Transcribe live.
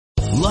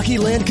Lucky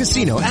Land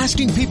Casino,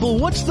 asking people,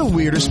 what's the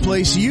weirdest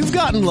place you've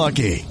gotten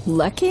lucky?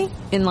 Lucky?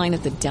 In line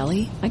at the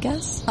deli, I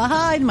guess?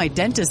 Aha, in my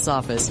dentist's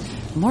office.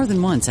 More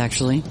than once,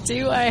 actually.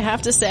 Do I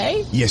have to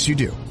say? Yes, you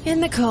do.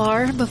 In the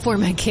car before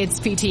my kids'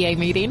 PTA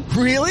meeting.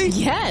 Really?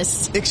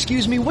 Yes.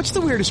 Excuse me, what's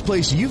the weirdest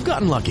place you've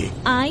gotten lucky?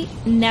 I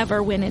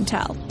never win and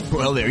tell.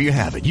 Well, there you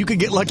have it. You can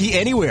get lucky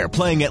anywhere,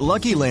 playing at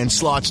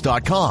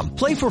LuckyLandSlots.com.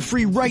 Play for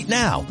free right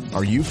now.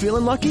 Are you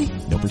feeling lucky?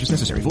 No purchase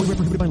necessary. Void where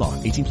prohibited by law.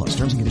 18 plus.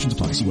 Terms and conditions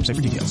apply. See website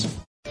for details.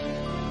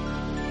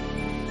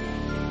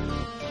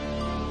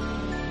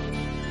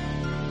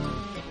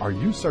 Are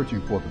you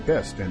searching for the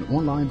best in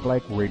online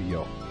black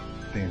radio?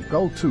 Then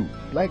go to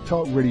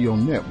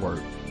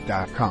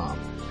blacktalkradionetwork.com,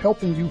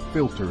 helping you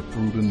filter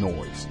through the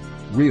noise.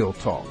 Real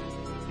talk,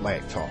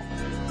 black talk.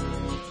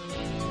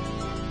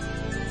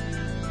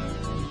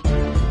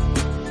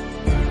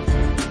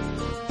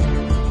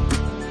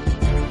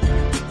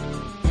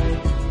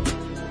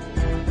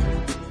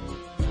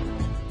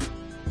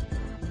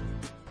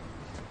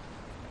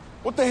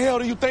 What the hell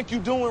do you think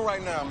you're doing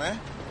right now, man?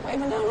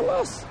 Waving down the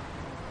bus.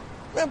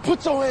 Man,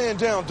 put your hand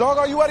down, dog.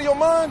 Are you out of your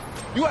mind?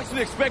 You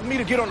actually expect me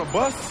to get on the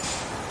bus?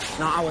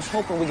 No, I was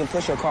hoping we could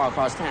push your car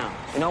across town.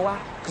 You know why?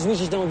 Because we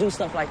just don't do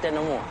stuff like that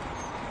no more.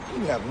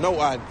 You have no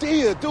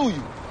idea, do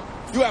you?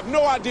 You have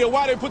no idea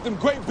why they put them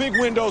great big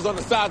windows on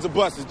the sides of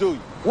buses, do you?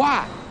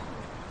 Why?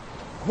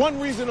 One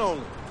reason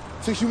only.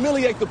 To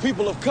humiliate the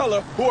people of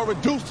color who are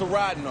reduced to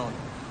riding on it.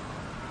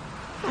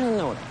 I didn't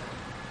know that.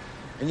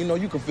 And you know,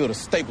 you can fill the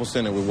Staples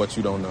Center with what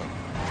you don't know.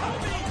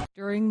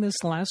 During this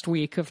last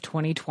week of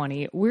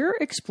 2020, we're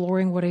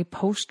exploring what a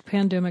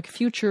post-pandemic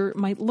future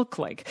might look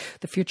like.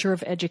 The future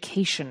of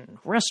education,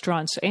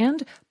 restaurants,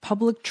 and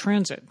public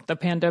transit. The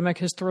pandemic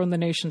has thrown the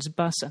nation's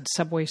bus and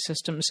subway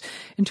systems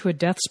into a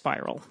death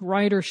spiral.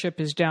 Ridership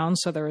is down,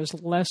 so there is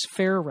less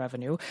fare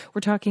revenue.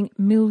 We're talking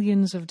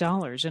millions of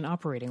dollars in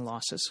operating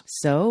losses.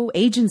 So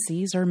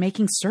agencies are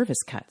making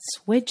service cuts,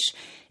 which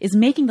is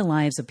making the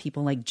lives of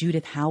people like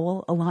Judith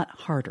Howell a lot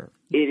harder.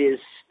 It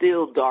is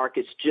still dark.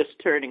 It's just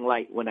turning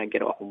light when I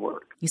get off of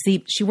work. You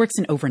see, she works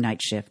an overnight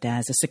shift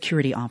as a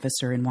security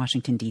officer in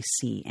Washington,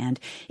 D.C., and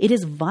it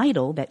is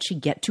vital that she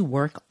get to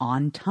work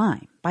on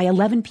time by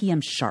 11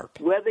 p.m. sharp.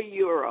 Whether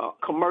you're a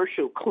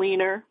commercial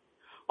cleaner,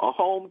 a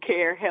home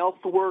care health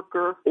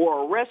worker,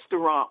 or a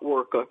restaurant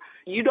worker,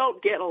 you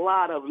don't get a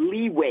lot of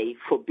leeway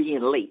for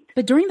being late.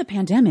 But during the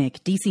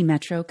pandemic, D.C.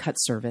 Metro cut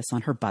service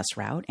on her bus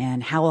route,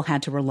 and Howell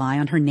had to rely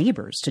on her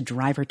neighbors to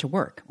drive her to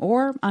work,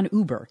 or on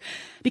Uber.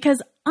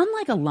 Because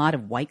unlike a lot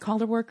of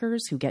white-collar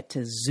workers who get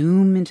to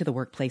zoom into the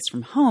workplace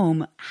from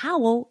home,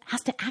 Howell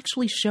has to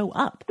actually show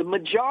up. The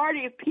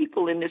majority of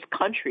people in this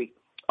country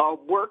are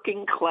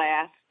working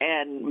class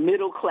and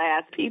middle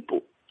class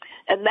people.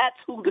 And that's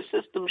who the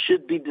system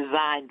should be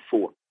designed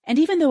for. And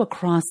even though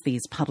across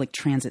these public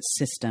transit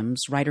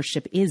systems,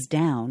 ridership is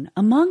down,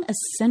 among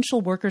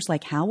essential workers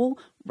like Howell,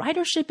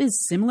 ridership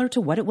is similar to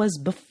what it was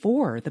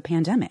before the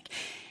pandemic.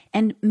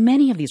 And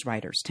many of these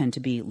riders tend to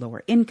be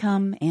lower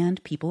income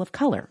and people of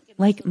color,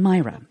 like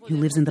Myra, who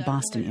lives in the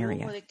Boston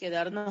area.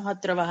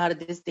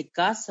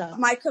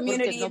 My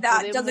community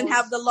that doesn't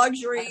have the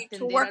luxury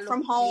to work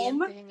from home,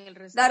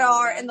 that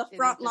are in the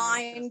front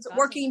lines,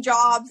 working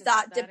jobs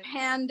that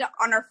depend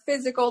on our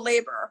physical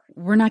labor.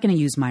 We're not going to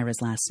use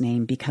Myra's last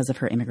name because of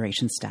her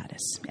immigration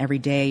status. Every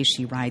day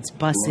she rides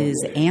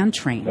buses and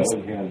trains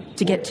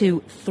to get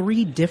to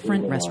 3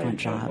 different restaurant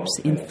jobs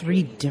in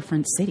 3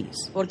 different cities.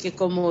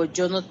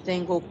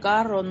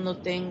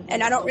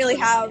 And I don't really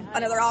have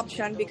another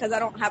option because I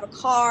don't have a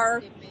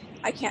car,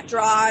 I can't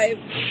drive.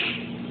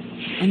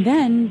 And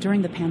then,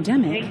 during the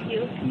pandemic,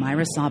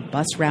 Myra saw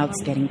bus routes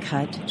getting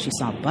cut. She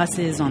saw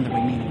buses on the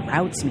remaining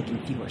routes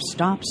making fewer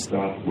stops.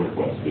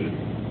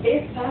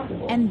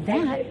 And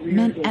that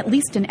meant at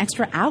least an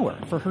extra hour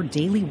for her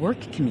daily work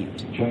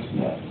commute.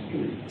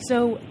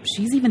 So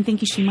she's even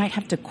thinking she might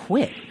have to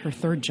quit her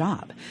 3rd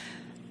job.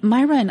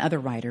 Myra and other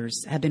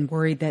riders have been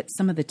worried that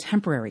some of the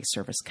temporary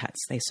service cuts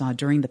they saw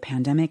during the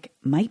pandemic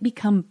might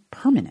become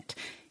permanent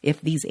if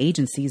these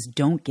agencies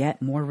don't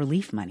get more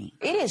relief money.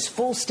 It is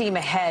full steam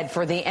ahead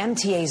for the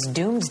MTA's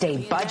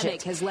doomsday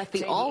budget. Has left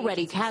the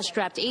already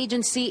cash-strapped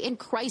agency in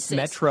crisis.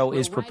 Metro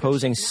is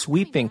proposing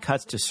sweeping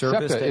cuts to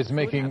service. SEPTA is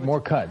making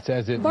more cuts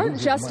as it BART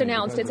just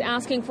announced it's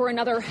asking for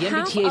another $500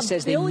 billion. The MTA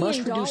says they must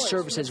reduce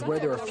services where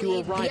there are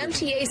fewer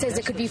riders. The MTA says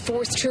it could be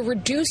forced to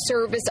reduce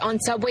service on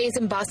subways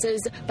and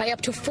buses by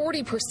up to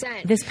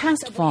 40%. This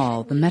past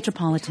fall, the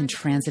Metropolitan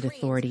Transit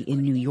Authority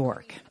in New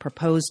York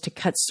proposed to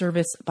cut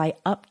service by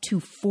up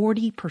to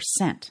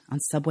 40% on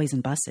subways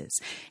and buses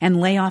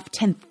and lay off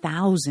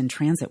 10,000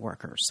 transit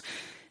workers.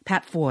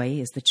 Pat Foy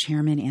is the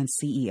chairman and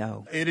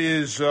CEO. It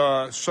is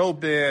so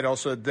bad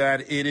also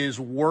that it is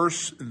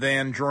worse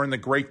than during the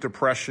Great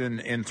Depression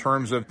in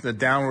terms of the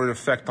downward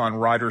effect on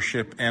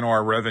ridership and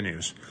our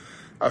revenues.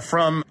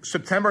 From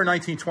September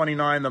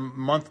 1929, the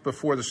month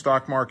before the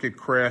stock market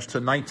crashed, to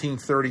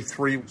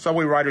 1933,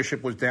 subway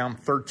ridership was down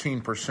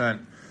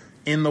 13%.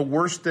 In the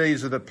worst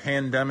days of the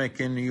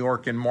pandemic in New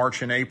York in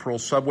March and April,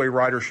 subway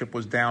ridership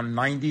was down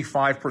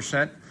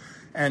 95%.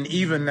 And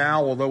even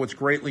now, although it's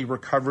greatly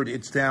recovered,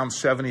 it's down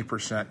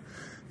 70%.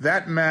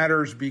 That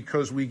matters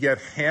because we get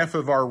half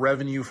of our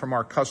revenue from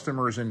our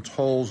customers in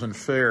tolls and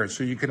fares.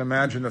 So you can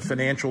imagine the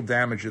financial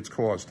damage it's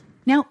caused.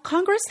 Now,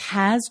 Congress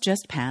has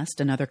just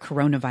passed another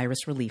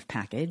coronavirus relief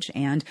package,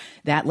 and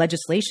that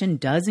legislation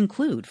does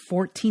include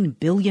 $14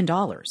 billion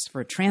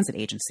for transit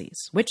agencies,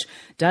 which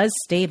does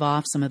stave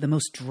off some of the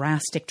most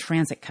drastic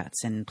transit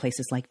cuts in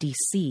places like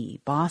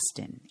D.C.,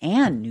 Boston,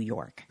 and New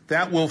York.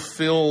 That will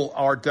fill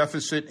our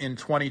deficit in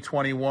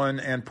 2021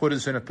 and put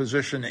us in a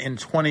position in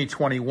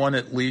 2021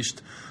 at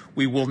least.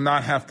 We will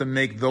not have to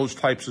make those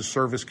types of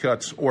service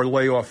cuts or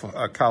lay off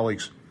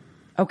colleagues.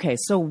 Okay,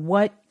 so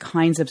what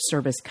kinds of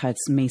service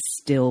cuts may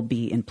still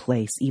be in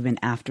place even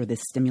after this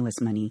stimulus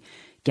money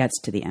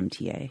gets to the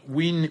MTA?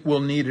 We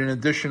will need an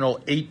additional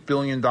 $8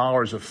 billion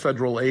of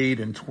federal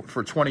aid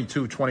for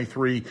 22,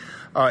 23,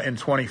 and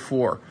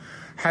 24.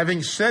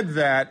 Having said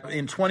that,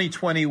 in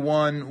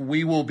 2021,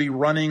 we will be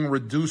running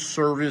reduced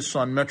service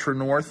on Metro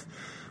North,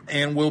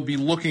 and we'll be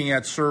looking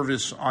at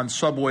service on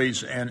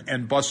subways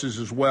and buses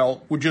as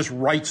well. We're just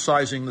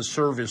right-sizing the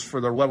service for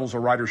the levels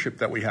of ridership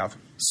that we have.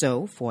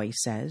 So, Foy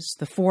says,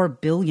 the $4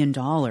 billion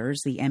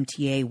the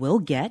MTA will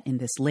get in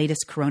this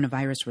latest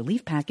coronavirus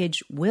relief package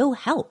will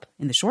help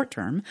in the short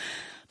term,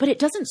 but it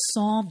doesn't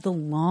solve the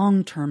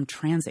long-term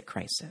transit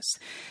crisis.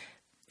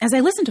 As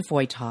I listened to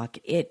Foy talk,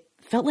 it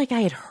felt like I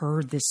had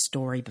heard this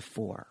story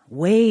before,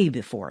 way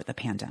before the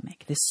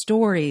pandemic, this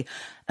story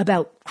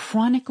about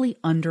chronically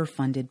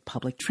underfunded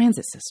public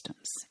transit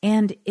systems.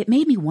 And it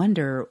made me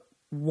wonder,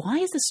 why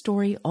is the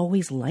story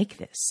always like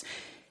this?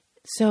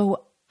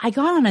 So I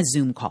got on a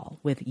Zoom call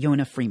with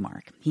Yonah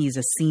Freemark. He's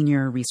a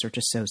senior research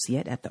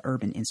associate at the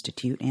Urban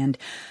Institute. And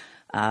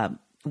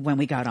when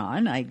we got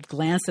on, I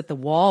glanced at the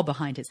wall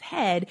behind his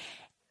head,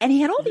 and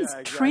he had all these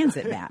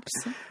transit maps.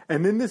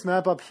 And then this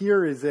map up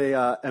here is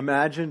a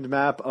imagined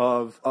map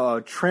of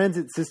a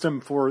transit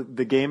system for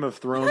the Game of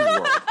Thrones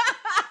world.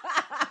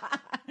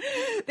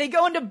 They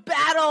go into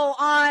battle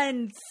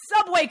on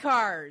subway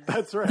cars.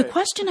 That's right. The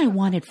question I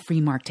wanted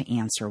Freemark to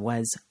answer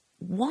was,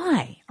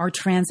 why are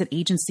transit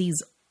agencies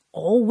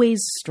always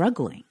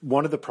struggling?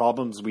 One of the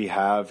problems we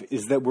have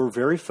is that we're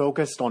very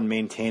focused on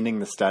maintaining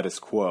the status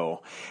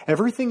quo.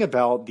 Everything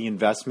about the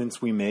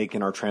investments we make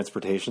in our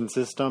transportation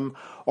system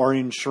are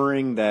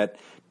ensuring that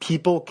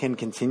people can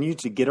continue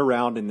to get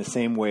around in the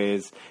same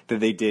ways that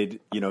they did,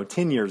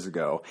 10 years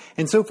ago.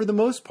 And so for the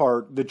most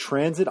part, the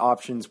transit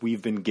options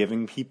we've been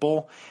giving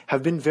people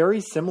have been very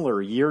similar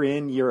year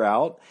in, year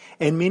out.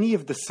 And many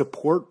of the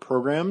support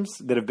programs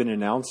that have been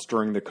announced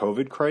during the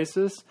COVID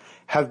crisis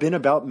have been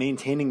about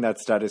maintaining that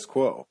status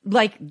quo.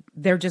 Like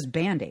they're just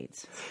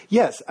Band-Aids.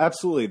 Yes,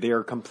 absolutely. They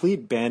are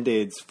complete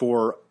Band-Aids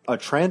for a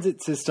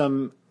transit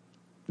system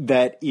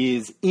that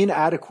is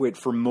inadequate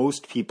for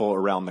most people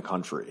around the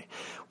country.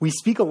 We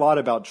speak a lot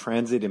about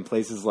transit in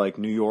places like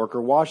New York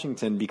or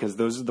Washington because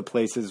those are the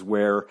places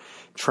where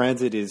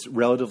transit is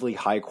relatively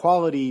high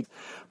quality.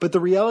 But the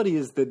reality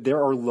is that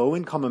there are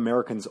low-income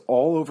Americans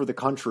all over the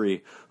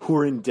country who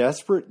are in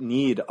desperate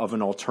need of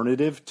an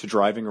alternative to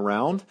driving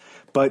around,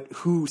 but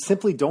who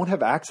simply don't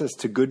have access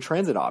to good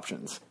transit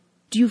options.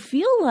 Do you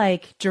feel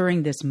like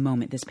during this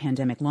moment, this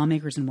pandemic,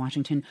 lawmakers in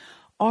Washington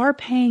are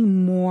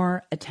paying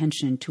more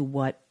attention to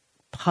what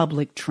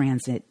public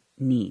transit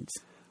needs?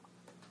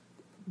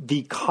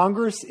 The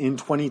Congress in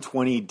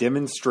 2020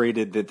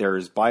 demonstrated that there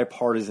is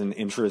bipartisan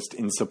interest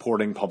in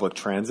supporting public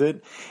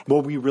transit.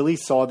 What we really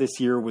saw this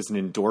year was an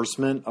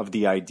endorsement of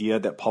the idea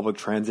that public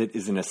transit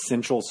is an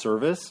essential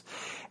service.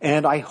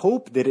 And I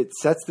hope that it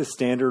sets the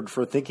standard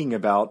for thinking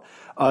about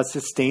a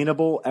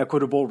sustainable,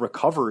 equitable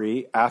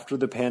recovery after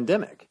the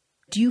pandemic.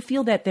 Do you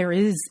feel that there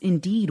is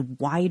indeed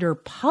wider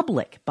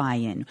public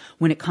buy-in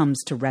when it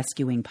comes to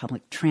rescuing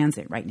public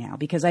transit right now?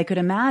 Because I could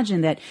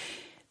imagine that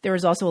there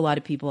is also a lot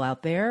of people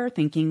out there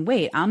thinking,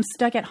 wait, I'm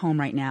stuck at home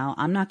right now.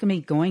 I'm not going to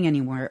be going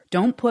anywhere.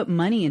 Don't put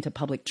money into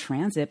public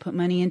transit. Put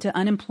money into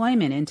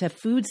unemployment, into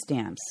food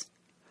stamps.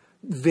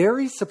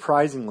 Very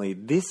surprisingly,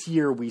 this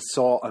year we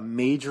saw a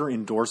major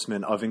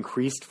endorsement of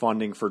increased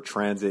funding for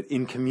transit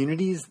in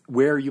communities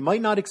where you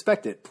might not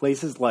expect it.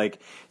 Places like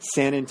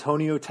San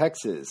Antonio,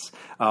 Texas,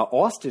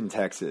 Austin,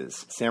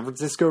 Texas, San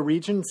Francisco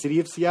region, city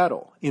of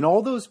Seattle. In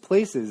all those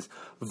places,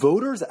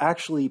 voters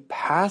actually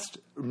passed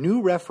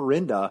new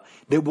referenda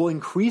that will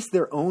increase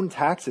their own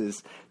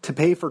taxes to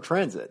pay for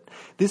transit.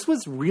 This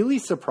was really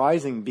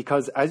surprising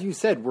because, as you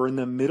said, we're in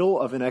the middle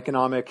of an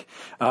economic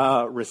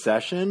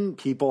recession.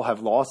 People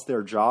have lost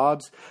their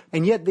jobs.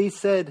 And yet they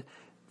said,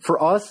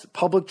 for us,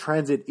 public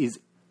transit is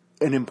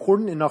an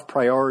important enough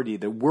priority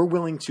that we're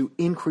willing to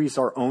increase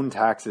our own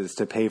taxes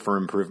to pay for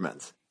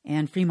improvements.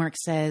 And Freemark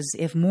says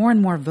if more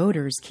and more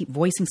voters keep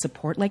voicing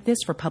support like this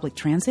for public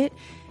transit,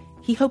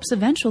 he hopes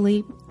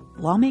eventually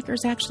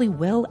lawmakers actually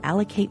will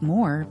allocate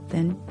more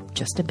than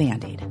just a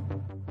Band-Aid.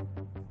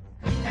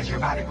 As your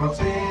body grows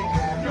bigger,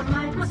 your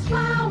mind must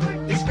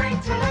flower. It's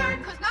great to learn,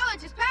 because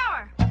knowledge is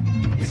power.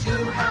 It's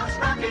Schoolhouse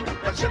Rockin',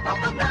 the chip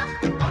off the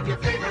block, on your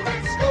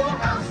favorite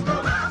Schoolhouse Rock.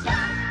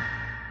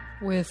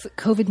 With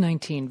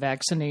COVID-19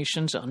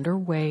 vaccinations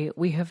underway,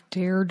 we have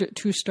dared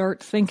to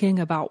start thinking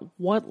about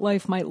what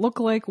life might look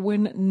like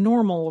when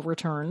normal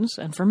returns.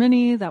 And for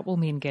many, that will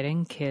mean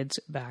getting kids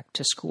back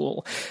to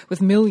school.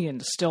 With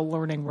millions still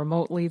learning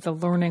remotely, the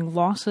learning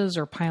losses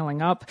are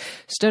piling up.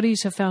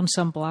 Studies have found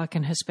some Black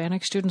and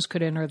Hispanic students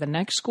could enter the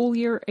next school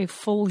year a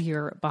full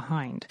year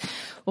behind.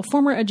 Well,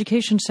 former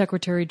Education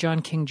Secretary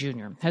John King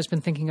Jr. has been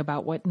thinking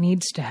about what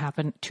needs to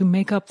happen to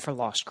make up for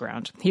lost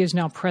ground. He is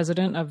now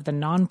president of the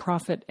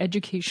nonprofit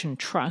Education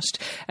Trust,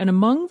 and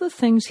among the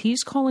things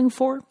he's calling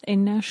for, a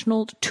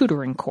national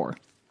tutoring corps.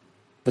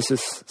 This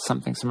is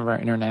something some of our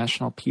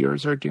international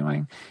peers are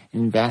doing,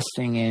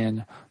 investing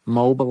in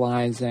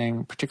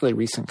mobilizing particularly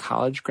recent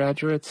college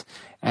graduates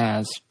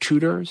as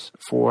tutors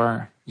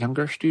for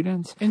younger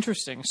students.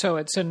 Interesting. So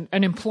it's an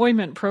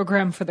employment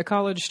program for the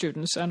college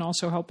students and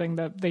also helping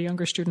the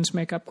younger students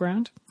make up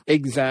ground?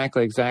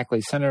 Exactly.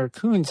 Senator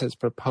Coons has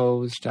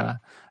proposed a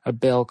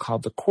bill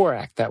called the CORE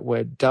Act that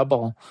would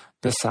double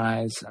the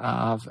size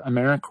of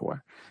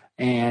AmeriCorps.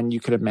 And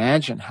you could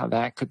imagine how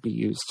that could be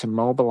used to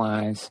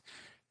mobilize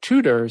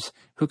tutors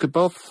who could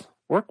both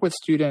work with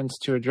students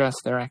to address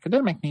their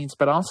academic needs,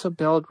 but also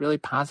build really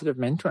positive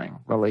mentoring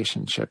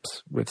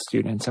relationships with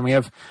students. And we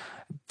have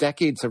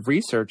decades of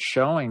research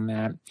showing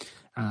that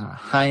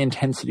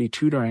high-intensity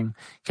tutoring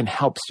can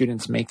help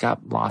students make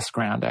up lost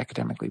ground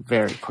academically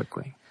very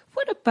quickly.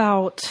 What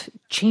about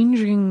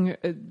changing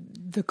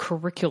the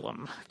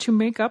curriculum to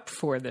make up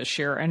for this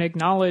year and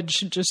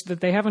acknowledge just that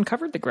they haven't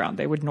covered the ground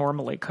they would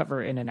normally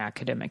cover in an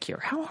academic year?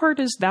 How hard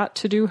is that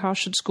to do? How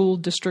should school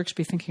districts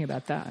be thinking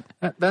about that?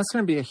 That's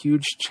going to be a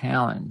huge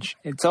challenge.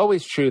 It's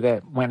always true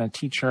that when a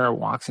teacher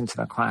walks into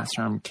the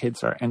classroom,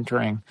 kids are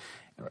entering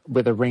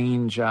with a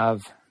range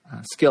of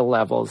skill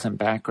levels and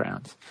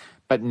backgrounds.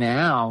 But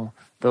now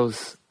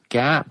those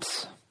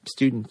gaps,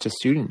 student to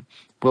student,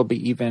 will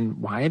be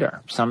even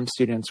wider. Some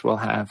students will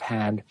have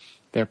had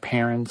their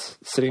parents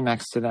sitting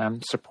next to them,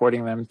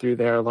 supporting them through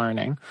their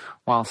learning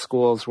while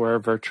schools were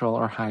virtual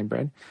or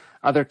hybrid.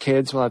 Other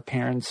kids will have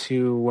parents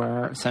who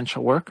were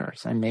essential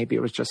workers, and maybe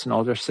it was just an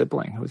older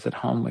sibling who was at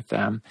home with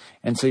them.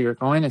 And so you're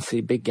going to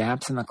see big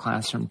gaps in the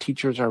classroom.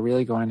 Teachers are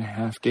really going to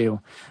have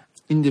to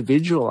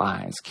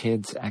individualize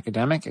kids'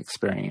 academic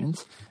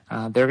experience.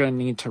 They're going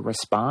to need to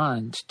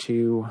respond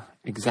to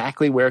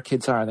exactly where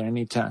kids are. They're going to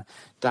need to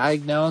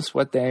diagnose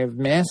what they've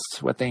missed,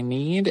 what they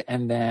need,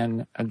 and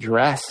then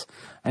address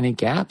any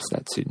gaps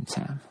that students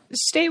have.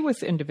 Stay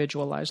with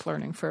individualized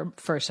learning for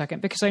a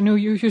second, because I know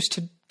you used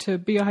to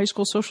be a high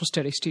school social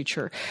studies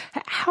teacher.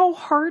 How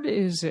hard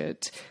is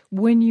it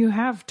when you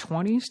have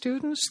 20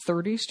 students,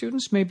 30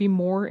 students, maybe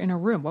more in a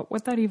room? What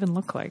would that even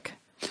look like?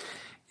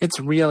 It's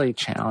really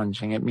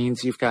challenging. It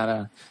means you've got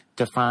to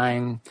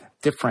define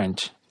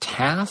different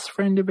tasks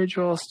for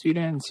individual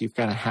students. You've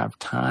got to have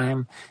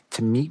time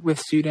to meet with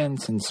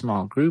students in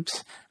small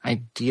groups.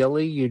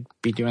 Ideally, you'd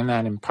be doing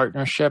that in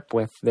partnership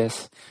with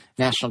this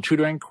National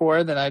Tutoring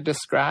Corps that I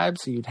described,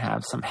 so you'd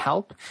have some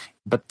help.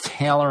 But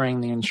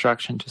tailoring the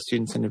instruction to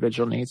students'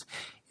 individual needs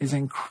is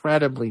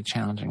incredibly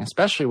challenging,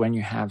 especially when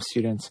you have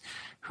students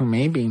who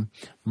may be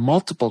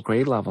multiple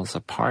grade levels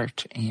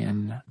apart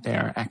in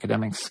their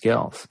academic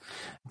skills.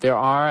 There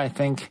are, I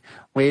think,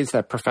 ways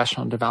that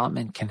professional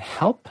development can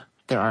help.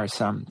 There are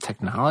some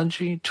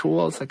technology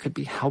tools that could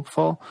be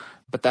helpful,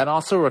 but that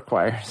also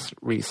requires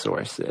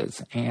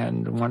resources.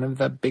 And one of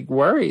the big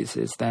worries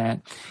is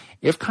that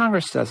if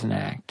Congress doesn't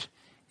act,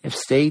 if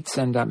states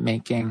end up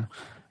making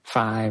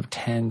 5,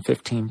 10,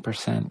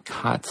 15%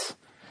 cuts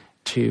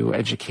to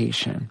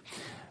education,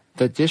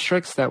 the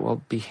districts that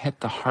will be hit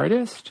the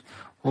hardest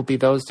will be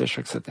those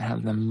districts that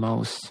have the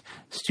most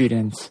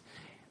students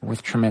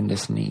with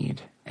tremendous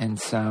need. And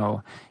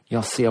so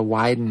you'll see a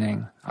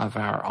widening of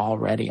our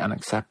already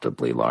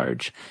unacceptably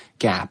large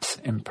gaps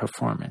in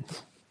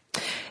performance.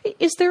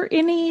 Is there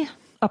any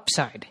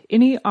upside,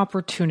 any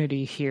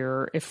opportunity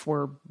here if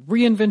we're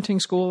reinventing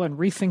school and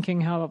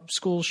rethinking how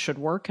schools should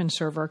work and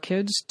serve our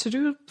kids to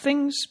do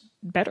things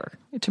better,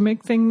 to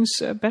make things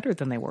better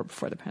than they were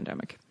before the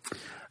pandemic?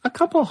 A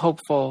couple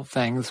hopeful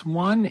things.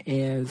 One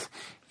is,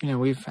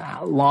 we've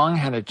long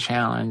had a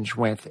challenge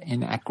with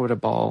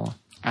inequitable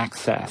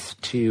access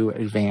to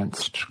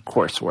advanced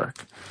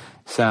coursework.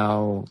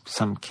 So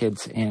some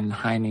kids in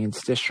high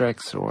needs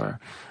districts or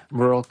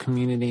rural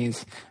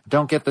communities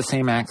don't get the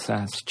same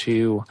access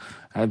to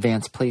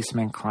advanced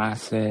placement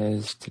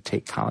classes, to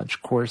take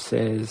college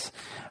courses.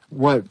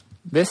 What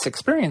this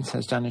experience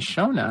has done is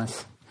shown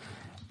us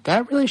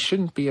that really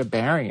shouldn't be a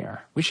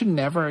barrier. We should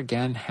never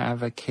again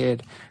have a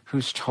kid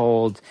who's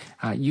told,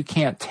 you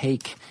can't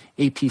take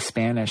AP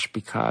Spanish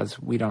because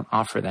we don't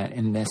offer that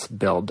in this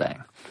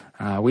building.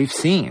 We've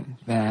seen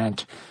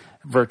that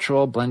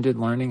virtual blended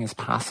learning is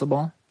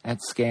possible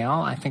at scale.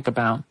 I think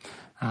about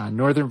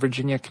Northern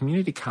Virginia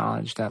Community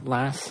College that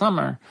last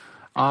summer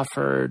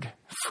offered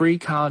free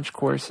college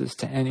courses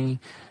to any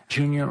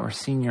junior or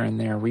senior in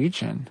their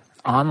region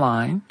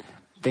online.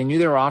 They knew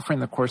they were offering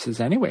the courses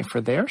anyway for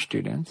their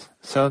students,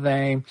 so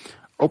they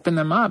opened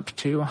them up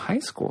to high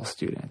school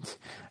students.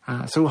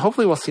 So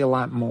hopefully we'll see a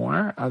lot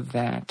more of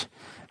that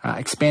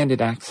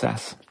expanded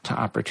access to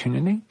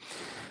opportunity.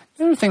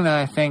 The other thing that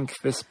I think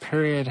this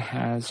period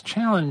has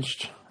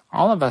challenged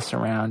all of us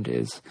around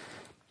is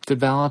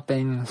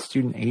developing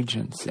student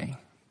agency.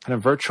 In a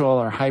virtual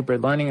or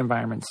hybrid learning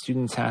environment,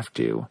 students have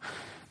to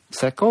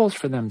set goals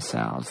for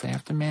themselves. They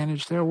have to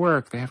manage their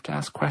work. They have to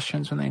ask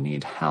questions when they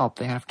need help.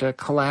 They have to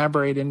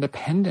collaborate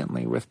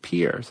independently with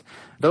peers.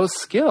 Those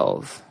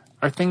skills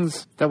are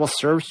things that will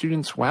serve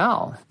students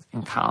well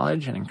in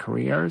college and in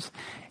careers.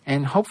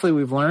 And hopefully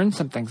we've learned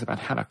some things about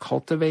how to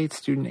cultivate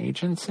student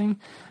agency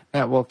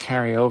that will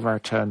carry over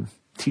to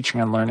teaching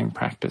and learning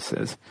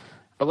practices.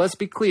 But let's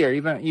be clear,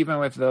 even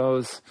with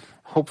those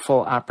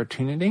hopeful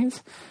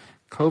opportunities,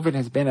 COVID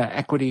has been an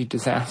equity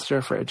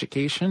disaster for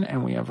education,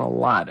 and we have a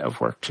lot of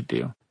work to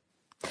do.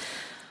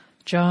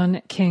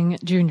 John King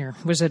Jr.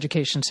 was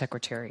Education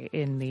Secretary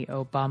in the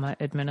Obama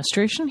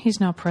administration. He's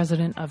now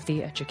president of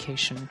the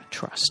Education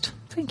Trust.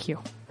 Thank you.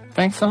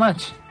 Thanks so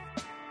much.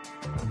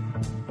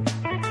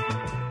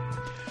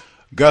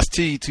 Gus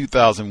T,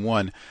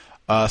 2001.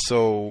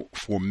 So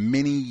for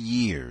many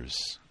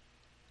years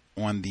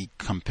on the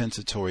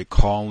compensatory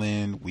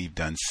call-in, we've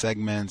done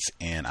segments,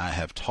 and I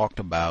have talked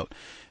about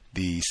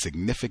the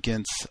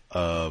significance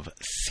of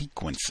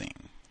sequencing,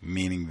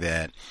 meaning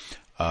that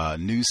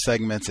news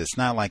segments, it's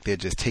not like they're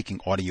just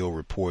taking audio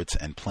reports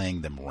and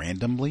playing them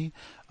randomly.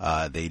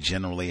 They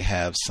generally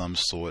have some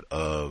sort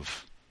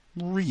of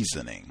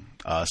reasoning,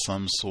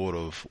 some sort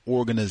of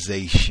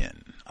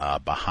organization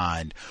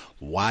behind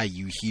why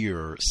you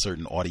hear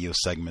certain audio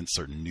segments,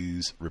 certain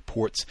news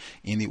reports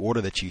in the order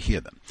that you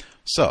hear them.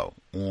 So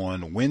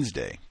on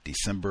Wednesday,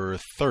 December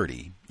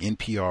 30,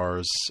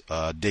 NPR's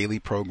daily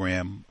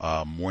program,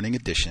 Morning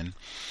Edition,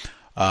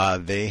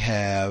 they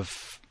have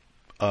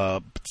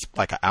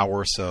like an hour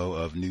or so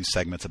of news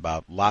segments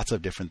about lots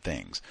of different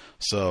things.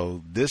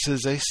 So this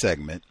is a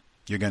segment.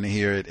 You're going to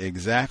hear it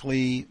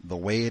exactly the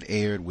way it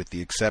aired with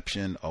the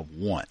exception of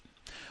one.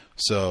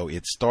 So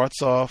it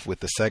starts off with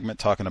the segment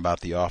talking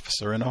about the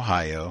officer in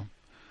Ohio,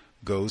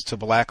 goes to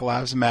Black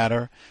Lives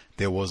Matter.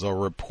 There was a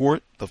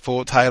report, the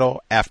full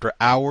title, After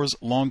Hours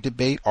Long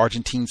Debate,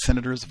 Argentine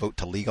Senators Vote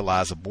to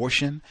Legalize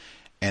Abortion,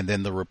 and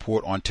then the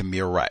report on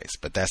Tamir Rice.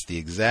 But that's the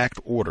exact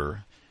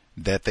order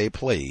that they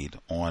played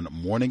on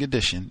Morning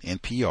Edition,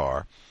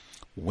 NPR,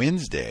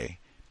 Wednesday,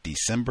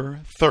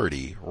 December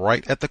 30,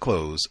 right at the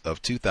close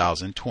of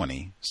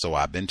 2020, so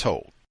I've been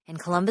told. In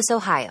Columbus,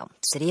 Ohio,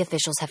 city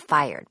officials have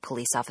fired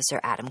police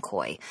officer Adam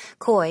Coy.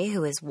 Coy,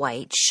 who is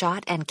white,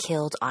 shot and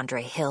killed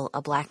Andre Hill,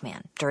 a black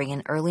man, during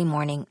an early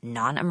morning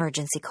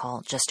non-emergency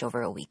call just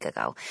over a week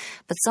ago.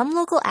 But some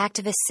local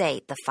activists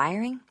say the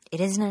firing, it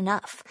isn't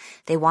enough.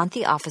 They want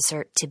the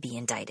officer to be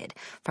indicted.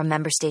 From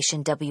member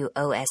station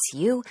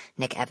WOSU,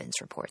 Nick Evans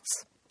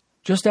reports.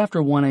 Just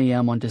after 1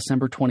 a.m. on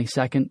December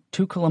 22nd,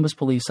 2 Columbus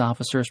police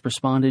officers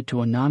responded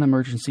to a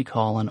non-emergency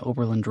call on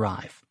Oberlin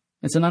Drive.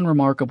 It's an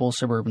unremarkable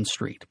suburban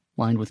street,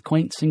 lined with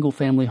quaint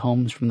single-family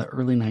homes from the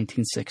early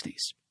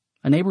 1960s.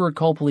 A neighbor had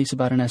called police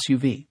about an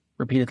SUV,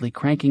 repeatedly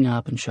cranking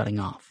up and shutting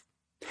off.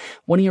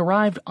 When he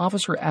arrived,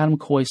 Officer Adam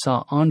Coy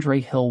saw Andre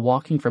Hill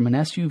walking from an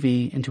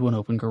SUV into an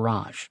open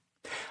garage.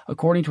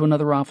 According to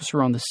another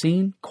officer on the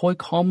scene, Coy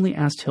calmly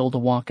asked Hill to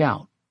walk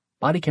out.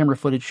 Body camera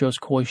footage shows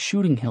Coy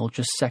shooting Hill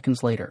just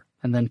seconds later,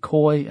 and then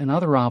Coy and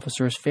other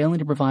officers failing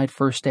to provide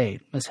first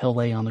aid as Hill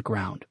lay on the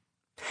ground.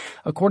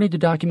 According to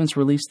documents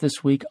released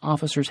this week,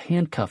 officers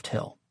handcuffed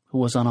Hill, who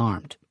was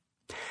unarmed.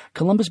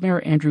 Columbus Mayor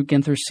Andrew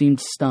Ginther seemed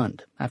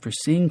stunned after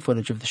seeing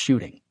footage of the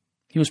shooting.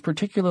 He was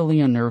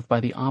particularly unnerved by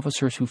the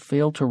officers who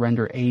failed to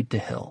render aid to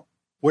Hill.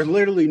 Were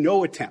literally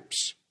no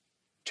attempts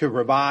to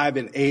revive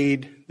and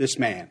aid this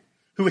man,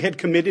 who had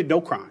committed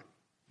no crime,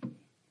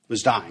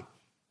 was dying.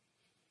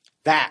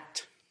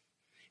 That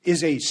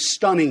is a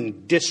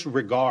stunning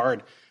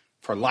disregard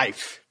for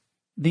life.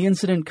 The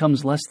incident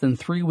comes less than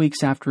 3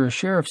 weeks after a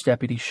sheriff's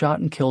deputy shot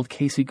and killed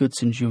Casey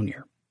Goodson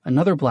Jr.,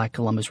 another black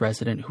Columbus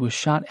resident who was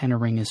shot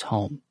entering his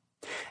home.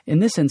 In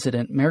this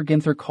incident, Mayor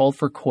Ginther called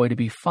for Coy to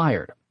be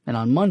fired, and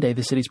on Monday,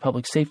 the city's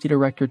public safety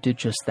director did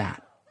just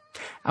that.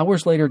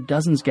 Hours later,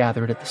 dozens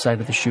gathered at the site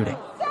of the shooting.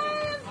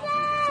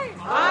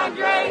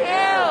 Andre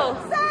Hill!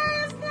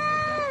 Say his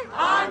name!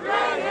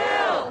 Andre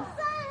Hill!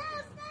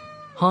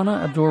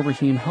 Hannah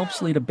Abdur-Rahim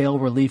helps lead a bail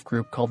relief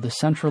group called the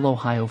Central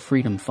Ohio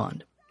Freedom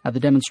Fund. At the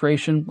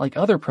demonstration, like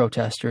other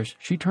protesters,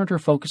 she turned her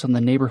focus on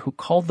the neighbor who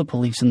called the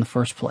police in the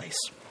first place.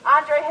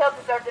 Andre Hill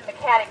deserved the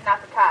mechanic,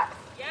 not the cops.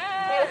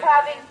 Yes. He was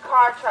having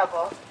car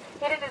trouble.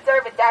 He didn't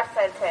deserve a death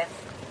sentence.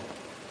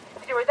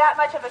 If you were that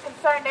much of a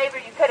concerned neighbor,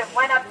 you could have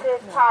went up to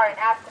his car and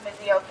asked him, is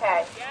he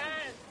okay?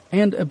 Yes.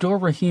 And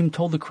Abdur-Rahim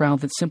told the crowd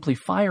that simply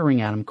firing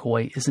Adam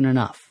Coy isn't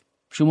enough.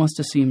 She wants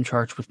to see him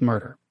charged with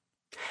murder.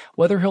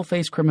 Whether he'll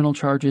face criminal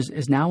charges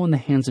is now in the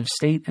hands of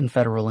state and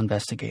federal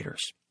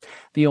investigators.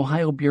 The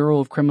Ohio Bureau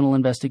of Criminal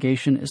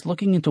Investigation is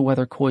looking into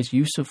whether Coy's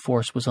use of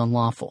force was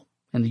unlawful,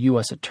 and the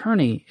U.S.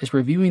 Attorney is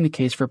reviewing the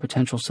case for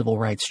potential civil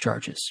rights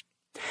charges.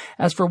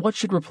 As for what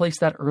should replace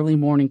that early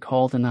morning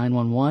call to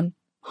 911,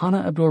 Hana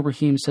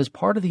Abdul-Rahim says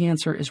part of the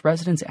answer is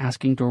residents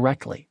asking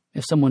directly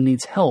if someone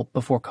needs help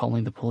before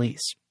calling the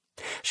police.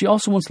 She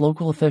also wants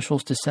local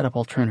officials to set up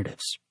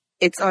alternatives.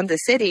 It's on the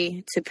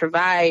city to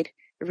provide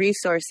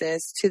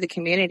resources to the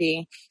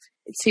community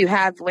to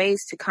have ways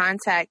to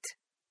contact,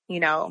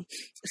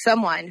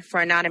 someone for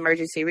a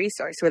non-emergency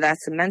resource, whether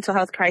that's a mental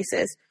health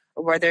crisis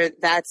or whether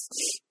that's,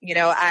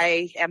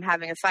 I am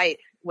having a fight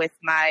with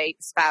my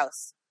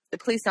spouse. The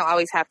police don't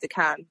always have to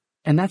come.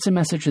 And that's a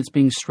message that's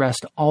being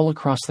stressed all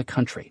across the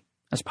country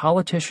as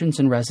politicians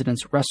and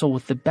residents wrestle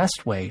with the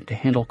best way to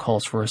handle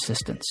calls for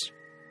assistance.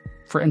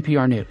 For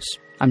NPR News,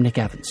 I'm Nick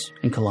Evans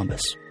in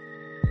Columbus.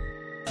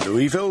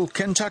 Louisville,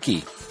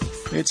 Kentucky.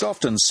 It's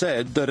often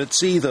said that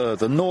it's either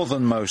the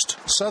northernmost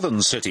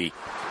southern city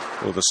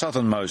or the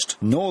southernmost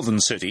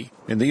northern city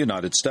in the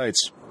United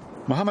States.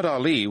 Muhammad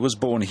Ali was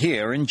born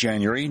here in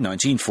January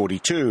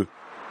 1942.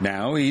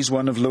 Now he's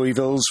one of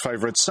Louisville's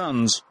favorite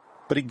sons,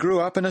 but he grew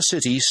up in a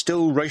city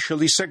still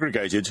racially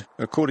segregated,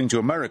 according to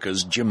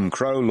America's Jim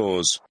Crow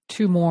laws.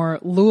 2 more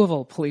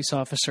Louisville police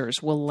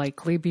officers will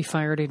likely be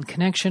fired in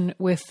connection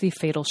with the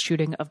fatal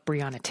shooting of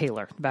Breonna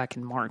Taylor back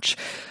in March.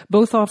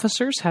 Both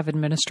officers have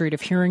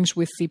administrative hearings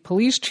with the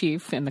police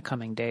chief in the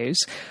coming days.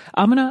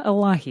 Amina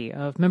Elahi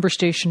of member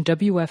station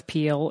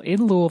WFPL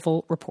in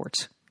Louisville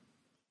reports.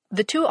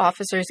 The 2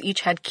 officers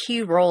each had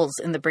key roles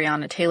in the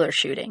Breonna Taylor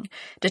shooting.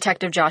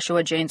 Detective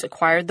Joshua Janes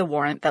acquired the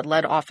warrant that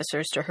led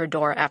officers to her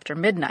door after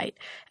midnight,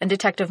 and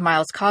Detective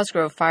Miles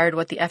Cosgrove fired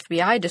what the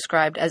FBI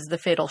described as the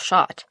fatal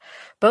shot.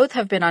 Both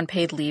have been on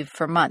paid leave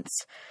for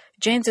months.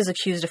 Janes is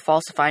accused of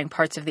falsifying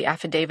parts of the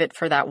affidavit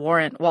for that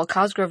warrant, while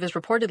Cosgrove is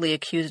reportedly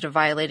accused of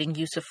violating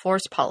use of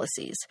force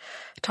policies.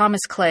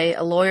 Thomas Clay,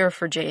 a lawyer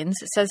for Janes,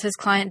 says his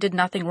client did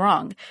nothing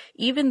wrong,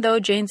 even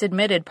though Janes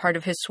admitted part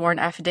of his sworn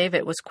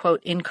affidavit was,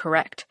 quote,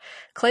 incorrect.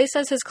 Clay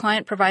says his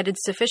client provided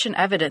sufficient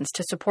evidence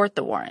to support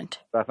the warrant.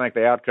 I think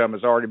the outcome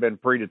has already been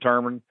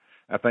predetermined.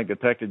 I think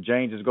Detective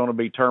Janes is going to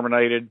be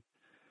terminated,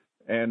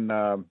 and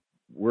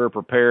we're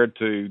prepared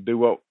to do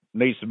what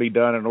needs to be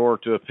done in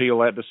order to appeal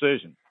that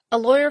decision. A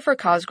lawyer for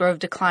Cosgrove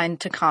declined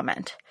to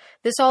comment.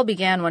 This all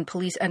began when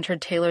police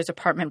entered Taylor's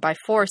apartment by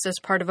force as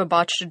part of a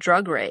botched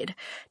drug raid.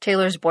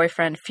 Taylor's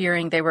boyfriend,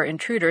 fearing they were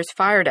intruders,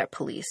 fired at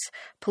police.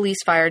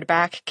 Police fired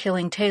back,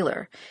 killing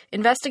Taylor.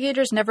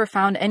 Investigators never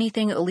found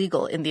anything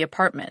illegal in the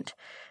apartment.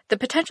 The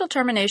potential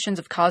terminations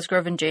of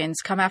Cosgrove and Janes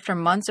come after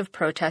months of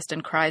protest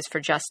and cries for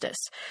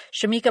justice.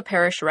 Shamika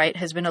Parrish-Wright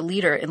has been a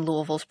leader in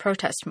Louisville's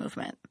protest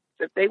movement.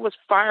 If they was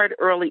fired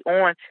early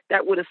on,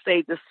 that would have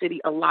saved the city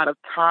a lot of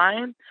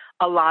time,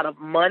 a lot of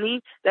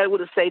money. That would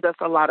have saved us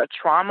a lot of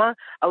trauma,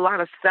 a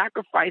lot of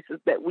sacrifices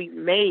that we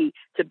made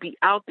to be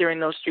out there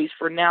in those streets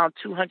for now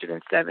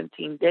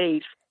 217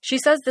 days. She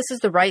says this is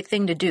the right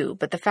thing to do,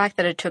 but the fact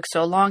that it took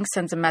so long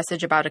sends a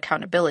message about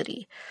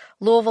accountability.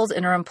 Louisville's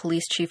interim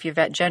police chief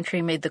Yvette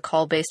Gentry made the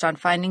call based on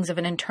findings of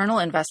an internal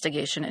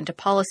investigation into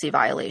policy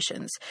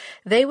violations.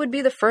 They would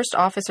be the first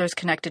officers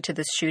connected to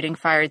this shooting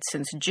fired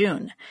since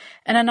June.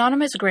 An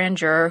anonymous grand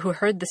juror who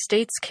heard the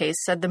state's case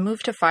said the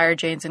move to fire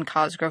Janes and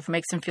Cosgrove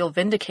makes him feel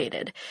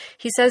vindicated.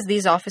 He says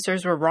these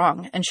officers were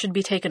wrong and should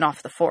be taken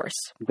off the force.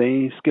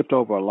 They skipped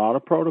over a lot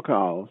of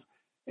protocols,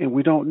 and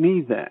we don't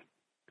need that.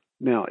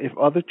 Now, if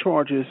other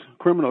charges,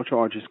 criminal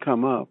charges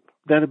come up,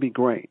 that'd be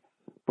great.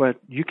 But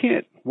you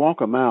can't walk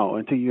them out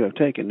until you have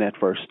taken that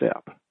first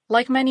step.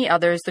 Like many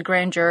others, the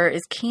grand juror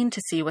is keen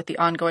to see what the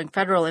ongoing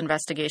federal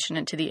investigation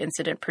into the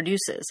incident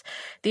produces.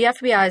 The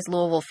FBI's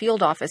Louisville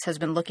field office has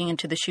been looking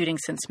into the shooting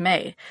since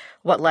May,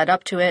 what led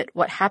up to it,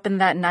 what happened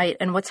that night,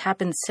 and what's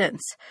happened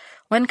since.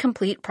 When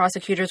complete,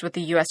 prosecutors with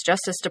the U.S.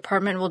 Justice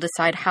Department will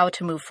decide how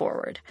to move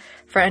forward.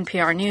 For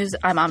NPR News,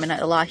 I'm Amina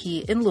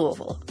Elahi in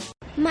Louisville.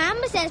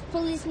 Mama says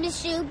police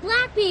misshoot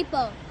black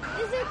people.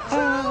 Is it true?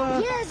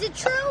 Yeah, is it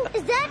true?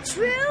 Is that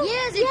true?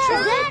 Yeah, is it true?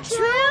 Is that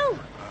true?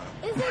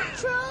 Is it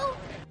true?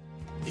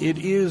 It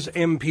is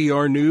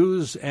NPR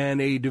News,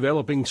 and a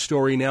developing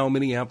story now.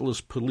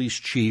 Minneapolis Police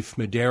Chief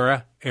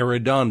Medera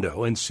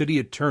Arredondo and City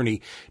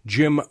Attorney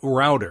Jim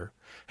Rauter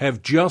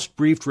have just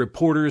briefed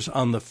reporters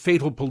on the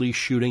fatal police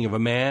shooting of a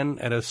man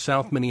at a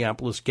South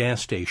Minneapolis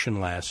gas station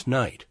last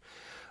night.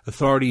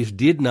 Authorities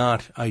did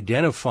not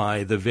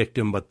identify the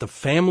victim, but the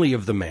family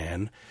of the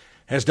man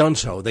has done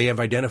so. They have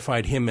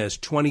identified him as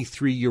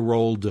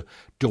 23-year-old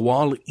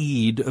Dawal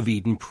Eid of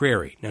Eden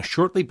Prairie. Now,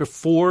 shortly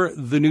before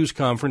the news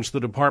conference,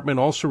 the department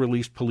also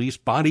released police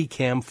body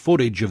cam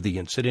footage of the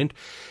incident.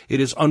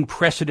 It is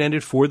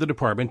unprecedented for the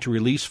department to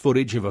release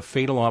footage of a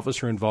fatal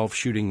officer-involved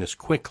shooting this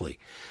quickly.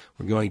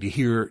 We're going to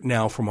hear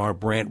now from our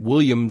Brant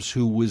Williams,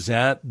 who was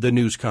at the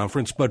news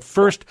conference. But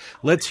first,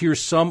 let's hear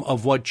some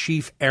of what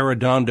Chief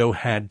Arredondo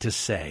had to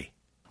say.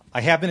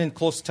 I have been in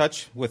close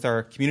touch with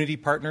our community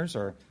partners,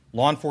 our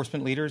law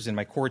enforcement leaders, and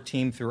my core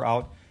team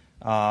throughout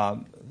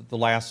the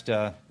last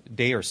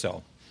day or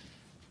so.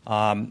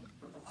 I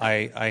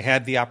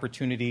had the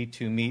opportunity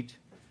to meet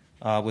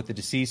with the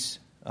deceased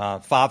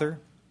father,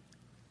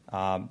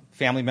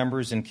 family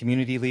members, and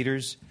community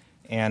leaders,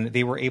 and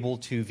they were able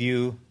to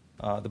view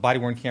the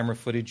body-worn camera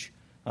footage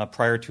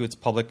prior to its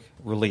public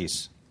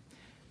release.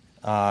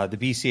 The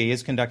BCA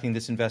is conducting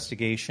this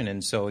investigation,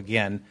 and so,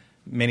 again,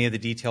 many of the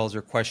details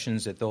or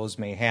questions that those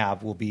may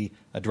have will be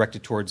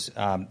directed towards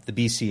the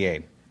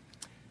BCA.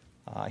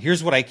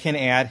 Here's what I can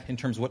add in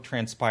terms of what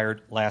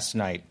transpired last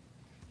night.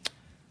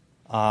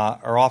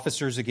 Our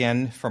officers,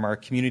 again, from our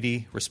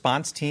community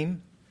response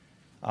team,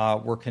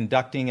 were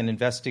conducting an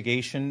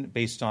investigation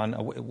based on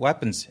a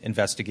weapons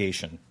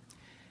investigation.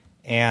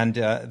 And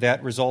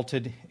that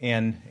resulted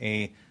in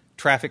a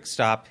traffic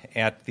stop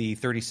at the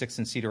 36th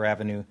and Cedar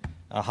Avenue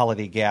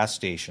Holiday gas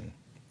station.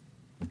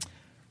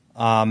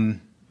 A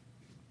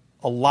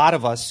lot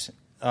of us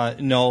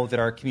know that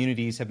our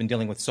communities have been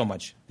dealing with so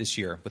much this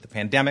year, with the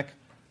pandemic,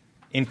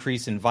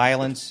 increase in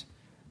violence,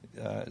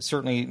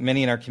 certainly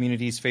many in our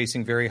communities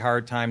facing very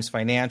hard times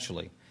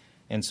financially.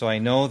 And so I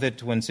know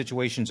that when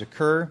situations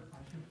occur,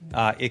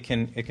 it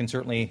can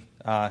certainly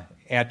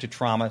add to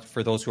trauma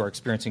for those who are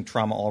experiencing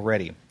trauma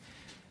already.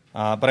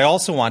 But I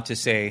also want to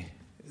say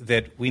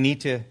that we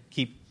need to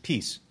keep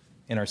peace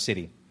in our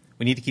city.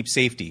 We need to keep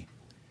safety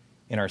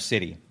in our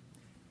city.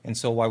 And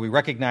so while we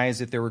recognize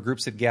that there were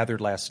groups that gathered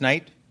last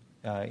night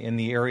in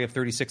the area of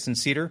 36th and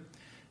Cedar,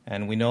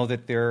 and we know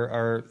that there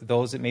are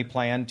those that may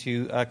plan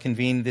to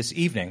convene this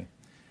evening,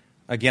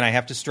 again, I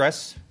have to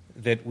stress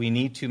that we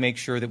need to make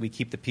sure that we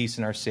keep the peace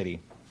in our city.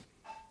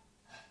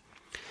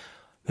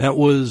 That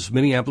was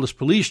Minneapolis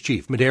Police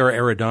Chief Madera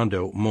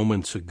Arredondo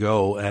moments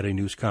ago at a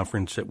news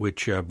conference at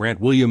which Brant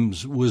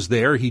Williams was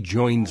there. He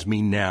joins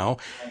me now.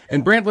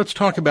 And Brant, let's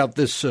talk about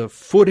this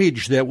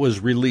footage that was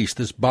released,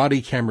 this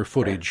body camera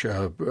footage,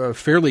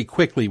 fairly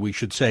quickly, we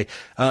should say.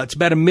 It's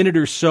about a minute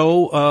or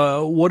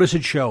so. What does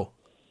it show?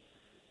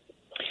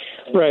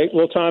 Right.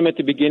 Well, Tom, at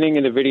the beginning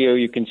of the video,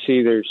 you can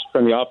see there's,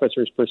 from the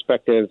officer's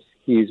perspective,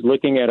 he's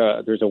looking at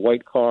there's a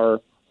white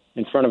car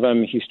in front of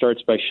him. He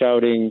starts by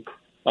shouting,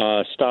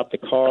 stop the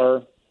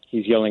car.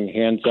 He's yelling,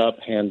 hands up,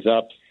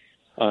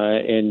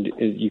 and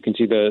you can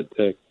see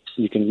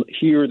you can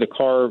hear the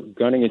car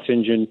gunning its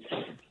engine.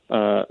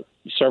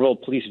 Several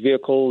police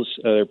vehicles.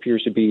 There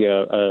appears to be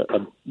a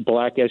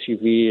black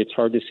SUV. It's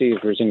hard to see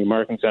if there's any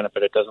markings on it,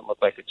 but it doesn't look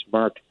like it's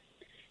marked.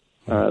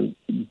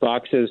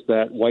 Boxes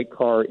that white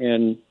car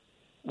in.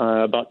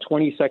 About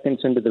 20 seconds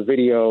into the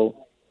video,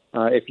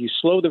 if you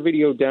slow the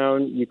video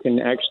down, you can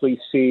actually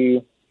see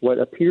what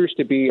appears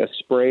to be a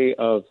spray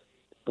of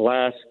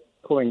glass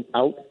going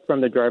out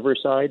from the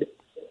driver's side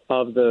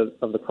of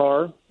the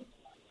car,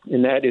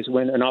 and that is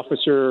when an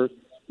officer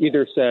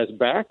either says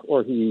back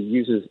or he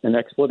uses an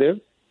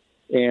expletive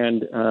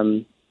and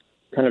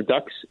kind of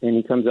ducks, and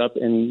he comes up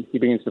and he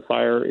begins to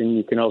fire, and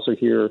you can also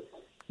hear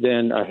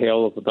then a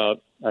hail of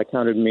about, I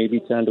counted maybe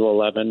 10 to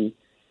 11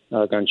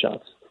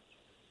 gunshots.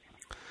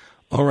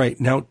 All right.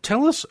 Now,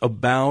 tell us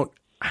about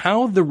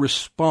how the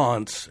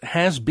response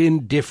has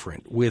been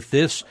different with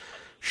this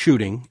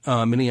shooting,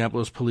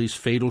 Minneapolis police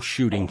fatal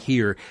shooting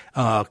here,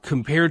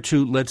 compared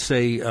to, let's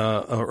say,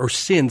 or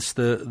since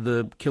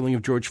the killing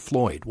of George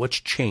Floyd. What's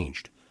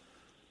changed?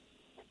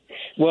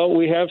 Well,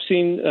 we have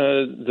seen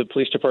the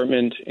police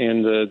department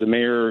and the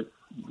mayor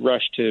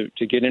rush to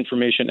get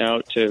information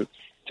out to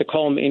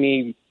calm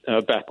any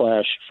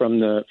backlash from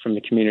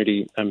the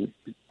community.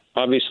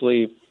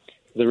 Obviously,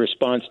 the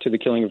response to the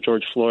killing of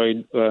George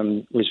Floyd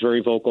was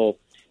very vocal.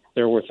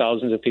 There were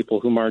thousands of people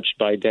who marched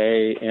by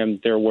day, and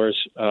there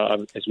was,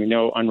 as we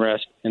know,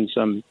 unrest and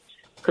some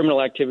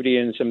criminal activity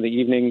in some of the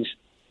evenings.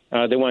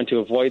 They wanted to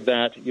avoid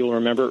that. You'll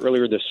remember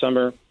earlier this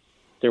summer,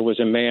 there was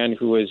a man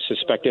who was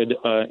suspected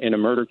in a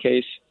murder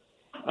case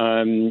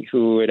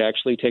who had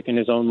actually taken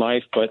his own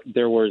life, but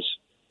there was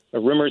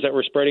rumors that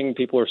were spreading.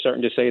 People were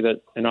starting to say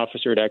that an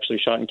officer had actually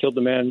shot and killed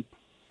the man,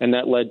 and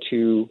that led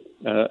to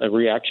a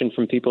reaction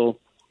from people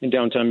in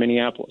downtown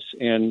Minneapolis.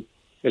 And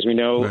as we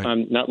know,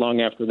 right. Not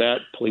long after that,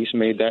 police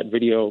made that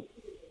video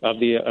of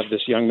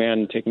this young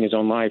man taking his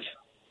own life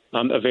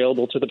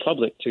available to the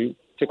public to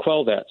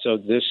quell that. So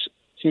this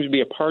seems to be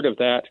a part of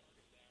that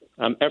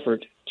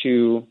effort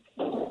to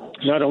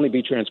not only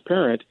be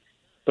transparent,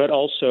 but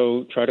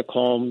also try to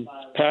calm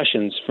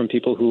passions from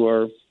people who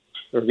are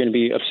going to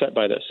be upset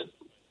by this.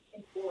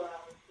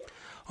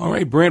 All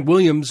right, Brant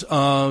Williams,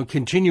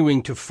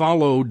 continuing to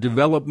follow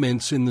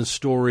developments in the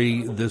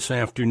story this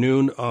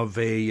afternoon of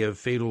a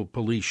fatal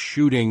police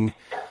shooting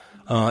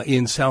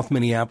in South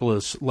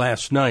Minneapolis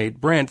last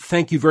night. Brant,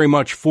 thank you very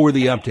much for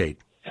the update.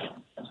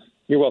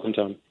 You're welcome,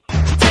 Tom.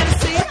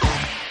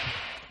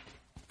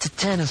 To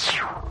Tennessee.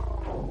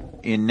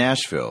 In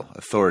Nashville,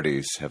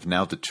 authorities have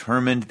now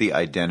determined the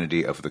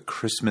identity of the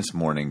Christmas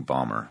morning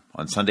bomber.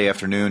 On Sunday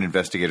afternoon,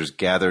 investigators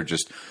gathered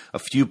just a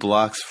few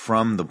blocks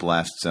from the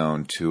blast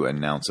zone to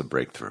announce a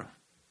breakthrough.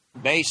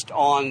 Based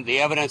on the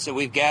evidence that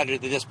we've gathered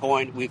at this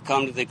point, we've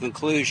come to the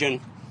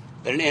conclusion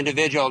that an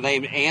individual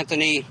named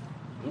Anthony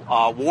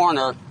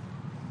Warner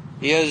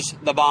is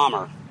the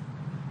bomber,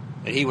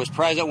 that he was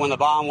present when the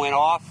bomb went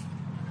off,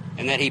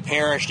 and that he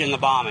perished in the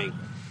bombing.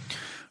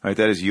 All right,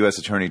 that is U.S.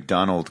 Attorney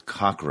Donald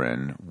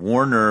Cochran.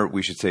 Warner,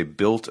 we should say,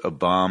 built a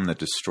bomb that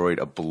destroyed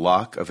a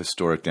block of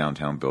historic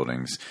downtown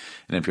buildings.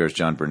 And NPR's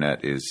John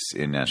Burnett is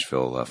in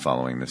Nashville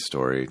following this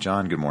story.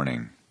 John, good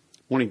morning.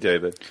 Morning,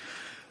 David.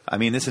 I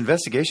mean, this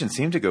investigation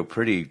seemed to go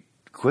pretty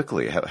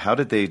quickly. How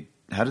did they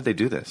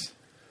do this?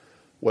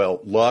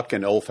 Well, luck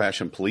and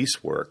old-fashioned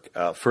police work.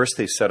 First,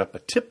 they set up a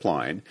tip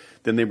line.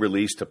 Then they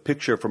released a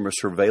picture from a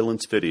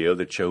surveillance video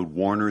that showed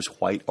Warner's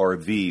white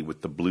RV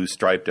with the blue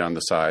stripe down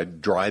the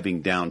side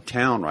driving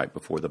downtown right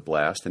before the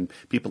blast. And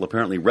people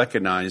apparently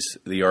recognized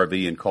the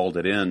RV and called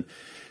it in.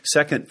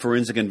 Second,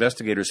 forensic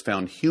investigators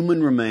found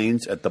human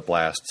remains at the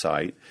blast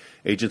site.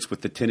 Agents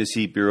with the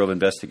Tennessee Bureau of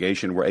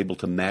Investigation were able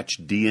to match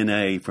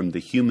DNA from the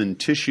human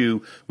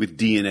tissue with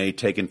DNA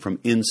taken from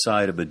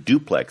inside of a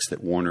duplex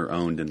that Warner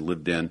owned and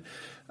lived in.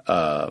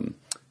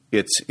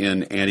 It's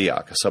in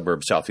Antioch, a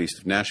suburb southeast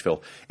of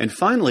Nashville. And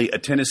finally, a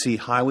Tennessee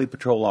Highway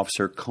Patrol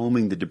officer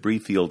combing the debris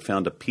field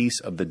found a piece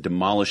of the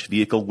demolished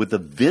vehicle with a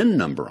VIN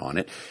number on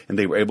it, and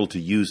they were able to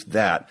use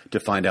that to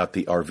find out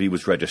the RV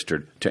was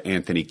registered to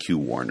Anthony Q.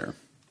 Warner.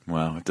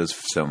 Wow, it does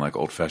sound like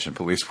old-fashioned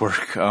police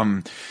work.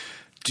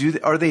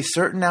 Are they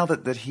certain now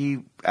that he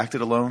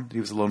acted alone, that he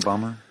was a lone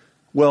bomber?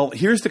 Well,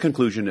 here's the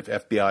conclusion of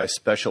FBI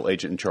Special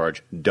Agent in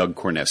Charge Doug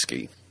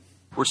Korneski.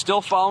 We're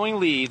still following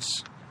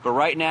leads, but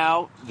right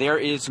now there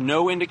is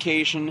no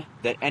indication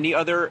that any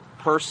other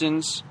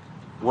persons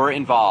were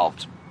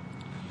involved.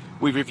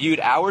 We've reviewed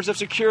hours of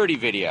security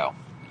video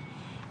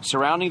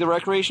surrounding the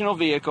recreational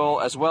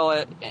vehicle, as well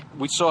as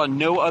we saw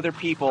no other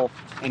people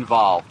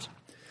involved.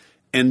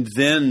 And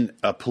then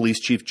Police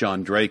Chief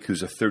John Drake,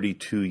 who's a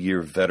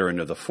 32-year veteran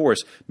of the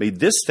force, made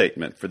this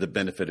statement for the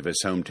benefit of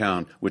his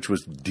hometown, which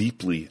was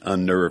deeply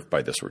unnerved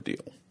by this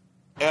ordeal.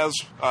 As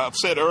I've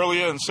said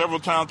earlier and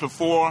several times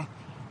before,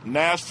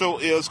 Nashville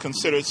is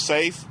considered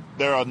safe.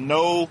 There are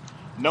no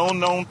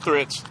known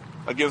threats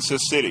against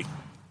this city.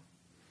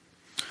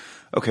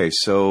 Okay,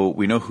 so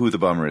we know who the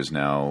bomber is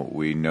now.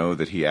 We know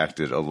that he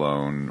acted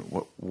alone.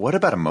 What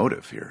about a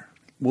motive here?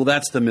 Well,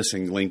 that's the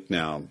missing link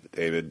now,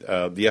 David.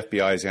 The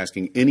FBI is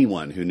asking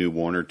anyone who knew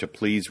Warner to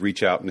please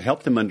reach out and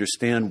help them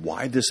understand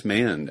why this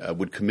man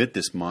would commit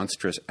this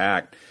monstrous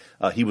act.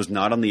 He was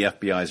not on the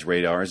FBI's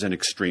radar as an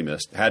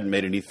extremist, hadn't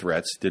made any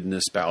threats, didn't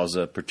espouse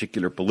a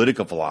particular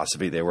political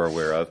philosophy they were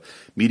aware of.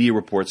 Media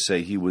reports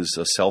say he was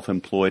a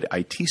self-employed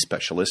IT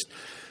specialist.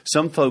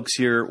 Some folks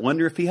here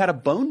wonder if he had a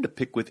bone to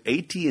pick with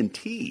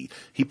AT&T.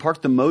 He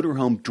parked the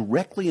motorhome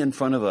directly in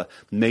front of a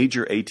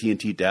major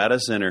AT&T data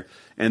center,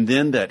 and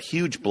then that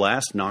huge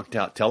blast knocked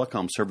out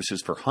telecom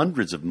services for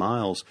hundreds of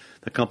miles.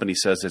 The company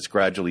says it's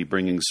gradually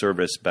bringing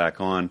service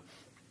back on.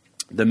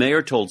 The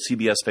mayor told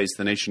CBS Face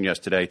the Nation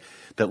yesterday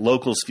that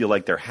locals feel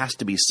like there has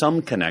to be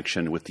some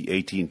connection with the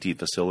AT&T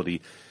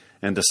facility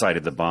and the site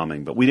of the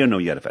bombing, but we don't know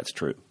yet if that's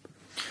true.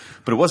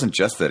 But it wasn't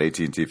just that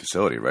AT&T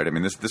facility, right? I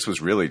mean, this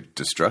was really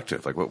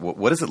destructive. Like,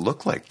 what does it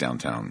look like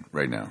downtown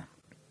right now?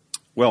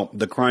 Well,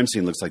 the crime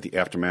scene looks like the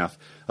aftermath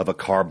of a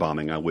car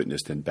bombing I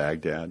witnessed in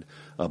Baghdad.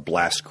 A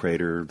blast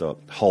crater, the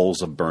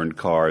hulls of burned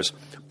cars,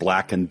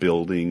 blackened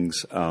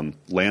buildings,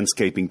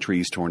 landscaping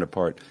trees torn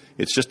apart.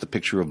 It's just a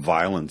picture of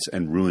violence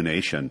and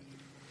ruination.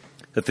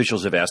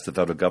 Officials have asked the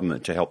federal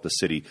government to help the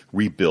city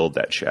rebuild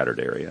that shattered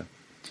area.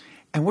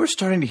 And we're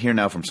starting to hear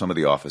now from some of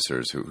the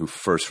officers who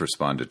first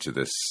responded to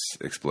this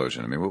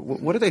explosion. I mean,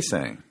 what are they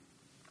saying?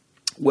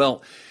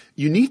 Well,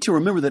 you need to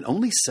remember that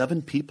only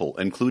 7 people,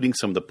 including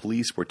some of the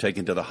police, were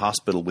taken to the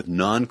hospital with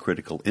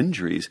non-critical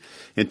injuries,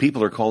 and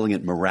people are calling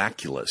it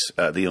miraculous.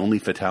 The only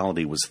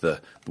fatality was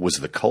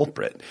the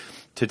culprit.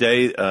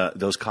 Today,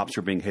 those cops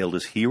are being hailed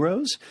as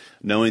heroes.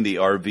 Knowing the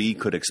RV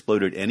could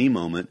explode at any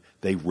moment,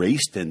 they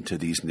raced into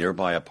these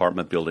nearby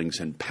apartment buildings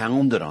and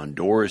pounded on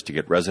doors to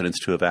get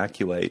residents to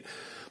evacuate.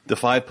 The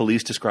 5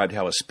 police described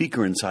how a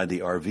speaker inside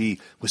the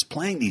RV was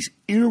playing these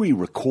eerie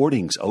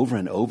recordings over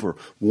and over,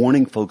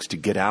 warning folks to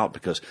get out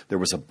because there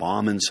was a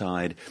bomb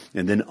inside,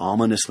 and then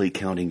ominously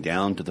counting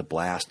down to the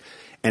blast,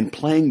 and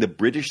playing the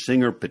British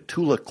singer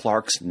Petula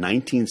Clark's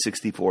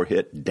 1964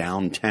 hit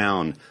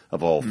Downtown,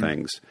 of all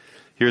things.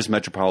 Here's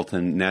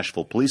Metropolitan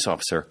Nashville police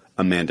officer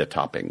Amanda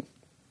Topping.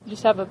 You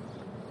just have a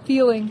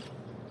feeling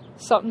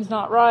something's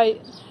not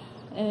right,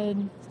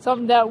 and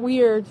something that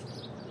weird.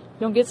 You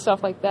don't get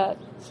stuff like that.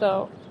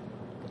 So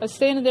I was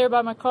standing there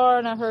by my car,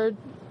 and I heard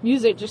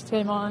music just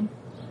came on.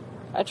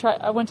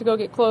 I went to go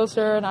get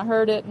closer, and I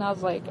heard it, and I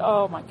was like,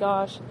 oh, my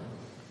gosh.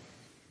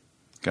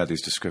 God,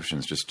 these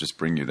descriptions just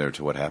bring you there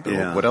to what happened.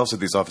 Yeah. What else did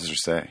these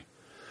officers say?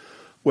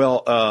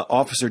 Well,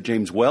 Officer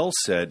James Wells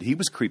said he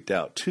was creeped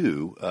out,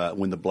 too.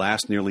 When the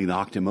blast nearly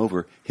knocked him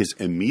over, his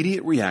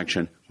immediate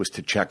reaction was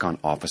to check on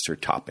Officer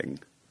Topping.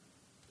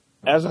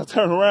 As I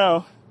turned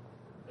around,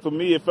 for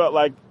me, it felt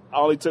like I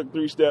only took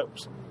 3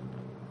 steps.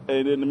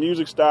 And then the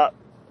music stopped.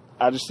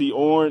 I just see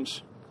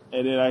orange,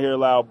 and then I hear a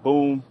loud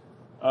boom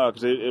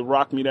because it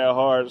rocked me that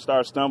hard. I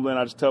started stumbling.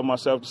 I just tell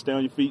myself to stay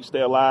on your feet,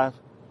 stay alive.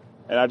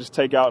 And I just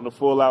take out in a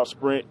full-out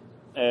sprint,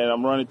 and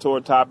I'm running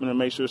toward Topping to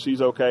make sure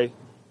she's okay.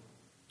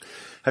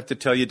 have to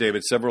tell you,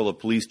 David, several of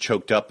the police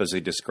choked up as they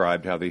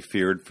described how they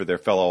feared for their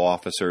fellow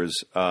officers.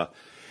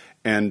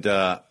 And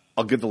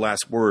I'll give the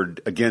last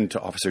word again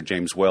to Officer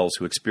James Wells,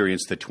 who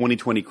experienced the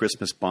 2020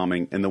 Christmas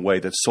bombing in the way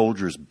that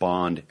soldiers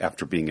bond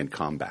after being in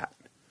combat.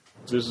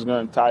 This is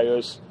going to tie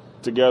us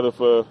together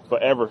for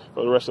forever,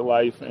 for the rest of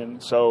life.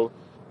 And so,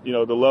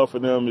 the love for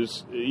them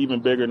is even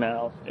bigger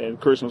now, and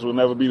Christmas will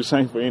never be the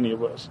same for any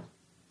of us.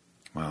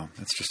 Wow,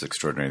 that's just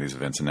extraordinary, these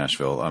events in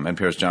Nashville.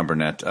 NPR's John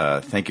Burnett,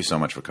 thank you so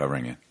much for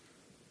covering it.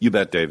 You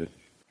bet, David.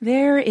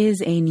 There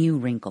is a new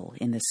wrinkle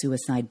in the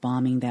suicide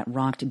bombing that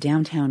rocked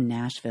downtown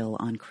Nashville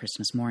on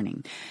Christmas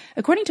morning.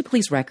 According to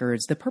police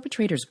records, the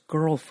perpetrator's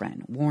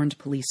girlfriend warned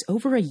police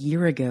over a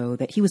year ago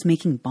that he was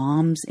making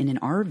bombs in an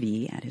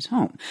RV at his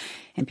home.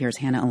 NPR's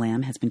Hannah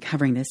Alam has been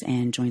covering this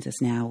and joins us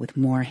now with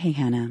more. Hey,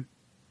 Hannah.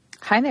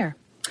 Hi there.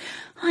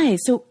 Hi.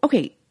 So,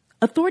 okay.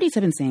 Authorities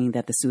have been saying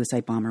that the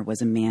suicide bomber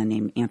was a man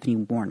named Anthony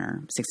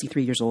Warner,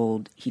 63 years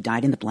old. He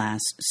died in the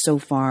blast. So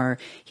far,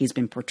 he's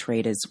been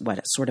portrayed as,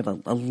 sort of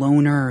a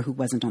loner who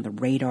wasn't on the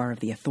radar of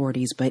the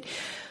authorities. But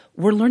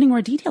we're learning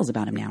more details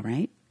about him now,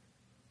 right?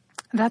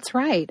 That's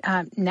right.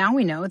 Now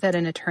we know that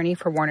an attorney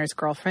for Warner's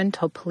girlfriend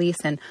told police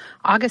in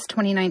August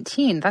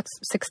 2019, that's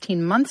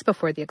 16 months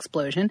before the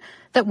explosion,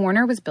 that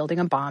Warner was building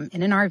a bomb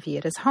in an RV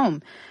at his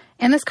home.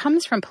 And this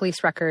comes from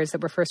police records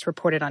that were first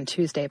reported on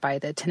Tuesday by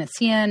the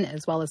Tennessean,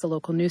 as well as a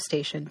local news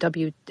station,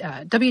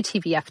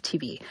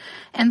 WTVF-TV.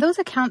 And those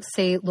accounts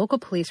say local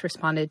police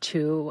responded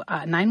to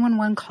a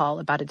 911 call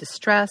about a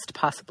distressed,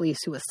 possibly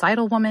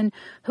suicidal woman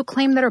who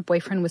claimed that her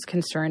boyfriend was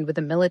concerned with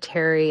the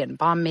military and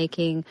bomb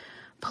making.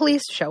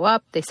 Police show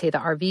up. They say the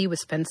RV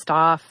was fenced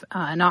off.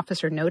 An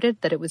officer noted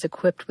that it was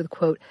equipped with,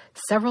 quote,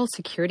 several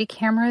security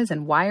cameras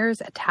and wires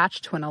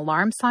attached to an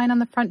alarm sign on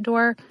the front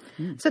door.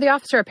 So the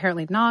officer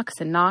apparently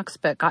knocks and knocks,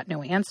 but got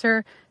no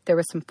answer. There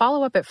was some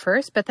follow-up at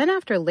first, but then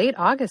after late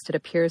August, it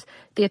appears,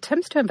 the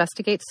attempts to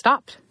investigate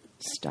stopped.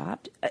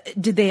 Stopped?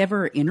 Did they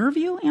ever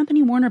interview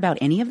Anthony Warner about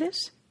any of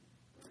this?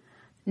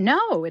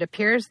 No, it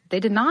appears they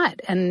did not.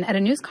 And at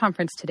a news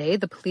conference today,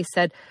 the police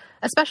said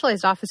a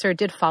specialized officer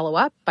did follow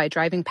up by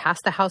driving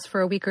past the house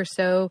for a week or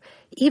so,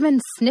 even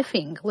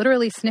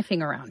literally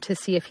sniffing around to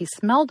see if he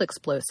smelled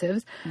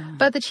explosives.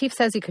 But the chief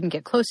says he couldn't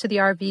get close to the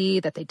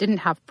RV, that they didn't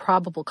have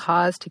probable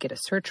cause to get a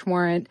search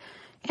warrant.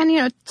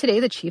 And, today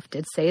the chief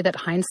did say that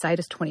hindsight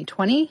is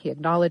 20/20. He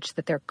acknowledged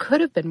that there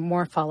could have been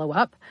more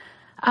follow-up.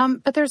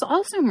 But there's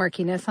also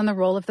murkiness on the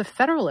role of the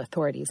federal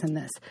authorities in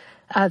this.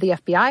 The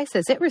FBI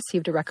says it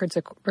received a records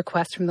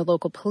request from the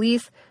local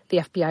police. The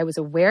FBI was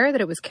aware that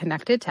it was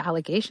connected to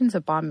allegations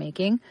of bomb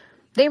making.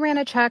 They ran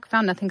a check,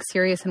 found nothing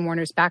serious in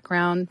Warner's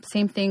background.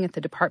 Same thing at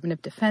the Department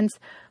of Defense.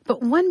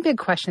 But one big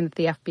question that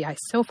the FBI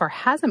so far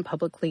hasn't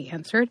publicly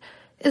answered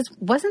is,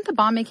 wasn't the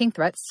bomb-making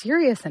threat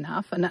serious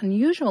enough and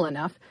unusual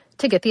enough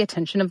to get the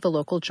attention of the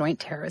local Joint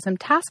Terrorism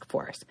Task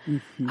Force?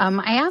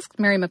 I asked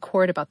Mary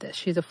McCord about this.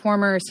 She's a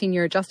former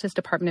senior Justice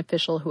Department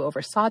official who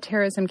oversaw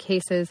terrorism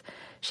cases.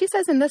 She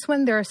says in this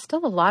one, there are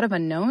still a lot of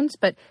unknowns,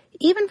 but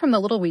even from the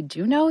little we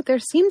do know, there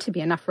seem to be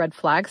enough red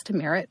flags to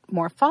merit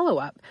more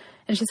follow-up.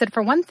 And she said,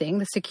 for one thing,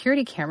 the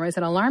security cameras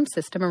and alarm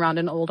system around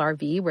an old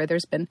RV where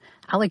there's been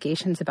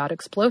allegations about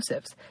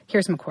explosives.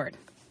 Here's McCord.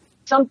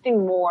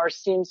 Something more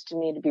seems to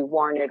me to be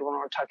warranted when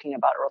we're talking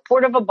about a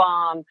report of a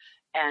bomb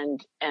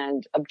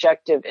and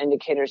objective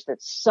indicators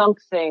that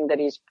something that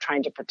he's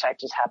trying to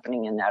protect is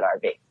happening in that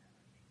RV.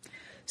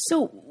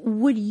 So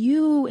would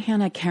you,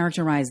 Hannah,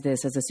 characterize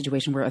this as a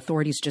situation where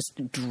authorities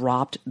just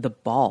dropped the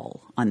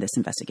ball on this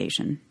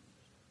investigation?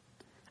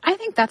 I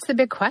think that's the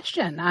big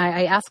question.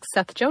 I asked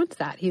Seth Jones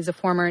that. He's a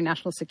former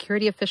national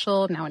security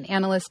official, now an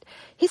analyst.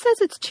 He says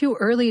it's too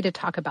early to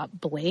talk about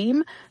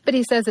blame, but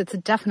he says it's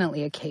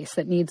definitely a case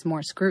that needs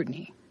more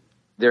scrutiny.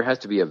 There has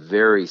to be a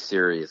very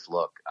serious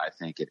look, I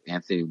think, at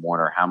Anthony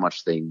Warner, how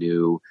much they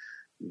knew.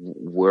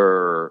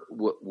 Were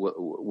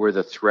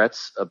the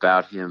threats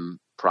about him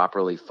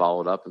properly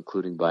followed up,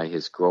 including by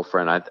his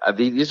girlfriend?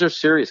 These are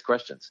serious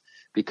questions,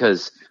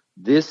 because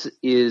this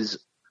is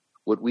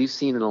what we've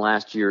seen in the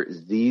last year.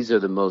 Is these are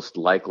the most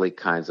likely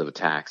kinds of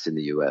attacks in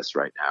the U.S.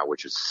 right now,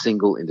 which is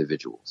single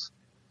individuals.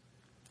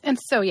 And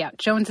so,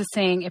 Jones is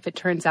saying if it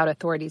turns out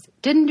authorities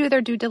didn't do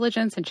their due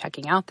diligence in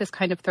checking out this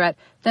kind of threat,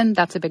 then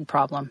that's a big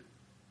problem.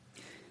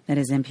 That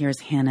is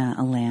NPR's Hannah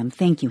Alam.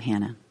 Thank you,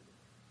 Hannah.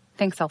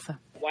 Thanks, Elsa.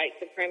 White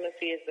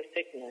supremacy is the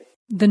sickness.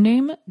 The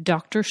name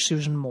Dr.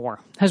 Susan Moore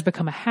has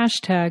become a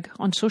hashtag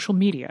on social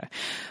media.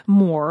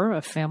 Moore,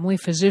 a family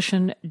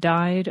physician,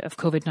 died of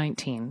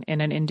COVID-19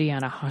 in an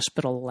Indiana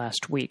hospital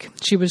last week.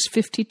 She was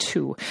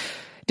 52.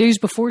 Days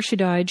before she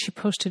died, she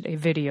posted a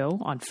video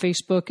on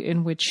Facebook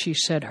in which she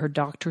said her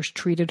doctors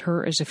treated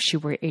her as if she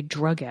were a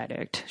drug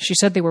addict. She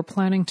said they were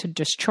planning to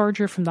discharge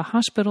her from the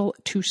hospital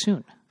too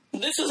soon.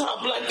 This is how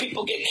black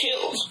people get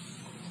killed.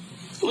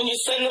 When you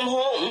send them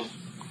home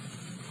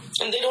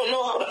and they don't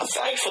know how to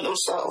fight for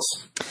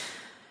themselves.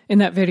 In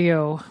that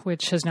video,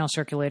 which has now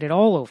circulated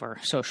all over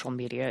social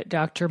media,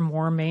 Dr.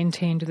 Moore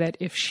maintained that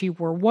if she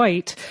were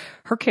white,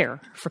 her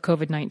care for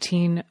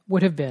COVID-19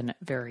 would have been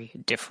very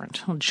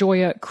different.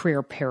 Joya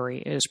Crear-Perry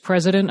is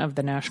president of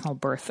the National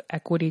Birth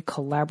Equity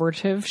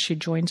Collaborative. She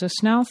joins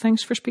us now.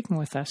 Thanks for speaking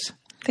with us.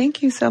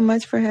 Thank you so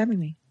much for having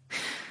me.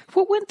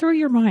 What went through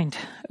your mind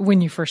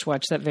when you first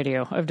watched that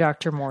video of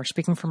Dr. Moore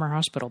speaking from her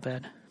hospital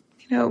bed?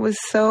 You know, it was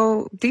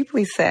so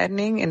deeply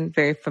saddening and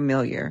very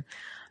familiar.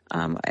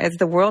 As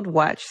the world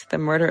watched the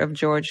murder of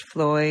George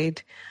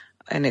Floyd,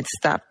 and it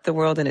stopped the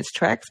world in its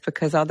tracks,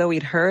 because although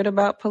we'd heard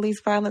about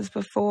police violence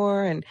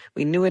before and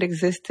we knew it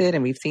existed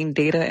and we've seen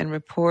data and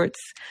reports,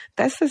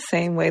 that's the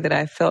same way that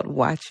I felt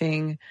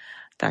watching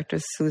Dr.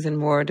 Susan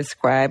Moore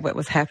describe what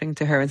was happening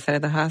to her inside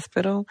of the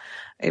hospital.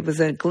 It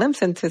was a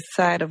glimpse into the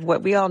side of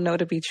what we all know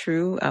to be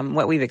true,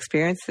 what we've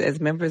experienced as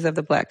members of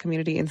the Black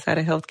community inside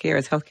of healthcare,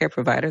 as healthcare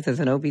providers, as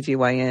an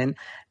OBGYN,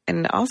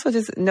 and also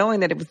just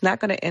knowing that it was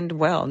not going to end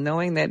well,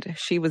 knowing that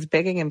she was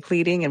begging and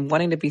pleading and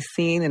wanting to be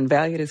seen and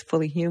valued as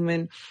fully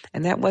human,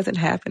 and that wasn't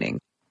happening.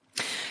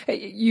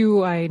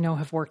 You, I know,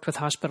 have worked with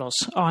hospitals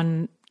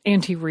on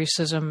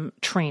anti-racism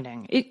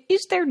training.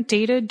 Is there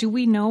data? Do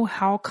we know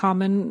how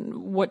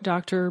common what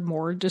Dr.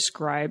 Moore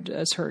described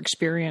as her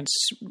experience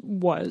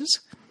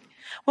was?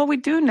 Well, we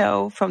do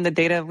know from the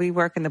data, we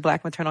work in the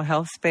Black maternal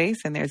health space,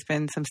 and there's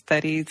been some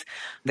studies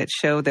that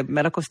show that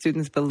medical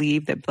students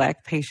believe that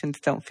Black patients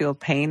don't feel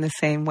pain the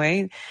same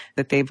way,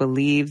 that they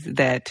believe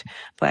that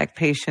Black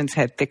patients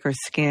had thicker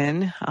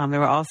skin. There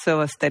was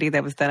also a study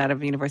that was done out of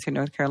the University of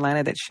North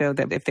Carolina that showed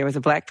that if there was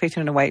a Black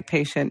patient and a white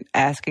patient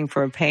asking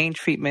for a pain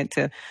treatment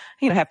to,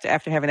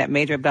 after having that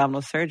major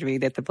abdominal surgery,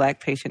 that the Black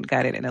patient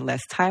got it in a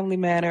less timely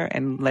manner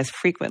and less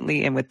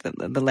frequently and with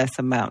the less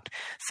amount.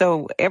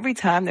 So every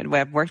time that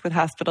I've worked with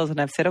hospitals and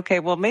I've said, okay,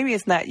 well, maybe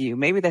it's not you.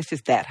 Maybe that's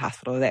just that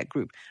hospital or that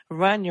group.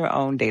 Run your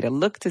own data.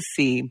 Look to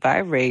see by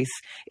race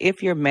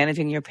if you're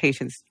managing your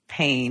patient's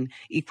pain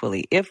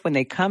equally. If when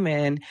they come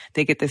in,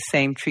 they get the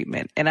same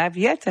treatment. And I've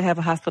yet to have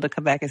a hospital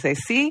come back and say,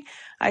 see,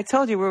 I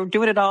told you we're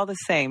doing it all the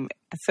same.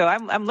 So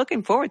I'm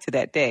looking forward to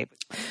that day.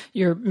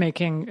 You're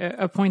making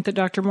a point that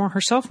Dr. Moore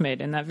herself made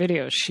in that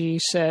video. She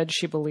said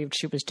she believed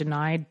she was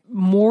denied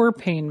more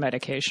pain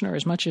medication, or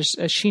as much as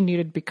she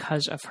needed,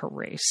 because of her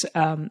race.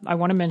 I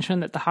want to mention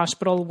that the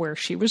hospital where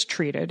she was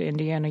treated,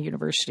 Indiana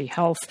University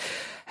Health,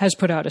 has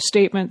put out a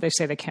statement. They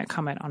say they can't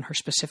comment on her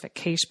specific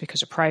case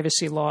because of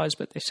privacy laws,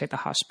 but they say the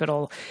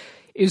hospital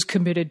is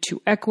committed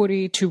to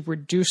equity, to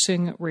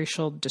reducing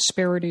racial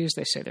disparities.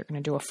 They say they're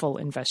going to do a full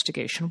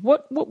investigation.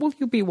 What will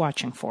you be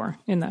watching for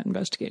in that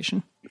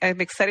investigation? I'm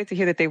excited to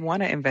hear that they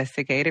want to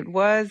investigate. It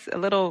was a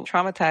little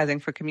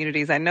traumatizing for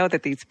communities. I know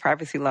that these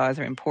privacy laws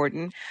are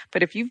important,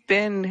 but if you've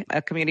been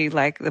a community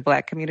like the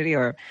Black community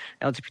or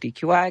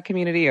LGBTQI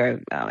community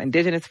or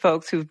indigenous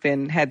folks who've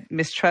had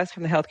mistrust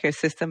from the healthcare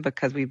system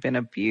because we've been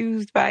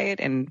abused by it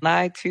and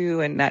lied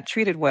to and not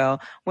treated well,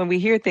 when we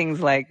hear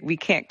things like we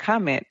can't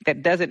comment,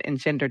 that doesn't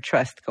engender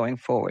trust going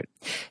forward.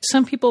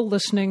 Some people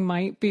listening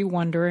might be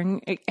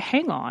wondering,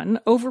 hang on,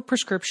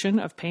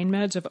 overprescription of pain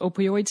meds, of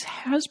opioids,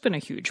 has been a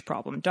huge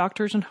problem.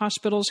 Doctors and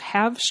hospitals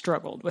have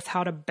struggled with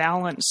how to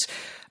balance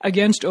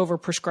against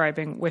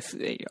overprescribing with,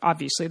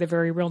 obviously, the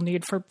very real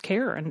need for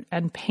care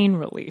and pain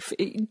relief.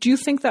 Do you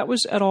think that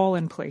was at all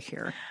in play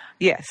here?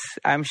 Yes,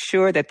 I'm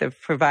sure that the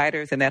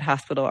providers in that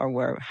hospital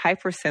were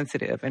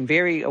hypersensitive and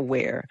very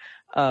aware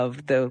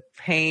of the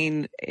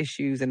pain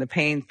issues and the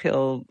pain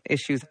pill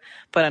issues.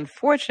 But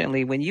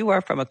unfortunately, when you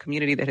are from a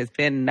community that has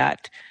been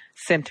not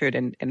centered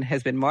and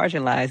has been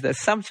marginalized, the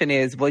assumption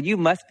is, well, you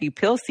must be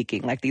pill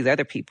seeking like these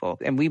other people,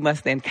 and we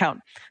must then count.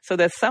 So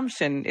the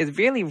assumption is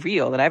really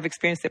real, and I've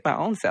experienced it my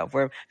own self,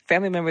 where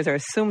family members are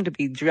assumed to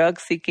be drug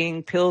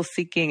seeking, pill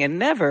seeking, and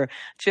never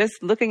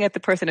just looking at the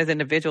person as an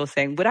individual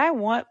saying, would I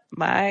want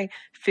my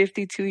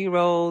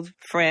 52-year-old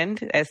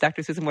friend, as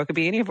Dr. Susan Moore could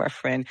be any of our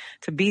friends,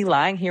 to be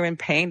lying here in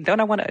pain? Don't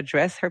I want to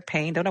address her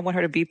pain? Don't I want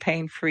her to be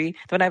pain-free?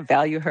 Don't I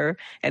value her?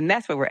 And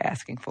that's what we're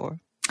asking for.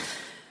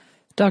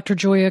 Dr.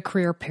 Joya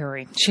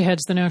Crear-Perry. She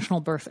heads the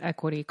National Birth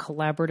Equity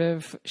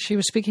Collaborative. She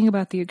was speaking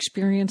about the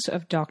experience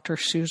of Dr.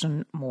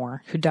 Susan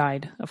Moore, who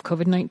died of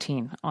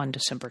COVID-19 on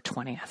December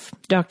 20th.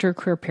 Dr.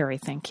 Crear-Perry,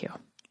 thank you.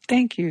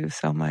 Thank you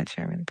so much.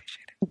 I really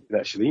appreciate it.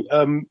 Actually,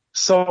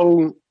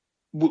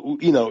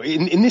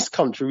 in this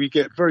country, we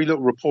get very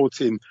little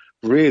reporting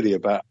really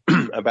about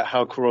about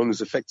how corona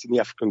is affecting the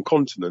African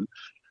continent.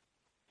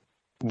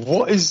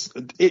 What is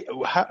it?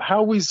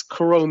 How is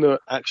corona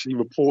actually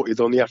reported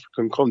on the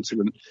African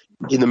continent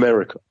in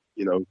America?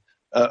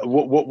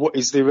 What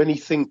is there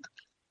anything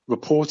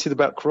reported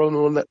about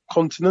corona on that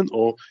continent,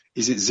 or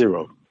is it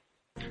zero?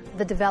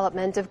 The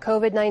development of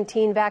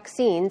COVID-19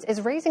 vaccines is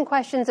raising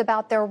questions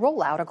about their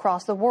rollout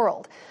across the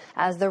world.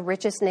 As the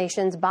richest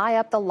nations buy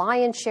up the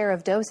lion's share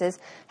of doses,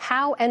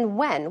 how and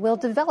when will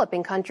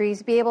developing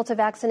countries be able to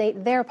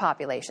vaccinate their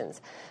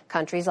populations?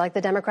 Countries like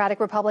the Democratic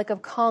Republic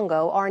of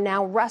Congo are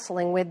now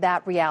wrestling with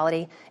that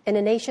reality in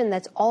a nation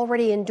that's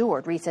already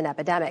endured recent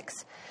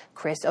epidemics.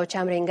 Chris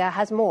Ochamringa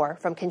has more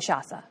from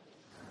Kinshasa.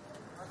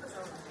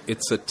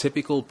 It's a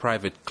typical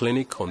private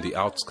clinic on the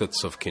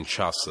outskirts of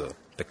Kinshasa,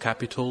 the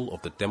capital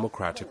of the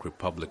Democratic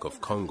Republic of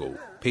Congo.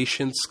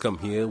 Patients come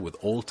here with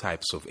all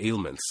types of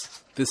ailments.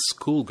 This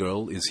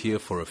schoolgirl is here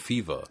for a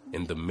fever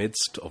in the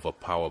midst of a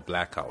power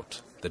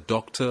blackout. The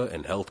doctor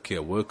and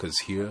healthcare workers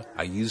here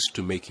are used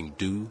to making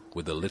do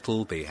with the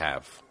little they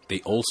have. They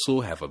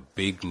also have a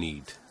big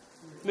need.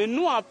 We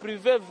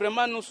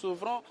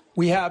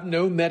have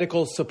no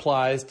medical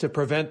supplies to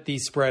prevent the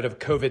spread of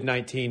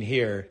COVID-19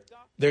 here.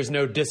 There's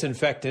no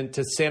disinfectant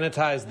to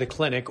sanitize the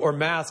clinic or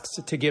masks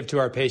to give to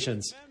our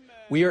patients.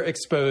 We are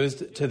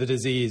exposed to the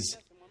disease.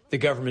 The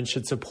government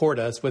should support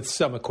us with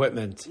some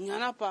equipment.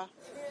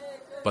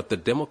 But the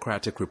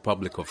Democratic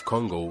Republic of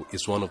Congo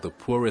is one of the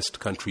poorest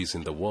countries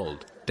in the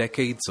world.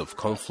 Decades of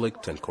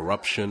conflict and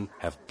corruption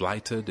have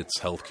blighted its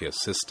healthcare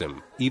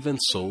system. Even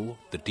so,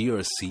 the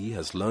DRC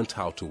has learned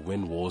how to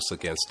win wars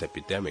against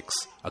epidemics.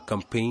 A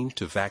campaign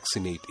to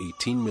vaccinate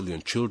 18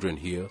 million children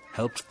here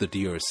helped the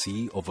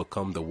DRC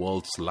overcome the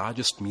world's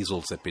largest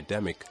measles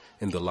epidemic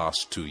in the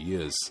last 2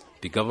 years.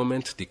 The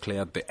government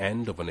declared the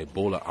end of an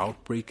Ebola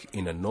outbreak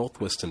in a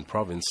northwestern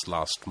province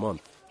last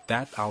month.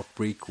 That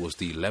outbreak was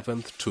the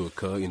 11th to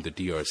occur in the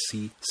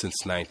DRC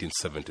since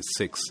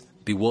 1976.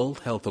 The World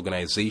Health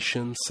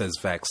Organization says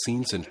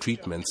vaccines and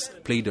treatments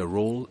played a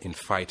role in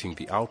fighting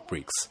the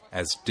outbreaks,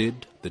 as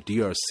did the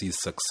DRC's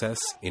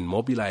success in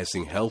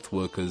mobilizing health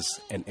workers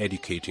and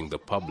educating the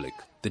public.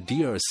 The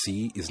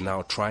DRC is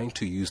now trying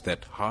to use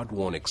that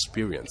hard-won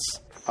experience.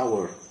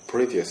 Our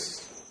previous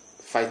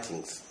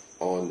fightings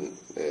on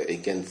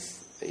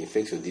against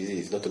infectious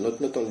disease, not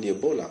only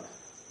Ebola,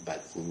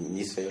 but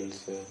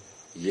measles,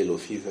 yellow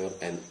fever,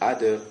 and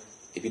other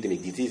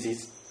epidemic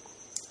diseases,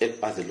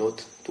 help us a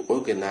lot to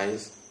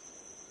organize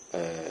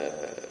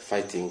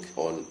fighting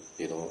on,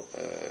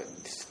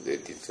 this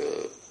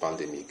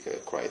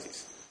pandemic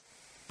crisis.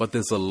 But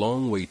there's a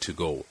long way to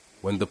go.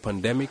 When the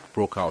pandemic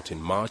broke out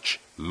in March,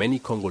 many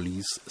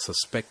Congolese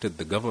suspected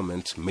the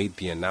government made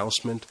the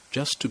announcement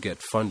just to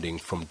get funding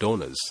from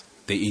donors.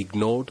 They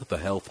ignored the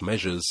health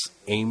measures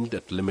aimed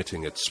at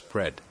limiting its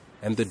spread.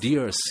 And the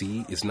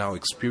DRC is now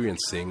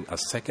experiencing a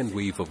second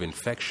wave of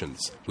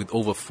infections with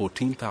over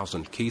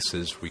 14,000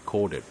 cases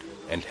recorded.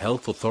 And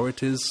health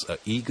authorities are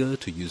eager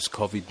to use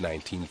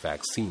COVID-19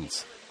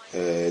 vaccines.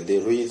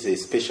 There is a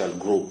special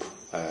group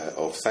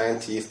of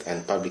scientists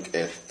and public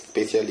health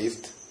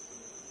specialists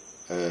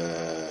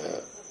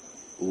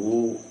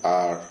who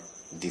are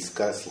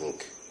discussing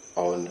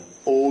on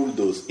all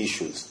those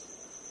issues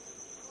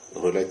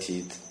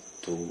related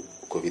to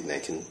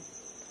COVID-19.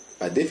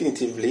 But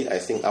definitively, I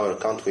think our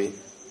country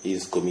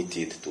is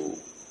committed to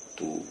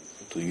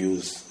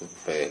use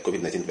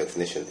COVID-19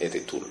 vaccination as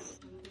a tool.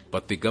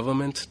 But the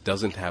government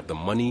doesn't have the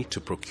money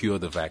to procure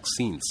the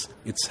vaccines.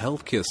 Its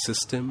healthcare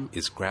system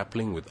is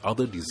grappling with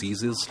other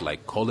diseases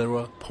like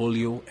cholera,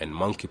 polio, and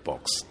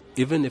monkeypox.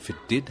 Even if it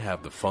did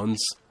have the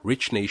funds,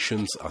 rich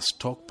nations are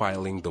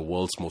stockpiling the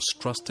world's most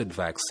trusted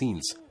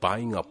vaccines,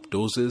 buying up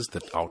doses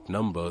that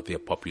outnumber their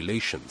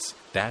populations.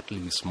 That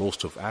leaves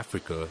most of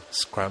Africa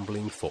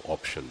scrambling for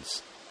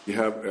options. We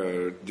have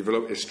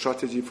developed a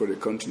strategy for the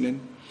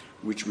continent,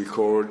 which we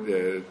call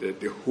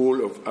the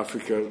whole of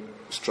Africa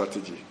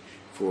strategy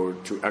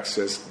to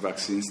access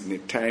vaccines in a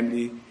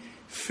timely,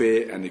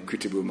 fair, and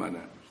equitable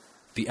manner.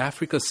 The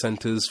Africa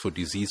Centers for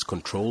Disease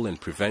Control and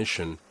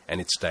Prevention and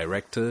its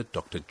director,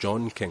 Dr.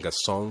 John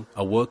Kengasong,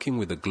 are working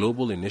with a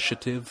global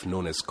initiative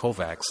known as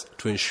COVAX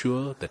to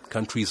ensure that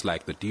countries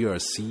like the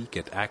DRC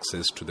get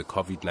access to the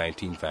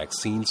COVID-19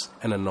 vaccines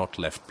and are not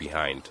left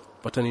behind.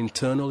 But an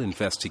internal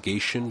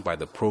investigation by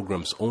the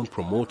program's own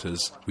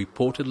promoters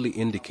reportedly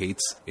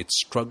indicates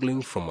it's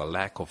struggling from a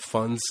lack of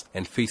funds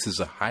and faces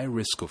a high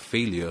risk of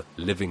failure,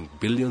 leaving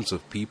billions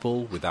of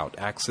people without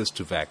access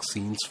to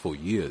vaccines for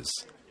years.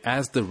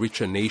 As the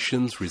richer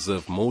nations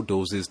reserve more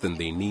doses than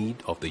they need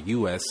of the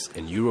U.S.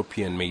 and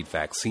European-made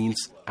vaccines,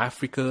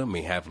 Africa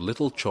may have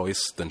little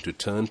choice than to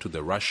turn to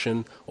the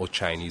Russian or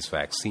Chinese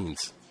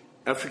vaccines.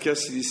 Africa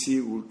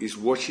CDC is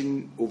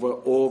watching over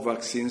all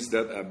vaccines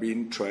that are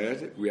being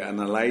tried. We are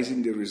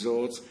analyzing the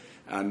results,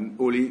 and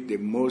only the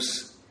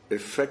most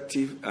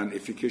effective and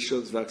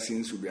efficacious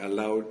vaccines will be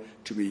allowed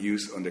to be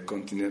used on the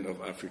continent of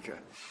Africa.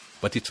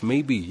 But it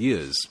may be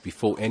years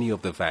before any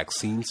of the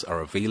vaccines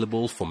are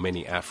available for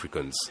many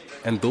Africans.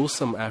 And though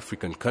some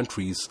African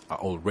countries are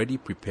already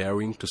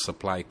preparing to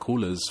supply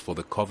coolers for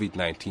the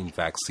COVID-19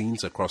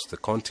 vaccines across the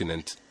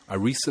continent, a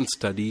recent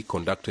study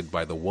conducted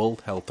by the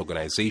World Health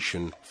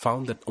Organization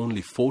found that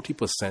only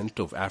 40%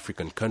 of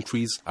African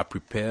countries are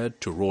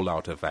prepared to roll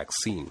out a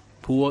vaccine.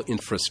 Poor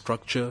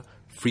infrastructure,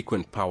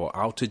 frequent power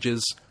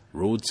outages,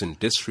 roads in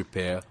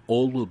disrepair,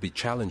 all will be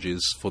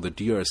challenges for the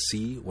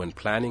DRC when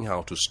planning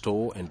how to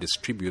store and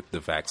distribute the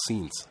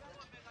vaccines.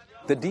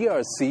 The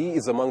DRC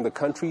is among the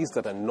countries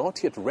that are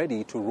not yet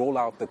ready to roll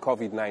out the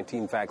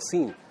COVID-19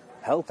 vaccine.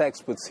 Health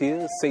experts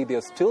here say they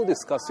are still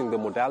discussing the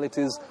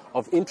modalities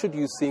of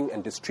introducing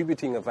and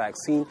distributing a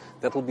vaccine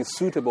that will be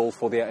suitable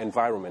for their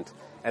environment.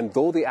 And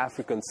though the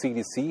African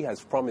CDC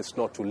has promised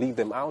not to leave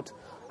them out,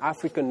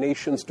 African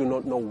nations do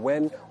not know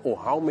when or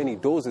how many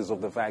doses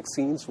of the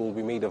vaccines will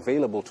be made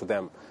available to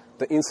them.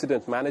 The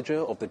incident manager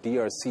of the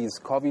DRC's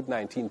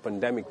COVID-19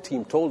 pandemic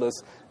team told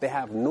us they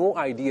have no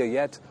idea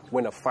yet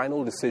when a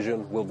final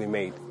decision will be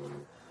made.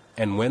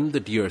 And when the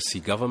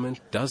DRC government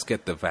does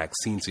get the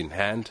vaccines in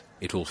hand,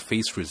 it will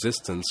face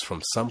resistance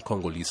from some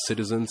Congolese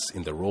citizens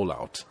in the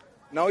rollout.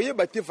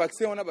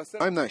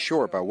 I'm not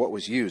sure about what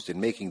was used in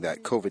making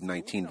that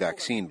COVID-19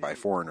 vaccine by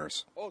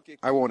foreigners.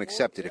 I won't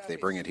accept it if they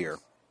bring it here.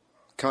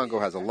 Congo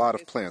has a lot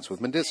of plants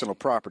with medicinal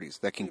properties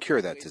that can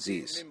cure that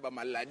disease.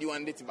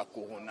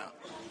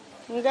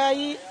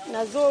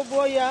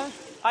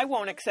 I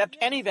won't accept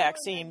any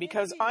vaccine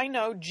because I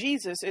know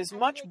Jesus is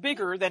much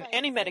bigger than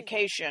any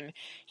medication.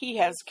 He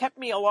has kept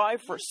me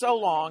alive for so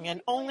long,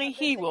 and only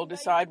He will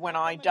decide when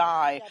I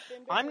die.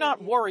 I'm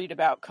not worried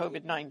about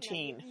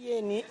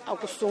COVID-19.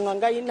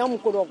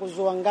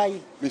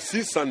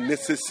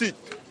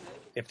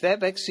 If that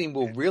vaccine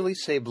will really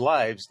save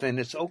lives, then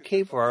it's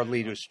okay for our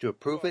leaders to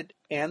approve it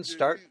and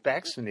start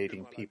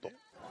vaccinating people.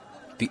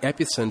 The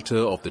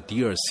epicenter of the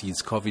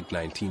DRC's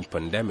COVID-19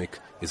 pandemic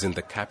is in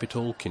the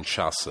capital,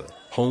 Kinshasa,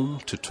 home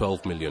to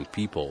 12 million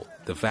people.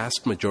 The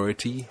vast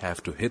majority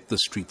have to hit the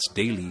streets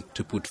daily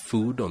to put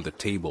food on the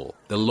table.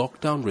 The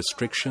lockdown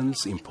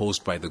restrictions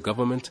imposed by the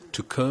government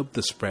to curb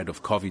the spread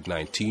of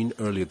COVID-19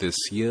 earlier this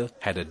year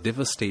had a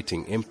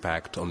devastating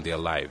impact on their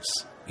lives.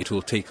 It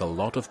will take a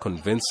lot of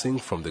convincing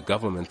from the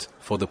government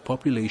for the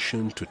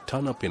population to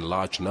turn up in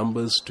large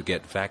numbers to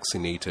get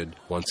vaccinated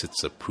once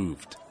it's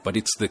approved. But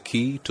it's the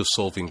key to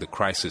solving the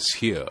crisis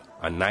here,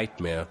 a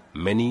nightmare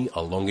many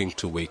are longing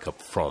to wake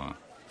up from.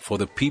 For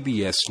the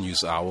PBS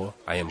NewsHour,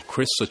 I am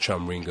Chris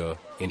Ochamringa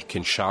in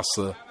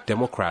Kinshasa,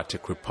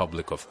 Democratic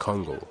Republic of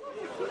Congo.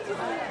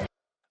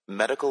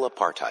 Medical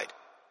apartheid.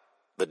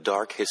 The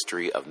dark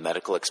history of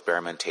medical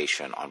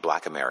experimentation on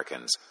Black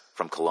Americans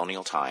from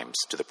colonial times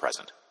to the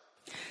present.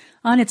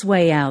 On its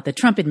way out, the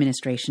Trump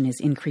administration is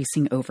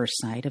increasing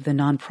oversight of the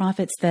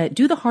nonprofits that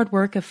do the hard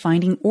work of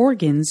finding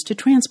organs to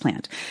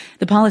transplant.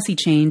 The policy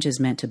change is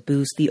meant to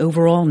boost the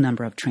overall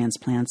number of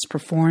transplants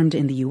performed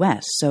in the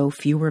U.S., so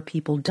fewer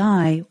people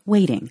die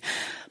waiting.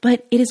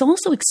 But it is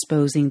also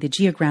exposing the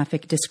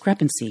geographic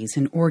discrepancies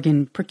in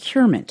organ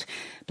procurement.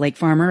 Blake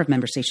Farmer of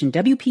member station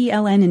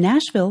WPLN in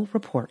Nashville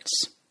reports.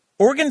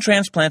 Organ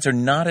transplants are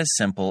not as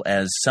simple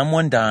as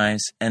someone dies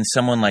and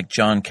someone like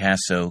John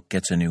Casso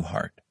gets a new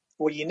heart.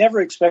 Well, you never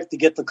expect to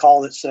get the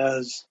call that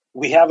says,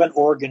 we have an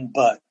organ,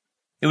 but.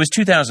 It was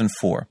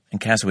 2004,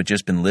 and Casso had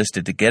just been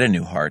listed to get a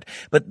new heart,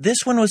 but this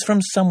one was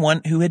from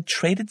someone who had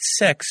traded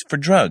sex for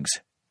drugs.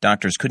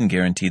 Doctors couldn't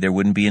guarantee there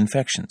wouldn't be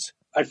infections.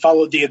 I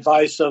followed the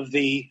advice of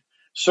the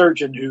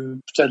surgeon who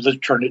said, let's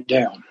turn it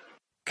down.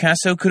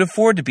 Casso could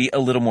afford to be a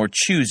little more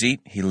choosy.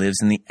 He lives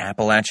in the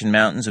Appalachian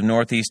Mountains of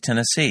northeast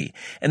Tennessee,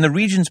 and the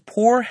region's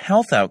poor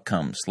health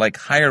outcomes, like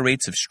higher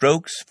rates of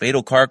strokes,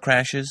 fatal car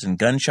crashes, and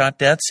gunshot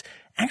deaths,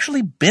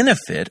 actually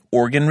benefit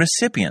organ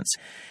recipients.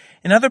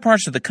 In other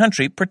parts of the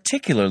country,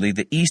 particularly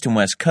the East and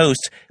West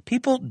Coasts,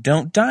 people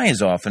don't die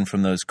as often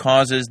from those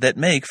causes that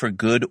make for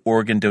good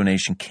organ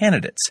donation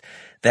candidates.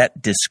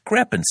 That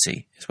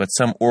discrepancy is what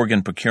some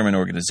organ procurement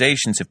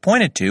organizations have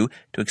pointed to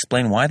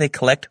explain why they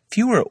collect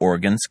fewer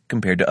organs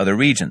compared to other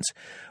regions.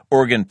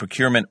 Organ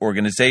procurement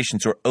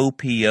organizations, or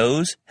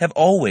OPOs, have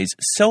always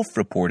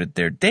self-reported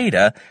their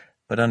data,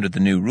 but under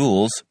the new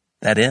rules,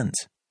 that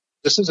ends.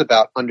 This is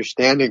about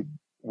understanding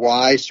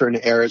why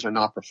certain areas are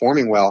not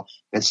performing well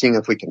and seeing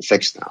if we can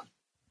fix them.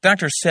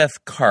 Dr.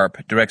 Seth Karp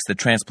directs the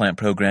transplant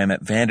program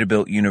at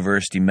Vanderbilt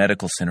University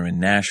Medical Center in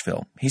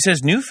Nashville. He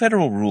says new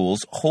federal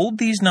rules hold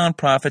these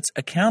nonprofits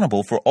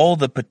accountable for all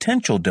the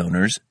potential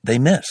donors they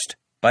missed.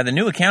 By the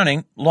new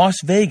accounting, Las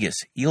Vegas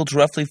yields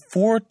roughly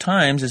 4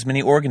 times as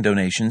many organ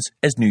donations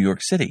as New York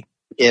City.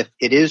 If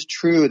it is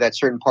true that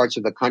certain parts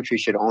of the country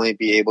should only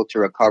be able to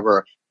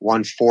recover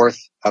 1/4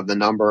 of the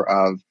number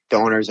of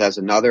donors as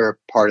another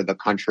part of the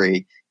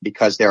country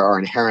because there are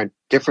inherent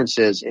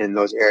differences in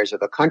those areas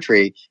of the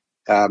country,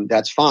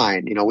 that's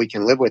fine. We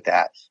can live with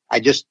that. I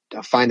just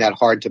find that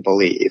hard to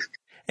believe.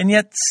 And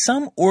yet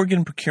some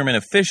organ procurement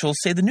officials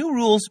say the new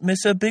rules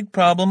miss a big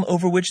problem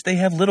over which they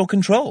have little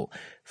control: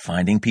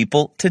 finding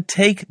people to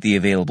take the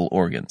available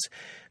organs.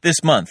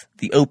 This month,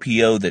 the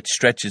OPO that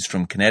stretches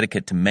from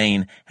Connecticut to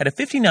Maine had a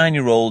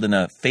 59-year-old in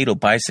a fatal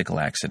bicycle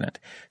accident.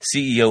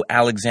 CEO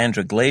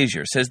Alexandra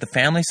Glazier says the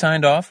family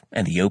signed off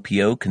and the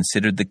OPO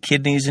considered the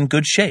kidneys in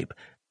good shape.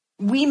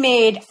 We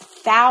made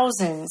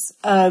thousands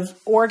of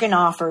organ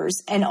offers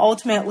and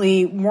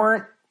ultimately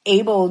weren't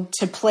able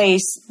to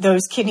place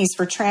those kidneys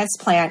for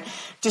transplant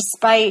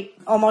despite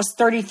almost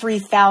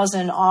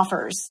 33,000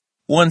 offers.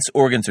 Once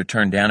organs are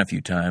turned down a few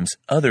times,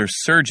 other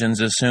surgeons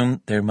assume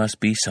there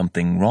must be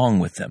something wrong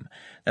with them.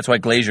 That's why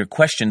Glazer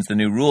questions the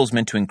new rules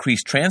meant to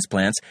increase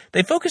transplants.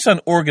 They focus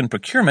on organ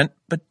procurement,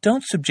 but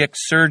don't subject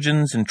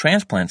surgeons and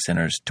transplant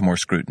centers to more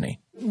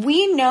scrutiny.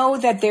 We know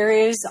that there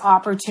is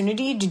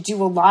opportunity to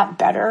do a lot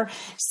better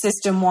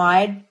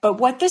system-wide, but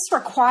what this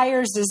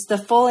requires is the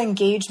full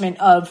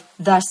engagement of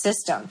the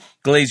system.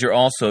 Glazer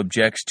also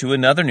objects to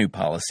another new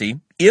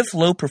policy. If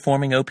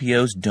low-performing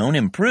OPOs don't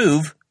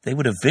improve, they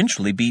would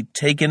eventually be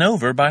taken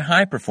over by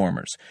high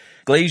performers.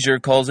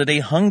 Glazer calls it a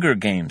Hunger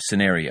Games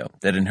scenario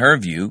that, in her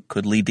view,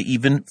 could lead to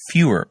even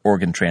fewer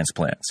organ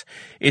transplants.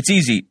 It's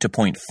easy to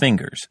point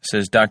fingers,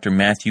 says Dr.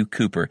 Matthew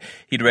Cooper.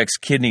 He directs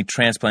kidney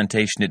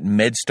transplantation at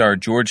MedStar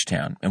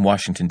Georgetown in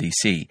Washington,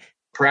 D.C.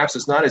 Perhaps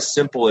it's not as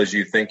simple as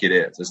you think it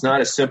is. It's not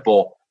as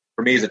simple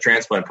for me as a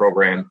transplant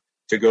program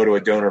to go to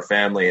a donor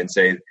family and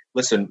say,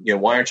 listen,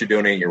 why aren't you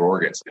donating your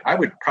organs? I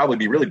would probably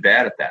be really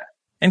bad at that.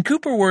 And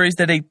Cooper worries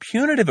that a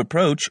punitive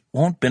approach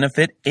won't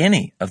benefit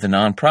any of the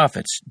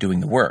nonprofits doing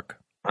the work.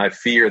 I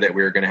fear that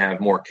we're going to have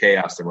more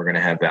chaos than we're going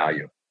to have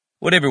value.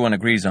 What everyone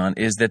agrees on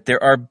is that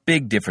there are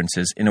big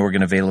differences in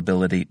organ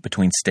availability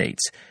between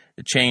states.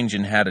 The change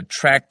in how to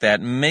track that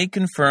may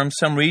confirm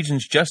some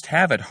regions just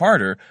have it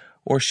harder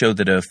or show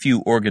that a few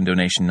organ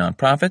donation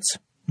nonprofits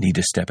need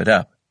to step it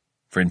up.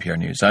 For NPR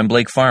News, I'm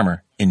Blake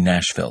Farmer in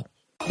Nashville.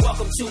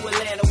 Welcome to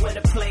Atlanta where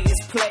the players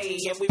play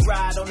and we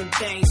ride on them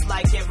things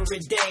like every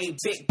day.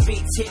 Big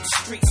beats hit the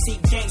streets, see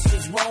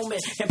gangsters roaming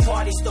and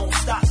parties don't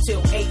stop till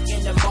 8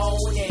 in the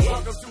morning.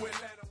 Welcome to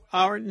Atlanta.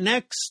 Our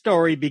next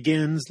story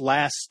begins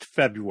last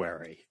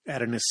February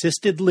at an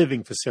assisted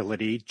living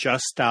facility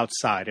just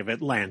outside of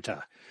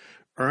Atlanta.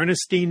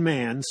 Ernestine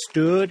Mann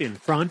stood in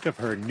front of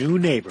her new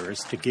neighbors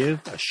to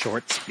give a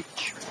short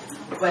speech.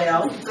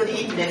 Well, good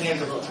evening,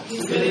 everyone.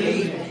 Good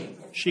evening.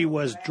 She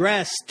was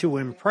dressed to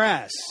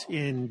impress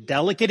in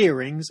delicate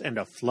earrings and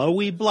a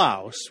flowy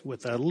blouse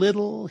with a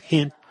little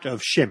hint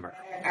of shimmer.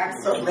 I'm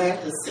so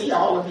glad to see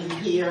all of you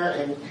here,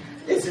 and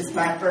this is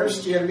my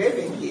first year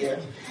living here,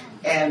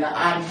 and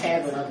I'm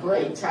having a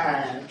great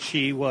time.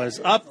 She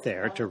was up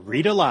there to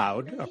read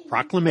aloud a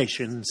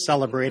proclamation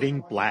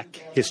celebrating Black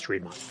History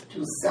Month.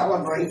 To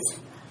celebrate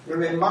the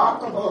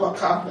remarkable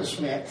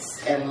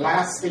accomplishments and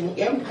lasting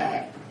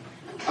impact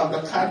of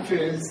the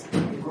country's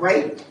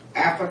great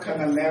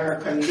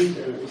African-American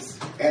leaders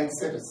and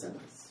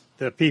citizens.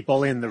 The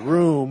people in the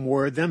room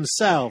were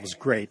themselves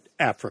great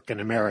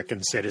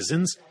African-American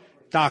citizens,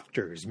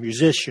 doctors,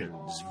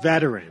 musicians,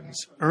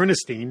 veterans.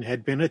 Ernestine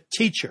had been a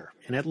teacher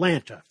in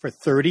Atlanta for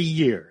 30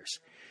 years.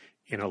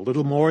 In a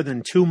little more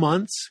than 2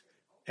 months,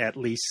 at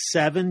least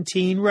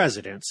 17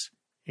 residents,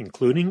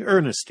 including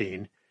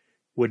Ernestine,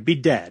 would be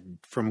dead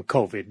from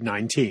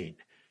COVID-19.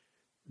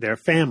 Their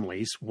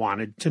families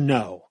wanted to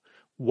know,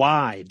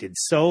 why did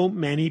so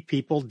many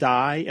people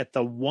die at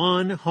the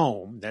one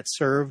home that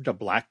served a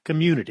Black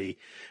community,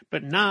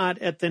 but not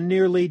at the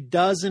nearly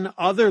dozen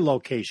other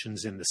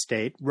locations in the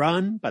state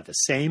run by the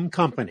same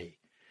company?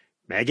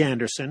 Meg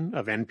Anderson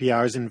of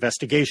NPR's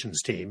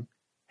investigations team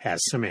has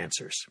some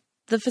answers.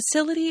 The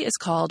facility is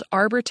called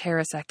Arbor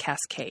Terrace at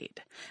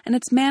Cascade, and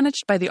it's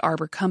managed by the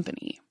Arbor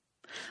Company.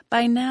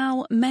 By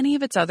now, many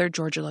of its other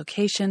Georgia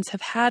locations have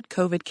had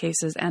COVID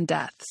cases and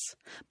deaths,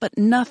 but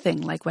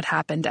nothing like what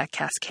happened at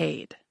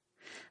Cascade.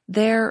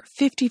 There,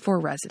 54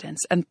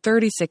 residents and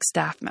 36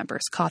 staff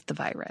members caught the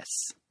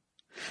virus.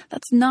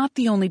 That's not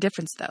the only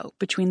difference, though,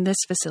 between this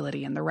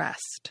facility and the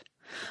rest.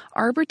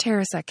 Arbor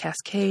Terrace at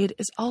Cascade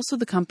is also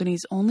the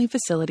company's only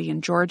facility in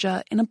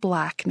Georgia in a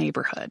Black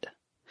neighborhood,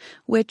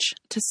 which,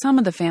 to some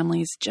of the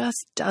families,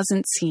 just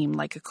doesn't seem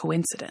like a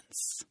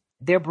coincidence.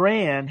 Their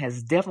brand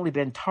has definitely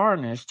been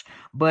tarnished,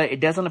 but it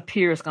doesn't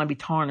appear it's going to be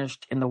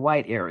tarnished in the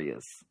white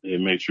areas.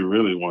 It makes you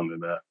really wonder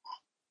that.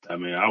 I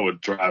mean, I would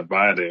drive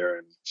by there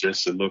and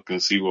just to look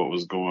and see what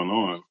was going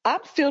on. I'm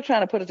still trying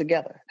to put it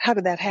together. How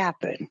did that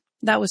happen?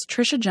 That was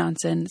Tricia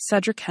Johnson,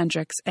 Cedric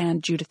Hendricks,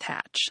 and Judith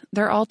Hatch.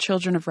 They're all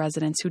children of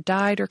residents who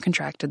died or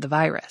contracted the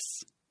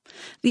virus.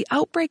 The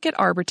outbreak at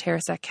Arbor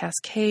Terrace at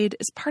Cascade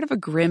is part of a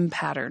grim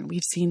pattern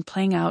we've seen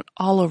playing out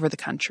all over the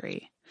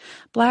country.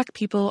 Black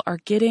people are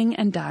getting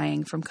and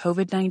dying from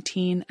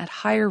COVID-19 at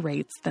higher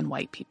rates than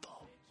white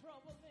people.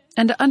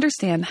 And to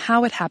understand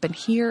how it happened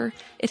here,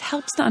 it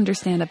helps to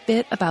understand a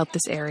bit about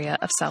this area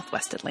of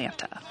Southwest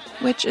Atlanta,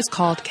 which is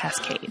called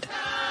Cascade.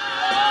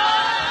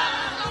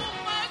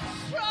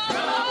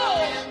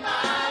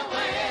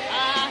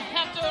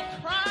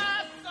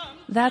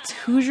 That's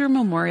Hoosier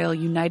Memorial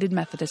United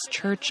Methodist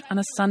Church on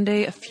a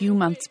Sunday a few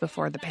months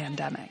before the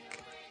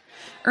pandemic.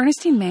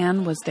 Ernestine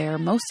Mann was there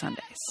most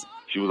Sundays.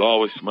 She was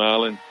always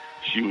smiling.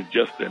 She was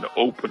just an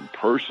open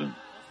person.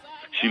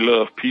 She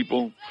loved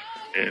people,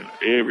 and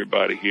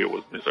everybody here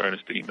was Miss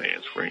Ernestine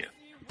Mann's friend.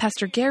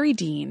 Pastor Gary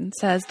Dean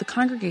says the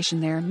congregation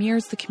there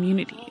mirrors the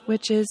community,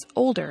 which is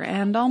older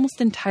and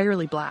almost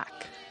entirely Black.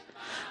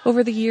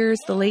 Over the years,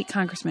 the late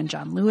Congressman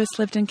John Lewis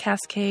lived in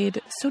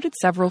Cascade, so did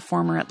several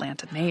former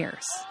Atlanta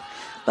mayors.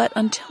 But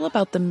until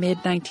about the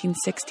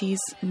mid-1960s,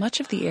 much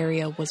of the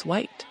area was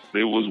white.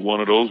 It was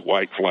one of those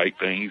white flight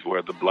things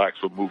where the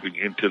blacks were moving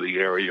into the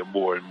area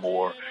more and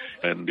more.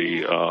 And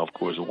of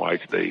course, the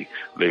whites, they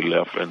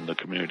left and the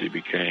community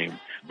became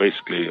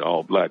basically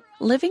all black.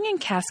 Living in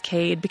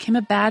Cascade became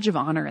a badge of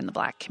honor in the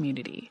black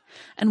community.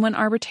 And when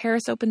Arbor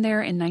Terrace opened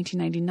there in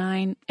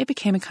 1999, it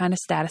became a kind of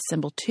status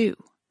symbol too.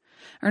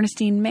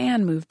 Ernestine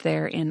Mann moved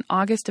there in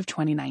August of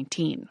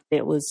 2019.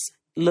 It was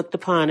looked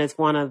upon as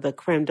one of the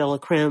creme de la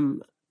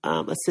creme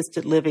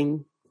assisted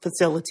living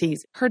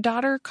facilities. Her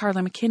daughter,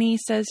 Carla McKinney,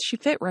 says she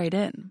fit right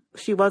in.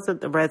 She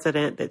wasn't the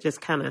resident that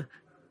just kind of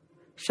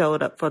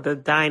showed up for the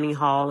dining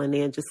hall and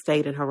then just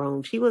stayed in her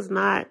room. She was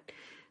not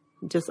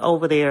just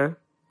over there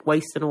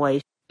wasting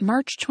away.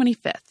 March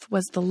 25th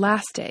was the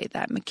last day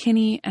that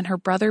McKinney and her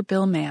brother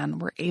Bill Mann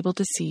were able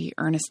to see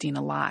Ernestine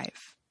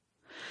alive.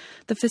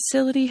 The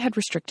facility had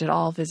restricted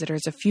all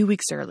visitors a few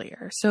weeks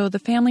earlier, so the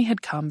family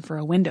had come for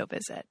a window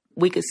visit.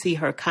 We could see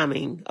her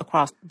coming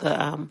across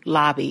the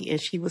lobby,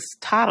 and she was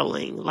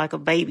toddling like a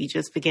baby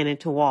just beginning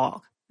to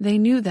walk. They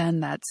knew then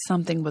that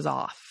something was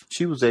off.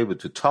 She was able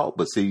to talk,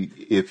 but see,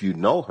 if you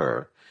know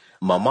her,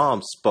 my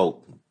mom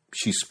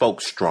she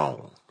spoke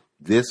strong.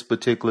 This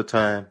particular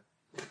time,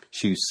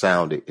 she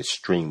sounded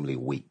extremely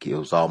weak. It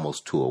was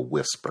almost to a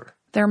whisper.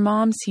 Their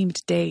mom seemed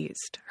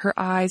dazed. Her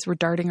eyes were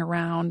darting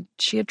around.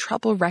 She had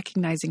trouble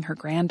recognizing her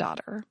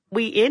granddaughter.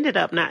 We ended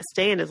up not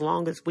staying as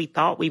long as we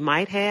thought we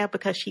might have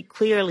because she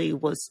clearly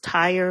was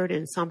tired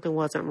and something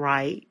wasn't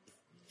right.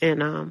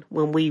 And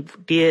when we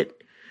did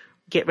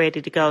get ready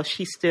to go,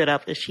 she stood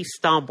up and she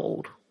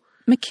stumbled.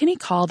 McKinney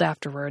called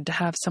afterward to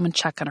have someone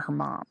check on her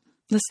mom.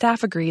 The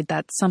staff agreed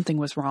that something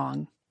was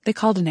wrong. They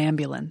called an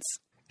ambulance.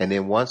 And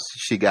then once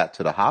she got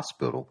to the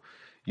hospital,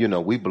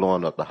 we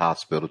blowing up the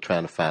hospital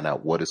trying to find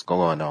out what is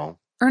going on.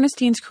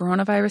 Ernestine's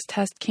coronavirus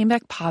test came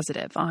back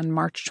positive on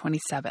March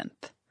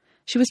 27th.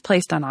 She was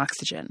placed on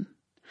oxygen.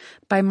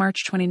 By March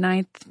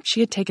 29th, she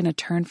had taken a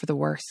turn for the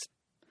worse.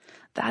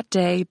 That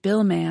day,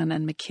 Bill Mann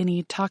and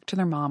McKinney talked to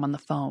their mom on the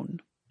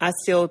phone. I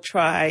still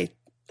try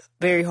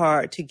very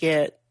hard to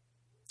get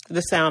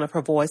the sound of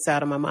her voice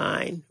out of my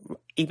mind,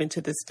 even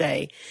to this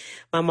day.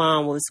 My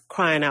mom was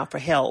crying out for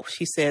help.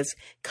 She says,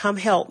 "Come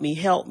help me,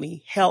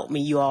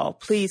 you all.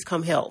 Please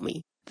come help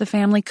me." The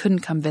family couldn't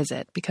come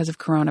visit because of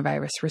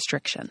coronavirus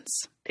restrictions.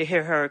 To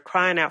hear her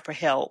crying out for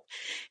help,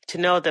 to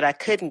know that I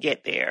couldn't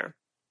get there,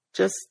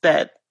 just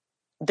that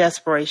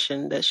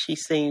desperation that she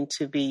seemed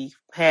to be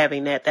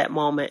having at that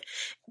moment,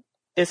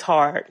 it's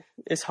hard.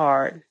 It's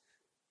hard.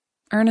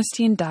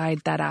 Ernestine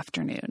died that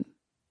afternoon.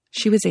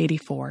 She was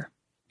 84.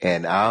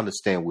 And I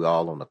understand we're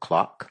all on the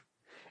clock,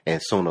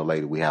 and sooner or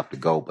later we have to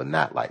go, but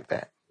not like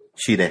that.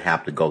 She didn't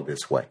have to go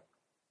this way.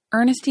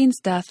 Ernestine's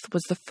death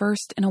was the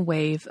first in a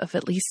wave of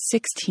at least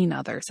 16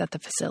 others at the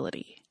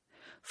facility.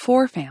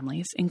 4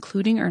 families,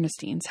 including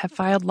Ernestine's, have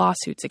filed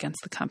lawsuits against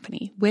the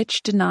company,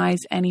 which denies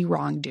any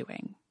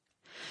wrongdoing.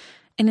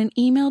 In an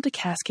email to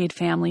Cascade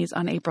families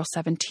on April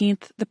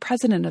 17th, the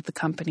president of the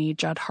company,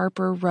 Judd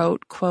Harper,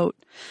 wrote, quote,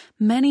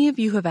 "Many of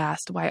you have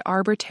asked why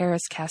Arbor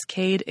Terrace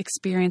Cascade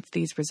experienced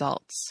these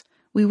results.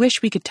 We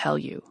wish we could tell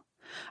you.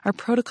 Our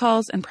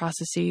protocols and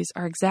processes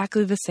are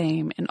exactly the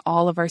same in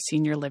all of our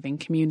senior living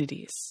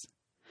communities."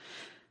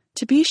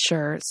 To be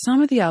sure,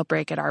 some of the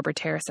outbreak at Arbor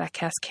Terrace at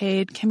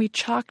Cascade can be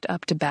chalked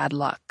up to bad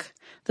luck.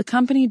 The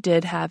company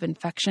did have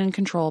infection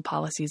control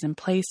policies in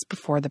place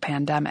before the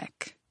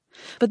pandemic.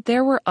 But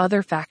there were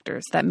other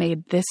factors that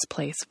made this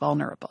place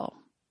vulnerable.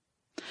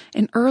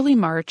 In early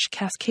March,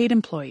 Cascade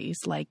employees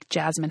like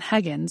Jasmine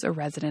Higgins, a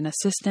resident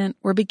assistant,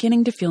 were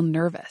beginning to feel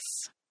nervous.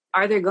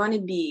 Are there going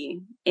to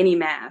be any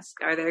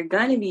masks? Are there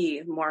going to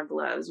be more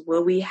gloves?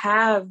 Will we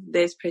have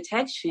this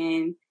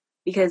protection?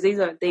 Because these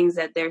are things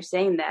that they're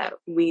saying that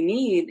we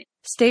need.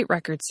 State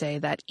records say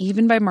that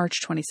even by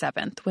March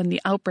 27th, when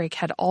the outbreak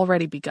had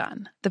already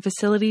begun, the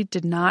facility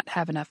did not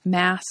have enough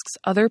masks,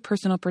 other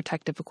personal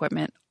protective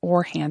equipment,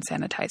 or hand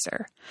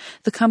sanitizer.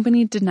 The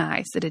company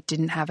denies that it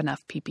didn't have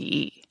enough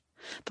PPE.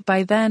 But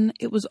by then,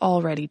 it was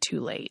already too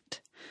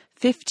late.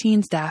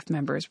 15 staff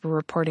members were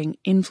reporting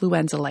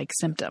influenza-like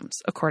symptoms,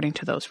 according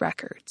to those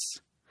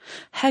records.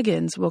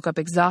 Higgins woke up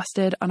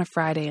exhausted on a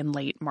Friday in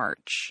late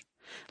March.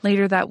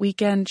 Later that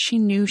weekend, she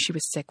knew she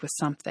was sick with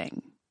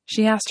something.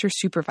 She asked her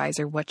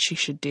supervisor what she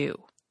should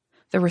do.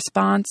 The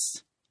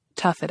response,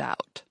 tough it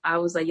out. I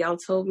was like, y'all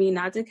told me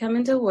not to come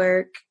into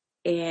work,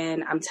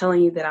 and I'm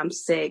telling you that I'm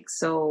sick,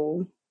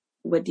 so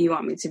what do you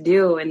want me to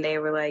do? And they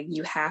were like,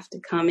 you have to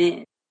come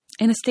in.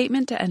 In a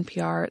statement to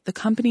NPR, the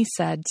company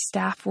said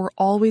staff were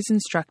always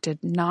instructed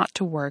not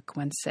to work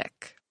when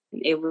sick.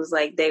 It was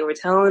like they were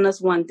telling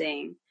us one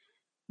thing,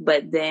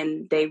 but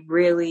then they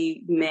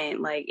really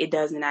meant like it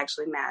doesn't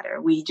actually matter.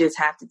 We just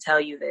have to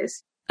tell you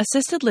this.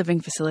 Assisted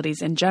living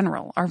facilities in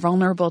general are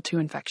vulnerable to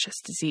infectious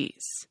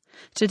disease.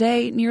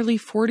 Today, nearly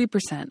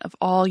 40% of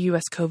all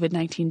U.S.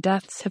 COVID-19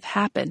 deaths have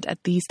happened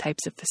at these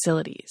types of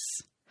facilities.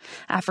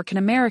 African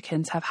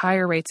Americans have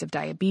higher rates of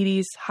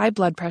diabetes, high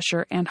blood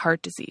pressure, and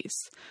heart disease.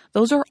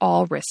 Those are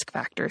all risk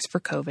factors for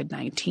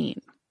COVID-19.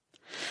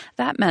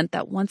 That meant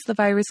that once the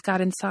virus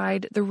got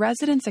inside, the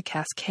residents at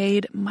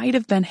Cascade might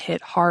have been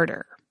hit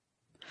harder.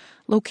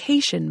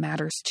 Location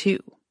matters too.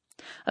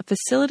 A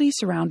facility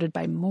surrounded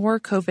by more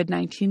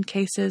COVID-19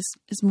 cases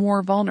is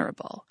more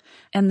vulnerable,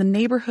 and the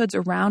neighborhoods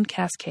around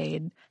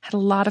Cascade had a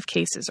lot of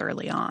cases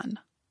early on.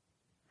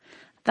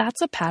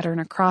 That's a pattern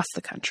across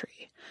the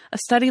country. A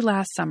study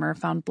last summer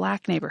found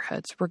Black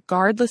neighborhoods,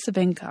 regardless of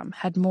income,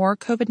 had more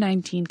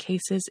COVID-19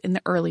 cases in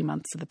the early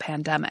months of the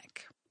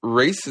pandemic.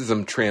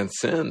 Racism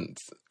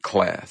transcends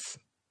class.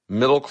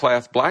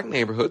 Middle-class Black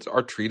neighborhoods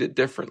are treated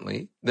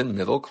differently than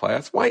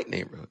middle-class white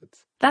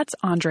neighborhoods. That's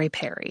Andre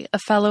Perry, a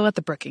fellow at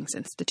the Brookings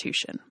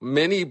Institution.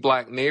 Many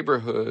Black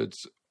neighborhoods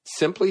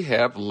simply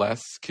have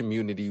less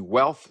community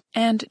wealth.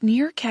 And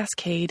near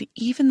Cascade,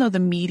 even though the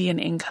median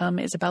income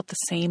is about the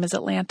same as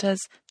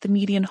Atlanta's, the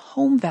median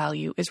home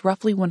value is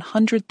roughly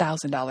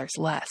 $100,000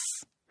 less.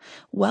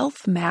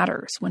 Wealth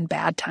matters when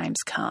bad times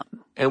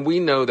come. And we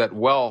know that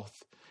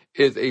wealth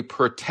is a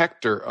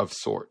protector of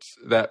sorts,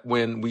 that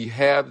when we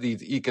have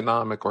these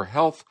economic or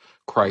health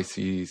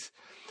crises,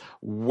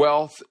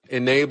 wealth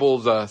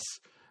enables us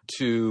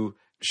to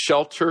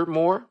shelter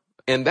more,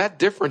 and that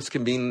difference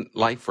can mean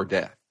life or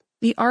death.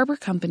 The Arbor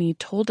Company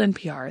told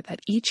NPR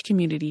that each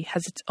community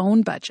has its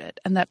own budget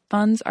and that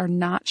funds are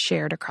not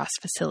shared across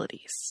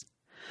facilities.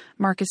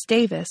 Marcus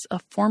Davis, a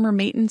former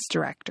maintenance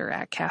director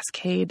at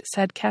Cascade,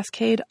 said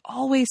Cascade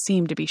always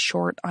seemed to be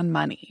short on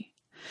money.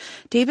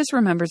 Davis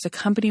remembers a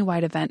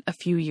company-wide event a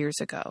few years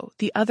ago.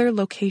 The other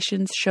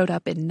locations showed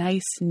up in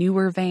nice,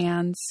 newer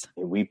vans.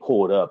 And we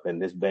pulled up, and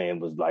this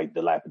van was like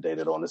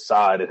dilapidated on the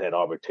side. It had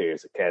Arbor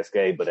Terrace at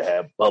Cascade, but it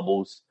had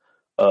bubbles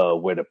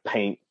where the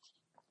paint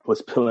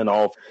was peeling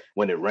off.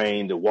 When it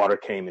rained, the water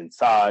came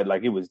inside.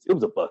 Like it was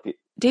a bucket.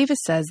 Davis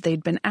says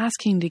they'd been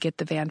asking to get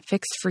the van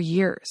fixed for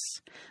years.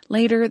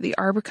 Later, the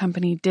Arbor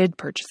Company did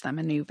purchase them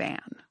a new van.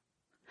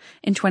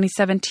 In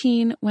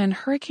 2017, when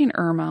Hurricane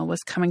Irma was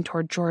coming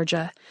toward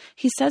Georgia,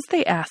 he says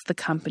they asked the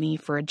company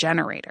for a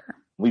generator.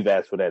 We've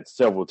asked for that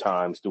several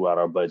times throughout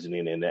our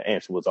budgeting, and the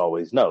answer was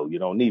always no, you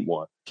don't need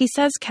one. He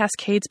says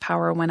Cascade's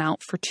power went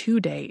out for 2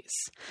 days.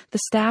 The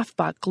staff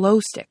bought glow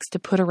sticks to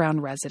put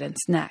around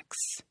residents' necks.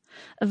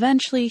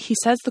 Eventually, he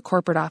says the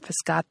corporate office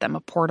got them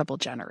a portable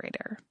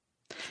generator.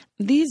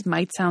 These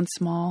might sound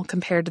small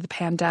compared to the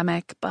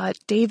pandemic, but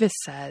Davis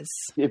says,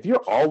 if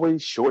you're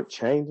always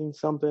shortchanging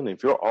something,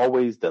 if you're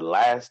always the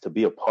last to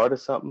be a part of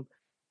something,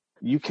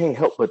 you can't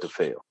help but to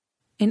fail.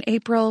 In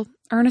April,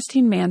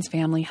 Ernestine Mann's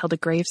family held a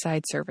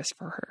graveside service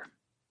for her.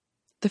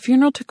 The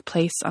funeral took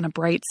place on a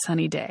bright,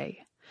 sunny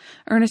day.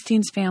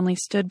 Ernestine's family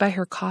stood by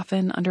her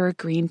coffin under a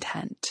green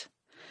tent.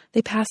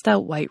 They passed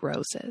out white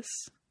roses.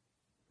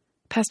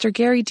 Pastor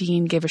Gary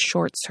Dean gave a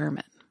short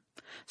sermon.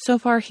 So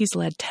far, he's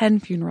led 10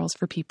 funerals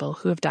for people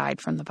who have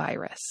died from the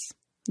virus.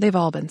 They've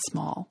all been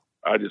small.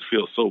 I just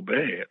feel so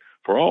bad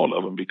for all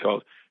of them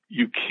because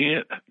you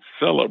can't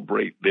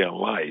celebrate their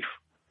life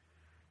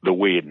the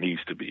way it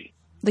needs to be.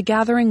 The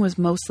gathering was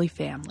mostly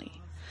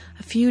family.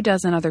 A few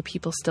dozen other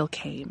people still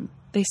came.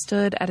 They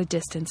stood at a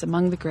distance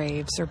among the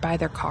graves or by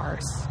their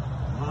cars.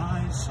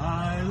 My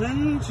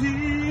silent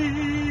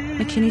tears,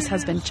 McKinney's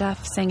husband,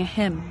 Jeff, sang a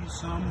hymn.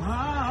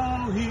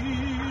 somehow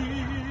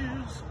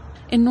hears.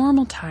 In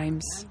normal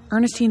times,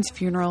 Ernestine's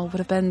funeral would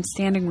have been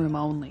standing room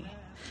only,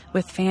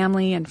 with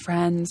family and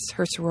friends,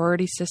 her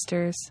sorority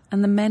sisters,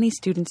 and the many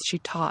students she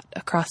taught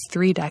across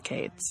 3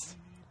 decades.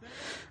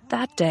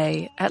 That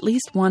day, at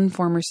least one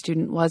former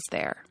student was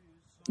there,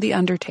 the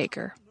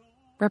undertaker,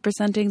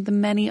 representing the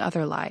many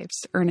other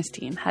lives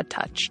Ernestine had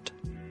touched.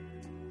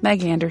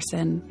 Meg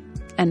Anderson,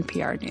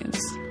 NPR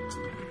News.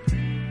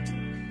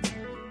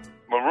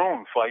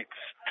 Maroon fights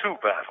 2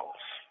 battles.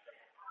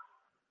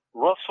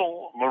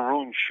 Russell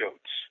Maroon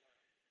Shotes,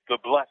 the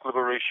Black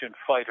liberation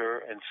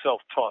fighter and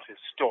self-taught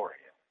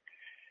historian,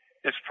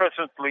 is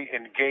presently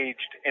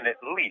engaged in at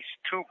least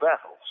 2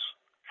 battles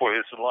for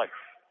his life.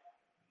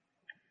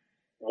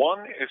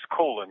 One is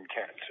colon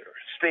cancer,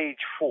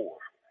 stage 4,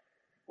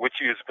 which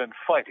he has been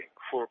fighting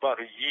for about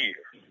a year.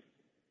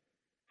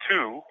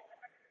 2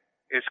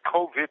 is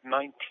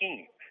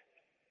COVID-19,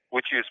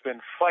 which he has been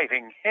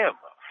fighting him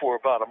for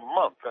about a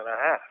month and a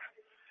half.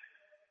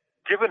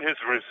 Given his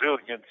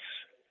resilience,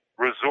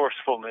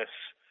 resourcefulness,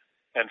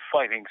 and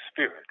fighting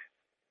spirit,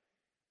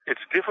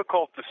 it's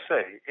difficult to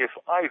say if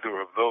either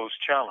of those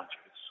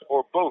challenges,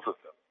 or both of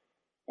them,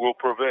 will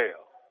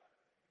prevail.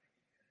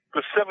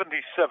 The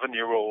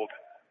 77-year-old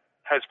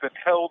has been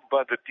held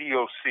by the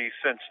DOC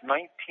since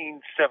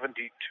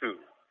 1972,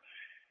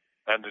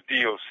 and the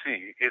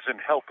DOC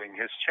isn't helping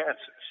his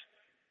chances.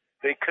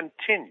 They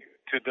continue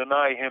to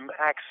deny him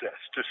access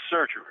to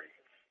surgery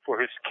for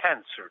his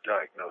cancer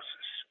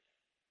diagnosis.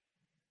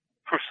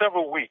 For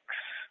several weeks,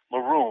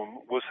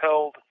 Maroon was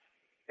held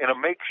in a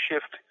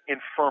makeshift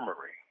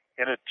infirmary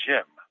in a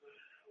gym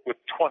with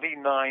 29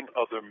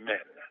 other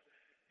men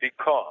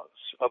because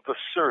of the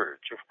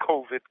surge of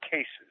COVID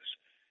cases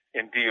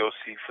in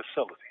DOC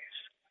facilities.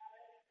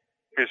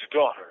 His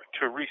daughter,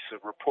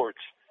 Teresa,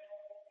 reports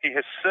he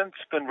has since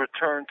been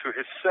returned to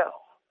his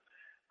cell,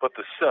 but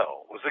the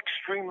cell was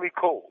extremely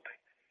cold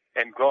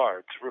and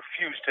guards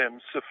refused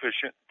him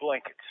sufficient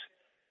blankets.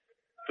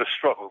 The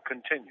struggle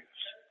continues.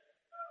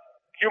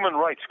 Human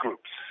rights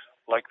groups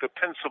like the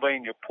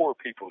Pennsylvania Poor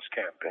People's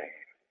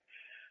Campaign,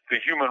 the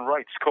Human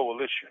Rights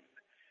Coalition,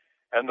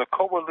 and the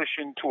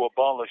Coalition to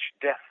Abolish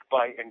Death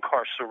by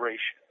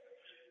Incarceration,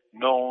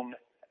 known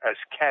as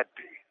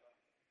CADB,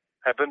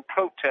 have been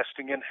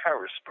protesting in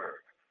Harrisburg,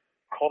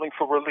 calling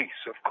for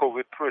release of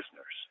COVID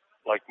prisoners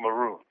like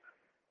Maroon.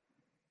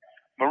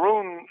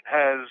 Maroon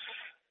has,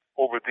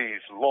 over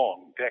these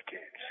long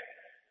decades,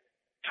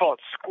 taught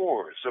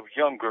scores of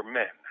younger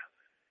men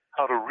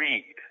how to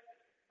read,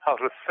 how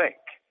to think,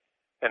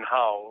 and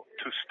how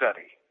to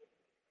study.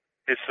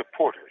 His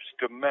supporters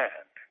demand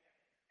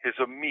his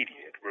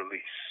immediate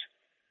release.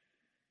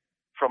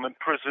 From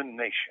Imprisoned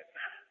Nation,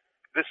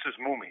 this is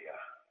Mumia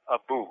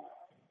Abu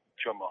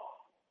Jamal.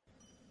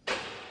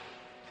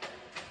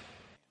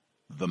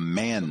 The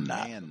Man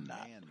Knot,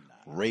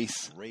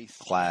 race,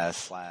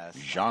 class,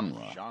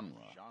 genre,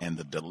 and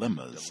the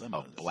dilemmas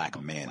of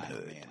black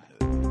manhood.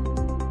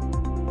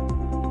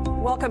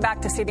 Welcome back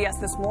to CBS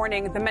This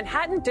Morning. The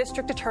Manhattan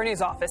District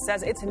Attorney's Office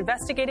says it's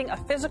investigating a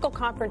physical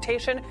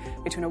confrontation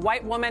between a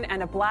white woman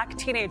and a black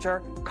teenager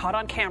caught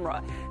on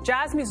camera.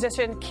 Jazz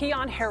musician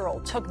Keyon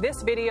Harrold took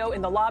this video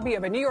in the lobby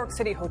of a New York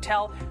City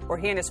hotel where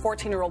he and his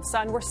 14-year-old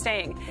son were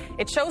staying.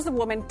 It shows the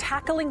woman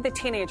tackling the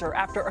teenager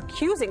after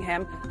accusing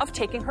him of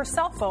taking her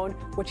cell phone,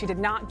 which he did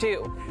not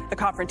do. The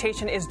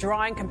confrontation is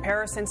drawing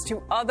comparisons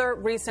to other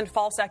recent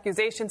false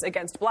accusations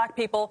against black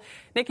people.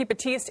 Nikki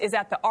Batiste is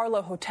at the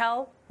Arlo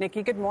Hotel.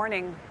 Nikki, good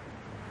morning.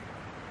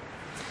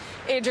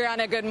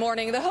 Adriana, good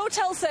morning. The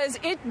hotel says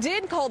it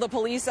did call the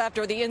police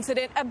after the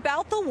incident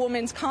about the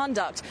woman's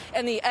conduct,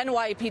 and the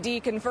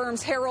NYPD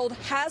confirms Harrold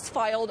has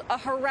filed a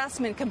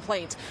harassment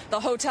complaint. The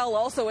hotel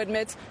also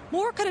admits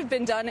more could have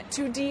been done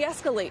to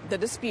de-escalate the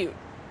dispute.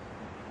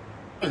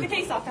 Take the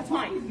case off. That's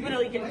mine. You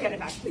literally can get it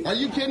back, please. Are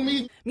you kidding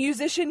me?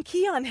 Musician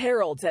Keyon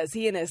Harrold says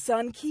he and his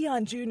son,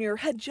 Keyon Jr.,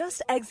 had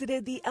just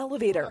exited the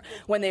elevator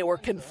when they were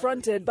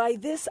confronted by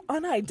this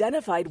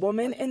unidentified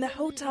woman in the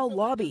hotel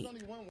lobby.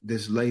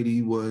 This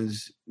lady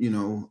was,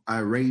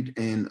 irate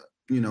and,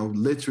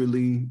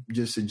 literally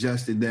just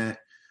suggested that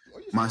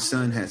my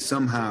son had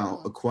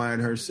somehow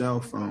acquired her cell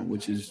phone,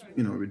 which is,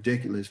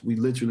 ridiculous. We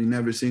literally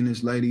never seen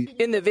this lady.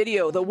 In the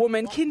video, the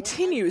woman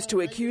continues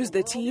to accuse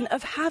the teen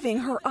of having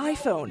her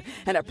iPhone,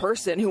 and a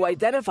person who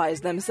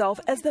identifies themselves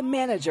as the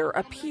manager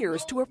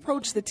appears to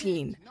approach the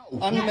teen.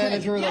 I'm the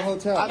manager of the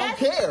hotel. I don't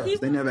care.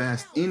 They never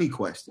asked any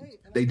questions.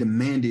 They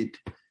demanded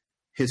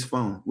his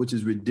phone, which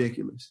is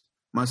ridiculous.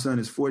 My son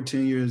is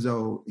 14 years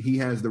old. He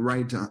has the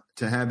right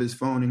to have his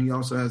phone, and he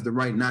also has the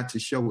right not to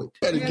show it.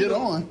 Better get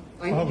on.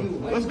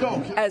 Let's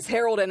go. As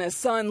Harrold and his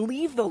son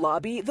leave the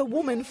lobby, the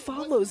woman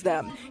follows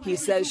them. He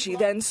says she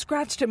then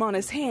scratched him on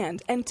his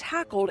hand and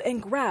tackled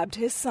and grabbed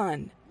his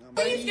son.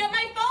 Please get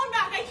my phone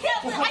back. I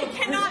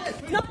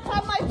cannot not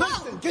have my phone.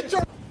 Listen, get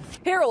your...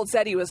 Harrold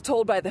said he was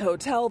told by the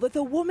hotel that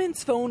the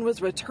woman's phone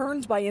was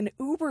returned by an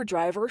Uber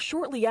driver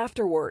shortly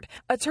afterward.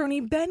 Attorney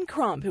Ben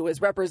Crump, who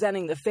is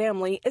representing the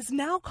family, is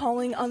now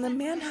calling on the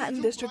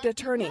Manhattan District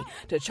Attorney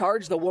to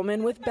charge the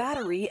woman with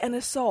battery and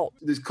assault.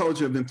 This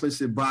culture of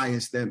implicit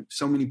bias that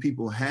so many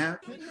people have,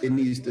 it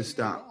needs to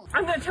stop.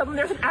 I'm going to tell them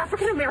there's an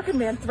African-American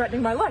man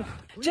threatening my life.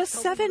 Just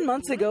 7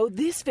 months ago,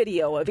 this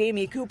video of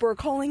Amy Cooper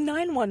calling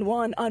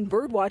 911 on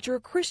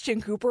birdwatcher Christian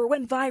Cooper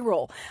went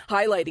viral,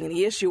 highlighting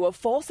the issue of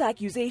false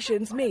accusations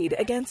made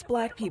against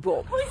black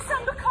people. Please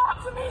send the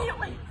cops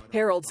immediately.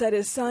 Harrold said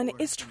his son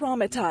is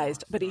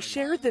traumatized, but he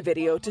shared the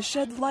video to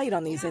shed light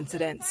on these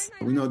incidents.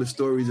 We know the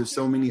stories of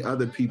so many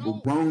other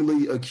people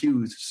wrongly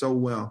accused so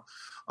well.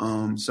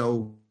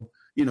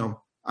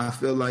 I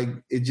feel like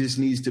it just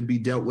needs to be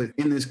dealt with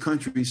in this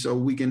country so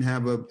we can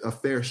have a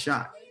fair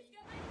shot.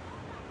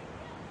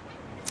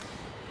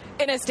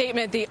 In a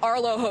statement, the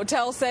Arlo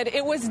Hotel said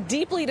it was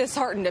deeply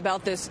disheartened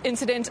about this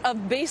incident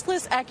of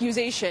baseless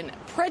accusation,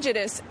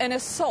 prejudice, and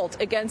assault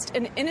against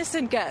an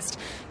innocent guest.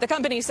 The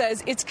company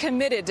says it's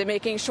committed to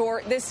making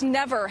sure this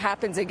never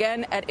happens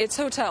again at its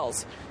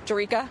hotels.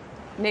 Jerika?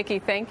 Nikki,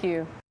 thank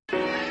you. To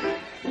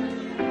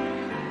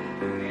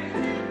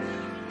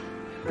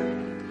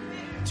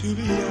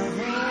be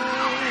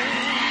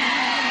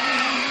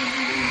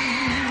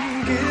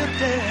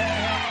gifted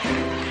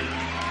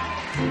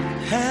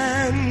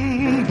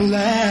and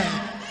black.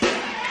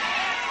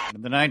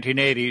 In the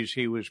 1980s,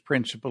 he was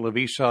principal of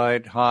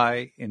Eastside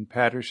High in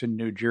Paterson,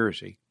 New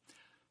Jersey,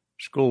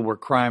 a school where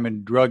crime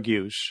and drug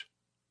use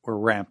were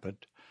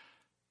rampant.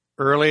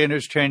 Early in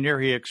his tenure,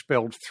 he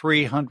expelled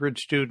 300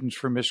 students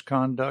for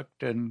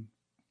misconduct and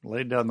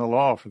laid down the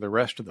law for the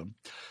rest of them.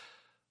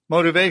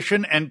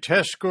 Motivation and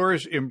test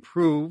scores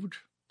improved.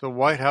 The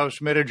White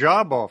House made a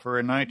job offer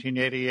in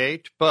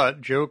 1988,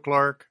 but Joe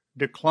Clark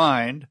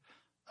declined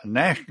a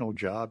national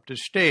job to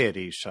stay at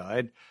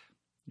Eastside.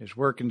 His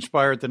work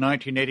inspired the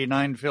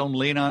 1989 film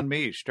Lean on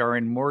Me,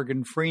 starring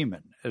Morgan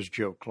Freeman as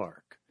Joe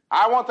Clark.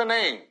 I want the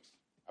names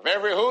of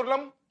every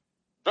hoodlum,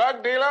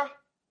 drug dealer,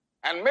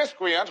 and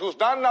miscreant who's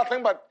done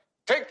nothing but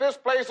take this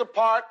place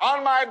apart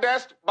on my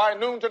desk by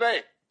noon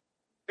today.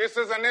 This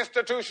is an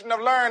institution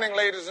of learning,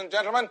 ladies and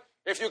gentlemen.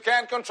 If you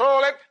can't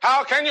control it,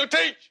 how can you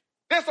teach?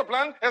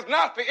 Discipline is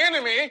not the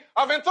enemy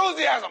of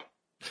enthusiasm.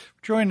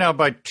 Joined now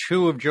by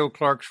two of Joe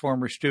Clark's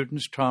former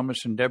students,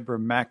 Thomas and Deborah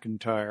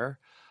McIntyre.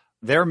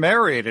 They're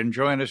married and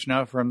join us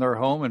now from their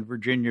home in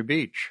Virginia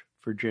Beach,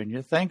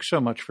 Virginia. Thanks so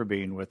much for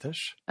being with us.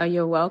 Oh,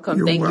 you're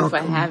welcome. Thank you for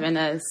having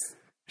us.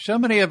 So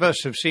many of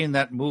us have seen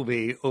that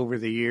movie over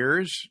the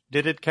years.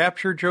 Did it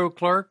capture Joe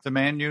Clark, the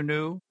man you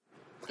knew?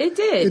 It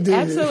did. It did.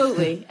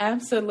 Absolutely.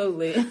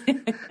 Absolutely.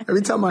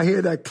 Every time I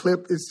hear that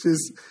clip,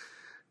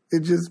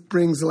 it just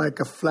brings like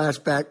a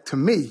flashback to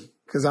me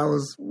because I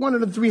was one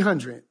of the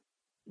 300.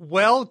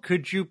 Well,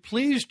 could you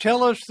please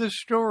tell us this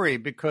story?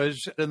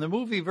 Because in the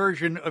movie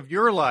version of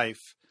your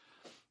life,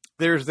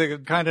 there's the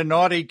kind of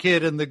naughty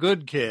kid and the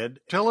good kid.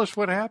 Tell us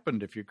what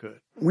happened, if you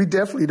could. We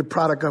definitely the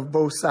product of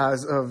both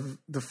sides of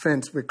the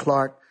fence with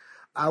Clark.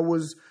 I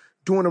was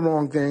doing the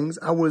wrong things.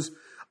 I was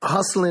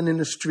hustling in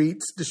the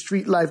streets, the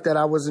street life that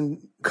I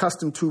wasn't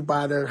accustomed to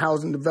by the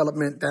housing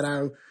development that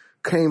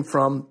I came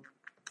from.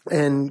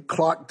 And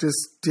Clark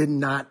just did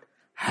not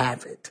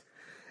have it.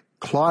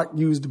 Clark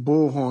used the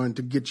bullhorn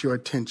to get your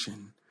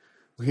attention.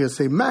 He'll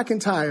say,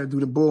 McIntyre, do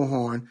the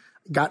bullhorn,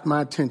 got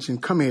my attention.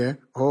 Come here.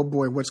 Oh,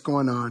 boy, what's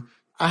going on?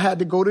 I had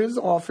to go to his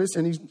office,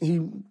 and he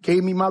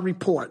gave me my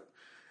report.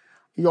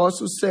 He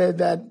also said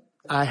that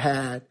I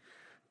had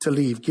to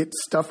leave. Get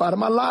stuff out of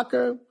my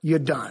locker. You're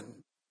done.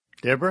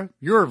 Deborah,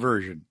 your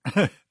version.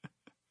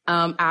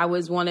 I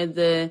was one of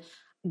the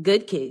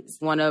good kids,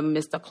 one of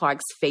Mr.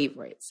 Clark's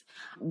favorites.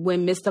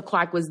 When Mr.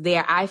 Clark was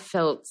there, I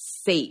felt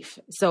safe.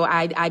 So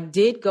I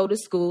did go to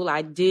school.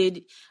 I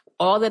did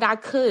all that I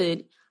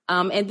could.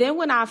 And then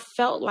when I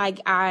felt like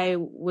I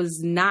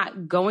was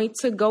not going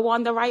to go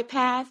on the right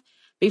path,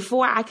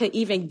 before I could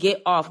even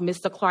get off,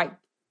 Mr. Clark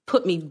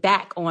put me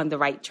back on the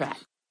right track.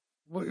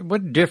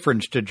 What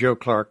difference did Joe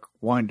Clark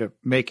wind up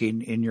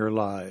making in your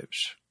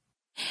lives?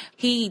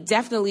 He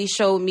definitely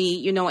showed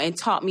me, and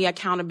taught me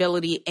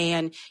accountability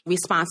and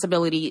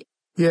responsibility.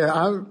 Yeah,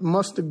 I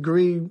must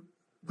agree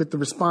with the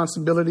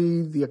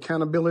responsibility, the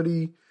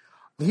accountability.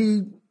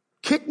 He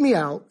kicked me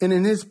out, and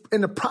in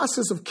the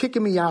process of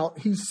kicking me out,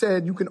 he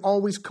said, you can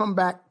always come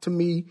back to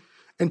me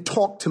and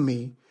talk to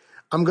me.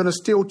 I'm going to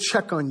still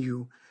check on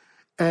you.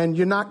 And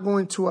you're not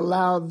going to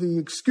allow the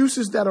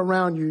excuses that are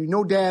around you,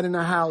 no dad in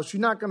the house,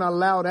 you're not going to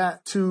allow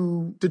that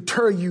to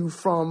deter you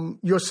from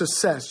your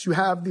success. You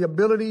have the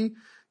ability,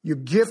 you're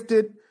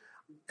gifted.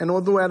 And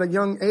although at a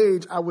young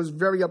age, I was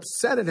very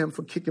upset at him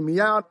for kicking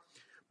me out,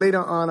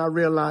 later on, I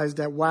realized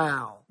that,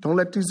 wow, don't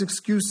let these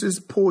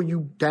excuses pull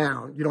you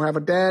down. You don't have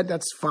a dad,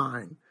 that's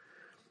fine.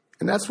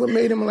 And that's what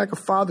made him like a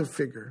father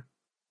figure.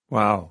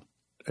 Wow,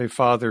 a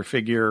father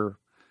figure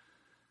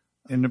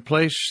in a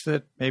place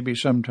that maybe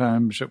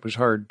sometimes it was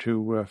hard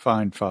to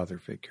find father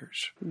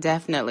figures.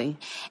 Definitely.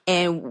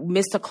 And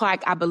Mr.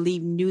 Clark, I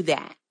believe, knew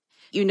that.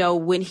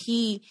 When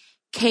he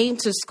came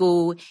to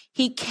school,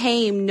 he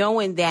came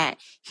knowing that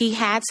he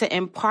had to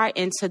impart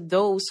into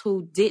those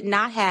who did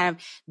not have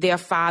their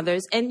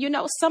fathers. And,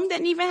 some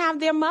didn't even have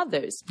their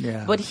mothers.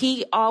 Yeah. But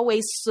he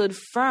always stood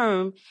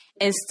firm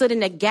and stood in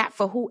the gap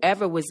for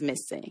whoever was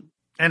missing.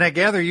 And I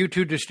gather you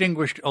two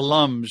distinguished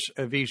alums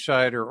of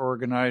Eastside are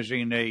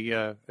organizing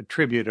a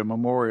tribute, a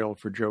memorial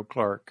for Joe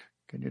Clark.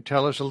 Can you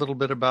tell us a little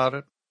bit about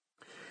it?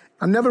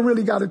 I never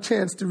really got a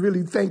chance to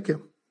really thank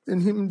him.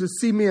 And him to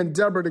see me and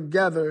Deborah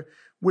together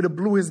would have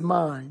blew his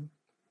mind.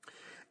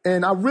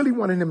 And I really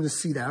wanted him to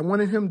see that. I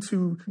wanted him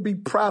to be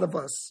proud of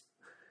us.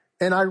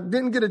 And I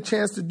didn't get a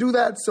chance to do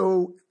that.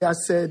 So I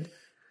said,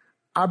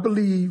 I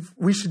believe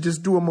we should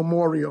just do a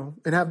memorial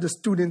and have the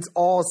students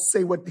all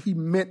say what he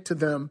meant to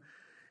them.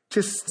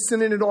 Just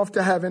sending it off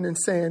to heaven and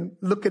saying,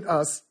 look at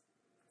us.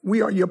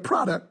 We are your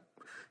product.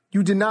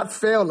 You did not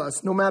fail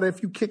us. No matter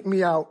if you kicked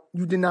me out,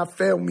 you did not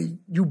fail me.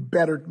 You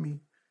bettered me.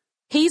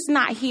 He's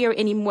not here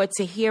anymore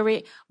to hear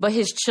it, but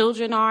his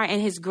children are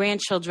and his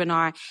grandchildren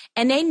are.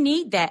 And they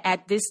need that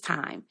at this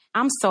time.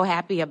 I'm so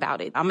happy about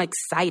it. I'm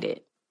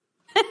excited.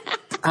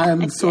 I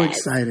am so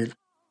excited.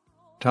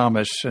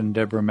 Thomas and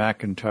Deborah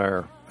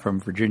McIntyre from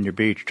Virginia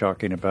Beach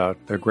talking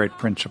about their great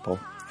principal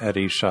at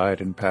Eastside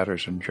in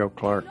Patterson, Joe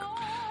Clark.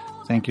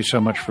 Thank you so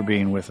much for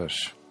being with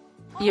us.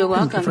 You're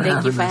welcome.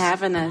 Thank you for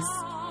having us.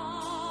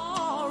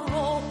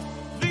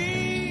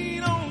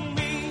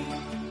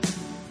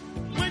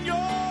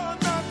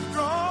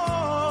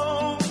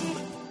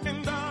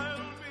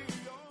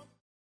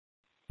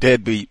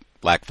 Deadbeat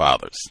black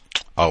fathers.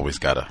 Always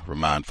got to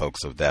remind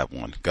folks of that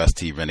one. Gus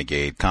T.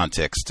 Renegade,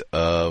 context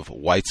of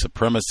white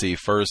supremacy,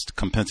 first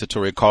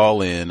compensatory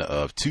call-in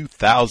of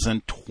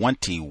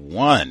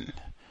 2021.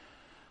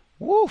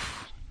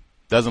 Woof.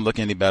 Doesn't look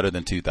any better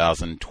than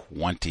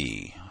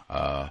 2020.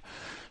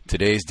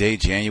 Today's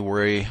date,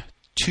 January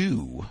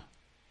 2,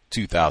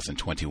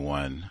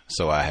 2021,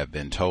 so I have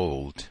been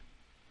told.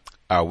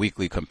 Our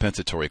weekly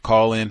compensatory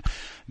call-in.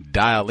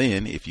 Dial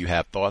in if you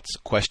have thoughts,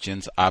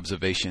 questions,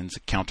 observations,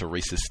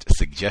 counter-racist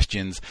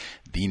suggestions.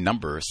 The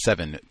number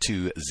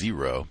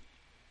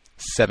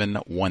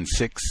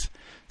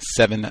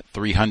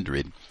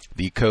 720-716-7300.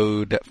 The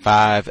code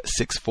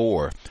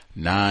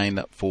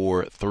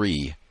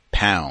 564-943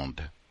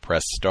 pound.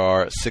 Press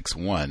star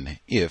 61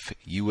 if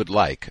you would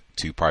like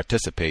to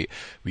participate.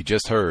 We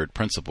just heard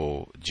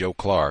Principal Joe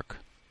Clark.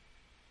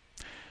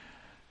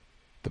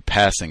 The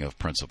passing of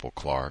Principal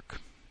Clark.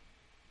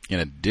 In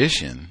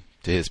addition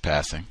to his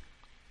passing,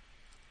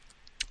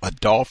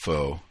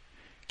 Adolfo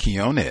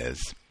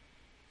C.O.W.S,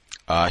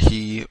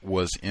 he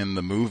was in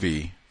the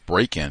movie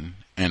Breakin'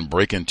 and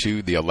Breakin'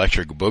 2, The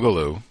Electric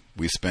Boogaloo.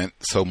 We spent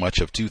so much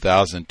of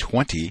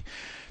 2020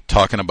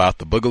 talking about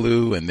the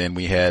Boogaloo, and then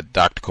we had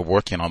Dr.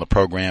 Kevorkian on the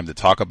program to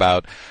talk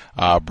about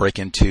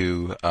Breakin'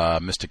 2.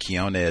 Mr.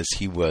 C.O.W.S,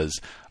 he was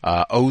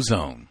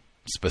Ozone,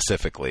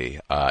 specifically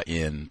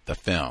in the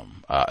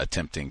film,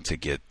 attempting to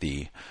get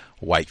the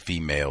white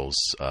female's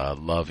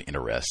love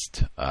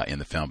interest in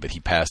the film. But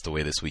he passed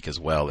away this week as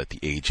well at the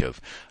age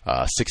of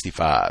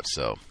 65.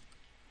 So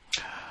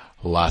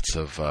lots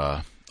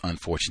of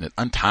unfortunate,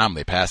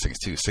 untimely passings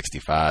too.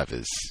 65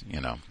 is,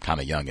 kind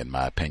of young in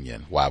my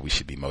opinion. Why we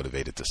should be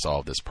motivated to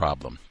solve this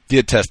problem.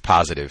 Did test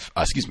positive.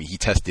 He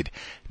tested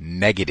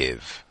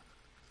negative.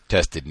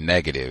 Tested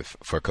negative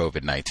for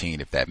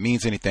COVID-19, if that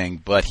means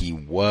anything, but he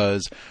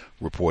was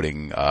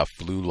reporting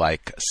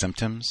flu-like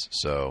symptoms,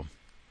 so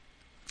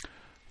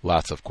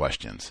lots of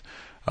questions.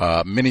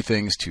 Many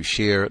things to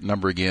share.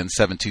 Number again,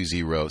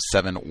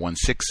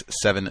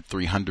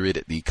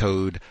 720-716-7300, the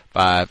code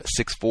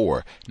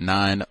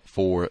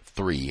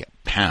 564-943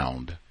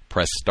 pound.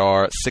 Press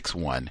star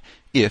 61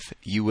 if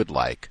you would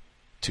like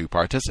to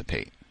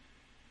participate.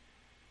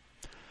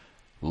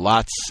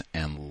 Lots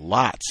and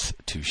lots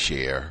to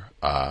share,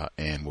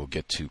 and we'll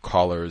get to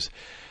callers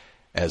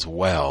as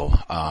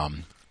well.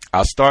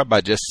 I'll start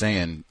by just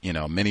saying,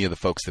 many of the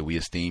folks that we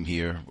esteem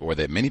here, or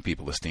that many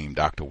people esteem,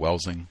 Dr.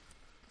 Welsing,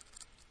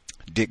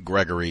 Dick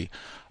Gregory,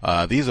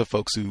 these are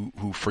folks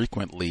who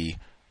frequently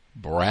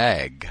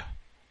brag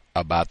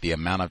about the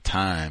amount of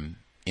time,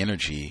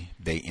 energy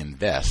they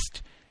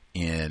invest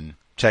in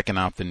checking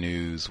out the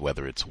news,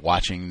 whether it's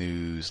watching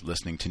news,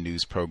 listening to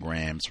news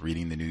programs,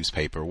 reading the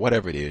newspaper,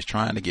 whatever it is,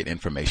 trying to get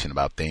information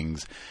about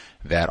things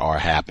that are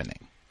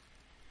happening.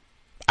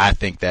 I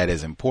think that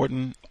is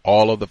important.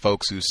 All of the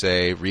folks who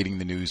say reading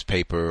the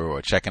newspaper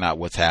or checking out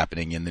what's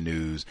happening in the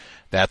news,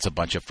 that's a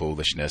bunch of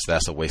foolishness.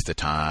 That's a waste of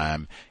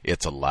time.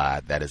 It's a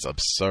lie. That is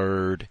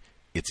absurd.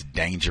 It's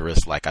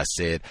dangerous. Like I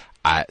said,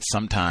 I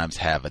sometimes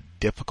have a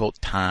difficult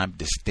time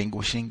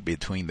distinguishing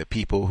between the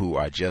people who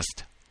are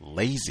just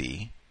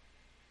lazy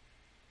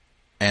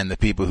and the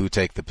people who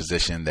take the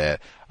position that,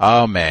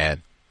 oh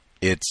man,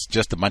 it's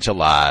just a bunch of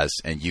lies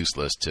and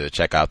useless to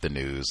check out the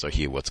news or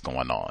hear what's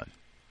going on.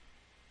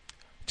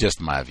 Just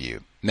my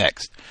view.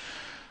 Next,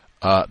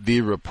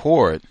 the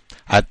report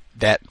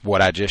that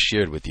what I just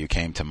shared with you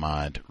came to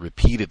mind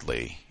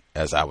repeatedly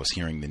as I was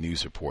hearing the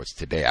news reports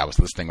today. I was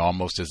listening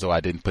almost as though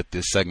I didn't put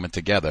this segment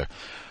together.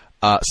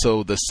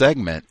 So the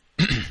segment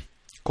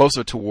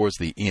closer towards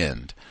the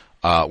end,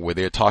 where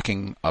they're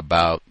talking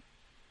about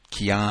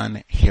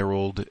Keon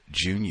Harold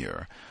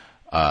Jr.,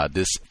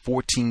 this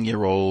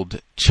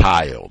 14-year-old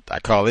child. I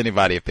call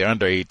anybody, if they're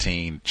under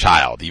 18,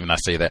 child. Even I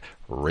say that,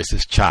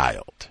 racist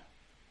child.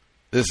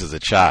 This is a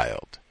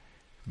child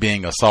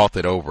being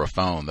assaulted over a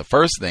phone. The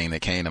first thing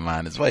that came to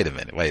mind is, wait a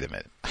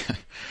minute.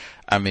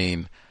 I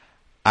mean,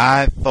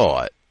 I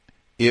thought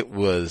it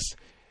was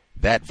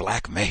that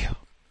black male,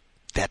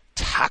 that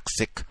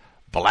toxic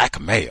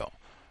black male.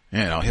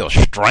 He'll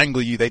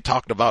strangle you. They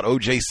talked about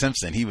O.J.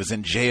 Simpson. He was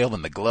in jail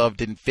and the glove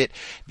didn't fit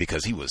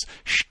because he was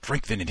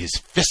strengthening his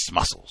fist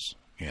muscles.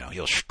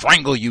 He'll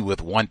strangle you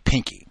with one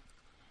pinky.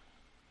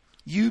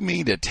 You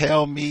mean to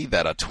tell me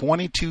that a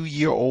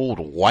 22-year-old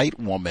white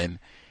woman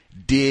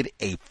did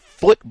a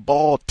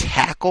football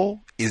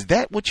tackle? Is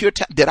that what you're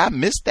did I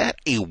miss that?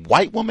 A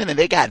white woman, and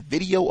they got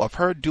video of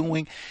her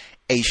doing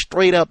a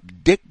straight-up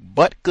Dick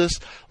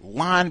Butkus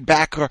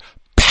linebacker,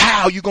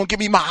 pow, you gonna give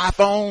me my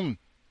iPhone?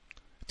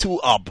 To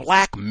a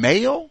black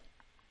male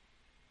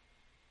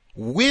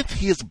with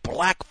his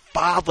black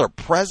father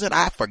present.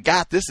 I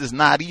forgot this is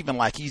not even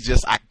like he's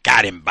just, I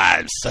got him by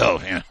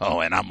himself, and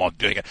I'm gonna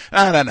do it.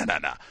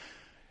 No.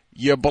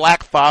 Your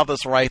black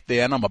father's right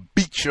there, and I'm gonna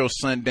beat your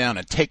son down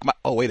and take my.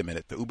 Oh, wait a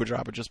minute, the Uber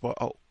driver just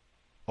bought.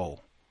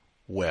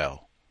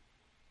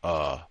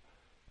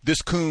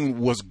 This coon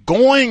was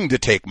going to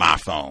take my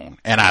phone,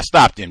 and I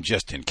stopped him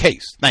just in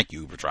case. Thank you,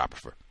 Uber driver,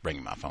 for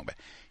bringing my phone back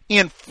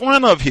in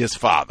front of his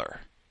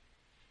father.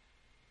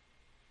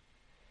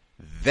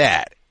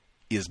 That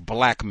is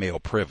black male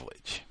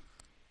privilege.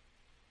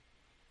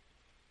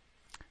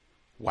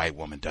 White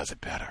woman does it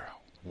better,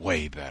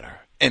 way better.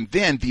 And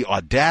then the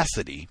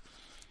audacity.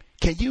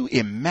 Can you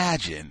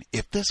imagine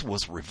if this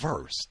was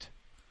reversed?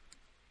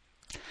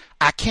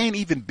 I can't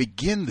even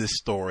begin this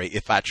story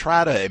if I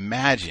try to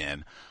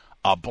imagine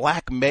a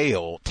black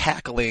male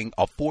tackling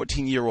a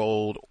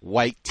 14-year-old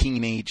white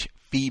teenage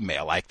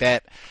female like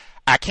that.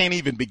 I can't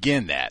even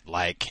begin that,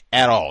 like,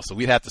 at all. So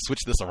we'd have to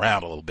switch this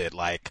around a little bit.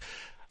 Like,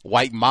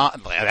 black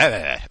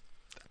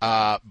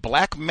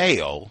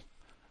male,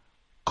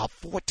 a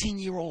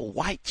 14-year-old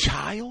white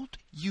child,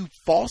 you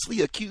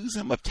falsely accuse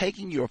him of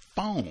taking your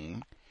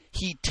phone.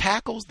 He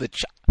tackles the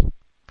child.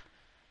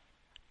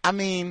 I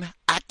mean,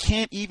 I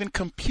can't even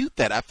compute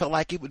that. I feel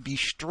like it would be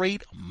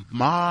straight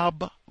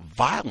mob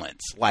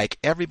violence. Like,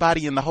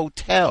 everybody in the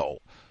hotel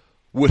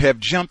would have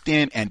jumped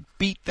in and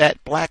beat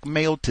that black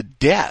male to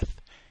death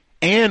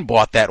and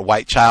bought that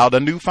white child a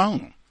new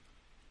phone.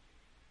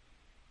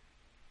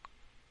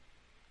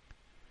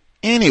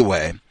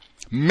 Anyway,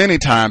 many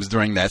times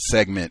during that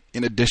segment,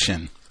 in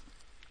addition,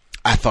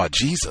 I thought,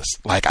 Jesus,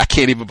 like, I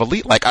can't even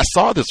believe, like, I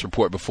saw this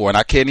report before and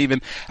I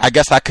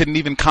guess I couldn't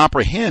even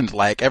comprehend,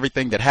 like,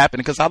 everything that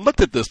happened because I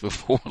looked at this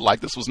before. Like,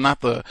 this was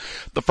not the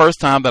first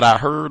time that I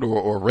heard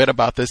or read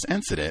about this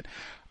incident.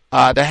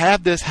 To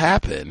have this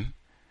happen,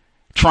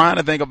 trying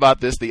to think about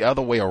this the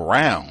other way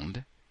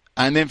around,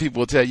 and then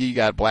people will tell you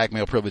got black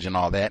male privilege and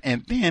all that,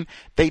 and then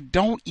they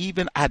don't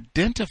even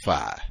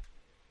identify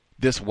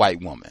this white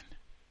woman.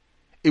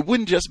 It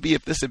wouldn't just be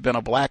if this had been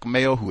a black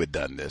male who had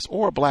done this,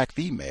 or a black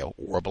female,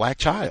 or a black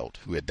child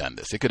who had done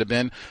this. It could have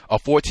been a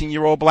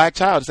 14-year-old black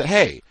child who said,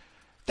 hey,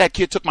 that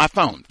kid took my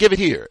phone. Give it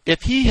here.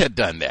 If he had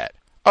done that,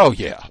 oh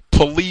yeah,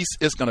 police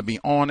is going to be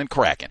on and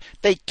cracking.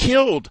 They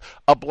killed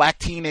a black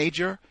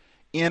teenager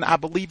in, I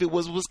believe it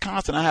was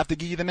Wisconsin. I have to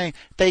give you the name.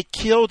 They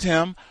killed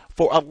him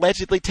for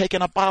allegedly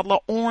taking a bottle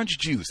of orange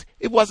juice.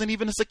 It wasn't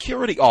even a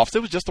security officer.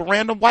 It was just a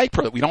random white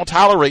person. We don't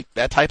tolerate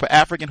that type of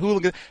African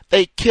hooligan.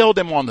 They killed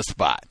him on the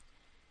spot.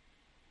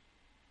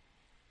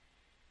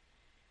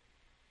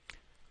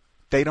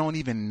 They don't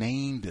even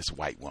name this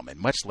white woman,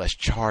 much less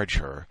charge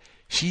her.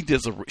 She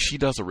does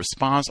a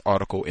response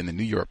article in the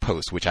New York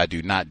Post, which I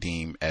do not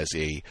deem as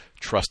a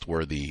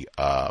trustworthy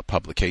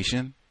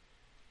publication.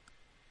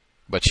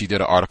 But she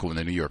did an article in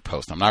the New York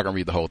Post. I'm not going to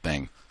read the whole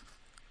thing.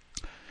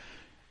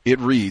 It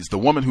reads, the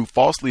woman who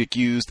falsely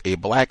accused a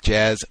black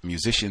jazz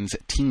musician's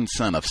teen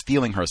son of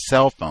stealing her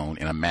cell phone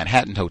in a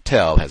Manhattan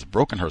hotel has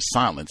broken her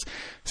silence,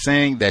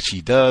 saying that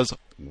she does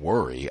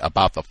worry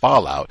about the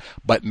fallout,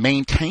 but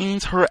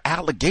maintains her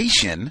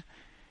allegation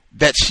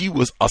that she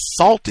was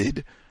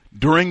assaulted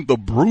during the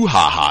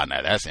brouhaha.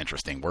 Now, that's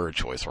interesting word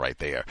choice right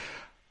there.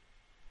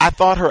 I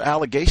thought her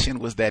allegation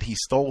was that he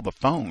stole the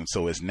phone,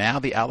 so is now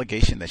the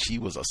allegation that she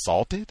was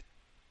assaulted?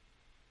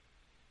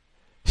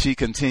 She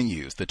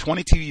continues, the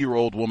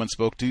 22-year-old woman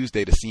spoke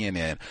Tuesday to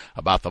CNN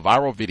about the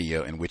viral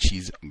video in which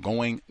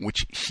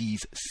she's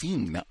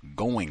seen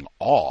going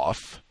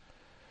off.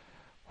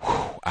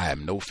 I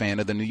am no fan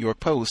of the New York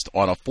Post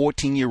on a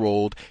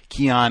 14-year-old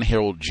Keon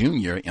Harold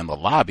Jr. in the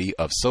lobby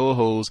of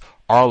Soho's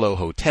Arlo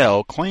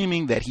Hotel,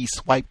 claiming that he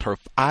swiped her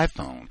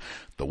iPhone.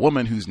 The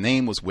woman, whose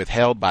name was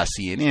withheld by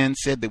CNN,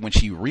 said that when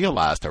she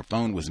realized her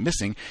phone was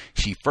missing,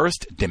 she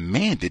first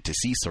demanded to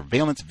see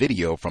surveillance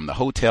video from the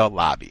hotel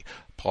lobby.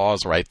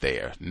 Pause right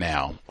there.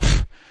 Now,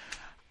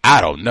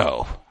 I don't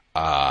know.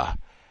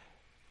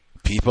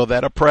 People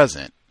that are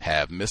present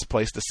have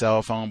misplaced a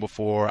cell phone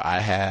before. I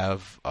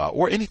have,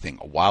 or anything,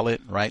 a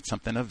wallet, right?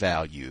 Something of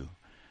value.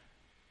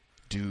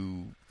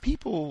 Do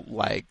people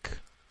like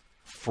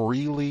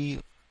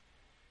freely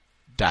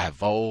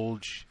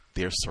divulge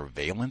their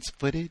surveillance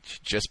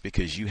footage just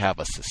because you have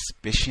a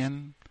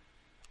suspicion,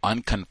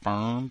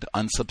 unconfirmed,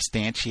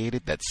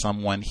 unsubstantiated, that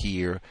someone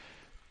here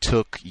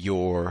took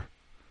your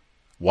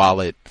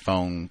wallet,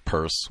 phone,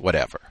 purse,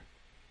 whatever?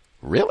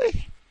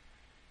 Really?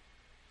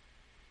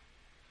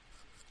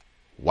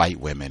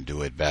 White women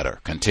do it better.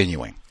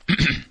 Continuing.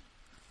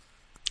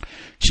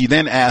 She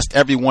then asked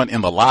everyone in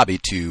the lobby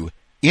to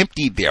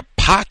empty their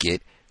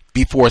pocket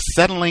before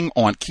settling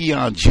on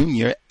Keon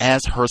Jr.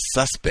 as her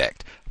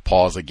suspect.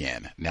 Pause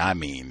again. Now, I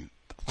mean,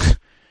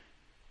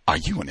 are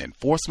you an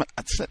enforcement?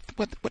 I said,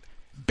 what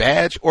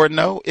badge or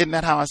no? Isn't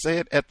that how I say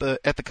it at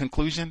the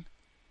conclusion?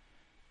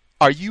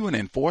 Are you an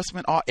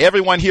enforcement?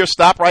 Everyone here,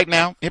 stop right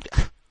now.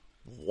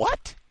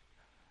 What?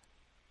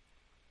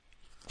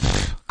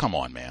 Come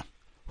on, man.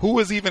 Who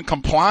is even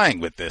complying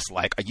with this?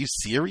 Like, are you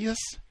serious?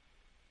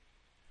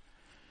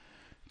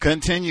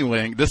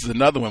 Continuing, this is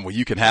another one where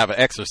you can have an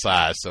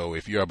exercise. So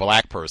if you're a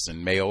black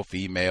person, male,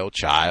 female,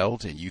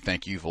 child, and you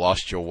think you've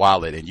lost your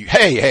wallet and you,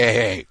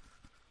 hey,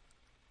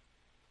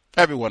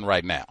 everyone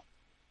right now,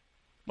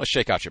 let's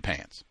shake out your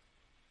pants.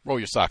 Roll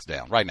your socks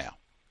down right now.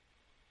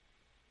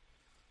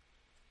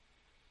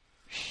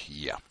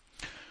 Yeah.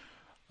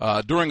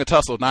 During a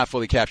tussle not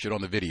fully captured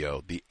on the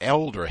video, the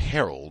elder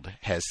Harold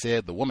has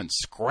said the woman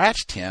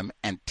scratched him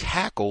and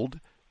tackled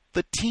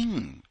the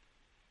teen.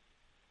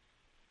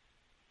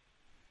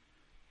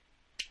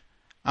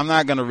 I'm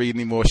not going to read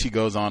anymore. She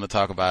goes on to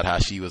talk about how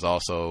she was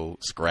also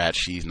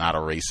scratched. She's not a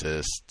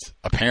racist.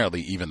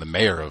 Apparently, even the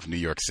mayor of New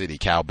York City,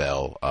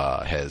 Cowbell,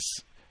 has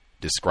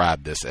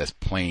described this as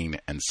plain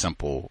and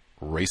simple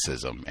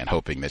racism and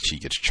hoping that she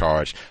gets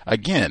charged.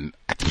 Again,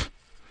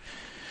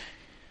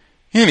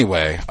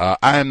 Anyway,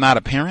 I am not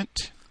a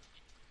parent.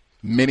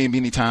 Many,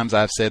 many times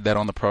I've said that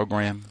on the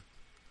program.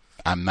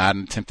 I'm not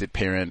an attempted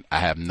parent. I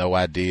have no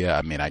idea.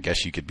 I mean, I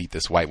guess you could beat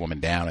this white woman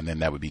down, and then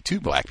that would be 2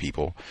 black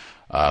people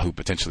who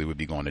potentially would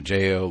be going to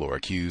jail or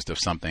accused of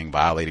something,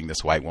 violating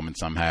this white woman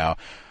somehow.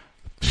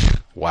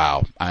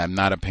 Wow. I am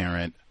not a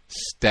parent.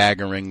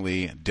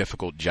 Staggeringly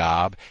difficult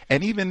job.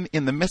 And even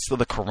in the midst of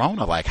the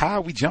corona, like, how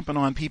are we jumping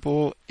on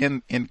people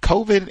in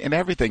COVID and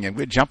everything, and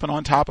we're jumping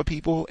on top of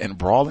people and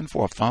brawling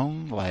for a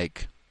phone?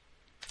 Like,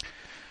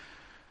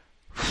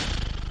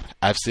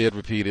 I've said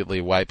repeatedly,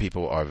 white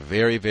people are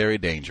very, very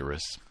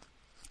dangerous.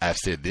 I've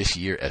said this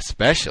year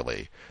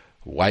especially,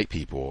 white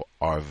people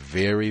are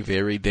very,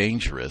 very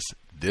dangerous.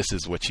 This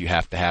is what you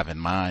have to have in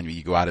mind when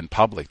you go out in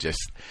public.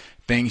 Just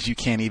things you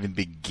can't even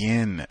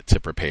begin to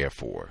prepare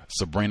for.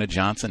 Sabrina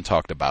Johnson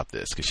talked about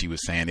this because she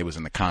was saying it was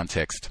in the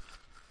context,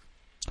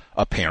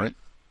 a parent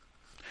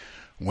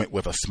went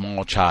with a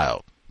small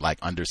child, like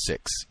under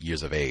 6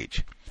 years of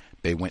age.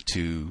 They went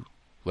to,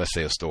 let's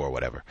say, a store or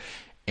whatever,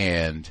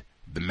 and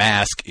the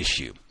mask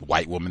issue,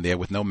 white woman there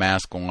with no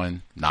mask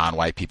on,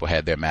 non-white people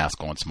had their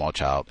mask on, small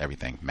child,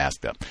 everything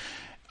masked up.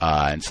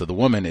 And so the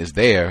woman is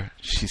there.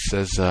 She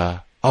says,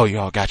 oh, you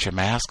all got your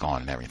mask on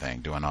and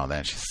everything, doing all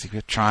that. She's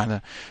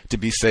trying to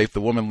be safe.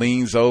 The woman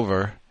leans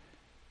over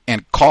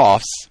and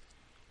coughs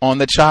on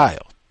the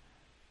child.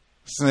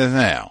 Says,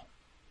 now,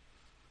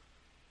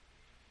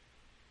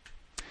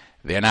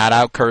 they're not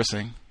out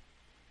cursing.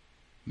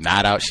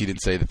 Not out, she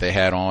didn't say that they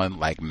had on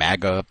like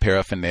MAGA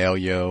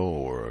paraphernalia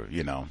or,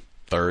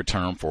 third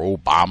term for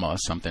Obama,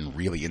 something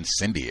really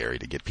incendiary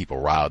to get people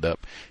riled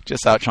up.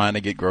 Just out trying to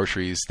get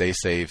groceries, stay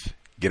safe,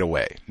 get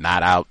away.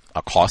 Not out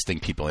accosting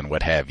people and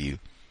what have you.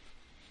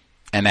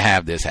 And to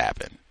have this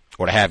happen,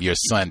 or to have your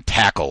son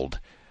tackled,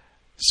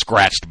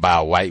 scratched by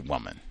a white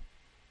woman.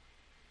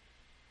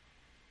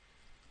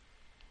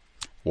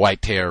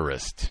 White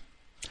terrorist.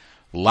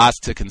 Lots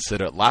to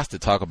consider, lots to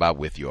talk about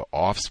with your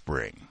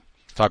offspring.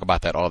 Talk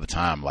about that all the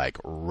time, like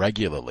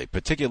regularly,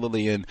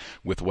 particularly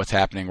with what's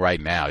happening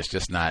right now. It's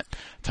just not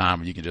time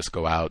where you can just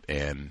go out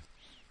and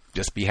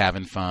just be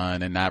having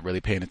fun and not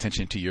really paying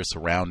attention to your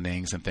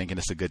surroundings and thinking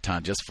it's a good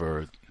time, just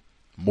for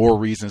more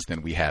reasons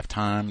than we have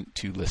time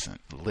to list.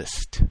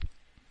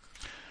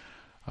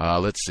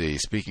 Let's see.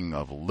 Speaking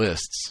of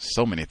lists,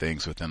 so many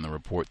things within the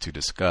report to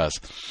discuss.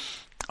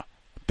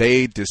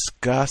 They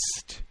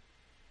discussed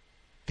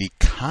the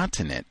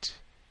continent.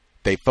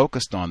 They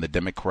focused on the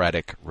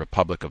Democratic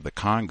Republic of the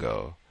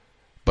Congo,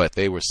 but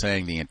they were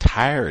saying the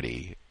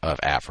entirety of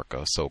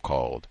Africa,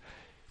 so-called,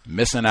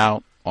 missing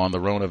out on the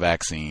Rona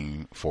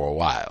vaccine for a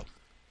while.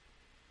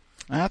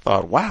 And I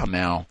thought, wow,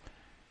 now,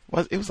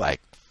 it was like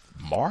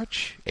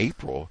March,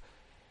 April,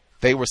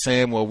 they were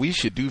saying, well, we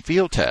should do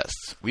field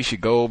tests. We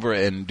should go over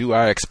and do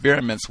our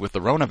experiments with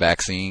the Rona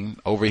vaccine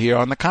over here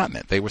on the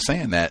continent. They were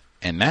saying that.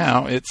 And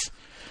now it's,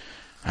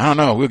 I don't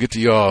know, we'll get to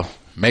y'all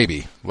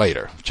maybe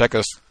later. Check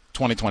us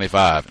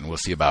 2025 and we'll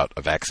see about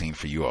a vaccine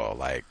for you all.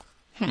 Like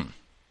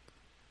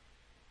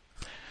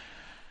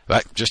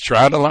just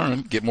trying to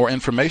learn, get more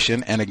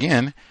information. And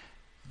again,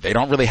 they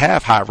don't really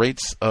have high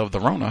rates of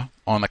the Rona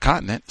on the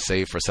continent,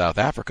 save for South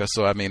Africa.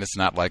 So, I mean, it's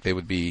not like they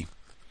would be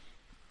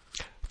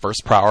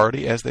first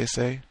priority, as they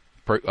say.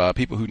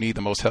 People who need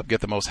the most help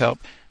get the most help.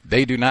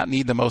 They do not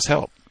need the most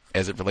help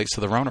as it relates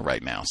to the Rona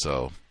right now.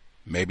 So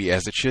maybe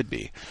as it should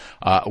be.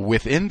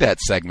 Within that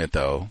segment,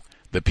 though,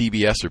 the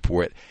PBS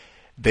report,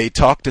 they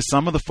talked to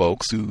some of the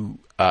folks who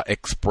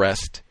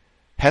expressed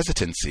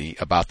hesitancy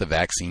about the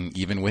vaccine,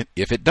 even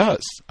if it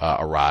does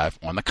arrive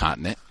on the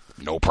continent.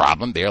 No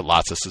problem. There are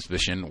lots of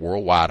suspicion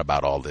worldwide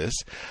about all this.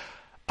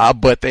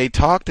 But they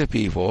talked to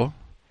people.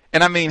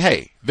 And I mean,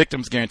 hey,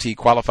 victims guaranteed,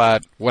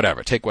 qualified,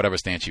 whatever. Take whatever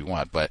stance you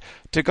want. But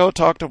to go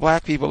talk to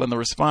black people, and the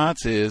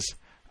response is,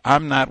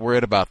 I'm not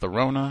worried about the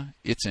Rona.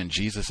 It's in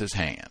Jesus'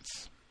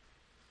 hands.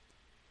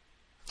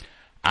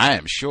 I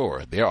am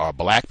sure there are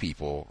black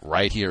people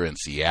right here in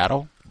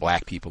Seattle,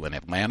 black people in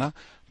Atlanta,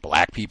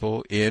 black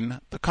people in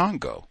the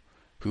Congo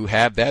who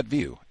have that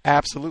view.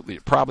 Absolutely.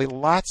 Probably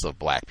lots of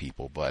black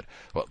people. But,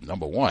 well,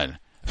 number one,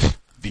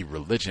 the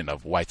religion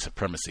of white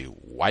supremacy,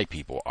 white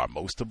people are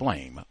most to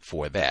blame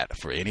for that.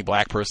 For any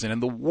black person in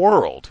the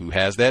world who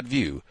has that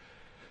view,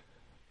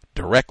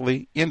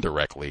 directly,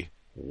 indirectly,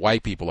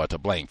 white people are to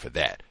blame for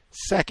that.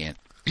 Second,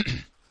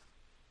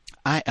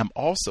 I am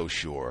also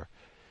sure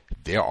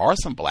there are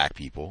some black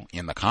people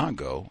in the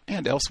Congo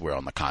and elsewhere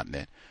on the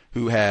continent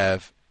who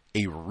have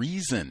a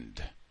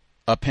reasoned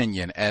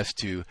opinion as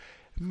to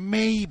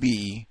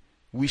maybe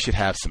we should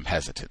have some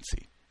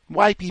hesitancy.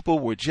 White people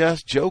were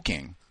just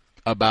joking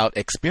about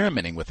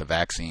experimenting with the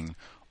vaccine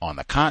on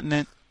the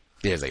continent.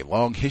 There's a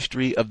long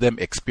history of them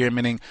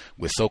experimenting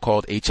with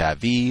so-called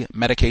HIV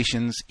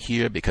medications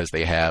here because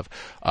they have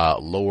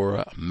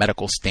lower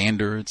medical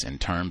standards in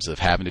terms of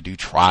having to do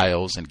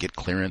trials and get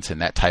clearance and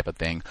that type of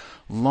thing.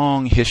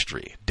 Long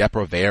history.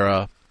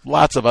 Depo-Provera,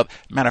 lots of other.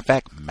 Matter of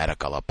fact,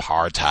 medical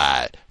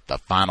apartheid. the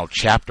final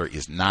chapter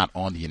is not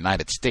on the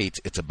United States.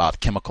 It's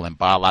about chemical and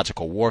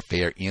biological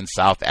warfare in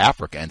South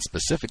Africa, and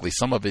specifically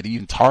some of it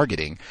even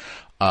targeting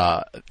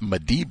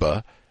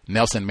Madiba,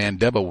 Nelson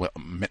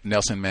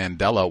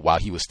Mandela, while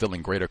he was still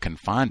in greater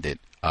confinement,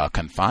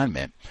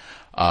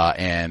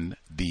 and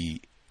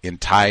the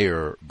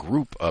entire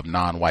group of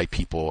non-white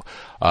people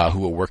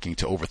who were working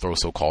to overthrow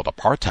so-called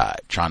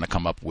apartheid, trying to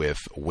come up with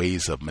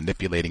ways of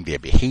manipulating their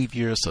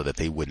behavior so that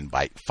they wouldn't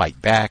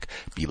fight back,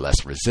 be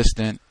less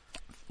resistant.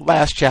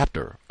 Last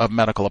chapter of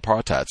medical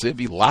apartheid. So there'd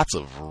be lots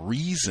of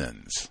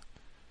reasons,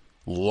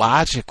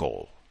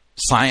 logical,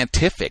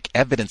 scientific,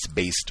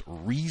 evidence-based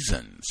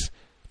reasons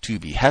to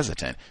be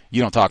hesitant.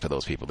 You don't talk to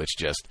those people. It's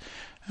just,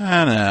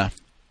 nah.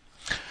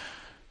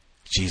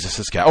 Jesus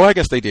is God. Oh, I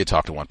guess they did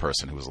talk to one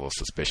person who was a little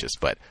suspicious,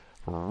 but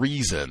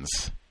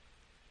reasons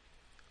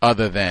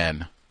other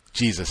than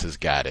Jesus has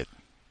got it,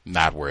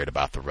 not worried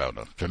about the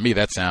Rona. For me,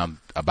 that sounds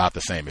about the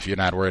same. If you're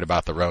not worried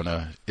about the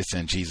Rona, it's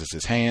in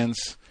Jesus'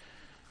 hands.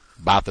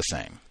 About the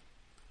same.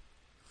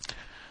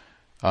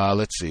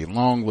 Let's see.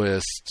 Long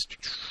list.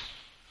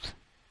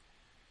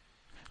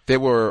 There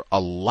were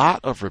a lot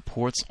of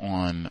reports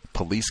on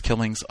police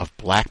killings of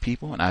black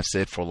people, and I've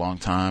said for a long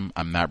time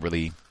I'm not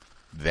really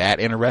that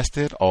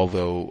interested,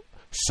 although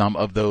some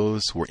of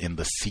those were in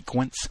the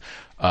sequence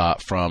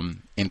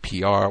from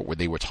NPR where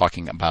they were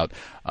talking about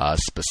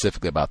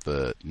specifically about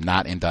the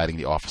not indicting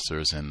the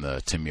officers in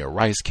the Tamir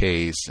Rice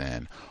case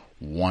and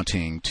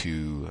wanting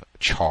to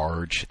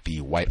charge the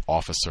white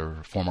officer,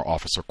 former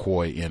officer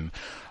Coy in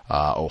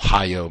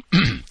Ohio,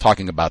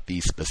 talking about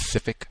these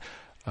specific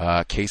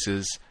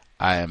cases.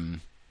 I am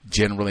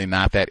generally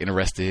not that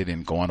interested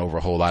in going over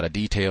a whole lot of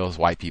details.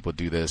 White people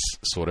do this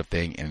sort of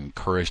thing and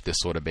encourage this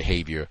sort of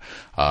behavior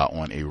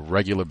on a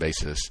regular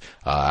basis.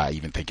 I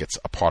even think it's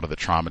a part of the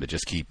trauma to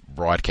just keep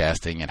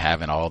broadcasting and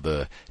having all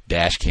the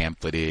dash cam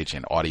footage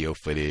and audio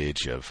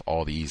footage of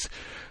all these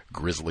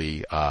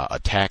grisly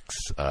attacks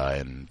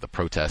and the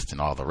protests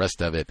and all the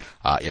rest of it.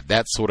 If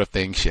that sort of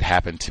thing should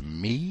happen to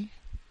me,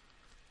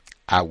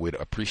 I would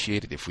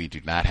appreciate it if we do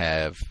not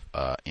have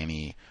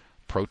any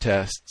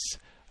protests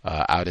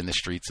out in the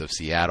streets of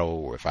Seattle,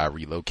 or if I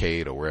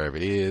relocate or wherever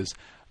it is.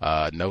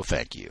 No,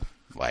 thank you.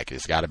 Like,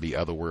 it's got to be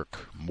other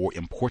work, more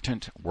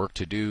important work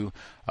to do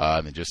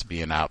than just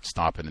being out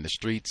stomping in the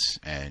streets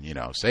and,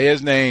 say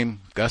his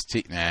name, Gus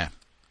T. Nah.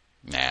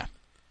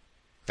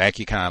 Thank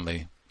you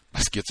kindly.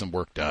 Let's get some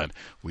work done.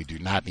 We do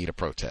not need a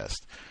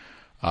protest.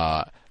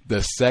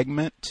 The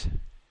segment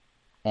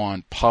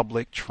on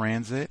public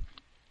transit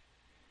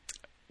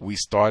we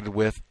started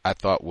with, I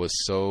thought was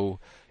so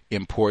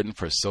important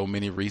for so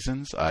many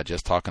reasons.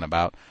 Just talking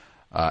about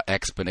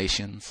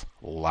explanations,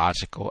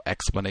 logical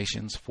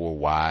explanations for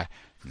why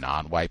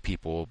non-white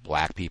people,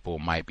 black people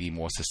might be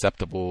more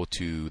susceptible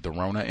to the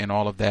Rona and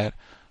all of that.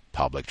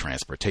 Public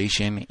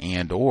transportation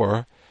and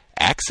or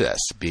access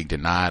being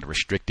denied,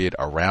 restricted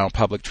around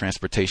public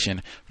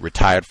transportation.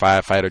 Retired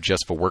firefighter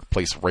just for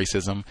workplace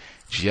racism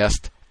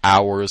just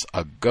hours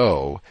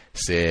ago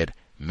said,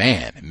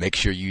 man, make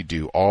sure you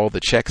do all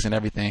the checks and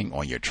everything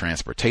on your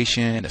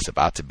transportation. It's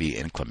about to be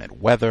inclement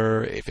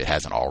weather. If it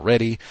hasn't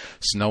already,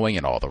 snowing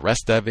and all the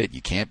rest of it,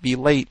 you can't be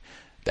late.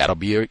 That'll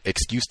be an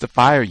excuse to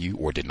fire you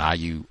or deny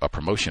you a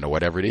promotion or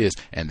whatever it is.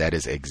 And that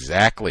is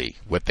exactly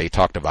what they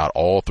talked about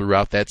all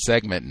throughout that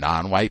segment,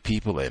 non-white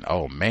people. And,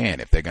 oh, man,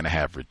 if they're going to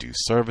have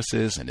reduced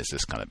services and is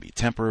this going to be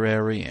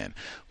temporary and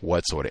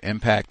what sort of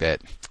impact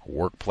that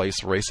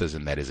workplace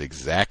racism, that is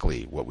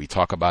exactly what we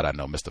talk about. I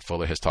know Mr.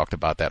 Fuller has talked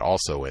about that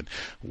also. And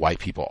white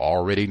people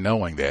already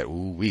knowing that,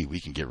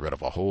 we can get rid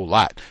of a whole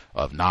lot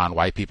of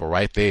non-white people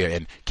right there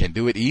and can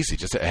do it easy.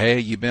 Just say, hey,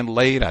 you've been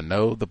late. I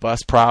know the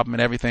bus problem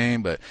and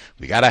everything, but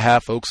we got to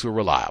have folks who are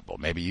reliable.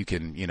 Maybe you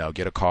can,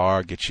 get a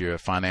car, get your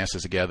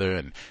finances together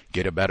and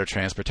get a better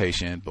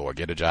transportation or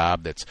get a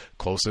job that's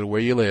closer to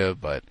where you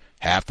live, but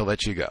have to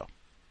let you go.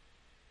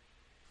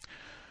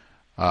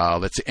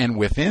 And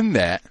within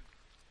that,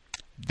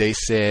 they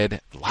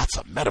said lots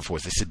of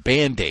metaphors. They said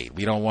Band-Aid.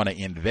 We don't want to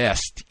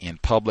invest in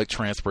public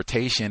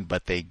transportation,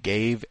 but they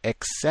gave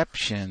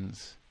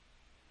exceptions.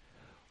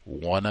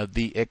 One of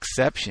the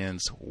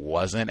exceptions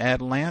wasn't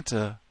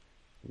Atlanta,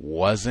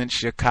 wasn't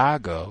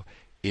Chicago.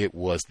 It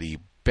was the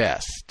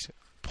best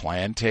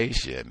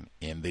plantation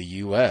in the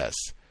U.S.,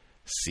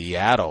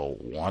 Seattle.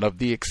 One of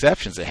the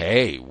exceptions.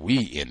 Hey,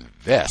 we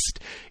invest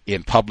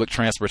in public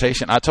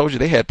transportation. I told you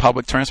they had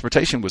public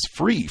transportation was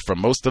free for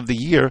most of the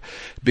year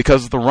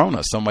because of the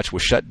Rona. So much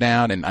was shut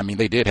down. And I mean,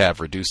 they did have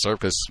reduced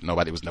service.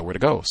 Nobody was nowhere to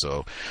go.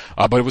 So,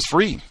 but it was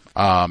free.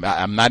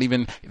 I'm not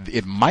even,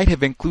 it might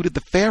have included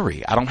the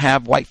ferry. I don't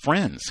have white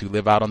friends who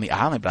live out on the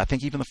island, but I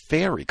think even the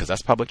ferry, because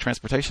that's public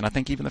transportation, I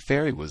think even the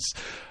ferry was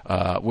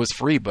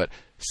free. But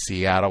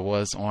Seattle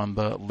was on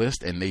the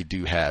list, and they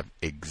do have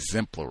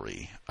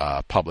exemplary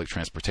public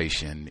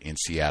transportation in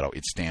Seattle.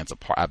 It stands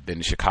apart. I've been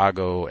to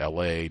Chicago,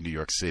 LA, New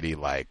York City,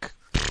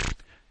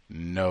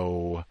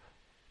 no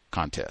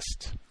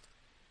contest.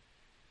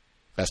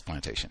 Best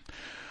plantation.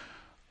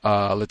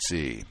 Let's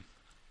see.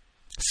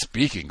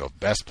 Speaking of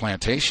best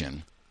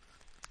plantation,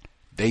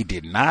 they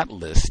did not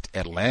list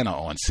Atlanta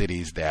on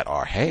cities that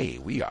are, hey,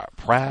 we are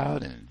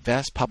proud and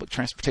invest. Public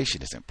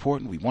transportation is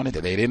important. We wanted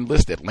it. They didn't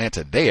list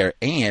Atlanta there,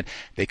 and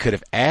they could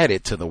have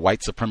added to the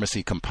white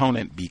supremacy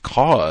component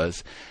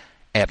because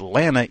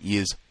Atlanta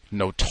is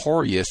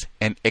notorious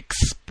and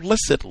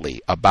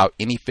explicitly about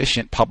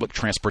inefficient public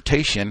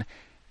transportation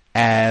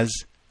as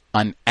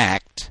an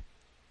act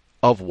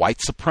of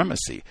white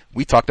supremacy.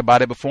 We talked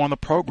about it before on the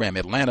program.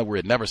 Atlanta, where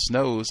it never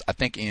snows, I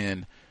think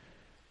in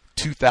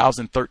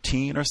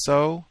 2013 or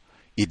so,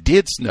 it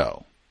did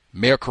snow.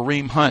 Mayor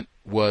Kareem Hunt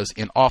was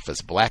in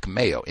office, black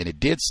mayor, and it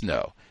did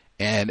snow.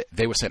 And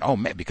they were saying, oh,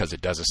 man, because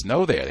it doesn't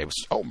snow there. They were,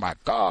 oh, my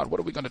God, what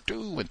are we going to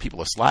do? And people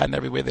are sliding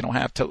everywhere. They don't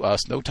have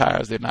snow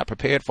tires. They're not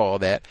prepared for all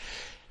that.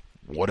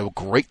 What a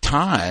great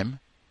time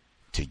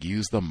to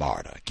use the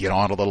MARTA. Get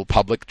on a little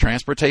public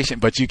transportation.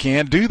 But you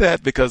can't do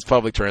that because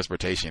public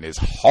transportation is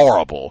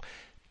horrible,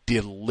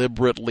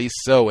 deliberately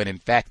so. And, in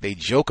fact, they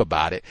joke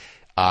about it.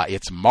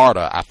 It's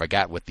MARTA. I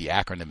forgot what the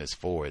acronym is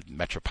for.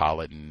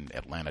 Metropolitan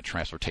Atlanta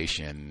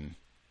Transportation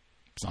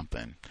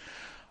something.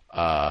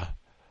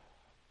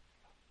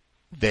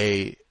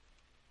 The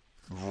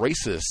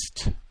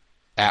racist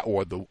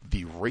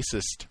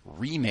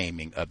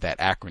renaming of that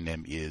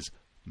acronym is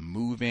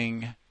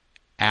Moving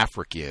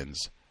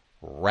Africans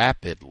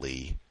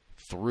Rapidly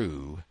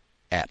Through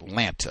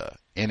Atlanta.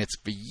 And it's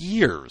for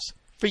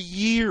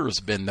years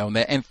been known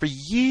that, and for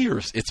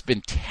years it's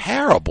been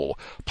terrible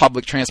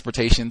public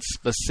transportation,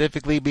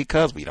 specifically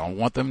because we don't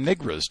want them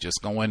Negroes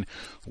just going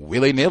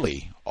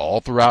willy-nilly all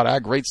throughout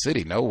our great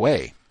city. No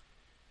way.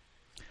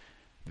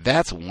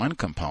 That's one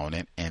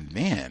component. And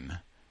then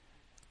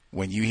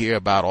when you hear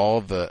about all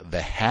the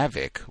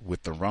havoc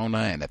with the Rona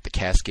and at the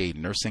Cascade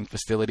Nursing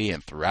Facility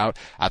and throughout,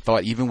 I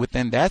thought even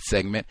within that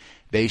segment,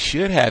 they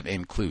should have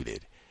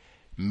included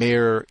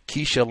Mayor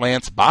Keisha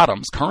Lance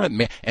Bottoms, current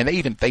mayor, and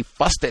they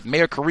fussed at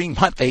Mayor Kareem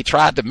Hunt. They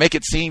tried to make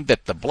it seem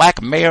that the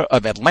black mayor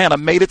of Atlanta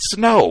made it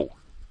snow.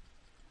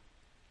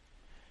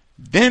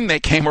 Then they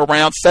came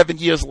around 7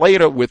 years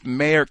later with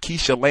Mayor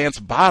Keisha Lance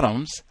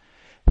Bottoms.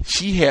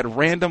 She had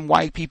random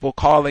white people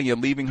calling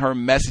and leaving her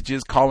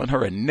messages, calling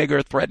her a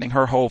nigger, threatening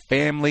her whole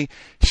family.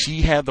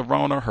 She had the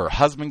Rona. Her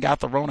husband got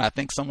the Rona. I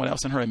think someone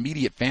else in her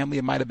immediate family,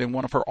 it might have been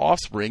one of her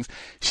offsprings.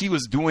 She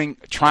was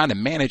trying to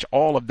manage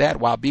all of that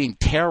while being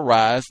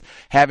terrorized,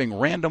 having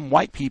random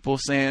white people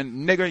saying,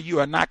 nigger, you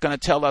are not going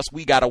to tell us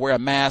we got to wear a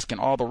mask and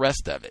all the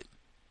rest of it.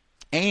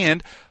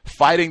 And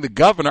fighting the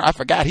governor, I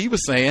forgot he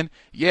was saying,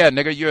 yeah,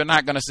 nigga, you're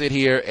not going to sit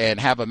here and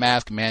have a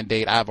mask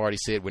mandate. I've already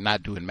said we're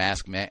not doing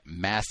mask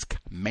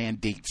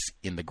mandates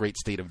in the great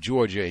state of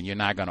Georgia, and you're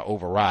not going to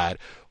override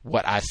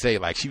what I say.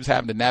 Like, she was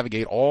having to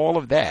navigate all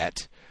of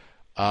that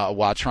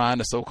while trying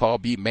to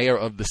so-called be mayor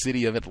of the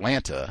city of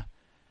Atlanta.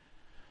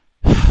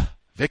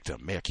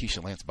 Victim, Mayor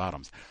Keisha Lance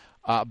Bottoms.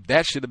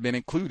 That should have been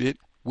included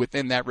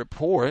within that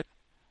report.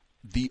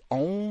 The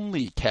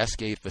only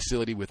Cascade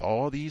facility with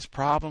all these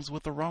problems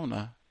with the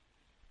Rona,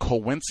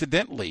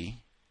 coincidentally,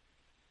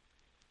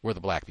 where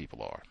the black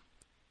people are.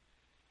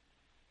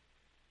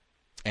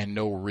 And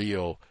no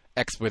real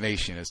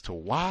explanation as to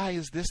why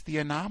is this the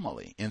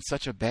anomaly in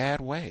such a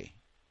bad way.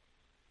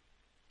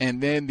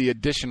 And then the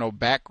additional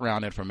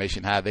background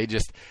information, how they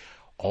just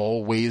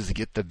always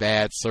get the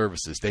bad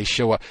services. They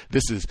show up.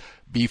 This is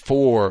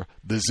before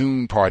the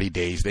Zoom party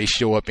days. They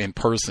show up in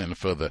person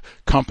for the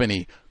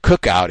company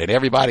cookout, and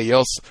everybody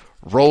else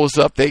rolls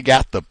up. They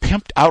got the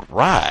pimped out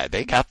ride.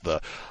 They got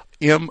the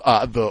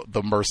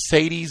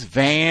Mercedes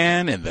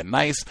van and the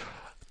nice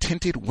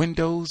tinted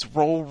windows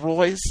Rolls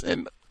Royce.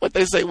 And what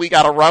they say, we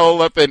got to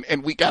roll up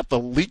and we got the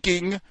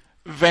leaking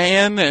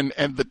van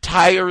and the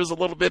tire is a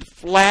little bit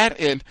flat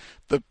and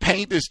the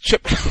paint is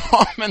chipping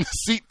off and the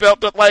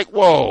seatbelt is like,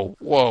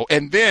 whoa.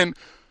 And then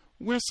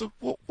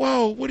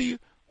whoa, what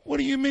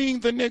do you mean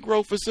the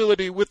Negro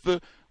facility with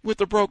the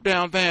broke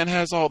down van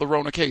has all the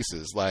Rona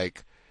cases?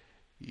 Like,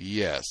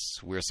 yes,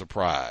 we're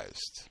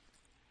surprised.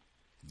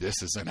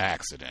 This is an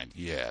accident.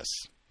 Yes.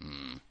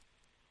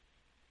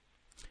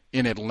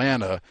 In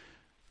Atlanta,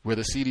 where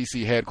the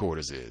CDC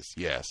headquarters is,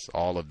 yes,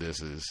 all of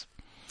this is.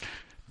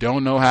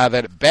 Don't know how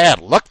that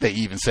bad luck, they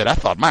even said. I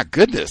thought, my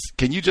goodness,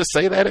 can you just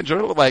say that in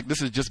journal? Like,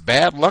 this is just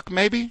bad luck,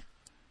 maybe?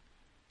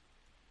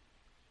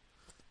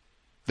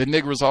 The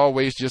niggers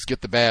always just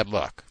get the bad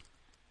luck.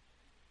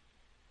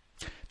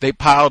 They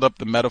piled up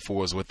the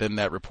metaphors within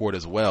that report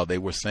as well. They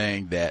were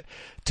saying that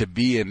to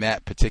be in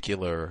that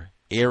particular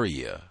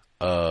area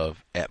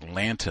of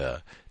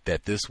Atlanta,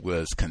 that this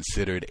was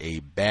considered a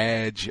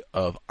badge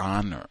of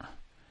honor.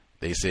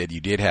 They said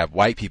you did have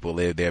white people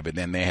live there, but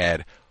then they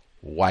had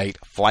white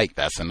flight.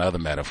 That's another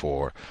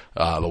metaphor.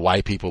 The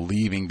white people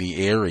leaving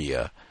the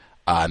area.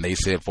 And they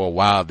said for a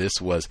while this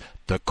was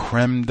the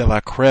creme de la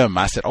creme.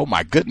 I said, oh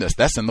my goodness,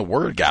 that's in the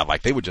word guide.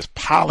 Like, they were just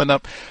piling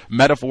up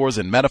metaphors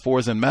and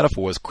metaphors and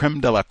metaphors. Creme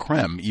de la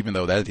creme, even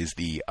though that is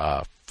the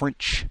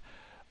French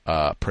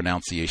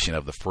pronunciation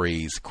of the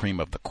phrase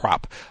cream of the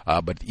crop.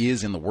 But it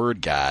is in the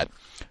word guide.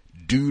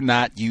 Do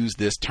not use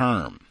this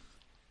term.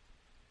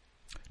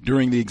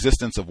 During the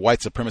existence of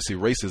white supremacy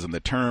racism, the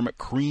term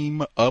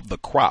cream of the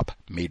crop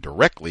may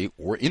directly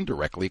or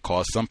indirectly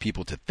cause some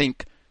people to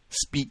think,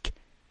 speak,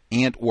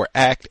 and or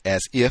act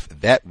as if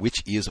that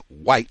which is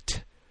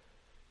white,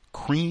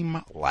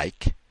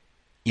 cream-like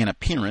in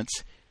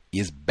appearance,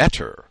 is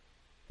better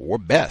or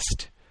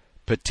best,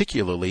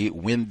 particularly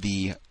when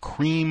the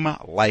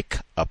cream-like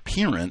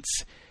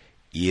appearance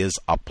is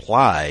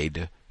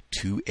applied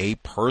to a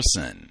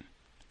person.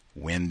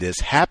 When this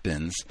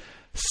happens,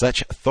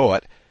 such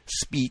thought,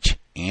 speech,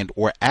 and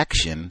or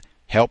action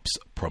helps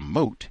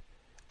promote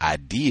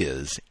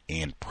ideas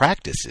and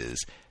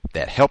practices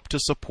that help to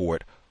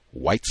support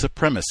white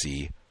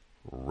supremacy,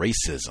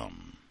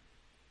 racism.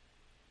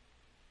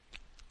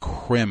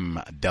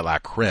 Creme de la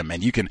creme.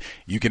 And you can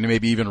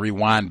maybe even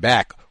rewind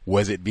back.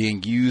 Was it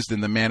being used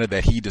in the manner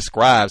that he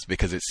describes?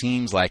 Because it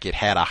seems like it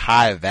had a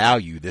high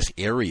value, this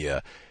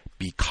area,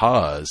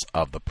 because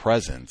of the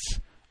presence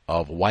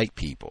of white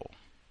people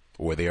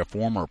or their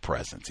former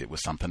presence. It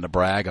was something to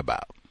brag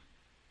about.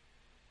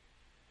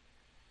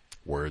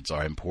 Words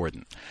are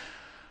important.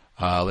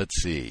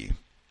 Let's see.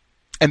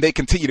 And they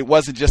continued. It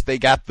wasn't just they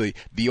got the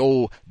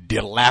old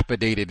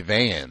dilapidated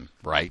van,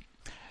 right?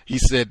 They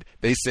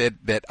said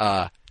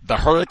that the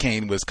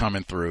hurricane was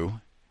coming through,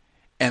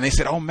 and they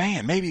said, "Oh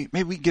man, maybe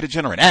we can get a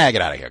generator."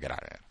 Get out of here.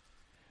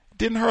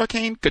 Didn't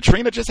Hurricane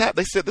Katrina just happen?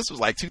 They said this was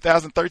like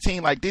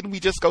 2013. Like, didn't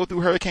we just go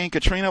through Hurricane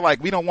Katrina?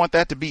 Like, we don't want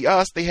that to be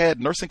us. They had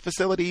nursing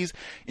facilities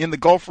in the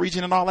Gulf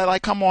region and all that.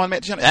 Like, come on,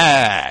 man. Get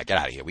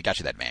out of here. We got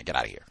you that van. Get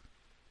out of here.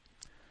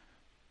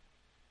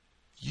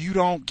 You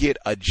don't get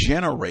a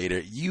generator.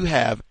 You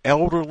have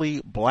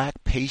elderly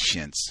black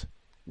patients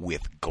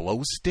with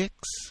glow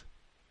sticks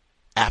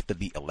after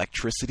the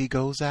electricity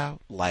goes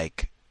out.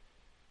 Like,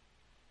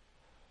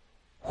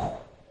 whew.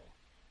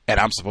 And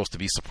I'm supposed to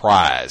be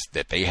surprised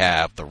that they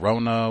have the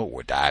Rona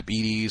or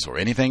diabetes or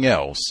anything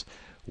else.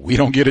 We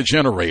don't get a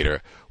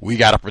generator. We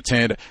gotta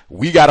pretend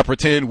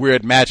we're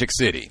at Magic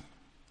City.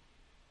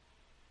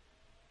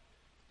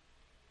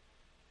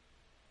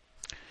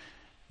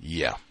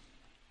 Yeah.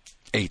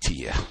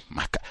 ATL.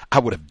 My God, I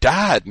would have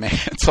died,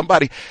 man.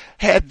 Somebody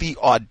had the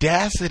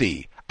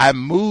audacity. I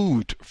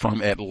moved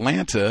from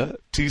Atlanta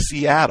to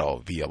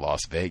Seattle via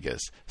Las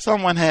Vegas.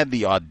 Someone had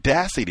the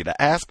audacity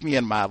to ask me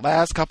in my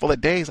last couple of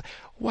days,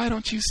 "Why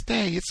don't you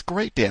stay? It's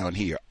great down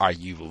here." Are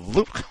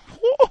you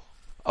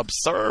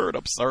absurd?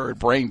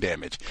 Brain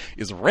damage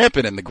is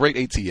rampant in the great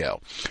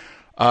ATL.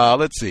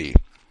 Let's see.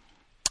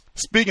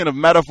 Speaking of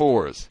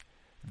metaphors,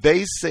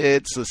 they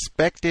said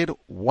suspected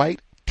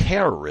white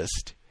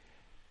terrorist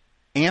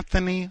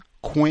Anthony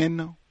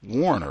Quinn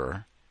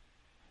Warner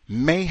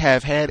may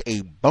have had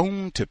a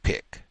bone to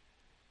pick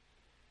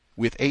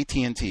with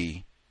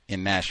AT&T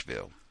in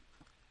Nashville.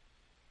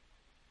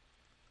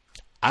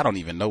 I don't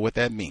even know what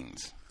that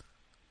means.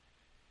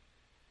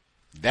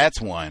 That's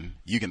one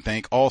you can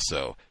think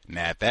also.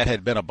 Now, if that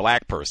had been a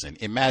black person,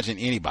 imagine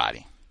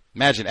anybody.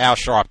 Imagine Al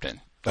Sharpton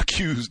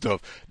accused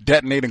of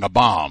detonating a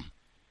bomb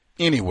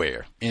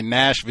anywhere in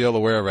Nashville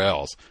or wherever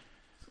else.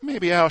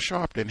 Maybe Al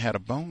Sharpton had a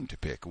bone to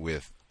pick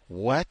with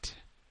what?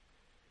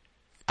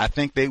 I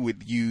think they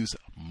would use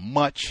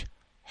much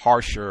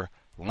harsher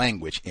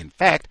language. In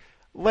fact,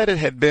 let it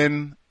have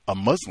been a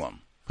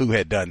Muslim who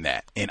had done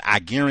that, and I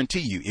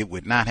guarantee you it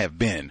would not have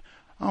been,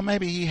 "Oh,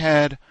 maybe he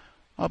had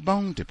a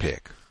bone to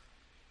pick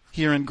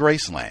here in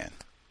Graceland."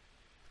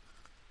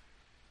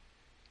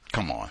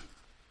 Come on.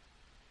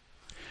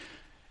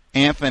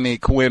 Anthony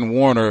Quinn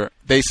Warner,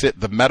 they said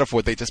the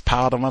metaphor, they just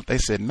piled them up. They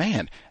said,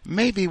 man,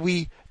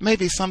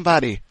 maybe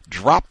somebody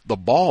dropped the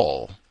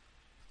ball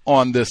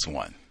on this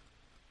one.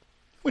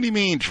 What do you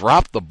mean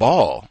drop the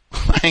ball?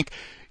 Like,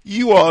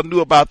 you all knew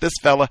about this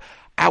fella.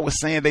 I was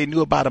saying they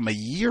knew about him a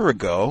year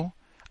ago.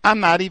 I'm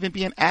not even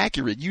being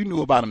accurate. You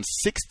knew about him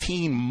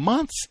 16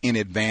 months in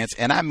advance,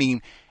 and I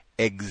mean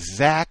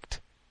exact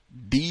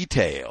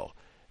detail.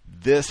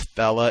 This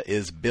fella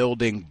is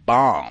building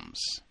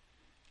bombs.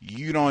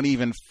 You don't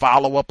even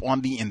follow up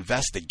on the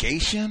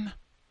investigation?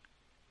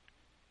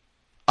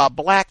 A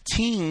black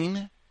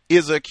teen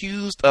is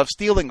accused of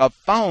stealing a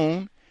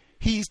phone.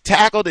 He's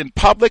tackled in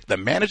public. The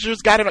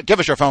manager's got him. Give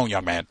us your phone,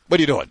 young man.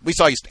 What are you doing? We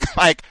saw you.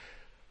 Like,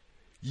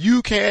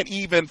 you can't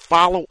even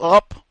follow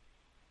up.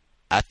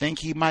 I think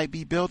he might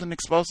be building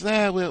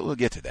explosives. We'll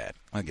get to that.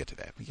 We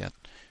got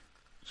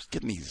just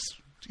getting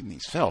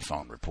these cell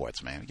phone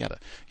reports, man. We gotta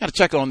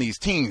check on these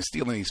teens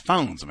stealing these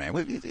phones, man.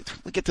 We'll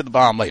get to the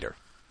bomb later.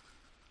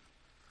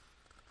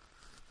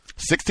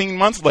 16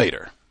 months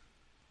later,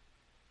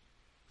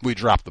 we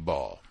dropped the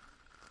ball.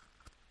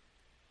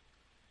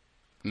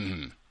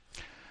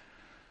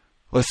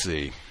 Let's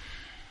see.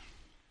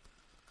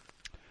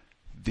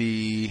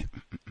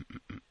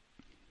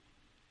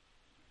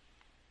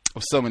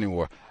 So many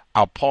more.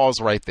 I'll pause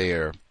right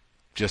there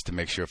just to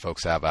make sure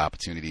folks have an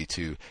opportunity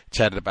to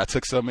chat it up. I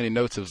took so many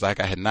notes. It was like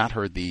I had not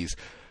heard these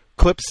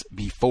clips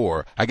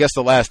before. I guess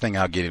the last thing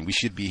I'll get in, we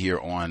should be here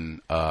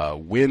on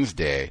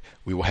Wednesday.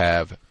 We will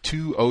have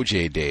 2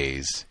 OJ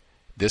days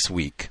this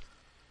week.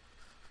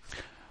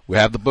 We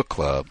have the book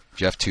club,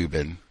 Jeff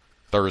Toobin,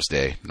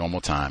 Thursday,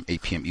 normal time,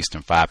 8 p.m.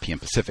 Eastern, 5 p.m.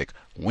 Pacific.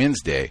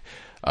 Wednesday,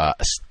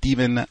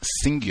 Stephen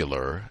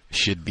Singular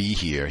should be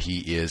here.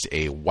 He is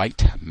a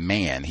white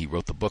man. He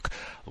wrote the book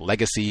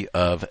Legacy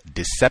of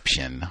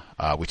Deception,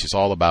 which is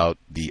all about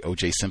the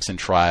O.J. Simpson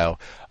trial.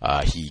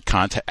 He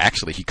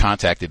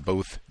contacted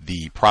both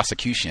the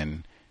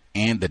prosecution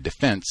and the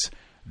defense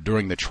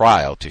during the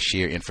trial to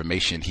share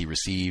information he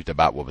received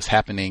about what was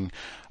happening.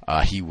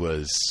 He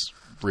was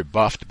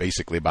rebuffed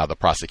basically by the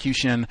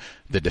prosecution.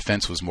 The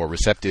defense was more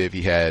receptive.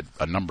 He had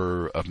a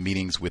number of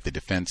meetings with the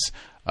defense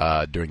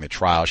during the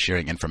trial,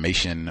 sharing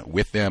information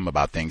with them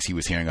about things he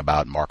was hearing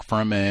about Mark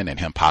Fuhrman and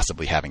him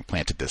possibly having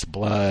planted this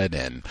blood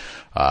and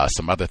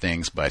some other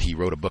things. But he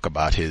wrote a book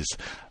about his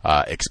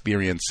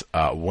experience.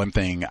 One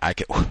thing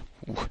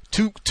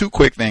two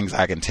quick things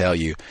I can tell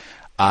you.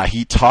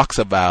 He talks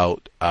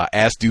about,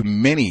 as do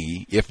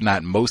many, if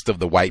not most of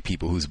the white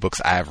people whose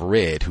books I've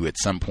read, who at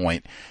some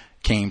point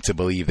came to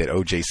believe that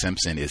O.J.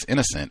 Simpson is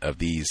innocent of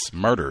these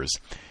murders.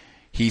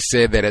 He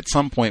said that at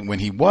some point when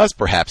he was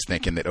perhaps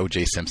thinking that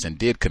O.J. Simpson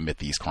did commit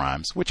these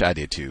crimes, which I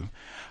did too,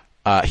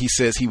 he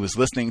says he was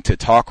listening to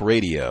talk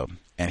radio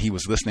and he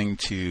was listening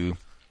to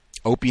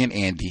Opie and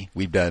Andy.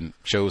 We've done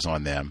shows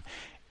on them,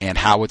 and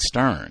Howard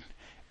Stern,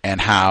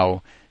 and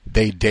how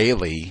they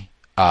daily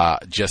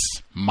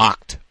just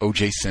mocked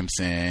O.J.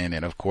 Simpson.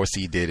 And of course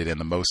he did it in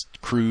the most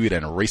crude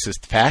and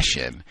racist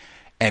fashion.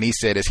 And he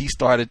said as he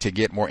started to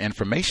get more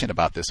information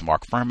about this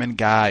Mark Fuhrman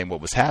guy and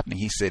what was happening,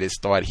 he said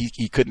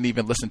he couldn't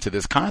even listen to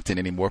this content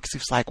anymore because he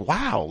was like,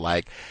 wow,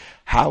 like,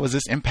 how is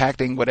this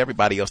impacting what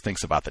everybody else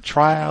thinks about the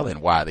trial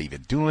and why are they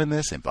even doing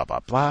this and blah, blah,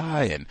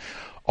 blah, and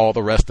all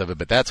the rest of it.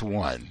 But that's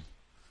one.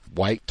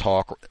 White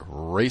talk,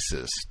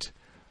 racist,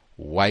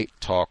 white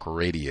talk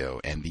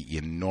radio, and the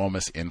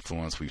enormous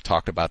influence. We've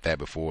talked about that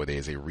before.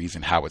 There's a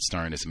reason Howard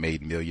Stern has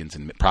made millions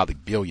and probably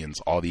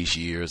billions all these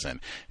years, and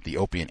the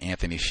Opie and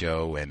Anthony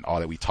show and all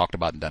that. We talked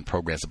about and done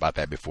programs about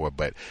that before,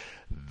 but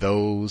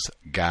those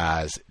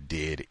guys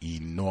did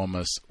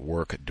enormous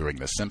work during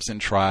the Simpson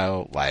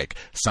trial. Like,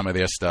 some of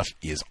their stuff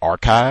is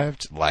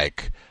archived.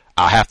 Like,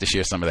 I'll have to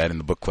share some of that in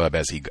the book club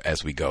as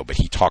we go, but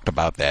he talked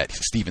about that.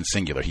 Stephen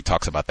Singular, he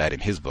talks about that in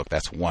his book.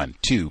 That's one.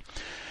 Two,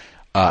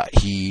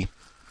 He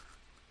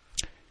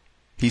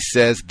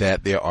says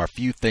that there are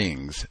few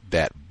things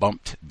that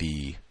bumped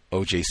the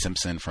O.J.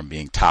 Simpson from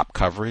being top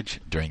coverage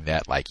during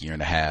that year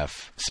and a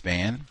half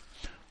span.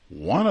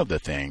 One of the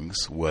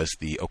things was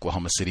the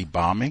Oklahoma City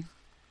bombing,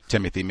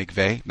 Timothy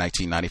McVeigh,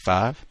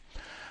 1995.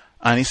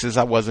 And he says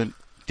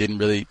didn't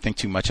really think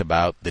too much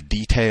about the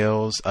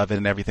details of it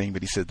and everything,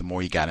 but he said the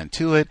more he got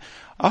into it,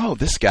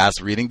 this guy's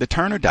reading the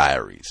Turner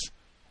Diaries.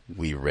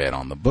 We read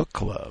on the book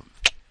club.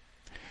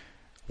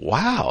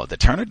 Wow, the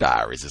Turner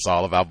Diaries is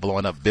all about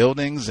blowing up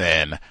buildings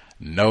and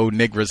no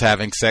niggers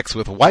having sex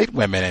with white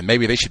women, and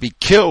maybe they should be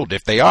killed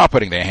if they are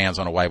putting their hands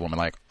on a white woman.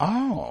 Like,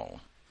 oh,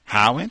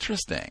 how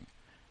interesting.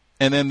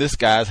 And then this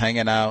guy's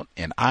hanging out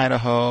in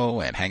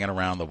Idaho and hanging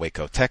around the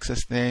Waco,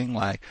 Texas thing.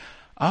 Like,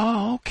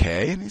 oh,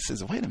 okay. And he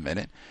says, wait a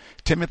minute.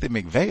 Timothy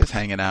McVeigh is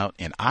hanging out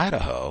in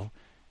Idaho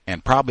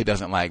and probably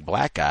doesn't like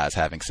black guys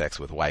having sex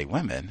with white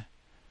women.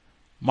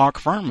 Mark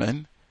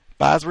Fuhrman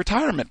buys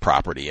retirement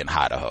property in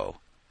Idaho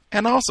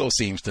and also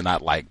seems to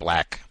not like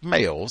black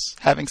males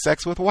having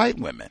sex with white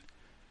women.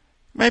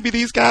 Maybe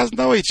these guys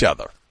know each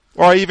other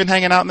or are even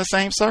hanging out in the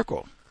same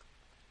circle.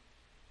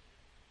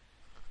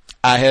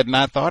 I had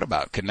not thought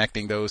about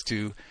connecting those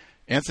two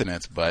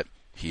incidents, but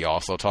he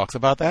also talks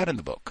about that in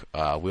the book.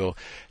 We'll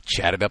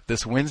chat it up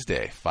this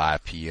Wednesday,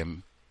 5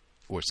 p.m.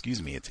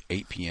 It's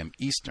 8 p.m.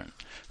 Eastern,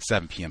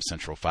 7 p.m.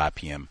 Central, 5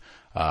 p.m.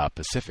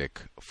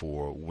 Pacific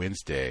for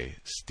Wednesday.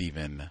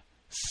 Stephen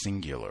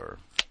Singular.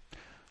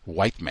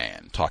 White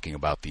man talking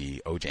about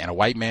the OJ, and a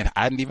white man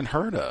I hadn't even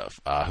heard of,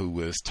 who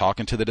was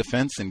talking to the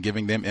defense and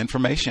giving them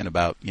information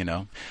about, you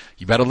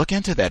better look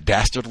into that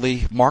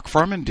dastardly Mark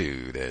Fuhrman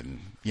dude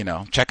and,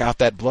 check out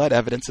that blood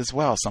evidence as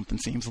well. Something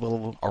seems a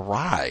little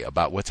awry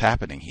about what's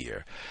happening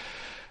here.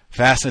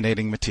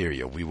 Fascinating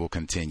material. We will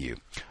continue.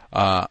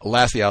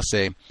 Lastly, I'll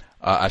say,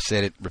 I've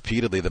said it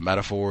repeatedly, the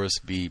metaphors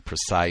be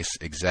precise,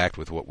 exact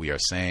with what we are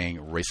saying.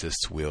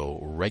 Racists will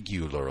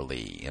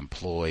regularly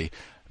employ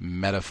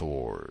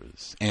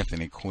metaphors.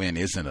 Anthony Quinn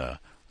isn't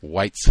a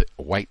white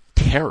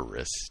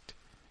terrorist.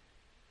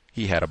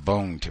 He had a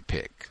bone to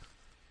pick.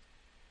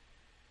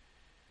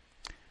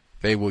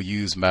 They will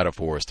use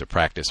metaphors to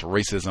practice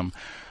racism.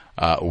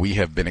 We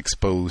have been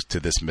exposed to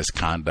this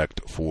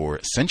misconduct for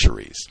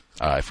centuries.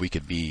 If we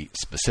could be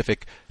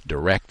specific,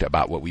 direct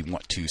about what we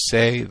want to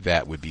say,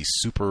 that would be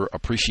super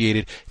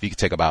appreciated. If you could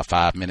take about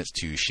 5 minutes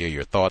to share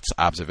your thoughts,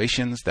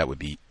 observations, that would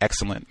be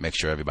excellent. Make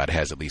sure everybody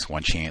has at least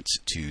one chance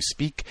to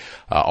speak.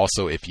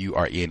 Also, if you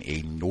are in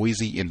a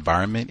noisy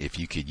environment, if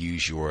you could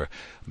use your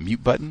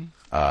mute button,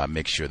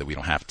 make sure that we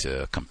don't have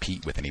to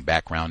compete with any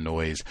background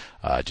noise.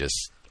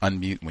 Just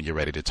unmute when you're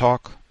ready to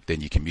talk. Then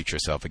you can mute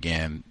yourself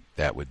again.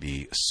 That would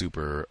be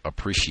super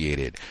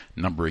appreciated.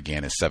 Number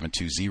again is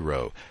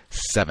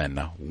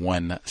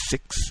 720-716-61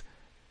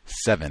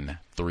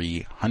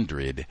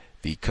 877-300,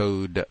 the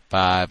code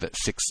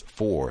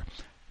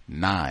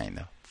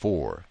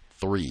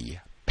 564-943#.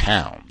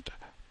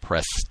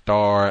 Press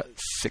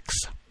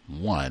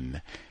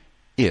 *61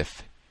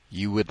 if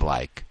you would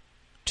like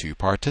to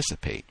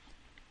participate.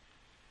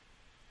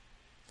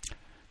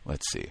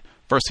 Let's see.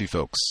 First few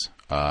folks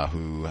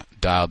who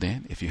dialed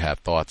in, if you have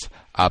thoughts,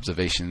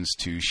 observations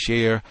to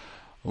share,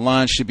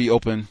 line should be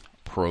open.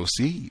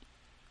 Proceed.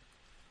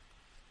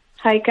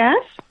 Hi,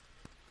 Gus.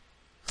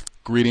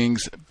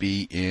 Greetings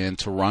be in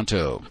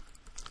Toronto.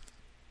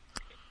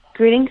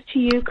 Greetings to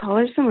you,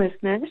 callers and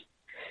listeners.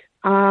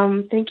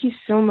 Thank you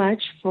so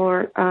much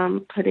for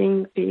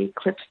putting the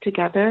clips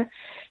together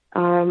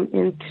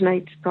in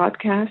tonight's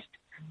broadcast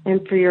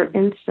and for your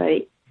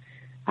insight.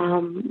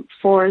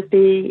 For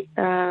the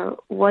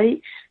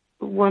white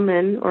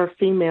woman or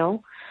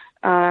female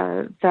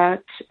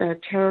that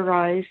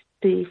terrorized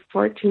the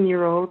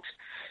 14-year-old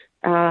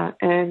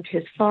and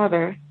his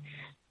father,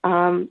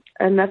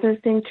 another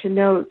thing to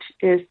note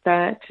is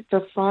that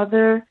the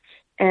father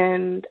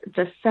and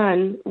the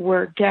son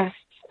were guests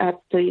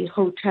at the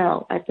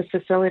hotel, at the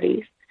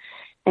facilities,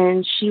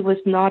 and she was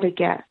not a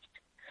guest.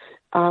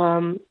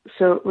 So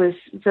it was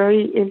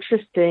very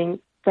interesting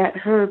that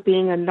her,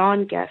 being a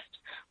non-guest,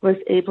 was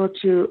able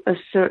to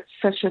assert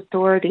such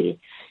authority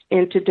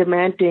into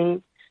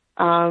demanding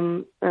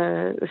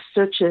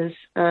searches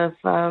of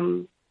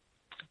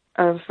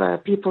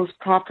people's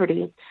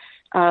property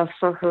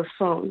for her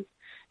phone,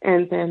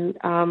 and then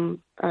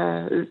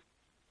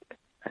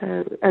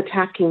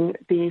attacking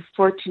the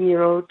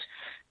 14-year-old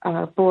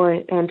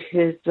boy and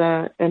his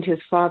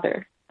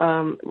father,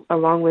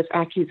 along with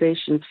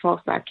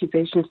false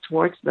accusations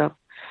towards them.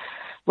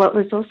 What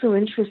was also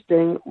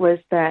interesting was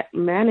that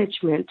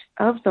management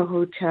of the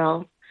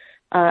hotel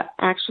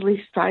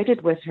actually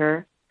sided with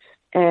her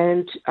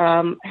and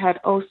had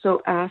also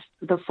asked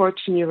the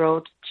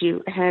 14-year-old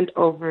to hand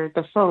over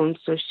the phone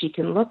so she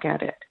can look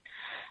at it.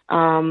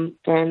 And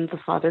the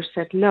father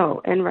said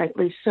no, and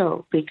rightly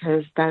so,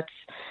 because that's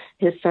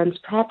his son's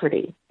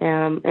property.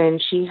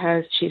 And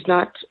she's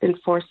not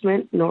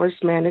enforcement, nor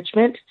is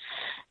management.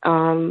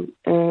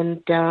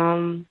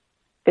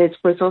 It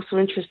was also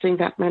interesting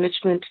that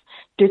management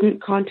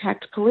didn't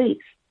contact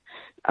police.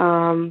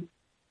 Now,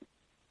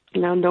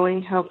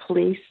 knowing how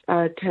police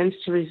tends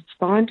to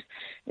respond,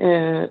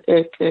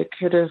 it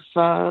could have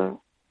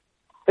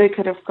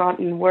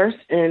gotten worse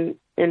in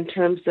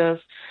terms of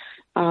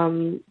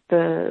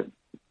the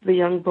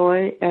young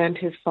boy and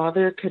his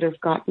father could have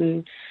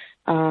gotten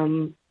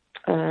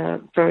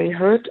very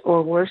hurt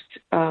or worse,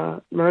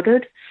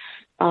 murdered.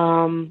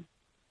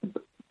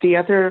 The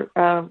other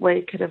way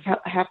it could have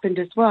happened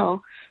as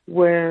well,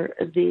 where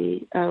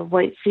the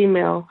white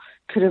female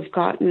could have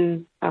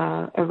gotten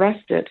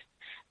arrested.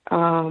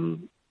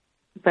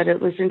 But it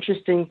was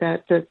interesting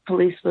that the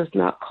police was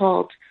not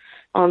called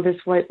on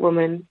this white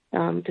woman,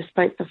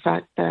 despite the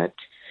fact that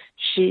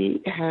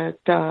she had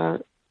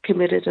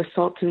committed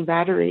assault and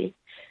battery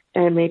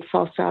and made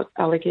false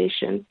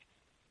allegations.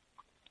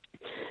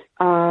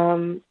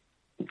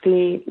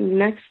 The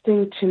next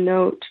thing to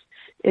note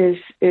is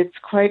it's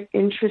quite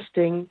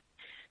interesting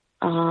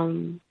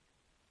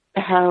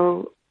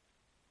how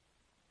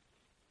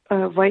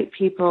white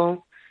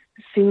people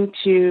seem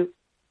to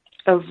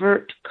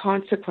avert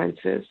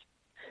consequences,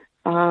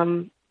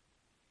 either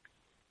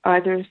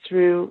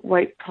through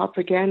white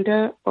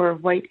propaganda or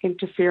white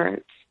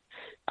interference.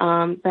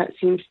 That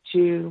seems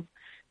to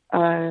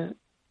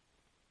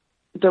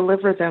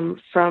deliver them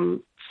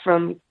from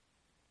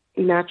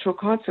natural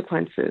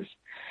consequences.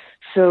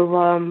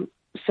 So,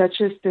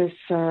 such as this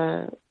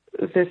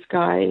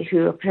guy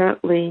who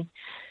apparently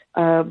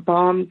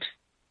bombed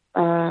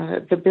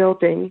the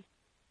building,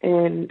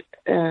 and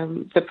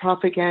the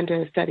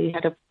propaganda is that he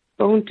had a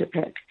bone to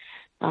pick.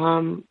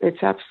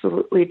 It's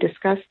absolutely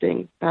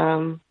disgusting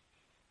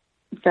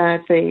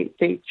that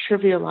they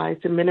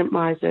trivialize and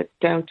minimize it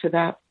down to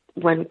that,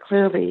 when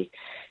clearly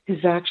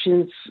his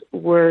actions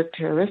were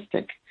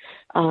terroristic,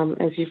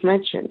 as you've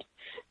mentioned,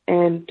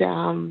 and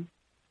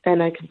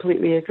I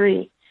completely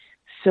agree.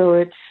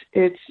 So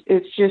it's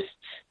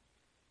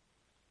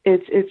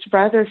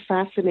rather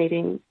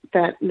fascinating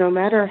that no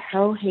matter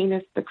how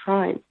heinous the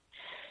crime,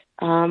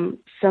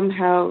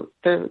 somehow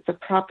the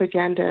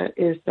propaganda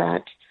is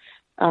that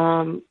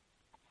the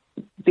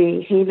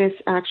heinous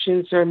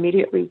actions are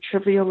immediately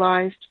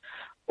trivialized,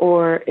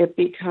 or it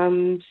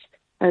becomes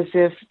as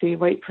if the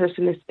white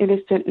person is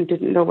innocent and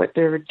didn't know what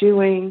they were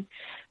doing,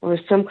 or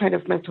some kind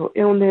of mental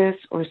illness,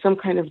 or some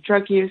kind of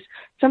drug use,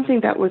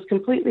 something that was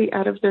completely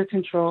out of their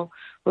control,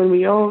 when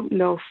we all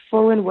know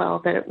full and well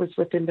that it was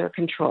within their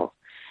control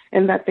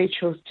and that they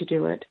chose to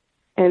do it.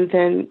 And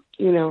then,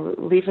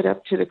 leave it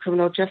up to the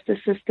criminal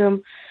justice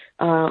system,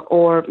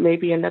 or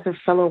maybe another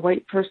fellow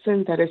white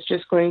person that is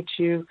just going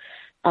to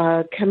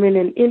come in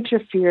and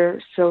interfere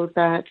so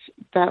that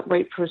that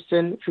white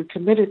person who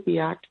committed the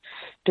act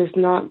does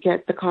not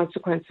get the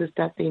consequences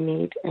that they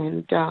need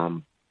and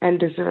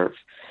deserve.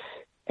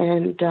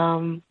 And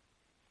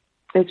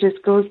it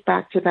just goes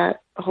back to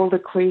that whole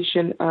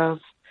equation of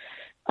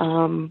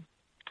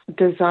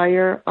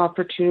desire,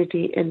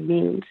 opportunity, and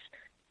means.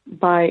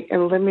 By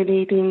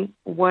eliminating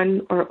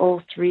one or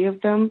all three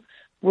of them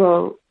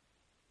will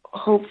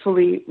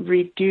hopefully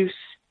reduce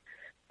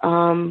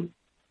the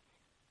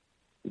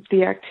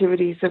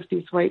activities of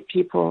these white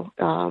people,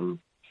 doing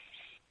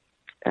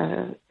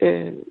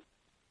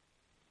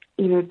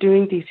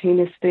these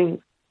heinous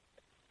things.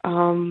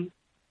 And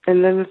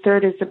then the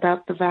third is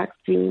about the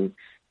vaccine.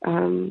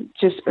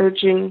 Just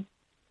urging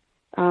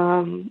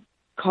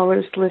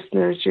callers,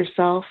 listeners,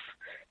 yourself,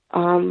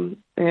 and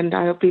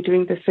I'll be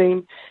doing the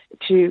same,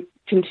 to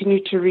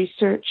continue to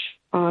research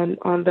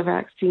on the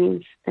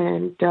vaccines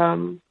and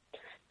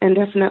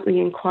definitely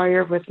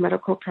inquire with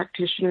medical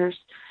practitioners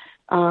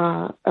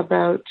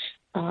about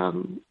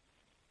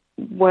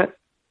what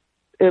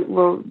it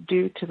will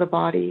do to the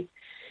body.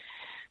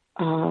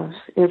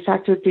 In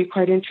fact, it would be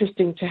quite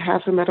interesting to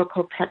have a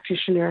medical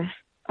practitioner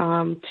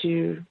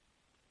to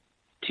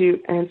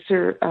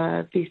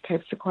answer these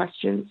types of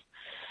questions.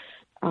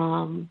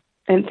 And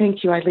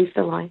thank you. I leave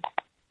the line.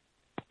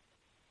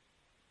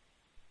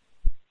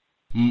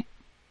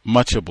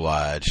 Much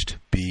obliged.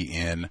 Be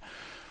in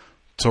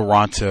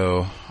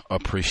Toronto.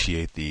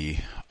 Appreciate the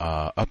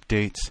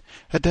updates.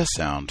 That does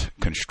sound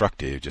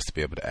constructive, just to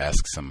be able to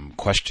ask some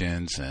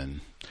questions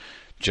and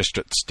just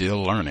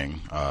still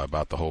learning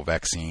about the whole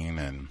vaccine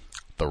and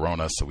the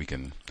Rona, so we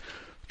can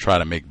try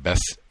to make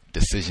best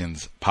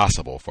decisions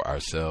possible for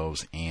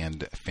ourselves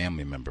and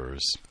family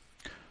members.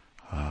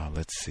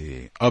 Let's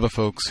see. Other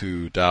folks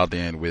who dialed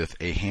in with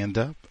a hand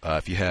up,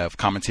 if you have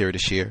commentary to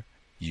share,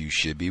 you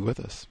should be with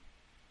us.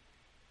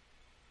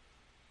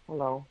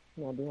 Hello.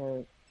 May I be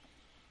heard?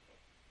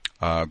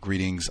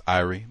 Greetings,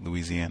 Irie,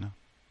 Louisiana.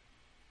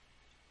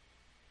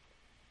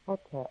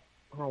 Okay.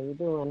 How you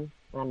doing?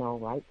 I know,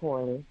 right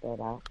poorly, but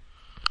I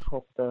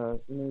hope the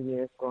new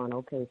year's going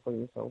okay for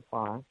you so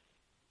far.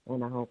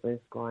 And I hope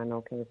it's going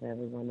okay for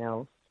everyone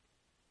else,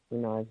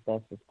 as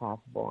best as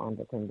possible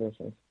under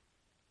conditions.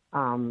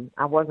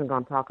 I wasn't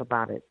going to talk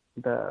about it,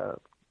 the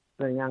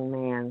young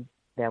man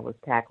that was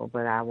tackled,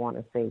 but I want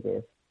to say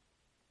this.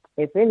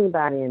 If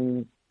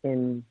anybody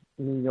in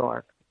New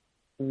York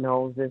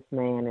knows this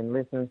man and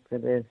listens to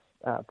this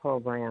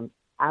program,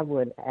 I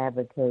would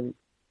advocate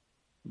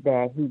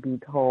that he be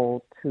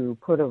told to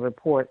put a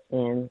report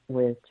in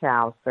with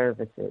child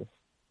services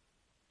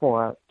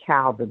for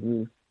child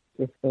abuse,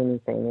 if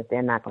anything, if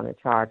they're not going to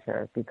charge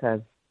her,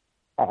 because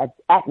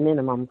at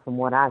minimum, from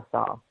what I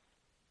saw,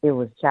 it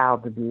was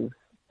child abuse.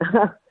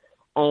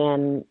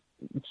 And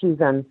she's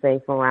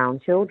unsafe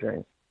around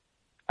children.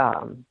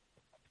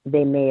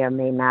 They may or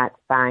may not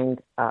find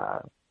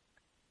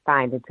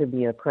it to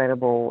be a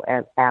credible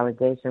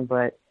allegation,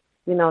 but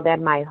that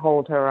might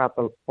hold her up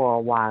for a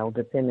while,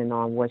 depending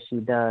on what she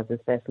does,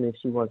 especially if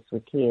she works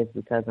with kids,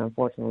 because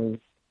unfortunately,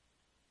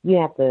 you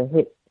have to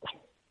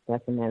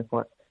that's a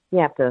metaphor, you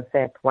have to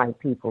affect white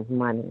people's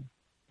money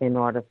in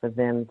order for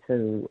them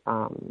to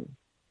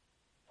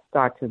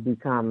start to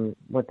become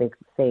what they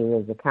say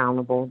is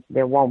accountable.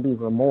 There won't be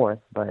remorse,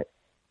 but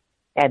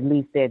at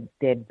least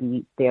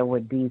there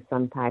would be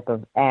some type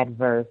of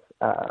adverse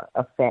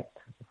effect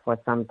for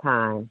some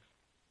time,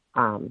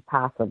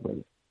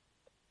 possibly,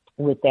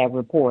 with that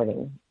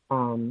reporting.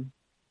 The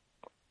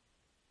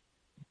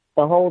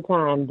whole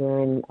time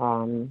during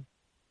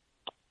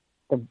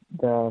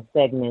the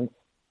segments,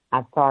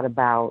 I thought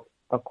about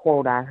a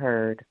quote I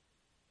heard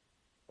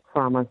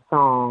from a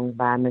song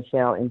by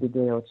Michelle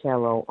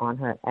Indigeo-Cello on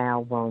her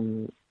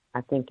album,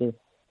 I think it's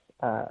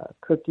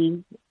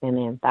Cookie, an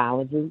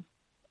anthology.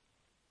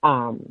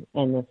 And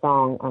the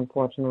song,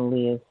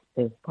 unfortunately,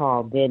 is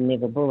called Dead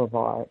Nigga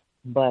Boulevard.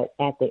 But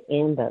at the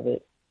end of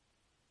it,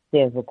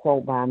 there's a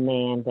quote by a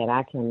man that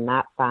I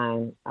cannot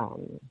find,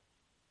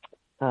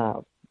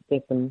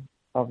 victim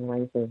of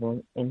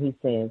racism, and he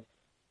says,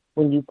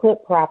 when you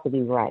put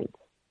property rights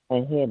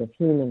ahead of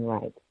human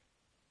rights,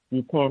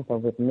 you tamper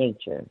with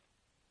nature,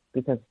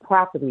 because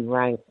property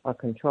rights are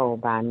controlled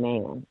by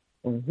man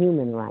and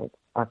human rights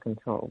are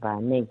controlled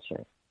by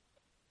nature.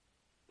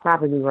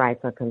 Property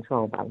rights are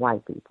controlled by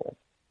white people,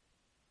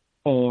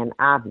 and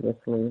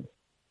obviously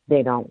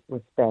they don't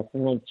respect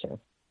nature,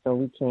 so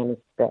we can't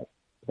expect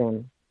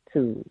them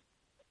to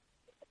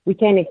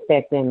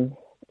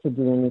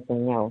do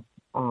anything else,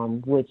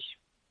 which,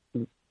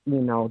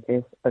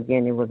 this,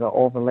 again, it was an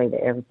overlay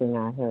to everything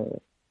I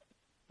heard.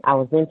 I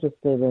was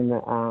interested in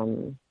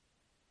the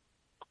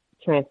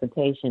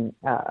transportation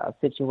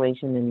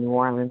situation in New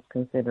Orleans,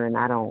 considering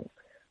I don't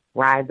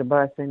ride the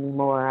bus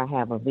anymore. I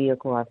have a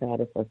vehicle. I've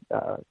had it for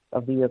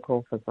a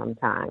vehicle for some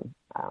time.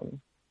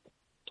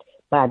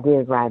 But I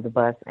did ride the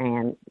bus,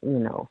 and,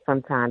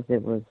 sometimes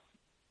it was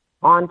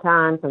on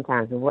time,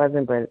 sometimes it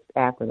wasn't, but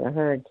after the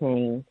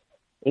hurricane,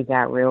 it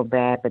got real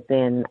bad. But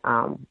then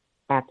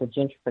after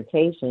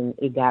gentrification,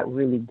 it got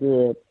really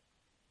good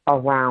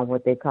around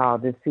what they call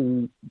the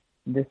CBD,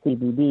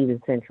 the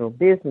Central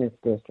Business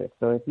District.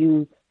 So if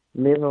you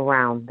live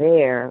around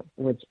there,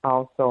 which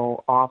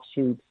also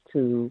offshoots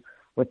to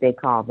what they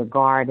call the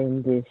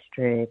Garden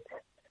District,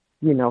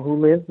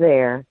 who lives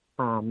there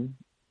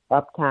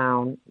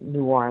uptown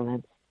New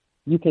Orleans.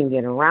 You can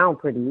get around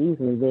pretty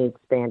easily. They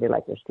expanded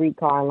like the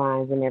streetcar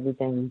lines and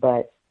everything,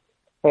 but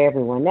for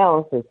everyone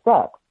else, it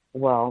sucks.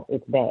 Well,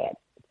 it's bad.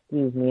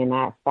 Excuse me. And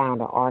I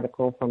found an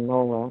article from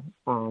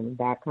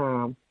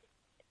NOLA.com,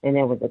 and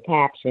there was a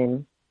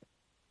caption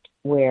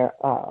where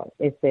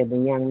it said the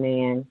young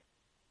man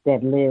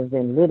that lives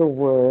in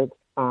Littlewood,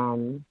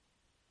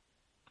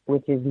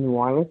 which is New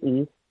Orleans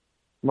East,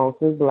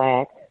 mostly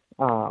black,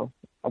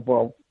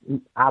 well,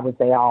 I would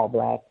say all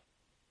black.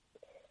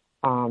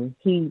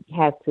 He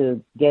has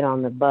to get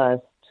on the bus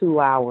 2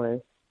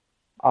 hours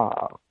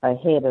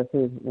ahead of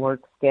his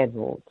work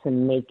schedule to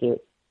make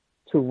it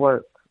to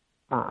work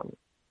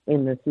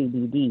in the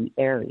CBD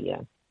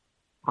area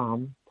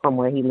from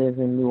where he lives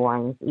in New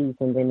Orleans East.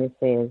 And then it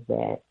says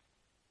that,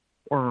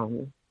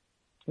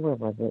 where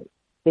was it?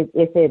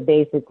 It said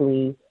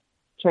basically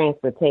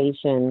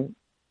transportation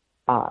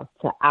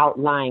to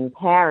outlying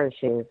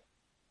parishes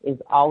is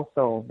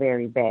also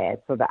very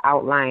bad. So the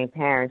outlying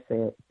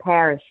parishes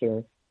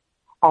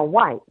are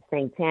white.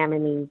 St.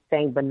 Tammany,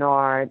 St.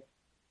 Bernard,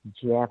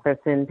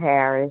 Jefferson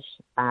Parish.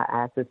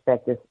 I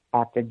suspect it's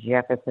after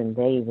Jefferson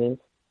Davis.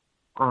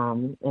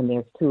 And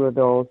there's two of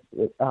those,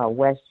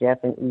 West Jeff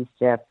and East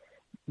Jeff.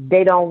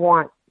 They don't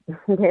want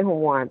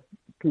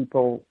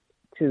people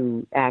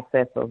to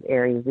access those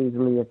areas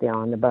easily if they're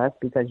on the bus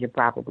because you're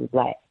probably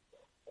black.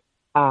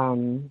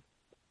 The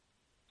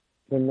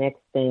next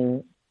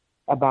thing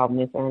about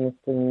Miss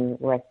Ernestine,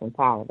 rest in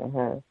power to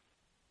her,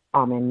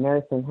 and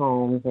nursing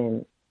homes.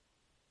 And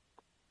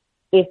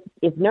if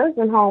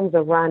nursing homes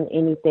are run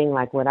anything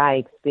like what I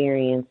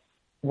experienced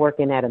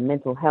working at a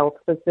mental health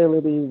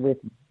facility with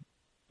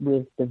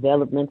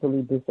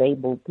developmentally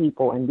disabled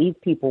people, and these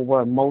people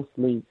were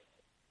mostly,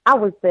 I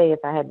would say if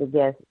I had to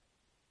guess,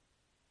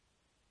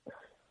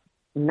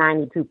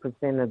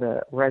 92% of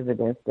the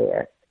residents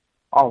there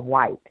are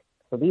white.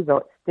 So these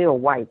are still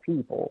white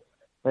people,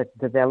 but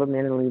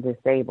developmentally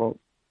disabled.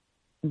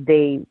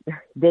 They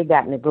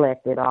got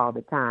neglected all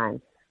the time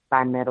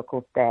by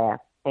medical staff.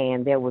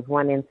 And there was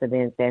one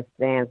incident that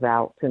stands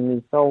out to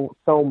me so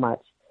much.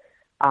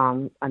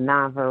 A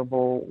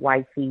nonverbal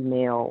white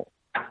female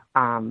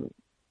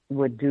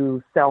would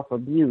do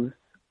self-abuse,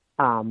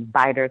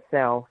 bite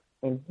herself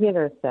and hit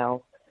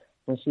herself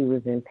when she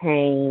was in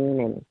pain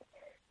and,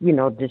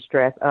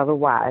 distress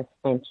otherwise.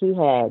 And she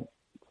had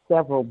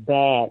several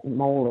bad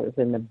molars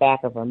in the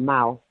back of her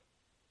mouth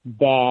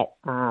that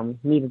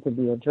needed to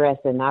be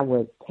addressed. And I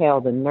would tell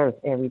the nurse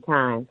every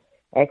time,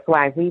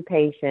 XYZ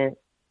patient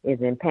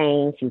is in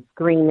pain, she's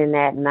screaming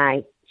that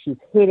night, she's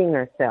hitting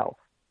herself.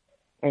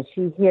 And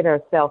she hit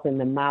herself in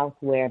the mouth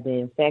where the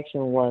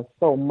infection was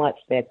so much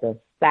that the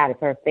side of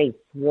her face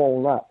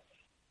swelled up.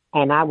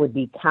 And I would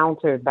be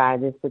countered by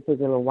this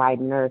particular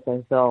white nurse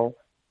as though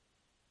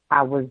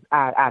I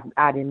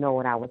didn't know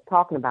what I was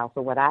talking about.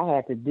 So what I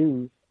had to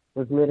do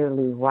was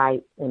literally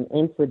write an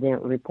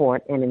incident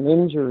report and an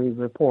injury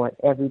report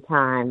every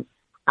time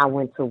I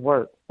went to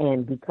work.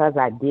 And because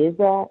I did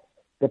that,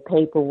 the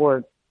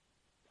paperwork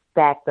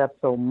stacked up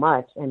so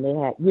much, and they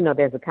had,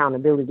 there's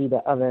accountability to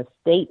other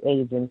state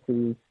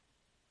agencies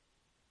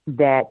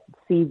that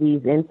see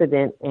these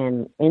incident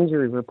and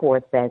injury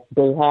reports that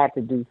they had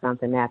to do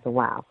something after a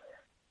while.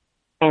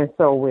 And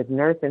so with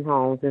nursing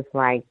homes, it's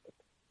like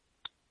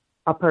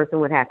a person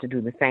would have to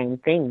do the same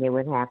thing. They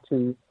would have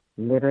to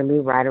literally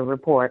write a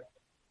report.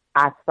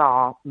 I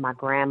saw my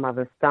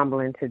grandmother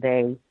stumbling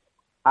today,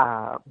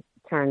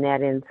 turn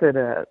that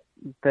into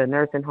the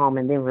nursing home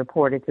and then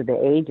report it to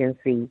the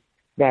agency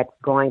that's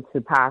going to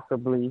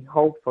possibly,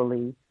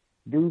 hopefully,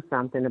 do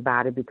something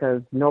about it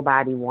because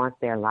nobody wants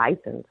their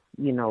license,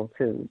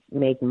 to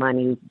make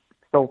money,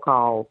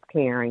 so-called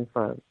caring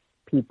for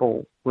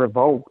people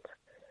revoked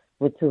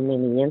with too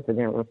many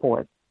incident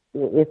reports.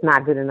 It's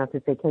not good enough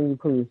to say, can you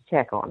please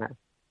check on her?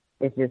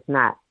 It's just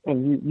not.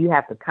 And you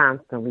have to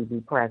constantly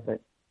be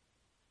present.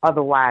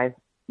 Otherwise,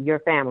 your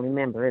family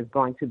member is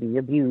going to be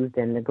abused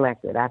and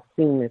neglected. I've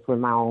seen this with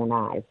my own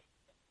eyes.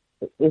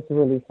 It's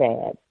really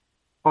sad.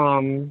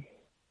 And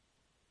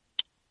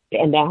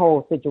that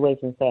whole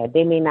situation sad.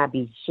 They may not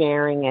be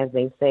sharing, as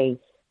they say,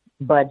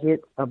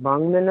 budgets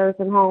among the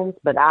nursing homes,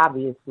 but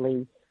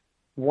obviously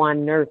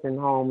one nursing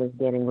home is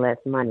getting less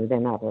money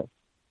than others.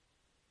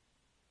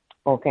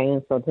 Okay,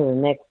 and so to the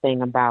next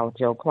thing about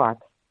Joe Clark,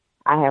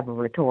 I have a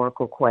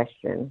rhetorical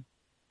question,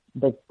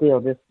 but still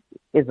this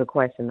is a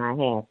question I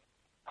have.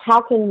 How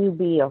can you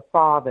be a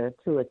father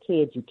to a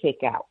kid you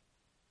kick out?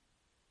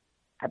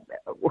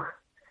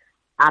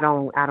 I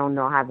don't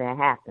know how that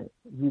happened.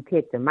 You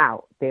kicked him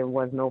out. There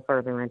was no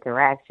further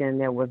interaction.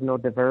 There was no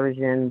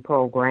diversion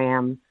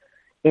program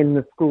in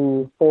the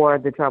school for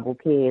the troubled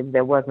kids.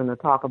 There wasn't a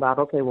talk about,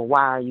 okay, well,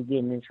 why are you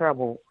getting in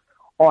trouble?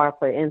 Or,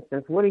 for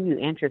instance, what are you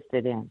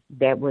interested in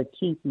that would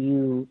keep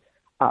you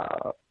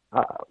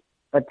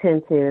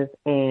attentive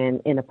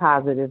and in a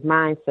positive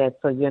mindset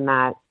so you're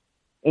not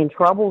in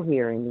trouble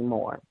here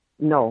anymore?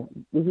 No,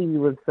 he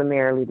was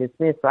summarily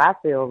dismissed. So I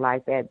feel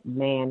like that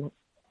man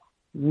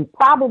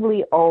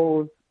probably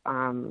owes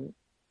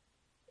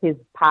his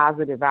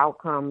positive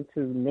outcome to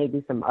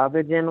maybe some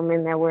other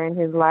gentlemen that were in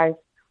his life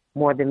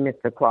more than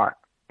Mr. Clark.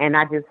 And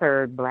I just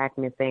heard Black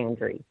Miss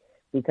Andre,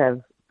 because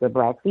the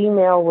Black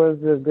female was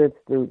a good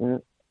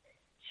student.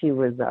 She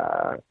was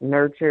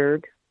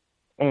nurtured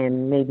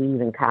and maybe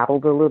even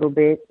coddled a little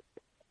bit.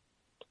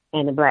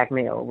 And the Black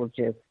male was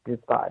just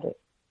discarded.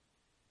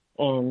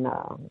 And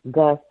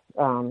Gus,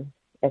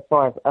 as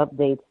far as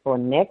updates for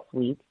next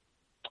week,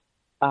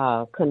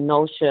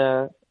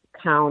 Kenosha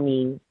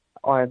County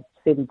or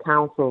City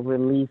Council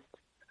released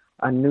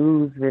a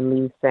news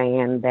release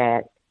saying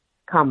that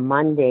come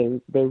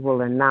Monday, they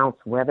will announce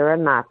whether or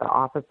not the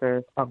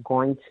officers are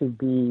going to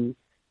be,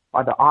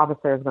 or the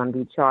officer is going to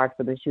be charged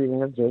for the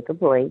shooting of Jacob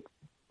Blake,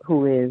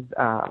 who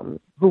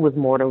was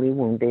mortally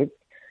wounded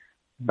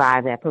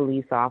by that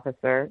police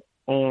officer.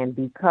 And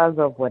because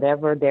of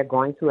whatever they're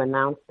going to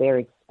announce, they're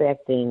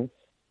expecting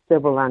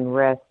civil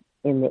unrest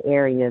in the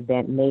area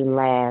that may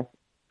last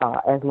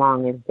as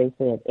long as they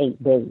said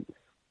 8 days.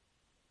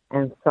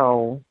 And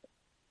so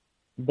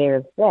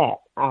there's that.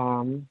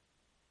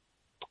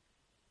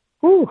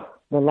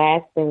 The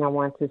last thing I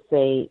want to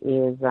say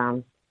is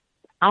I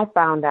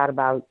found out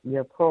about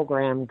your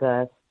program,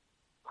 Gus,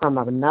 from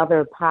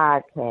another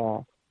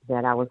podcast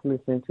that I was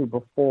listening to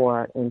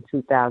before in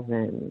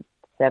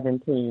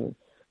 2017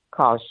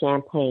 called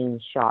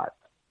Champagne Sharp.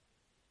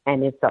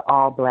 And it's an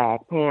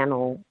all-Black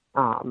panel.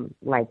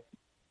 Like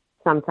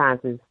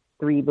sometimes it's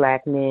 3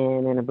 Black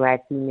men and a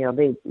Black female.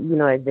 They,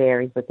 it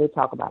varies, but they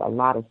talk about a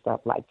lot of stuff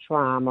like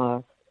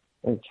trauma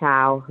and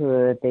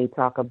childhood. They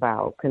talk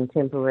about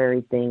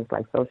contemporary things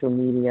like social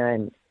media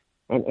and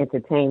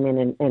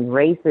entertainment and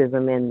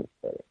racism and,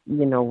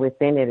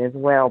 within it as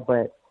well.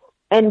 But,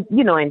 and,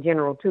 in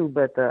general too,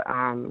 but the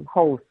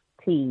host,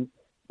 T,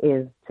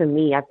 is, to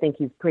me, I think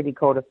he's pretty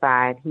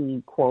codified.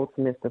 He quotes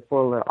Mr.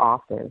 Fuller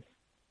often,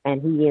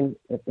 and he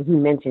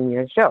mentioned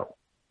your show.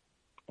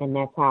 And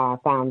that's how I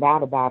found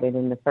out about it.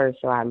 And the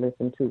first show I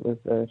listened to was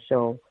the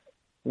show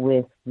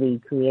with the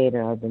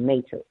creator of The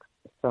Matrix.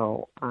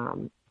 So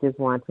just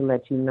wanted to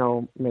let you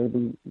know,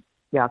 maybe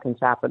y'all can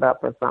chop it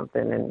up or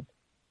something and,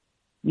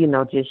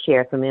 just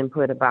share some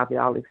input about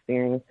y'all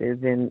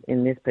experiences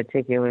in this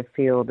particular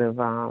field of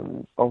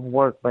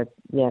work. But,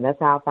 yeah, that's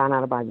how I found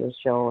out about your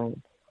show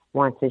and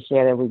want to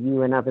share that with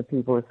you and other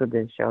people. It's a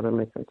good show to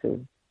listen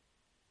to.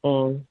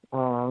 And,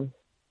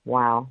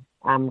 wow.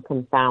 I'm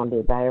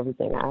confounded by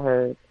everything I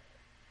heard.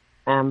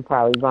 I'm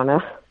probably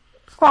gonna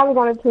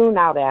tune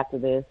out after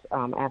this,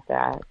 after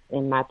I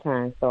end my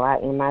turn. So I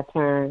end my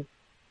turn.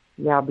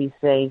 Y'all be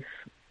safe,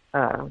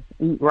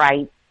 eat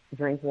right,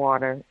 drink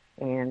water,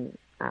 and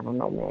I don't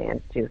know,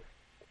 man, just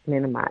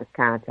minimize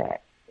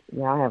contact.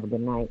 Y'all have a good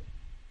night.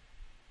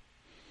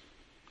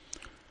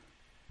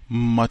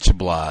 Much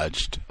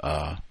obliged,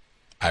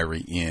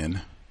 Irie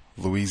in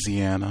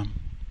Louisiana.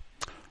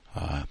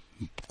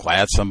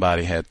 Glad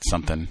somebody had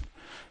something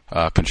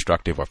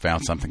constructive or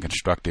found something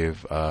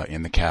constructive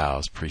in the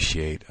cows.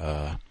 Appreciate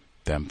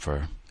them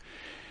for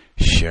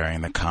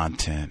sharing the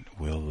content.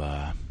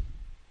 We'll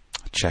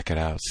check it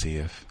out, see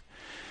if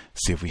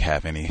we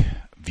have any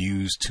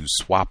views to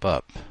swap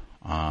up.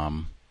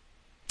 Some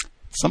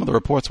of the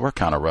reports were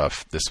kind of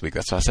rough this week.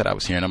 That's why I said I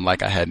was hearing them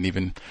like I hadn't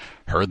even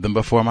heard them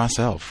before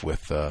myself,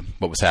 with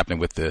what was happening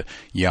with the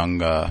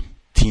young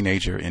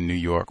teenager in New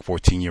York,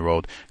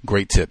 14-year-old.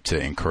 Great tip to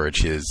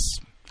encourage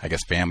his, I guess,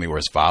 family or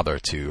his father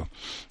to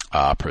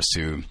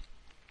pursue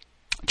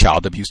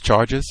child abuse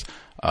charges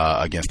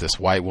against this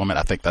white woman.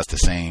 I think that's the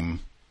same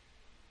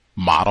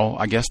model,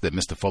 I guess, that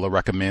Mr. Fuller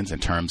recommends in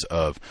terms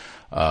of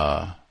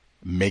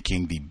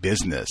making the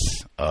business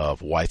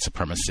of white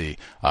supremacy,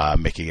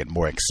 making it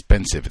more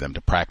expensive for them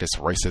to practice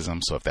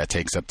racism. So if that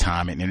takes up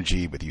time and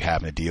energy with you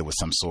having to deal with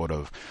some sort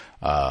of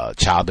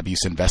child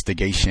abuse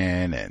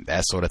investigation and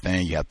that sort of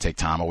thing, you have to take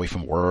time away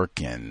from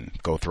work and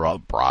go through all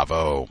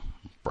bravo,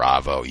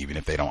 even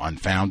if they don't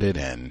unfound it.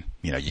 And,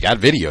 you got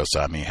video. So,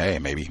 I mean, hey,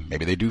 maybe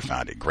they do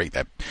find it. Great.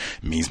 That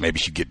means maybe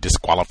you get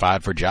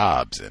disqualified for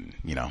jobs and,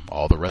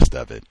 all the rest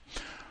of it.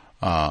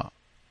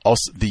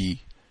 Also, the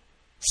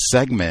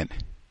segment,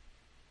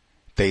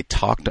 they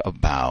talked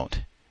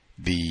about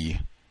the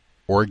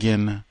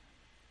organ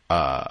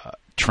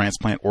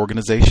transplant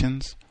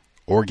organizations,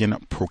 organ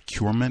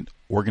procurement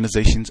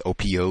organizations,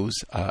 OPOs,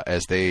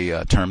 as they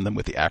term them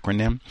with the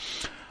acronym.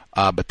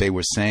 But they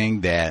were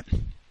saying that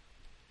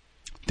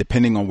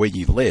depending on where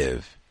you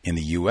live in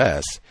the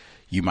U.S.,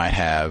 you might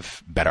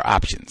have better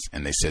options.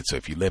 And they said, so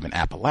if you live in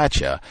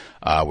Appalachia,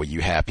 where you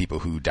have people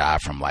who die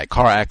from like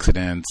car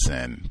accidents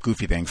and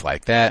goofy things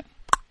like that,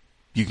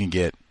 you can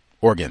get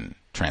organ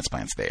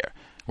transplants there.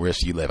 Whereas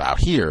if you live out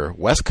here,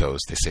 West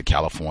Coast, they said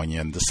California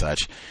and the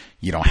such,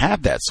 you don't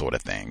have that sort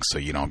of thing. So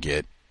you don't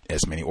get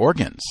as many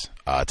organs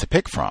to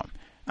pick from.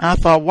 And I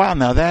thought, wow,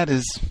 now that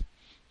is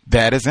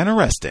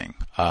interesting.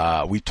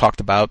 We've talked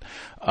about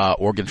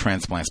organ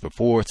transplants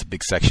before. It's a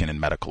big section in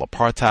Medical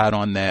Apartheid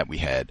on that. We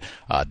had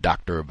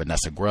Dr.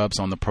 Vanessa Grubbs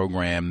on the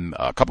program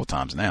a couple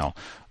times now.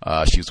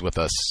 She was with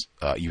us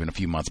even a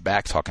few months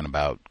back talking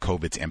about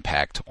COVID's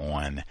impact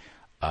on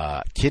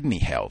kidney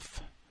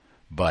health.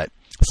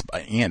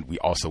 And we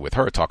also with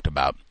her talked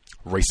about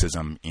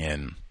racism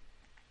in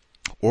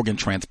organ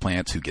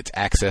transplants, who gets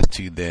access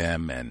to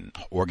them, and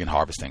organ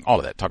harvesting, all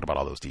of that. Talked about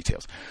all those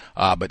details.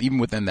 But even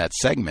within that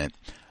segment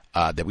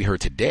that we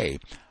heard today,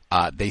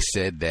 they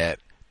said that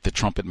the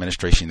Trump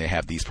administration, they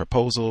have these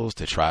proposals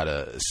to try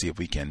to see if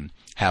we can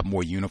have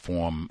more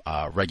uniform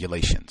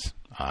regulations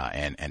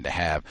and to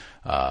have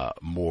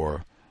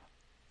more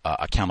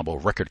accountable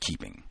record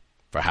keeping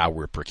for how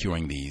we're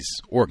procuring these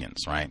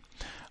organs, right?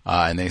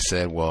 And they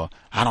said, well,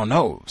 I don't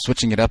know,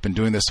 switching it up and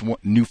doing this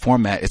new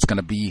format, it's going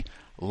to be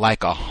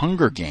like a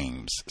Hunger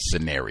Games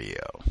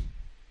scenario.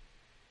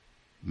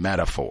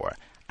 Metaphor.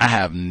 I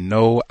have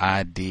no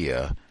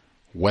idea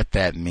what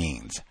that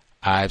means.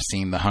 I've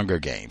seen the Hunger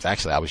Games.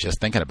 Actually, I was just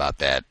thinking about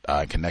that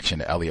in connection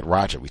to Elliot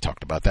Rodger. We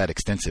talked about that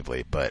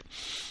extensively, but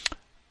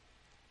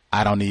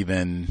I don't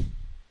even,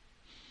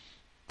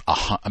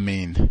 I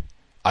mean,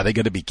 are they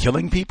going to be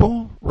killing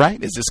people,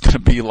 right? Is this going to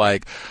be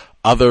like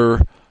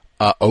other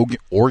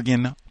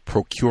organ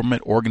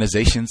procurement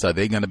organizations? Are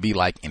they going to be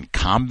like in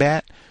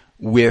combat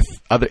with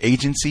other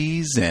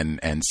agencies and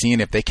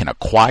seeing if they can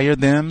acquire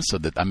them? So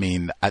that, I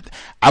mean,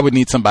 I would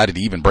need somebody to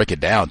even break it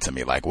down to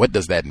me. Like, what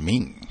does that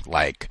mean?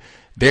 Like,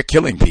 they're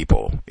killing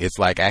people. It's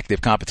like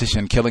active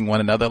competition, killing one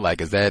another. Like,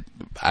 is that,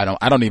 I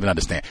don't even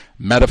understand.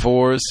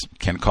 Metaphors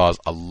can cause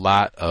a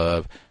lot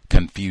of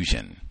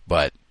confusion,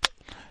 but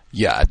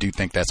yeah, I do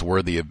think that's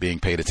worthy of being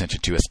paid attention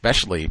to,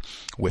 especially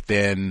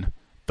within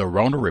the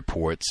Rona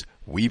reports.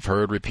 We've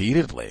heard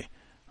repeatedly,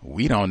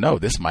 we don't know.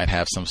 This might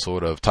have some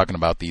sort of, talking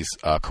about these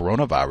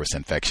coronavirus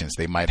infections,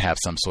 they might have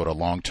some sort of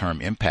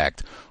long-term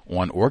impact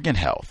on organ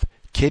health,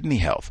 kidney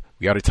health.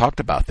 We already talked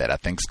about that. I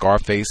think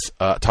Scarface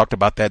talked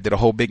about that, did a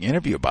whole big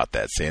interview about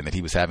that, saying that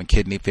he was having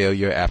kidney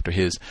failure after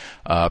his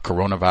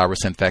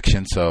coronavirus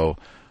infection. So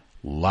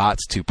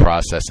lots to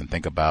process and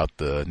think about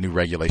the new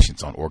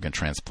regulations on organ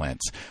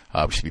transplants.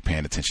 We should be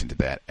paying attention to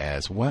that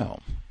as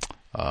well.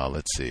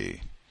 Let's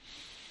see.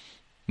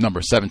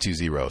 Number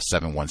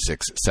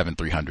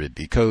 720-716-7300.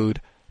 The code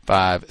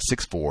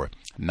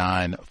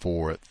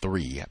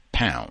 564943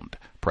 pound.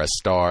 Press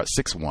star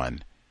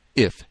 61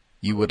 if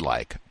you would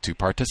like to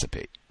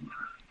participate.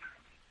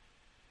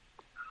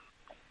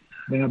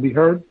 May I be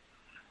heard?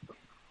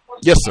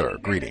 Yes, sir.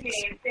 Greetings.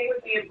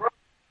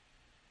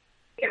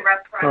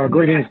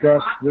 Greetings,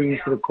 Gus. Greetings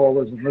to the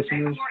callers and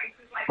listeners.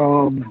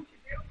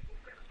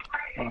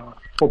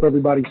 Hope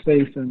everybody's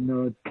safe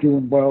and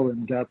doing well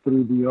and got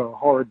through the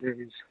hard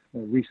days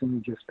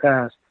recently just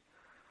passed.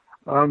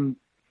 A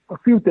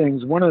few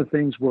things. One of the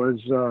things was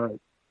the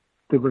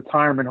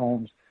retirement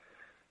homes.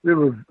 It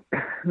was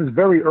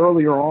very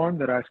earlier on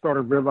that I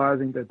started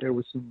realizing that there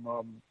was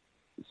some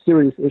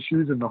serious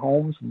issues in the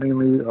homes,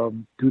 mainly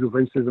due to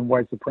racism,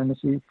 white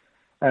supremacy.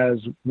 As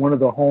one of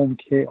the home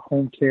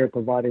care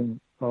providing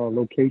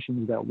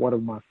locations that one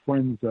of my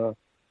friends,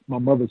 my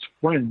mother's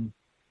friend,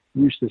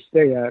 used to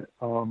stay at,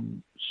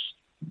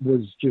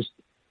 was just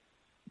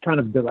kind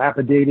of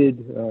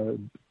dilapidated,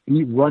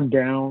 run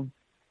down,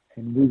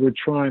 and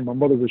my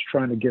mother was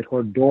trying to get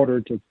her daughter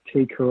to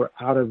take her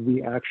out of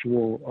the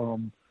actual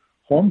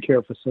home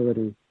care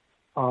facility.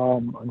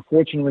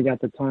 Unfortunately, at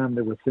the time,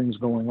 there were things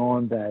going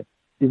on that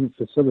didn't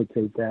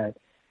facilitate that,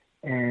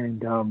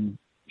 and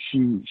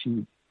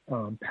she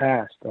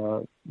passed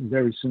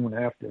very soon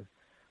after.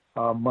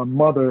 My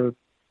mother,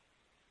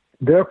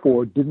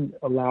 therefore, didn't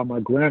allow my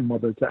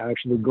grandmother to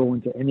actually go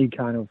into any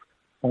kind of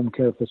home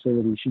care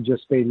facility. She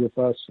just stayed with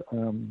us,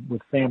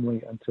 with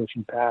family, until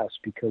she passed,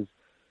 because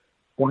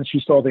once she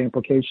saw the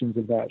implications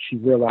of that, she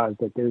realized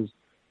that there's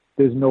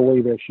no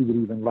way that she would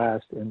even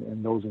last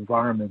in those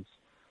environments.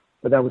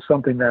 But that was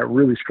something that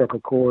really struck a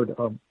chord,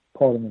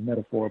 pardon the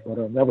metaphor,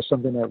 but that was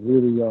something that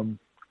really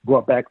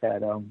brought back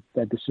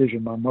that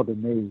decision my mother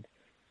made.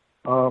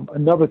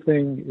 Another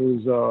thing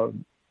is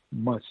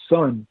my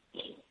son.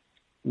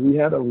 We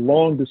had a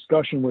long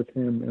discussion with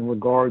him in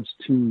regards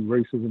to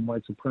racism,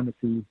 white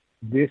supremacy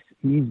this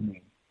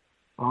evening.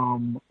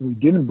 We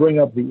didn't bring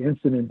up the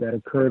incident that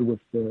occurred with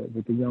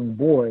the young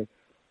boy,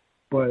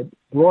 but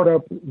brought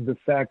up the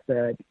fact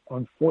that,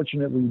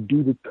 unfortunately,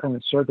 due to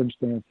current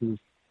circumstances,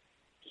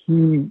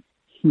 he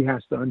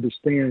has to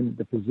understand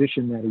the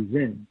position that he's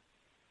in,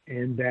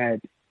 and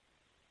that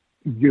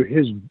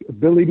his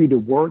ability to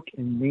work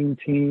and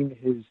maintain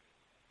his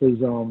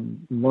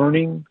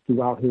learning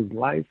throughout his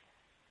life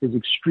is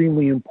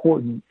extremely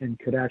important and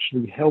could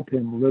actually help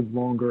him live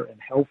longer and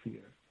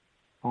healthier.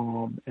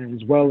 And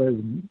as well as,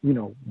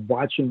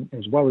 watching,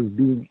 as well as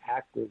being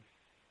active,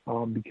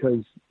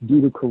 because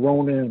due to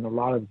Corona and a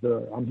lot of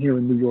I'm here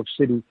in New York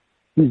City,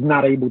 he's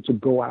not able to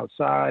go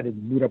outside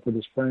and meet up with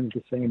his friends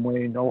the same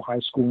way, no high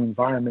school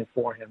environment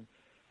for him.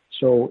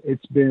 So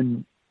it's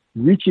been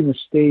reaching a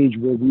stage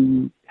where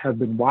we have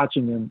been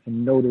watching him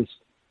and noticed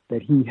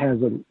that he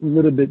has a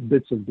little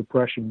bits of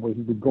depression, where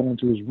he would go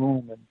into his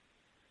room and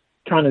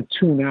kind of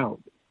tune out.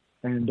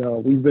 And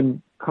we've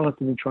been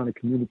constantly trying to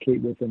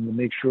communicate with him to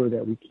make sure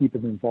that we keep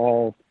him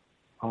involved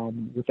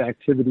with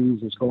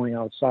activities, as going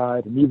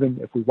outside. And even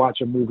if we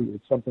watch a movie,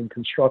 it's something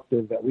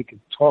constructive that we could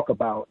talk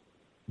about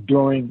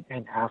during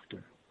and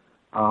after.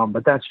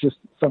 But that's just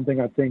something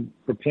I think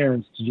for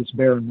parents to just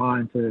bear in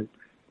mind, to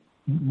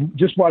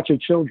just watch your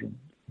children,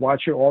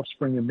 watch your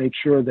offspring, and make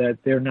sure that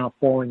they're not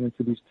falling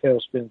into these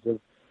tailspins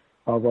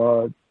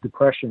of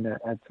depression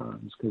at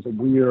times. Because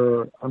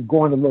I'm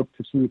going to look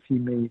to see if he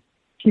may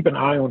keep an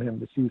eye on him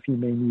to see if he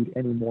may need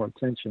any more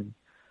attention.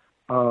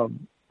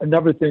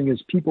 Another thing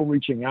is people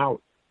reaching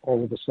out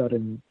all of a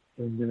sudden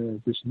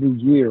in this new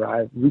year.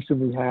 I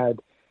recently had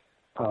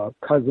a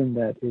cousin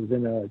that is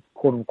in a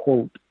quote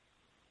unquote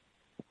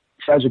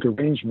tragic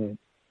arrangement,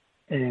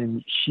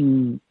 and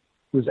she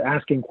was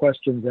asking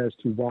questions as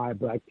to why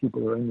Black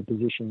people are in the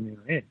position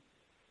they're in.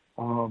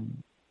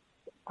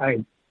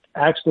 I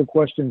asked her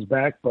questions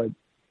back, but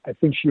I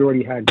think she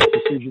already had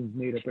decisions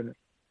made up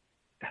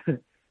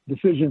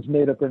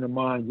in her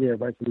mind. Yeah,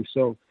 rightfully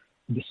so.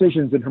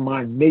 Decisions in her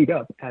mind made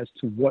up as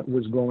to what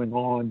was going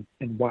on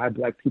and why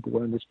Black people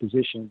were in this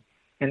position,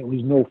 and it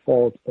was no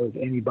fault of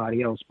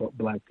anybody else but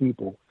Black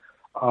people.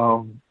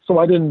 So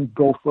I didn't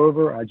go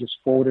further. I just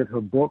forwarded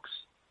her books,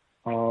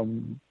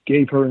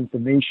 gave her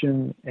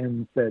information,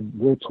 and said,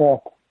 we'll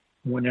talk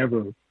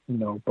whenever,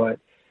 but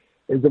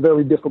it's a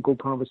very difficult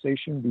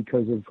conversation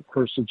because of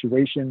her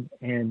situation,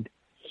 and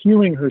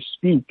hearing her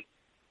speak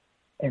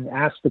and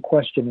ask the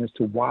question as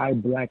to why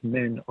Black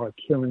men are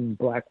killing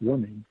Black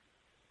women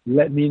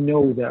let me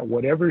know that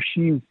whatever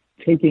she's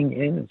taking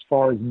in as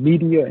far as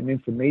media and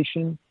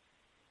information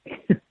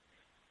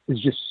is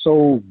just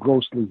so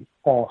grossly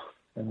off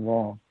and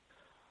wrong.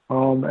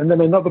 And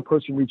then another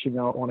person reaching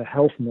out on a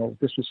health note.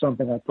 This was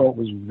something I thought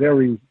was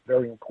very,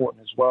 very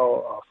important as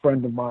well. A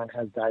friend of mine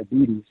has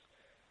diabetes.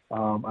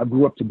 I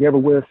grew up together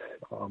with,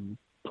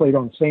 played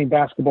on the same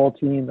basketball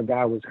team. The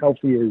guy was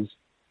healthy as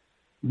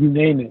you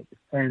name it.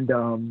 And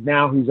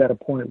now he's at a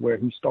point where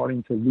he's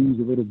starting to lose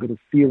a little bit of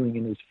feeling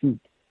in his feet.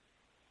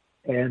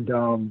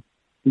 And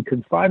he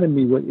confided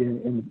me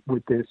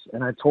with this,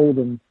 and I told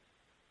him,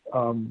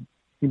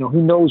 he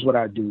knows what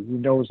I do. He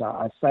knows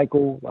I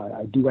cycle,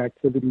 I do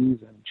activities,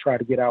 and try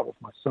to get out with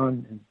my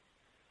son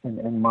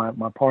and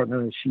my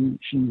partner, and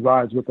she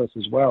rides with us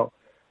as well.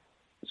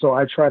 So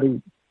I try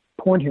to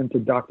point him to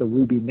Dr.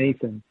 Ruby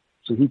Nathan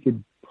so he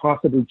could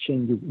possibly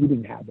change his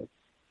eating habits.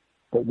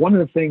 But one of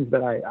the things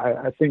that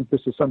I think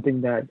this is something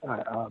that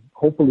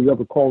hopefully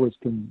other callers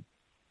can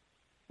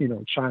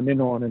chime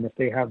in on, and if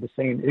they have the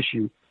same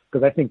issue,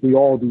 because I think we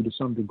all do to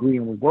some degree,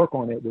 and we work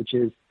on it, which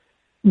is,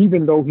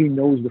 even though he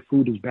knows the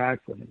food is bad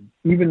for him,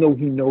 even though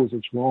he knows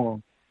it's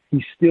wrong,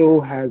 he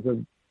still has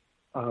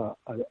a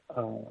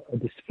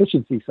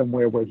deficiency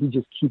somewhere where he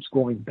just keeps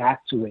going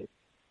back to it,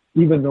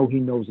 even though he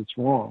knows it's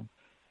wrong.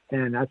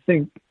 And I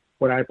think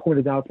what I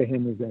pointed out to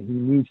him is that he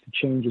needs to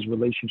change his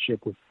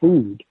relationship with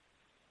food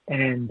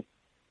and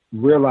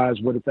realize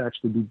what it's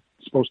actually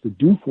supposed to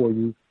do for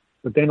you.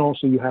 But then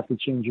also you have to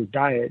change your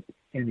diet.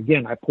 And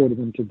again, I pointed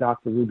him to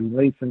Dr. Ruby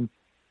Lathan,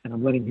 and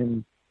I'm letting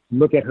him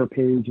look at her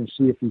page and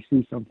see if he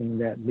sees something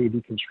that may be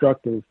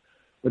constructive.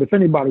 But if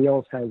anybody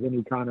else has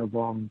any kind of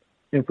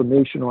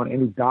information on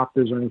any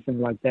doctors or anything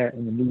like that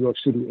in the New York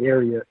City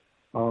area,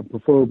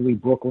 preferably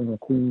Brooklyn or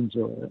Queens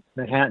or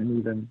Manhattan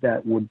even,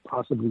 that would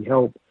possibly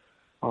help,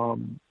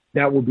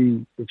 that would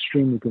be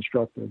extremely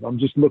constructive. I'm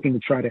just looking to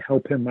try to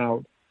help him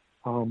out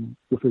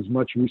with as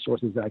much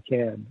resources as I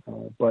can.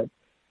 But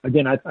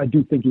again, I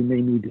do think he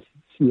may need to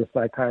see a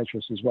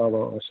psychiatrist as well,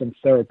 or some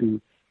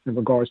therapy in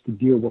regards to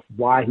deal with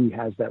why he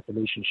has that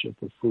relationship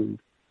with food.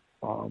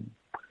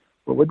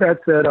 But with that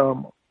said,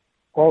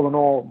 all in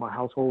all, my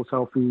household's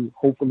healthy.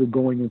 Hopefully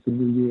going into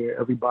New Year,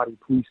 everybody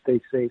please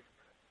stay safe,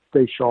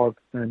 stay sharp,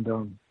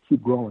 and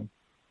keep growing.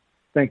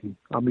 Thank you.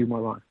 I'll mute my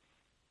line.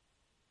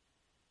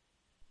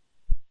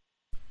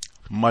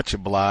 Much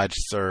obliged,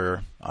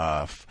 sir.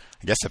 I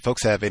guess if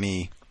folks have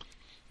any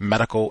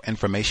medical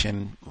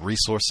information,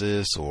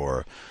 resources,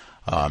 or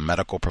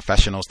medical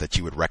professionals that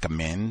you would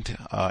recommend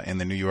in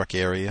the New York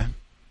area,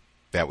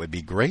 that would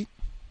be great.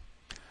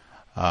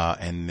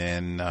 And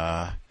then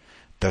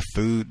the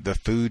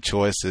food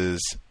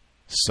choices,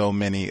 so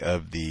many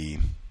of the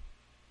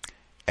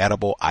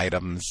edible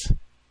items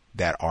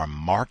that are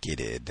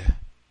marketed,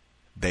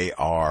 they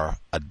are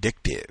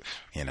addictive.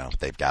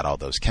 They've got all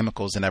those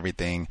chemicals and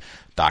everything.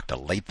 Dr.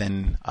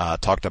 Lathan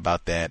talked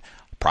about that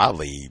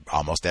probably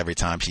almost every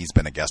time she's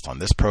been a guest on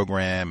this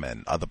program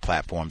and other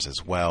platforms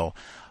as well.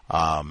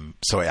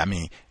 So, I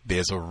mean,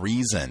 there's a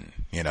reason,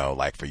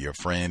 like for your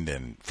friend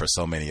and for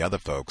so many other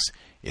folks,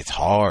 it's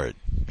hard,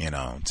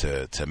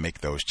 to make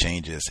those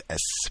changes,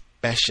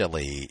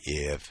 especially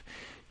if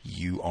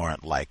you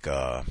aren't like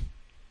a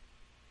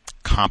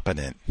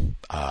competent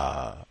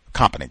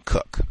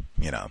cook.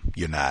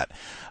 You're not,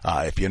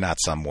 if you're not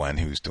someone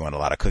who's doing a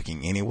lot of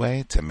cooking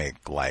anyway, to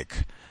make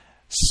like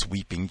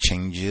sweeping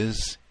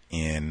changes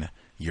in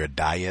your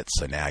diet.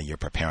 So now you're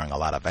preparing a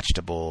lot of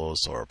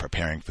vegetables or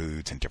preparing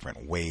foods in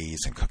different ways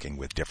and cooking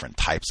with different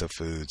types of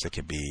foods. It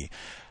can be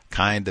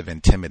kind of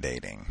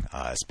intimidating,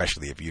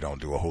 especially if you don't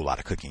do a whole lot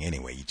of cooking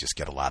anyway. You just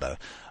get a lot of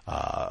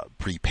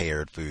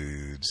prepared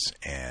foods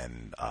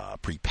and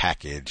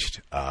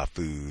prepackaged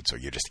foods, or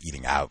you're just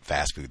eating out,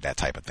 fast food, that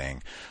type of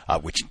thing,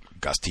 which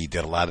Gus T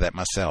did a lot of that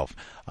myself.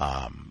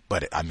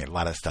 But I mean, a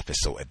lot of stuff is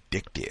so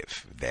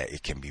addictive that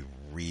it can be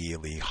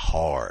really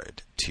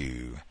hard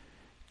to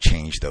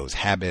change those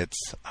habits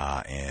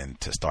and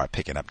to start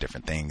picking up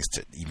different things,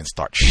 to even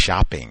start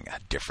shopping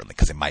differently,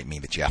 because it might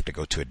mean that you have to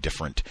go to a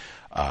different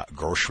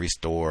grocery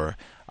store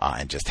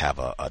and just have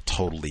a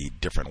totally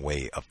different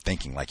way of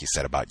thinking, like you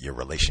said, about your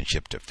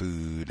relationship to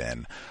food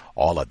and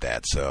all of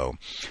that. So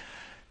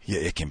yeah,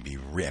 it can be,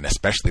 and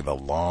especially the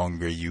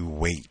longer you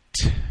wait,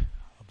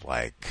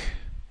 like,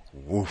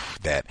 woof,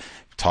 that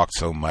talked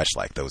so much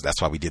like those.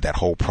 That's why we did that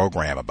whole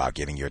program about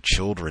getting your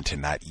children to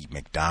not eat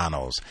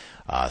McDonald's.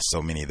 So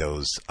many of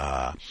those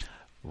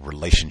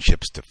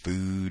relationships to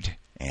food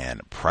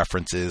and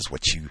preferences,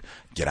 what you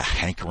get a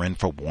hankering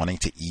for wanting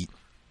to eat.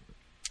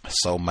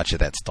 So much of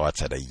that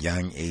starts at a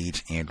young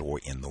age and or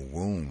in the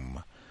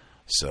womb.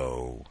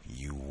 So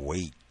you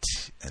wait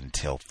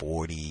until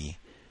 40,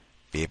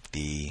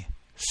 50,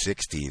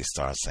 60 to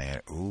start saying,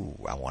 ooh,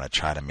 I want to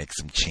try to make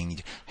some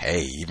change.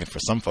 Hey, even for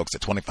some folks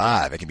at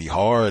 25, it can be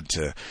hard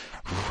to,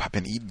 I've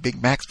been eating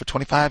Big Macs for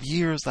 25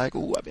 years. Like,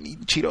 ooh, I've been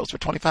eating Cheetos for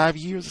 25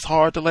 years. It's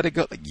hard to let it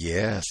go. Like,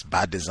 yes,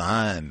 by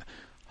design.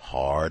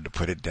 Hard to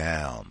put it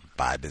down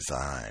by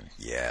design.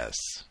 Yes.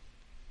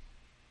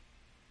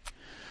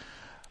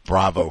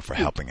 Bravo for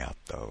helping out,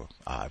 though.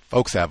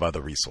 Folks have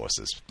other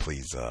resources.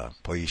 Please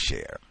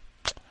share.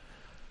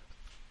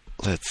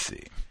 Let's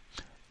see.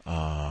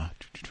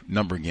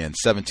 Number again,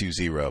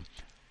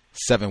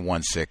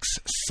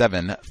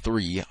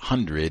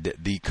 720-716-7300.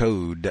 The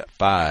code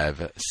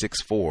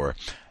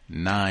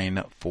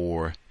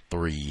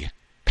 564-943#.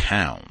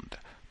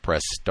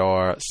 Press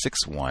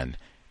 *61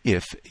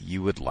 if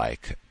you would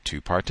like to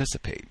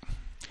participate.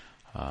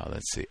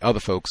 Let's see.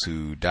 Other folks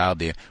who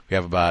dialed in, we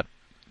have about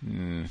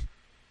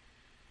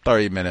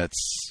 30 minutes,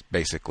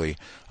 basically,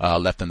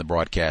 left in the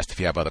broadcast. If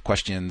you have other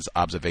questions,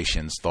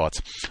 observations,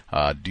 thoughts,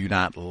 do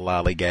not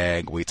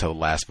lollygag. Wait till the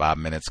last 5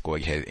 minutes. Go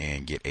ahead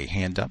and get a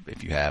hand up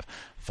if you have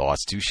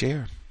thoughts to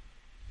share.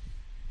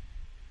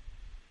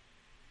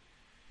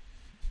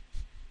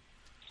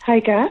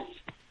 Hi, Gus.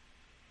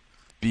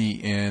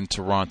 Be in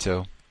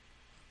Toronto.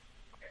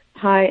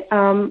 Hi.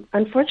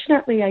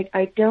 Unfortunately,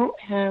 I don't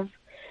have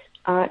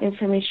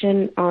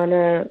information on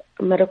a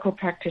medical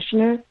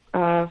practitioner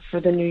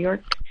for the New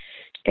York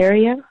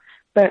area,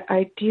 but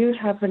I do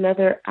have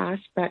another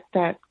aspect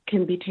that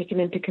can be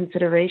taken into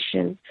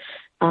consideration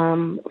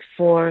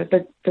for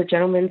the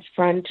gentleman's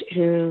friend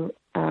who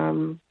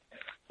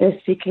is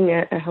seeking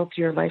a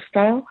healthier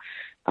lifestyle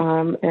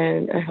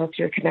and a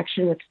healthier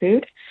connection with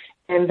food,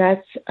 and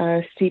that's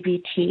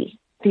CBT.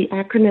 The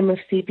acronym of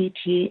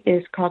CBT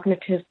is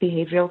Cognitive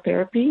Behavioral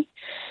Therapy,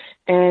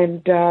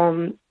 and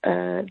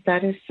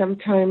that is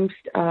sometimes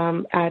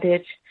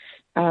added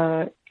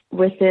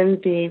within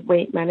the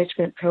weight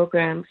management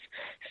programs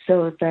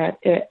so that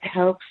it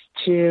helps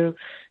to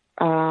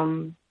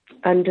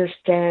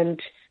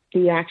understand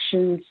the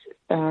actions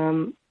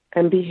and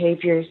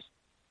behaviors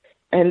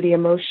and the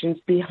emotions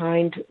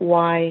behind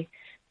why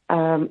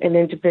an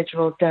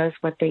individual does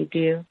what they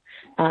do.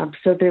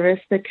 So there is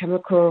the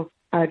chemical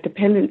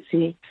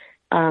dependency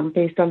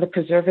based on the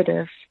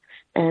preservatives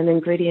and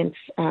ingredients,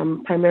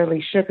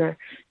 primarily sugar,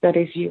 that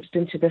is used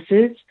into the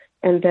foods.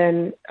 And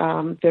then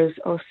there's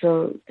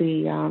also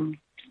the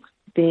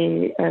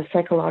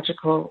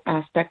psychological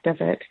aspect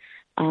of it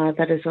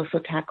that is also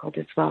tackled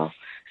as well.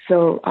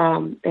 So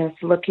as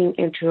looking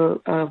into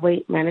a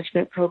weight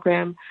management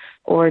program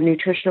or a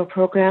nutritional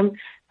program,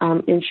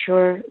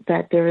 ensure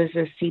that there is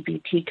a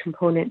CBT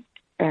component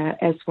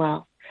as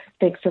well.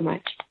 Thanks so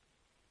much.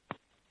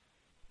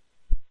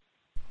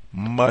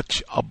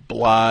 Much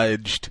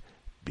obliged.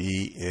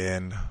 Be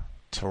in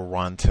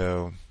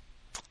Toronto.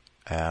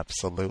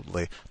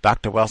 Absolutely.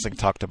 Dr. Welsing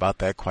talked about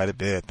that quite a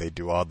bit. They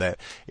do all that.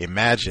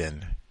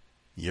 Imagine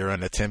you're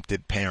an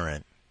attempted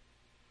parent,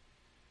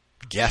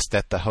 guest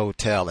at the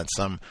hotel, and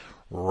some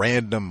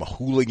random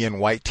hooligan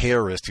white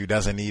terrorist who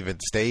doesn't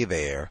even stay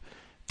there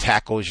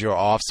tackles your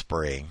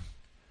offspring,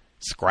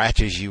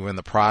 scratches you in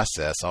the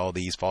process, all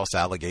these false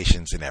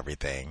allegations and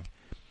everything.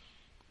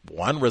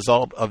 One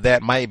result of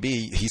that might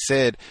be, he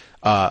said,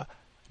 my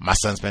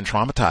son's been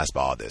traumatized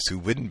by all this. Who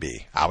wouldn't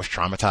be? I was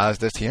traumatized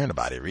just hearing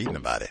about it, reading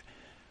about it.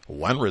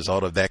 One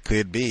result of that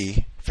could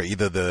be, for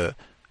either the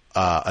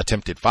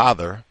attempted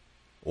father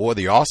or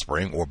the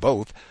offspring or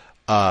both,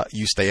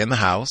 you stay in the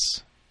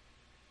house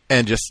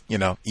and just,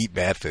 eat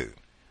bad food.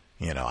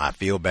 I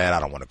feel bad. I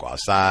don't want to go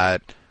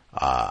outside.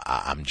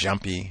 I'm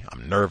jumpy.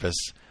 I'm nervous.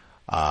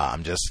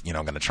 I'm just,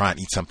 going to try and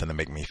eat something to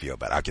make me feel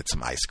better. I'll get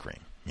some ice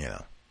cream,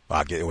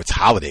 it's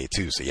holiday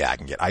too, so yeah, I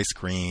can get ice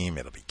cream.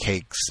 It'll be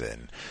cakes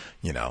and,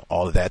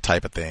 all of that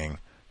type of thing.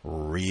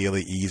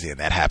 Really easy, and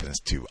that happens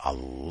to a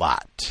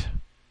lot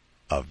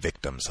of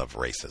victims of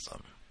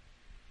racism.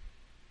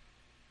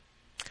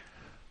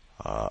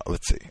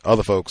 Let's see.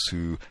 Other folks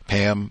who,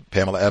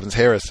 Pamela Evans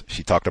Harris,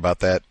 she talked about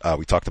that.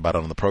 We talked about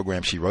it on the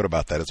program. She wrote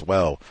about that as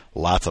well.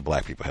 Lots of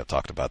black people have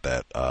talked about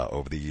that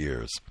over the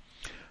years.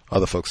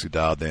 Other folks who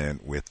dialed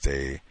in with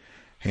a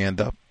hand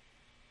up,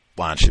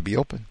 line should be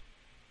open.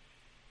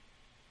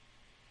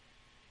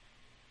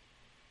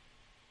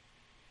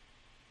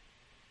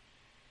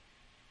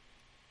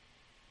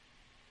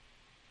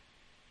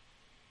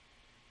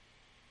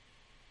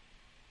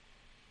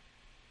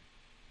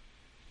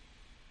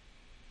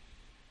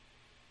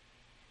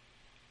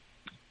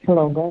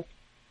 Hello, Gus.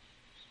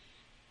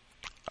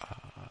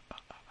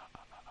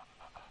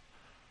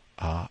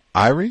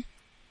 Irie?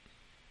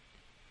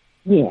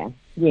 Yeah.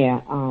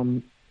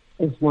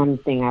 It's one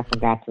thing I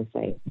forgot to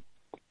say.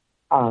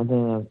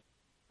 The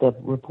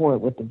report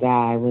with the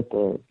guy with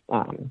the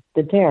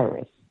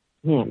terrorist,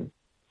 him,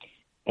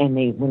 and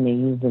when they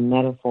used the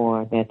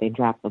metaphor that they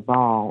dropped the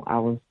ball, I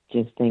was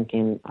just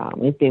thinking,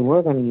 if they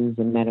were going to use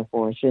the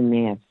metaphor, shouldn't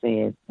they have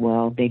said,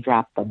 well, they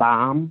dropped the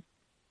bomb?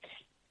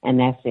 And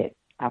that's it.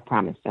 I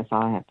promise. That's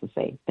all I have to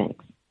say.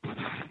 Thanks.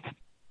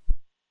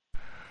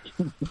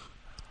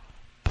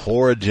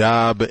 Poor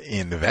job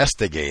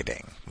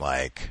investigating.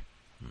 Like,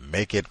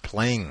 make it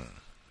plain.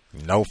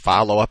 No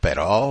follow-up at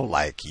all.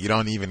 Like, you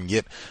don't even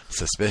get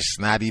suspicious.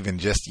 Not even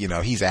just,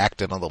 he's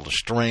acting a little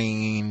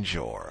strange,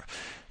 or,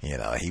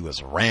 he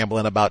was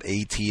rambling about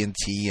AT&T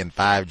and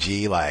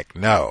 5G. Like,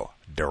 no.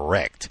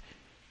 Direct.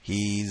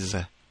 He's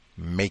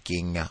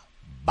making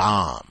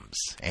bombs.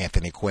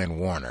 Anthony Quinn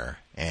Warner.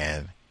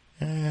 And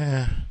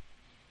I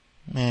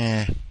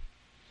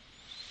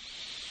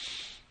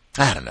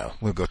don't know.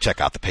 We'll go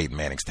check out the Peyton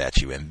Manning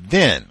statue, and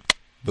then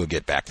we'll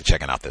get back to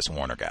checking out this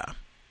Warner guy.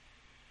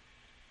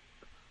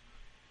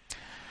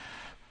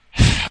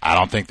 I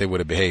don't think they would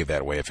have behaved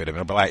that way if it had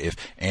been a black. If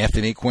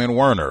Anthony Quinn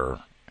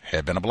Warner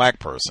had been a black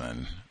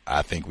person,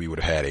 I think we would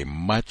have had a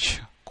much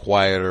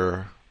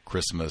quieter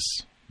Christmas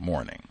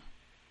morning.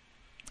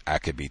 I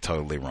could be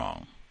totally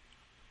wrong.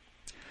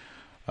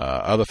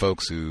 Other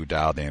folks who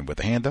dialed in with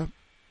a hand up.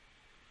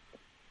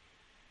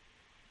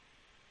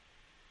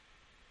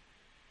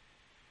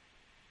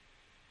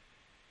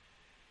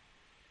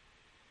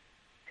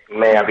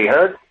 May I be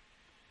heard?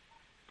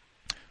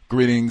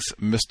 Greetings,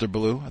 Mr.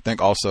 Blue. I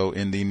think also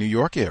in the New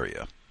York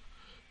area.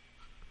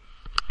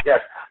 Yes,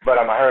 but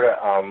I heard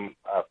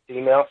a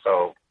female,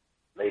 so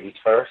ladies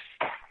first,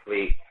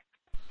 please.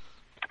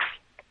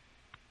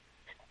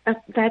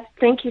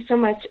 Thank you so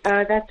much.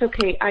 That's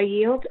okay. I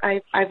yield.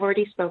 I've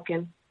already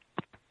spoken.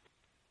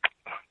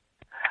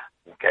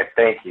 Okay,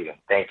 thank you.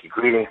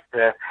 Greetings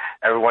to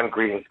everyone.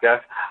 Greetings,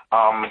 Gus.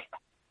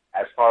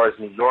 As far as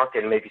New York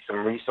and maybe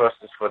some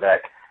resources for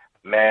that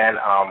man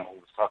who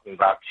was talking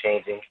about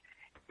changing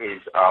his,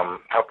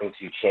 helping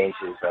to change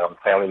his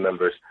family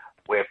members'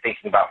 way of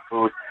thinking about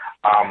food.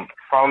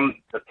 From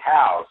the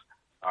cows,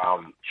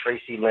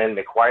 Tracy Lynn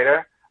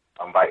McWhiter,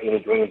 by Any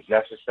Greens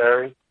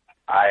Necessary.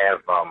 I have,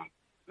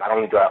 not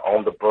only do I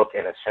own the book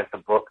and have sent the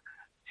book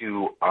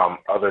to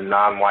other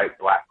non-white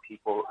black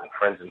people and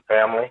friends and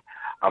family.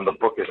 The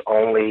book is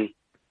only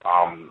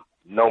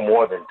no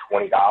more than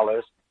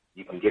 $20.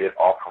 You can get it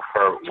off of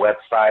her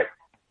website,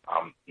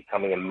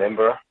 becoming a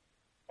member,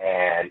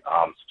 and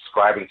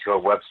subscribing to her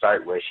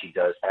website, where she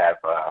does have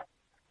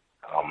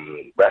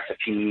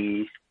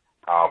recipes,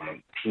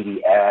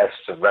 PDFs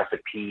of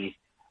recipes.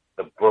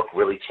 The book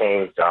really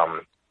changed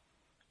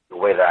the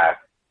way that I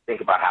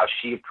think about how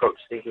she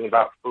approached thinking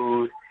about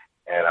food,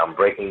 and I'm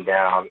breaking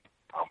down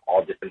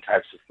all different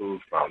types of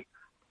food, from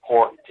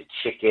pork to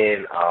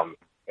chicken,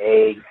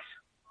 eggs,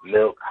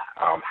 milk,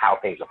 how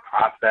things are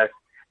processed.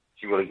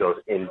 She really goes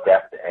in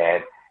depth,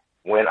 and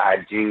when I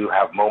do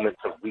have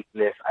moments of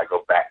weakness, I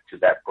go back to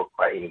that book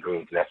by Any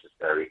Greens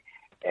Necessary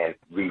and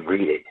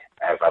reread it,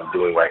 as I'm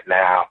doing right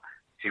now,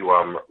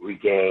 to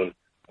regain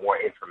more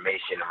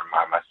information and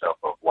remind myself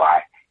of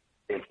why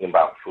thinking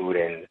about food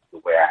and the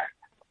way I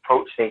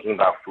approach thinking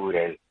about food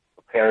and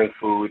preparing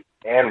food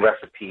and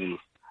recipes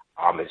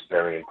is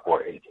very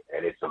important,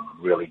 and it's a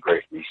really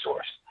great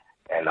resource.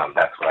 And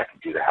that's what I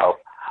can do to help.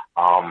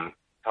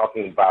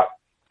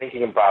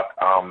 Thinking about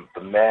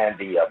the man,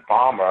 the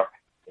bomber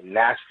in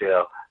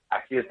Nashville, I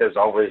see that there's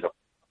always a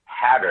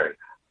pattern.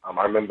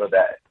 I remember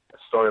that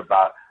story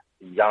about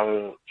the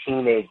young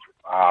teenage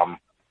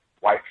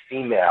white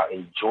female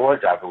in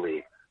Georgia, I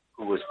believe,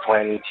 who was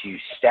planning to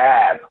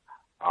stab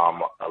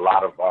a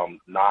lot of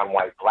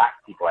non-white black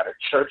people at a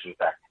church, in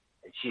fact.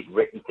 And she'd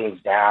written things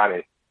down,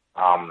 and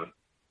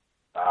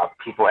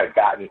people had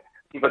gotten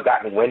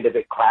wind of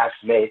it,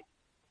 classmates,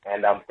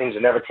 and things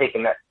were never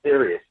taken that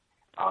serious.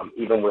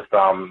 Even with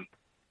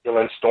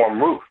Dylan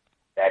Storm Roof,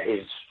 that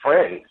his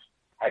friends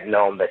had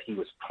known that he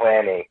was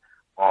planning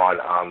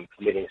on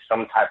committing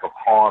some type of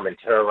harm and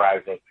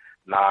terrorizing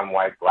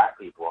non-white black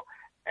people.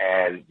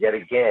 And yet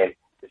again,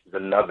 this is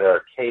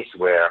another case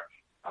where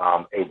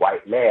a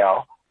white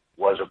male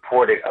was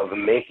reported of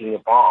making a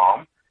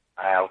bomb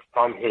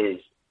from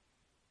his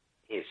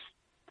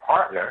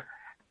partner,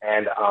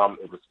 and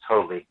it was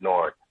totally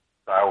ignored.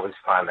 So I always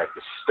find that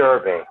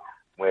disturbing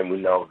when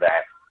we know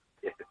that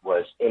if it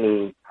was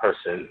any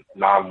person,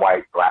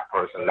 non-white, black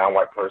person,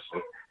 non-white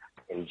person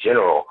in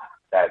general,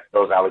 that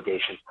those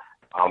allegations,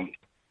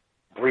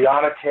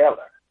 Breonna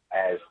Taylor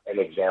as an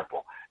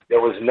example, there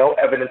was no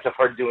evidence of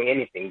her doing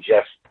anything,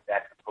 just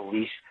that the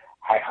police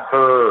had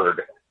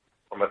heard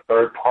from a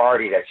third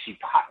party that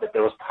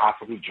there was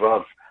possibly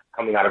drugs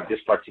coming out of this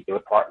particular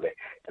apartment,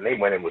 and they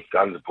went in with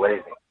guns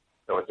blazing.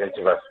 So it's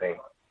interesting.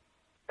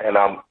 And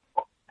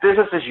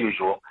business as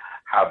usual,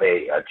 how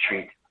they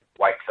treat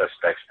white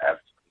suspects as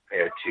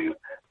compared to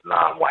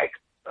non-white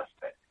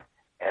suspects.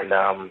 And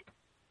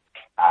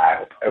I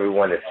hope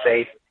everyone is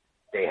safe,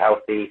 stay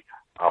healthy.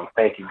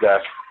 Thank you,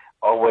 Gus.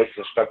 Always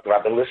instructive.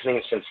 I've been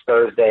listening since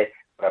Thursday,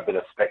 but I've been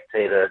a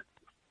spectator.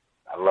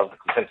 I love the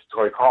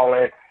compensatory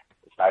call-in.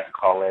 It's nice to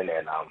call in,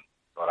 and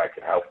thought I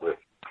could help with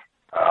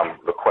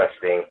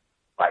requesting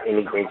by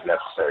any means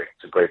necessary.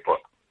 It's a great book.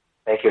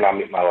 Thank you, and I'll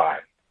mute my line.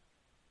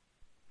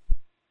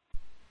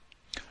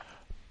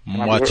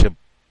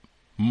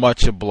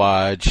 Much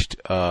obliged,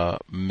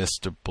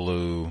 Mr.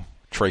 Blue.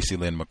 Tracy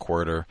Lynn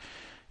McWhorter,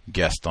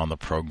 guest on the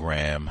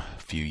program a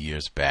few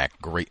years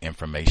back. Great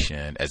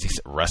information. As he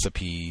said,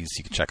 recipes.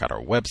 You can check out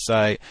our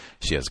website.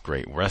 She has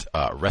great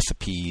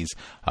recipes.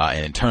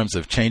 And in terms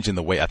of changing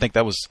the way, I think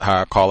that was how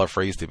our caller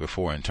phrased it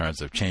before, in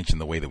terms of changing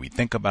the way that we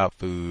think about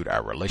food,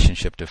 our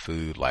relationship to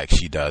food. Like,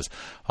 she does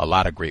a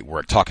lot of great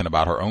work talking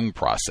about her own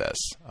process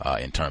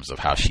in terms of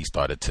how she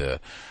started to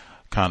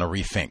kind of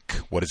rethink,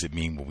 what does it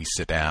mean when we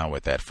sit down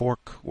with that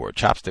fork or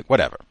chopstick,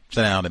 whatever,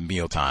 sit down at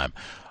mealtime.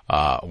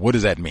 What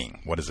does that mean?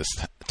 What is this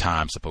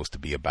time supposed to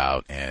be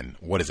about? And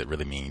what does it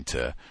really mean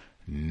to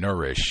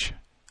nourish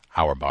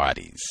our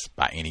bodies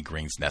by any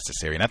means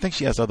necessary? And I think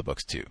she has other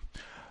books too.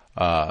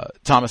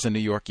 Thomas in New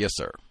York. Yes,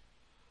 sir.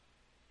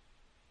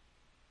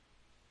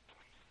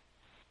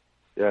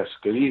 Yes.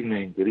 Good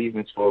evening. Good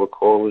evening to all the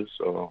callers.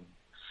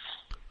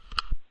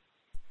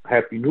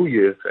 Happy New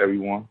Year to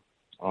everyone.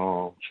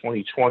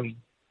 2020,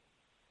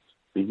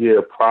 the year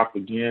of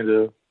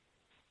propaganda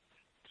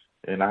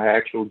and our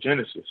actual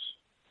genesis.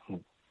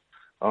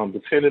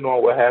 Depending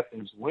on what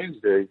happens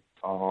Wednesday,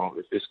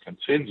 if it's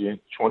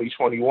contingent,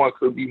 2021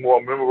 could be more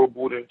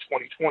memorable than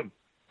 2020.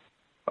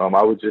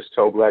 I would just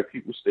tell black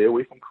people, stay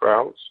away from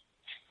crowds.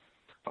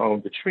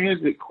 The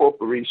transit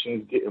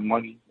corporations getting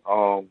money.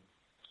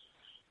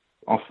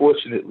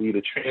 Unfortunately,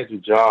 the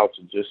transit jobs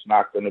are just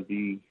not going to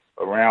be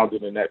around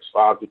in the next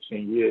 5 to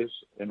 10 years.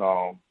 And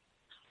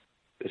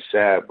it's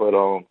sad, but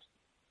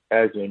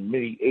as in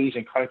many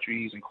Asian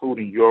countries,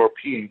 including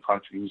European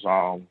countries,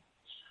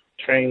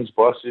 trains,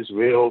 buses,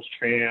 rails,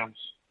 trams,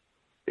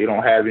 they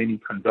don't have any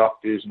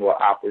conductors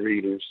nor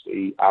operators.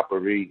 They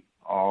operate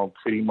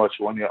pretty much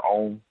on their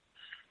own.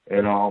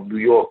 And New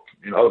York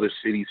and other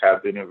cities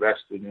have been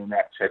invested in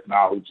that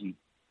technology.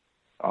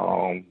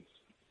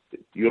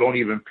 You don't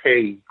even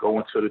pay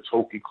going to the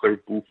token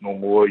clerk booth no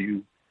more.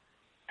 You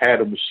had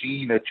a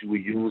machine that you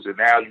would use, and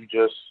now you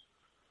just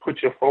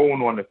put your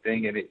phone on the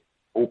thing and it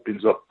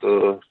opens up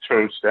the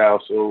turnstile.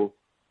 So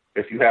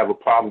if you have a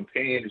problem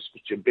paying, it's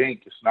with your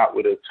bank. It's not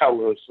with a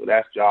teller. So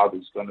that job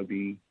is going to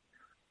be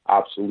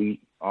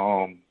obsolete.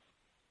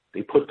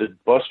 They put the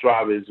bus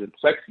drivers in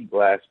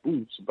plexiglass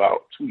booths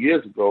about 2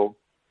 years ago,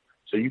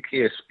 so you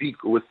can't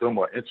speak with them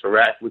or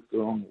interact with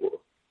them or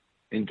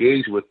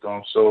engage with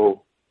them.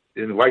 So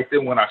and right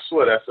then when I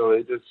saw that, so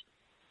they're just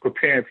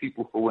preparing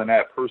people for when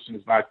that person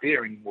is not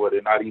there anymore.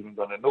 They're not even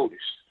going to notice.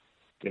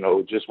 You know,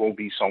 it just won't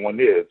be someone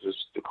there, just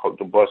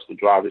the bus, the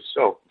drive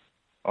itself.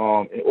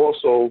 And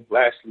also,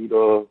 lastly,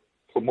 the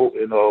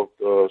promoting of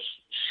the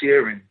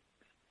sharing,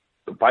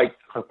 the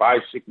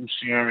bicycle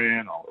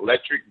sharing,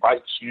 electric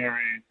bike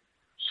sharing,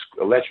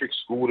 electric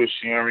scooter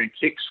sharing,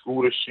 kick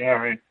scooter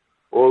sharing,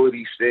 all of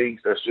these things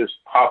that's just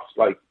pops.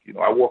 Like, you know,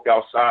 I walk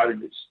outside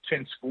and it's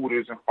 10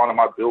 scooters in front of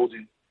my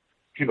building,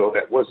 you know,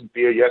 that wasn't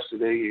there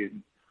yesterday.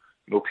 And,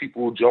 you know,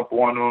 people will jump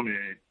on them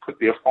and put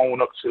their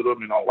phone up to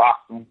them and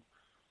unlock them,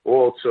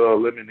 all to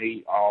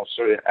eliminate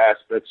certain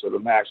aspects of the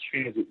mass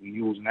transit we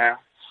use now.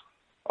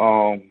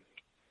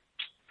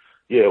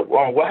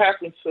 What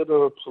happened to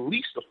the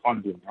police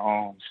defunding?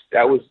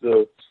 That was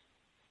the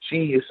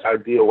genius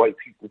idea white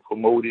people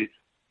promoted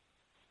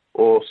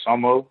all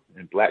summer,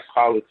 and black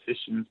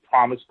politicians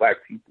promised black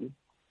people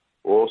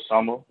all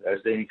summer as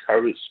they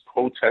encouraged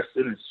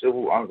protesting and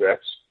civil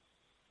unrest.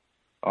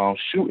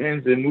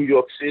 Shootings in New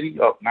York City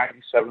up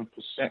 97%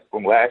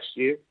 from last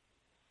year,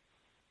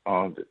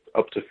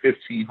 up to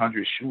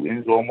 1,500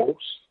 shootings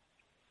almost.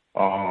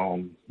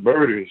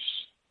 Murders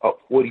up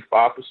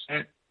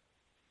 45%.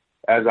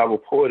 As I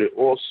reported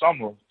all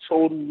summer,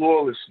 total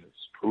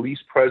lawlessness, police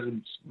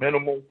presence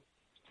minimal,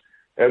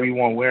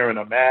 everyone wearing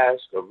a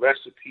mask, a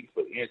recipe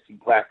for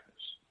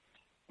anti-blackness.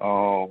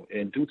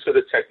 And due to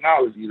the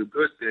technology, the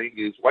good thing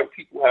is white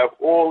people have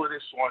all of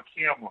this on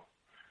camera.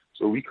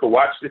 So we could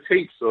watch the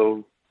tapes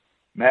of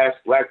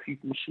masked black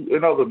people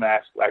shooting other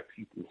masked black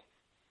people.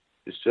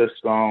 It's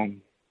just,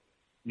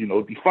 you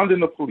know,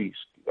 defunding the police.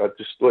 I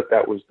just thought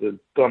that was the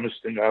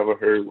dumbest thing I ever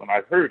heard when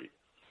I heard it.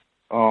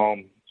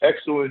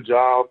 excellent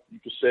job, you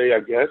could say, I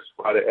guess,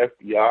 by the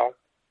FBI.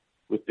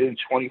 Within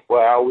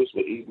 24 hours,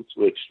 were able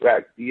to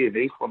extract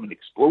DNA from an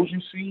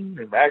explosion scene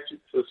and match it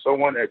to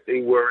someone that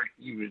they weren't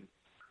even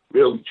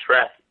really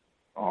tracking.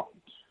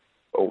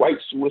 A white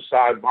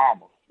suicide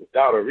bomber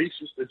without a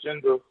racist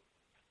agenda.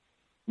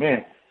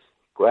 Man,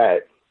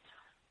 glad.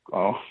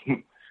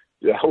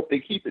 Yeah, I hope they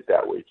keep it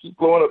that way. Keep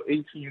blowing up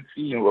AT&T and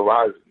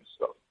Verizon and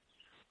stuff.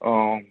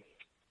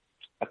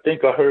 I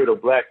think I heard a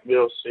black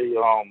male say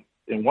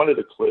in one of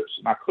the clips,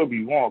 and I could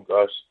be wrong,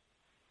 Gus,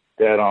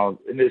 that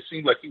and it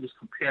seemed like he was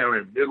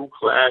comparing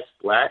middle-class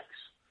blacks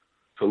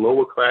to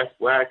lower-class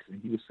blacks,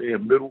 and he was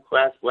saying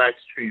middle-class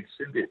blacks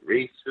transcended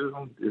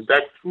racism. Is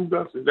that true,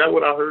 Gus? Is that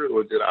what I heard,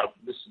 or did I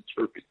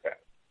misinterpret that?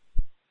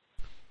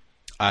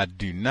 I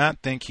do not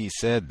think he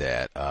said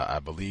that. I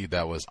believe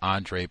that was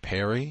Andre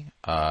Perry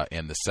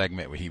in the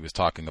segment where he was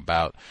talking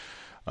about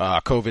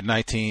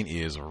COVID-19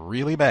 is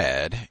really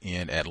bad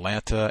in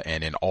Atlanta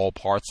and in all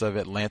parts of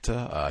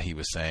Atlanta. He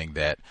was saying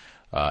that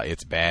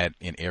it's bad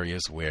in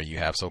areas where you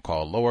have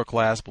so-called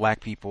lower-class black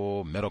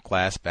people,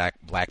 middle-class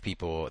black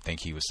people. I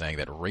think he was saying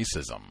that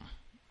racism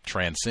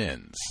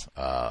transcends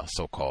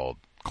so-called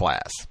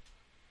class.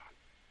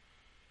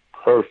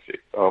 Perfect.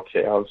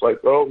 Okay, I was like,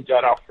 oh, we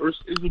got our first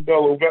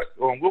Isabella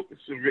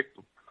Wilkinson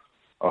victim.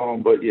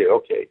 But yeah,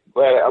 okay.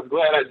 I'm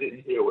glad I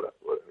didn't hear what I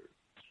thought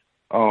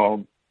I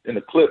heard. In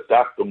the clip,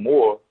 Dr.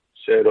 Moore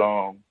said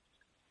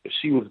if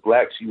she was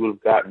black, she would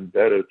have gotten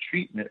better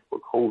treatment for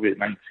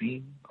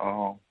COVID-19.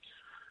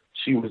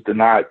 She was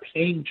denied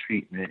pain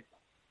treatment.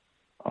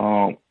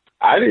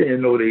 I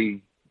didn't know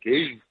they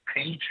gave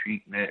pain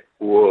treatment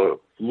for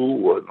flu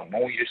or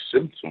pneumonia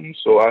symptoms,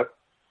 so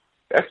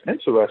that's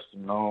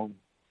interesting.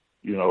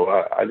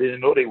 I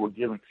didn't know they were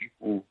giving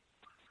people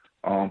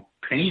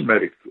pain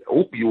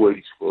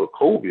opioids for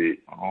COVID.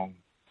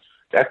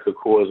 That could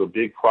cause a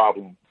big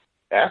problem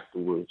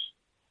afterwards.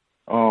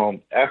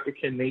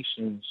 African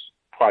nations'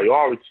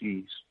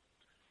 priorities,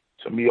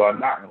 to me, are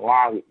not in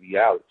line with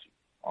reality.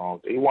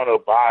 They want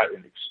to buy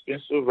an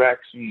expensive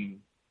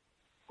vaccine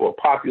for a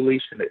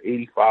population of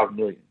 85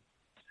 million.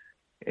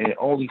 And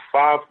only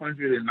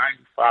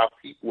 595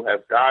 people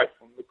have died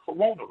from the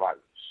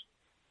coronavirus.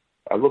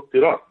 I looked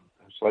it up.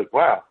 It's like,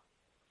 wow,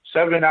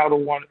 7 out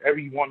of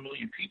every 1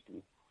 million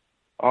people.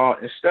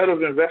 Instead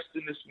of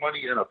investing this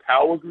money in a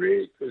power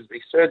grid, because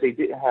they said they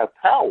didn't have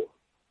power,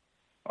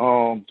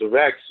 the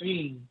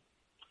vaccine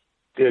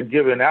they're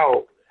giving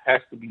out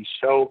has to be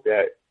shelved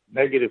at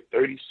negative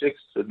 36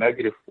 to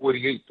negative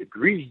 48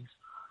 degrees.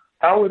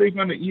 How are they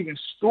going to even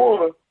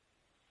store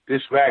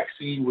this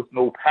vaccine with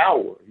no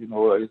power?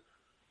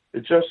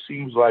 It just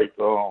seems like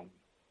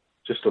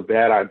just a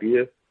bad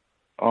idea.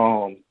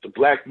 The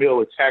black male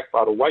attacked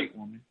by the white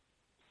woman,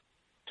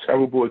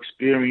 terrible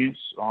experience.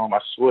 I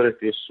saw that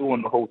they're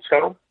suing the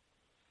hotel.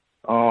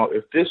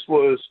 If this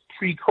was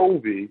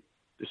pre-COVID,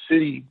 the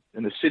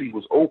city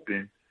was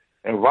open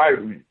and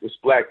vibrant, this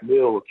black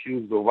male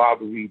accused of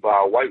robbery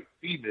by a white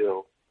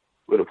female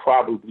would have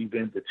probably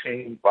been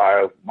detained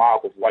by a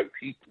mob of white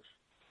people.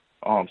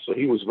 So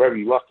he was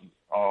very lucky.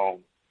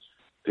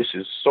 This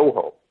is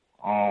Soho.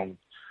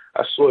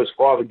 I saw his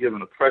father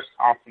giving a press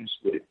conference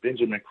with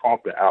Benjamin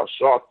Crump and Al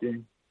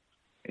Sharpton,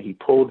 and he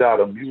pulled out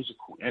a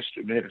musical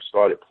instrument and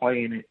started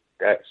playing it.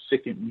 That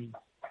sickened me.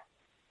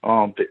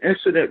 The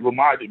incident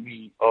reminded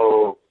me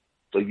of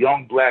the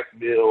young black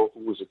male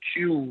who was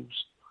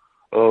accused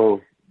of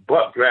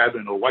butt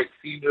grabbing a white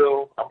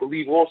female, I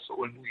believe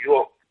also in New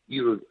York,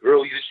 either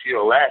early this year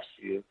or last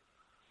year.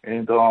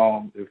 And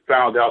it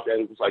found out that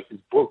it was like his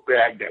book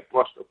bag that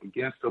brushed up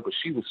against her, but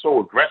she was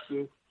so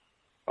aggressive,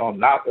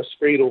 not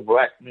afraid of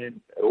black men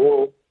at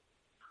all.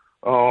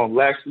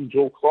 Lastly,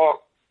 Joe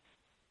Clark,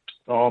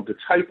 the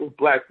type of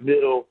black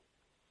male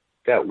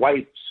that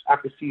I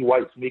could see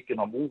whites making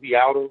a movie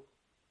out of,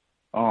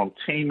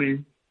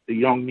 taming the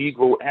young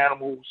Negro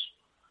animals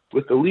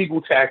with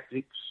illegal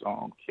tactics,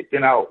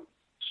 kicking out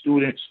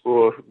students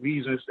for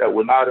reasons that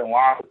were not in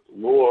line with the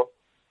law,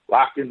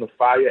 locking the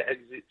fire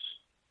exits,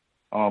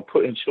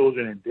 putting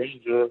children in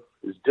danger.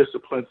 His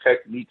discipline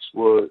techniques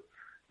would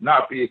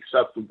not be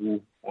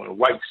acceptable on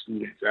white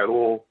students at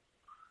all.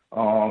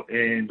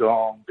 And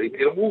they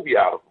made a movie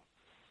out of him.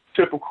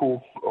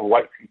 Typical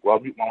white people. I'll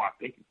mute my line.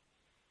 Thank you.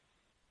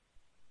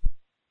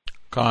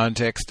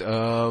 Context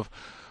of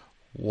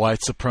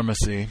white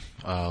supremacy.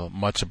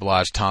 Much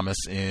obliged, Thomas,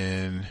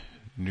 in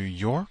New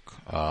York.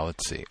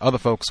 Let's see. Other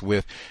folks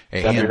with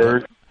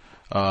a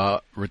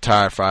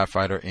retired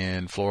firefighter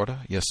in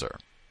Florida. Yes, sir.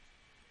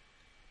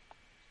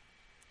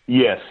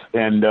 Yes,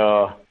 and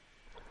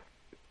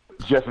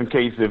just in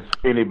case if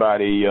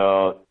anybody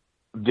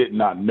did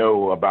not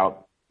know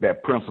about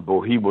that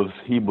principle, he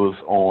was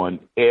on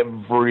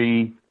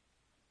every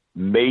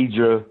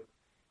major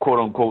quote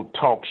unquote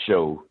talk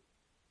show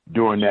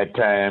during that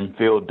time.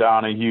 Phil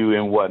Donahue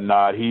and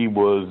whatnot. He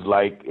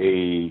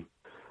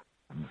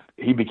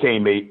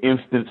became a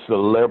instant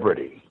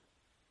celebrity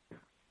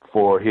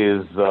for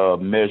his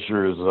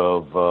measures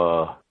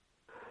of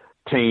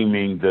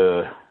taming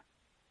the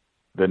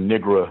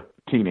Negro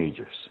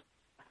teenagers.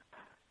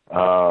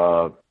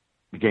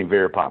 became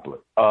very popular.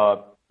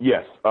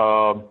 Yes.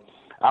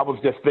 I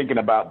was just thinking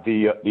about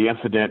the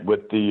incident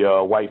with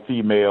the white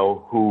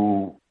female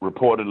who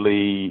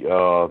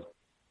reportedly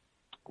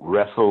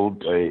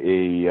wrestled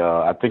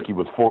I think he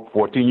was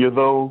 14 years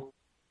old.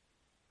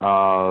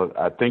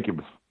 I think it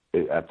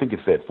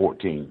said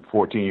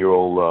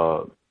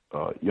 14-year-old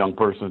young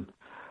person.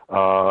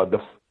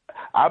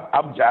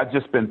 I've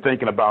just been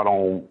thinking about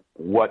on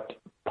what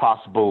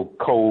possible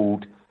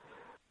code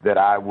that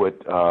I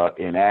would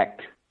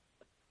enact.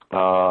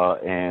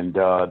 And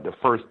the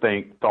first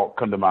thought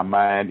come to my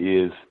mind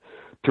is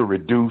to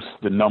reduce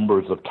the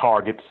numbers of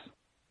targets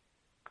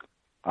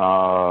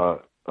from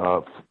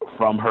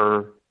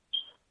her.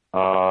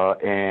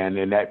 And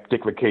in that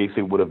particular case,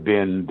 it would have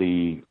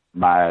been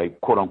my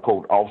quote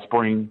unquote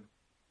offspring.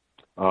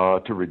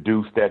 To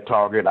reduce that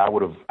target, I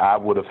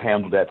would have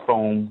handled that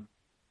phone.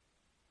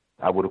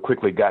 I would have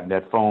quickly gotten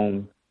that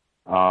phone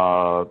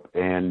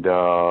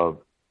and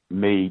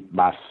made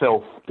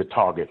myself the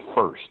target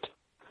first.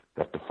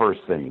 That's the first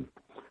thing.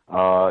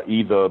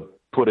 Either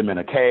put him in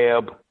a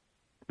cab,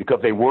 because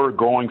they were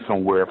going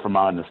somewhere, from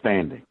my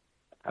understanding.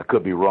 I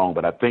could be wrong,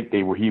 but I think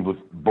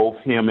both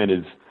him and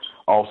his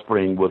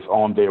offspring was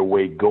on their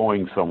way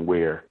going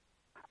somewhere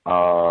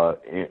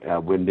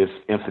when this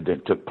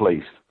incident took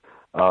place.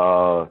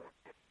 I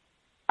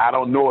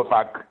don't know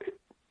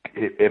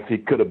if he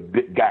could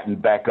have gotten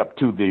back up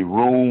to the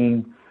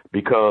room,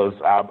 because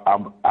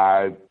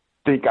I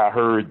think I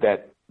heard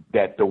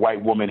that the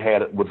white woman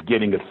was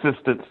getting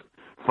assistance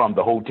from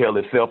the hotel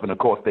itself, and of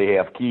course they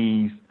have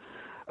keys,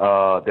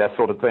 that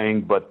sort of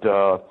thing. But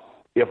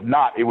if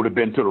not, it would have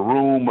been to the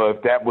room.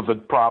 If that was a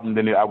problem,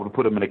 then I would have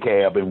put him in a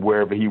cab, and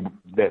wherever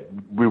that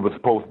we were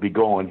supposed to be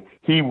going,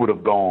 he would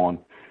have gone,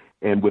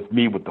 and with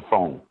me with the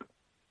phone,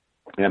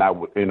 and I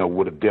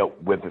would have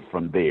dealt with it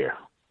from there.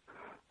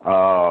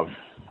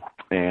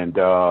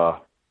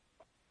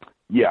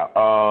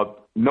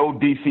 No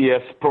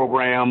DCS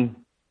program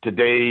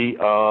today,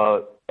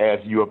 as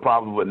you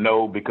probably would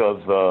know,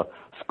 because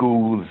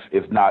schools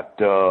is not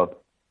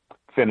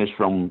finished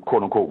from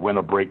quote unquote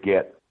winter break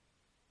yet.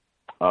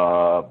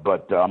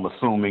 But I'm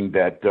assuming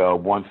that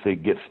once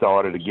it gets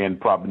started again,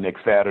 probably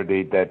next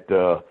Saturday,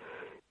 that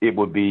it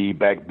would be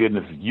back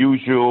business as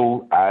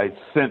usual. I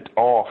sent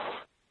off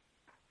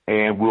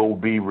and will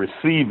be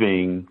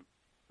receiving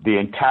the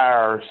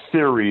entire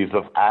series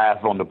of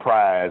Eyes on the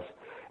Prize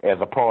as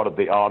a part of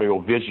the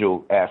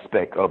audio-visual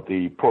aspect of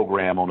the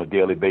program on a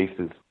daily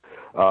basis,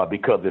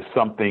 because it's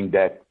something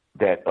that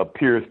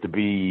appears to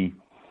be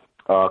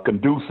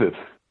conducive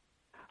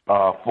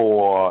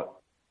for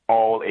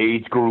all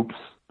age groups,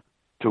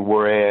 to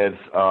whereas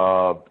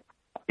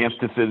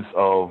instances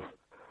of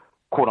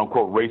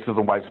quote-unquote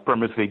racism, white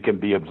supremacy can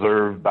be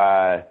observed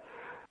by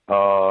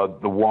the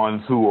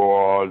ones who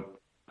are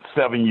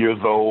 7 years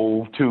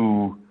old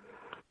to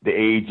the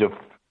age of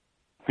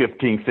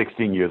 15,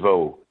 16 years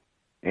old.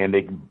 And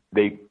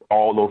they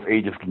all those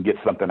ages can get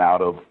something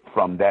out of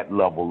from that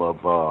level of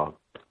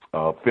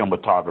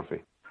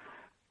filmography.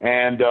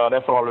 And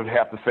that's all I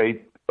have to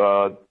say.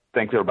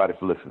 Thanks, everybody,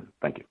 for listening.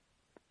 Thank you.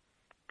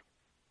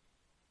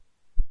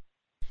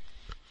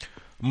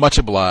 Much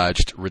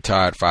obliged,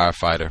 retired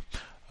firefighter.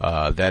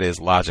 That is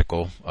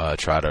logical.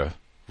 Try to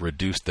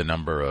reduce the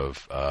number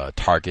of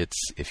targets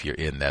if you're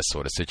in that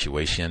sort of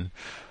situation,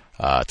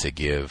 to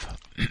give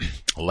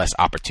less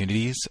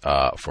opportunities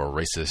for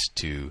racists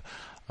to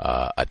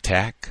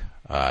attack.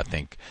 I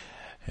think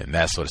in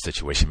that sort of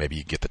situation, maybe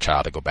you get the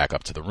child to go back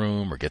up to the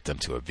room or get them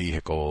to a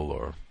vehicle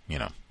or,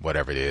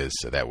 whatever it is.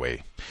 So that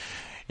way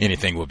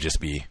anything will just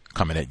be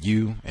coming at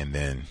you, and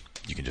then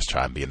you can just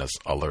try and be as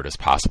alert as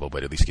possible,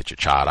 but at least get your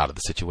child out of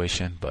the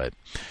situation. But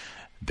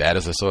that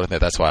is the sort of thing.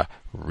 That's why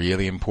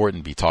really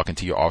important, be talking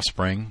to your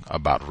offspring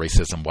about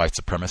racism, white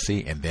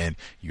supremacy, and then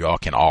you all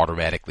can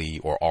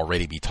automatically or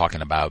already be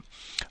talking about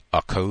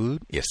a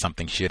code if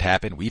something should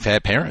happen. We've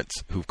had parents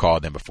who've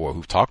called them before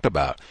who've talked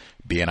about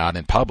being out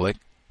in public,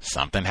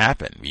 something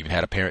happened. We even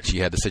had a parent, she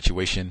had the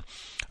situation,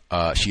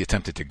 she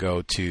attempted to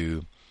go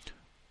to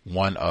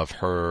one of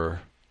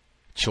her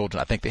children.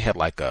 I think they had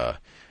like a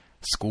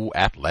school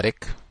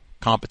athletic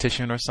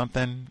competition or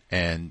something,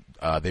 and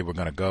they were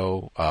going to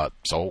go,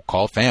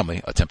 so-called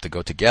family attempt to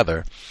go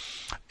together,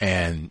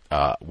 and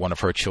one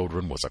of her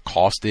children was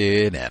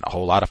accosted, and a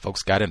whole lot of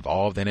folks got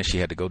involved in it. She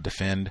had to go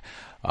defend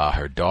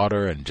her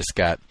daughter, and just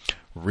got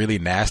really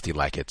nasty.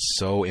 Like, it's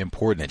so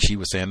important, and she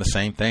was saying the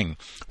same thing,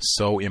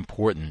 so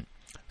important,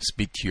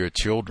 speak to your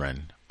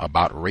children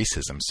about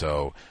racism.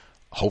 So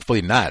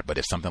hopefully not, but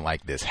if something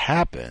like this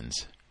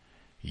happens,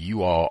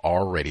 you all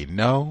already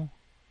know.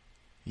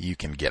 You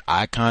can get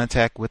eye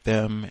contact with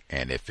them,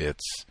 and if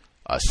it's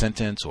a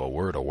sentence or a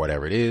word or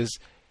whatever it is,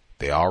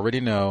 they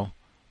already know.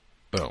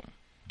 Boom,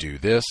 do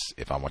this.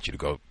 If I want you to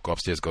go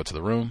upstairs, go to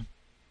the room,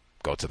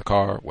 go to the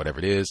car, whatever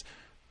it is,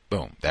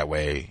 boom. That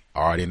way I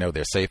already know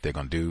they're safe. They're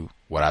going to do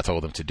what I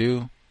told them to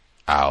do.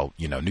 I'll,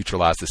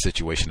 neutralize the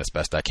situation as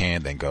best I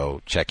can, then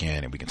go check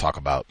in and we can talk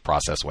about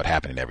process, what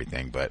happened and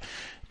everything. But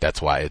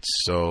that's why it's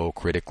so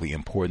critically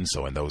important.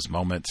 So in those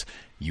moments,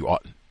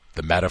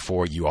 the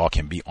metaphor, you all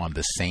can be on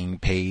the same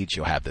page.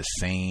 You'll have the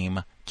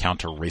same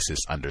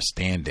counter-racist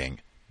understanding.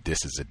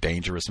 This is a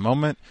dangerous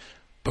moment.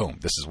 Boom.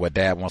 This is what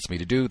dad wants me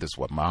to do. This is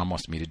what mom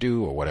wants me to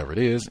do, or whatever it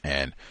is.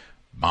 And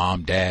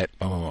mom, dad,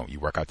 boom, boom, boom. You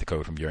work out the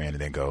code from your end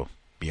and then go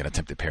be an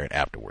attempted parent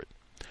afterward.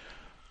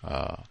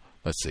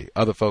 Let's see.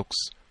 Other folks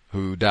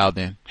who dialed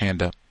in,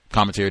 hand up,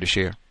 commentary to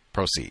share,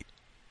 proceed.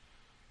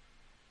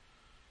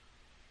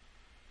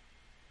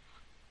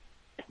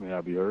 May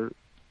I be heard?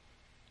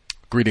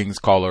 Greetings,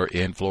 caller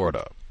in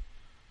Florida.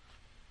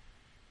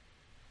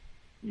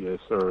 Yes,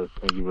 sir.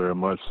 Thank you very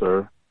much,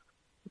 sir.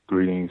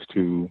 Greetings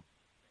to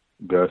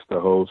Gus, the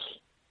host,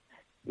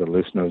 the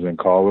listeners and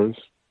callers.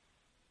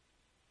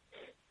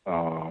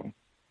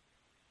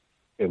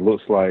 It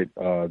looks like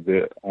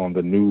that on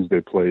the news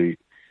they played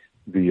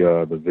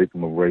the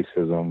victim of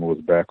racism was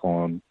back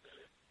on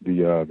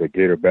the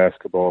Gator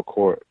basketball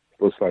court.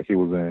 Looks like he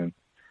was in,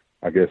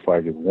 I guess,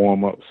 like his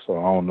warm-ups, so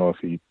I don't know if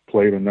he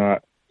played or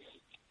not.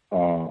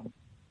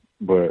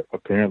 But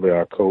apparently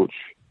our coach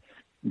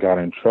got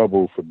in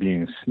trouble for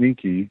being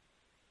sneaky,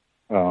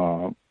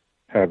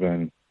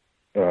 having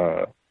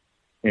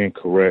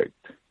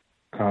incorrect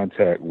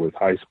contact with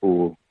high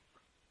school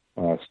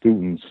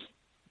students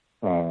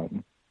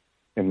and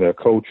their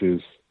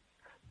coaches,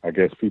 I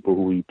guess people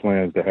who he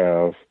plans to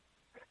have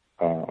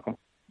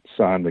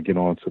signed to get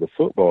onto the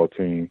football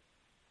team.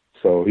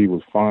 So he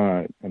was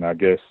fined and I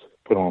guess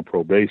put on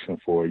probation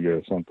for a year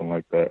or something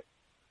like that.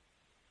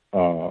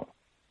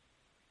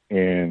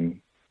 And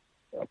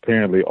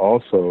apparently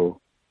also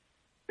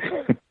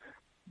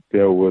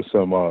there was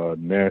some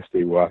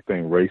nasty, I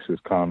think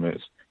racist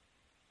comments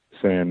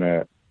saying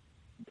that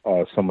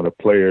some of the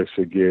players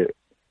should get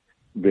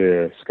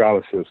their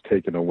scholarships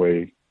taken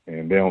away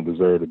and they don't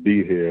deserve to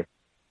be here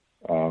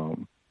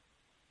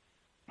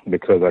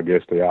because I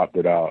guess they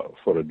opted out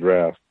for the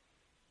draft.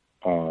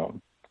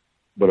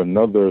 But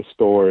another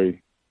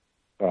story,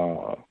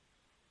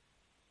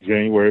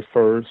 January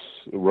 1st,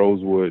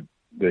 Rosewood,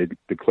 they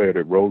declared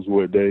it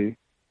Rosewood Day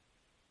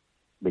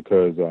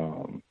because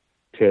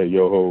Ted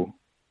Yoho,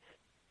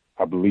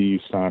 I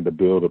believe, signed a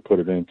bill to put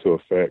it into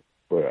effect.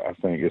 But I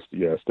think it's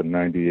the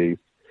 98th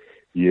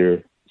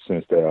year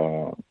since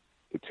the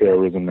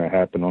terrorism that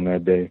happened on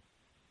that day.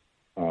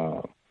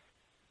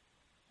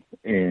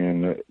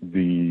 And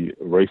the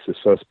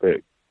racist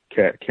suspect,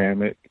 Kat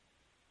Kamek,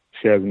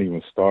 she hasn't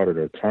even started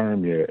her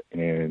term yet,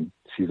 and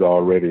she's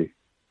already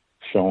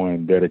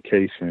showing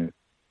dedication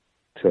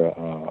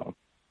to,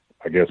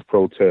 I guess,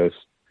 protest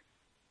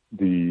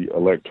the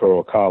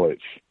Electoral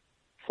College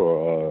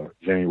for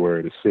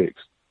January the 6th.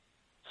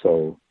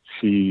 So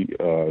she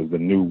is the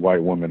new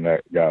white woman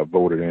that got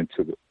voted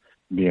into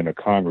being a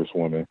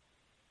congresswoman,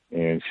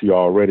 and she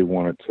already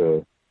wanted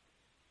to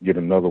get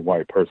another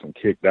white person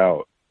kicked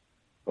out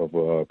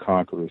of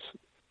Congress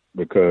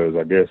because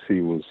I guess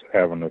he was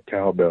having a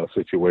cowbell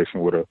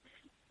situation with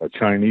a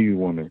Chinese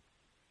woman,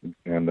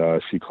 and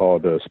she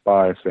called her a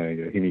spy saying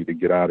that he need to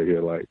get out of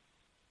here. Like,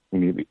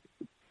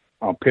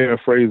 I'm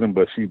paraphrasing,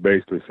 but she's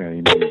basically saying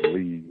he needs to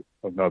leave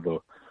another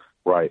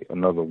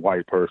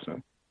white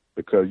person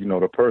because,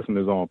 the person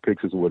is on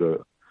pictures with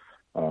a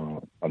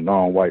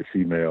non-white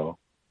female.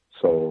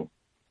 So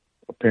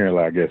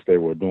apparently, I guess they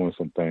were doing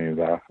some things.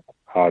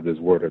 I'll just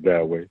word it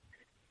that way.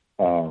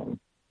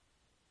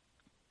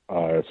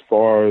 As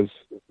far as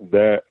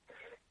that,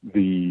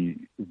 the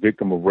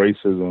victim of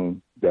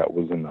racism that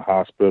was in the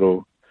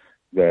hospital,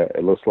 that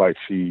it looks like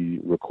she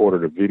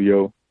recorded a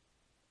video.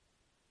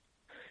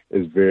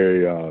 It's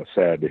very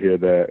sad to hear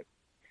that.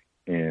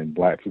 And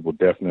Black people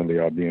definitely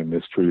are being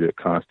mistreated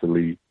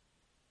constantly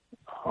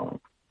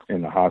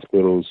in the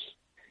hospitals.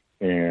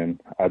 And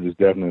I just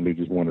definitely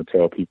just want to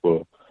tell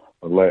people,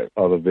 let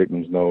other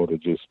victims know to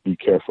just be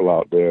careful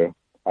out there.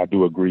 I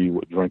do agree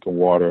with drinking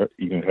water,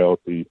 eating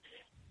healthy,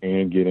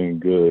 and getting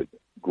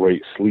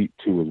great sleep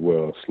too as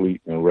well.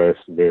 Sleep and rest,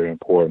 very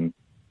important.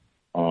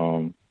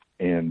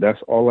 And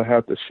that's all I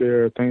have to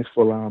share. Thanks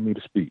for allowing me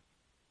to speak.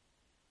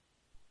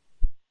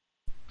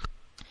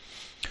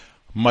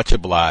 Much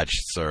obliged,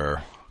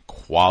 sir.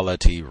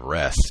 Quality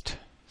rest,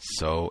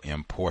 so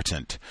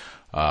important.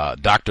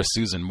 Dr.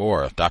 Susan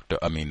Moore,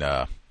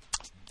 retired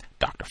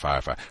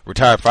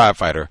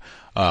firefighter,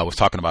 was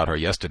talking about her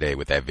yesterday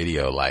with that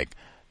video. Like,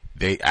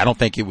 I don't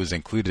think it was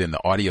included in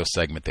the audio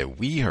segment that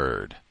we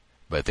heard,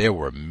 but there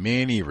were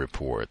many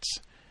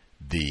reports.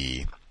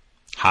 The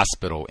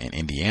hospital in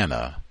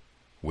Indiana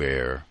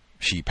where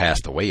she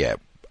passed away at,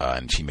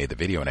 and she made the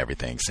video and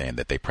everything saying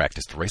that they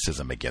practiced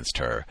racism against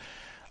her.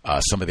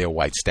 Some of their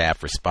white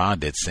staff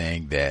responded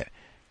saying that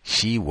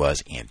she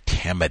was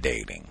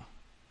intimidating.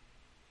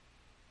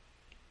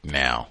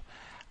 Now,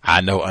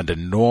 I know under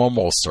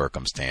normal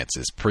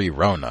circumstances,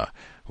 pre-Rona,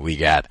 we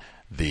got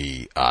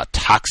the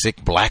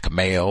toxic black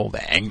male,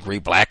 the angry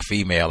black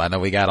female. I know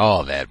we got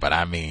all that, but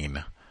I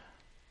mean,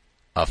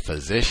 a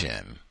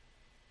physician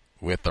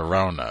with the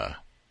Rona,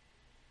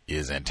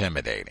 is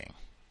intimidating.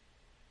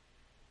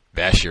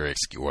 That's your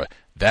excuse.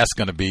 That's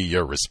going to be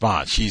your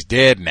response. She's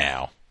dead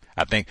now.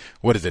 I think,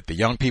 what is it? The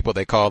young people,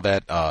 they call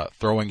that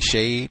throwing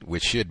shade,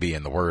 which should be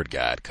in the word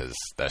guide, because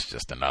that's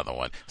just another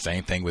one.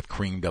 Same thing with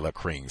cream de la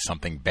cream.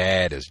 Something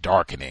bad is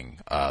darkening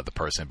the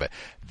person, but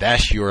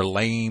that's your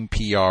lame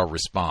PR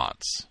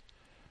response.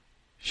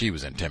 She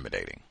was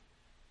intimidating.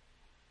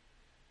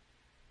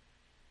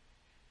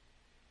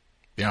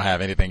 You don't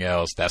have anything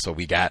else. That's what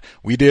we got.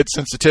 We did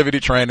sensitivity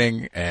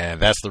training,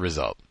 and that's the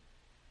result.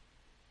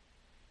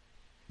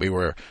 We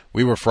were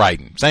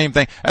frightened. Same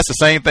thing. That's the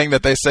same thing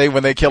that they say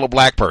when they kill a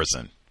black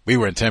person. We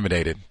were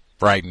intimidated,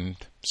 frightened,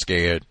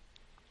 scared.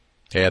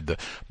 Had the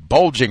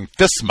bulging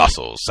fist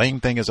muscles. Same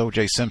thing as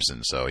O.J.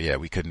 Simpson. So yeah,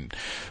 we couldn't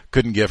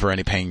give her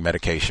any pain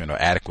medication or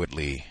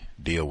adequately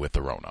deal with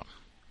the Rona.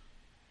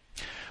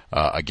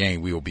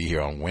 Again, we will be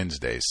here on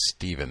Wednesday.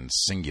 Stephen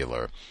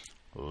Singular,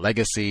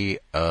 Legacy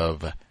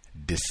of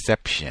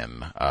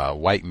Deception,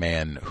 white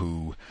man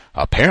who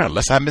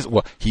apparently,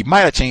 he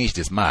might have changed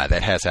his mind.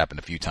 That has happened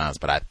a few times,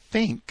 but I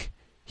think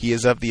he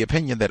is of the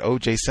opinion that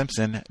O.J.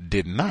 Simpson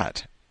did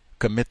not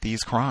commit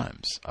these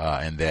crimes,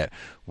 and that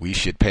we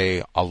should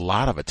pay a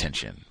lot of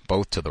attention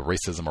both to the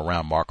racism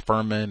around Mark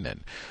Fuhrman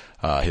and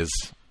his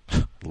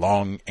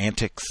long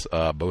antics,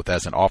 both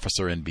as an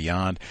officer and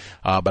beyond,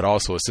 but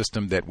also a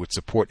system that would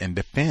support and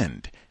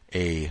defend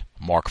a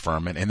Mark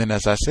Fuhrman. And then,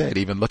 as I said,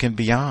 even looking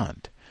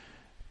beyond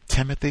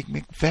Timothy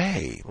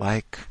McVeigh,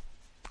 like,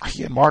 are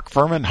he and Mark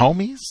Fuhrman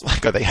homies?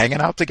 Like, are they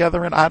hanging out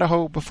together in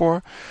Idaho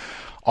before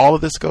all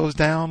of this goes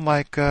down?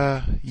 Like,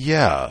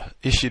 yeah,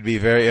 it should be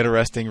very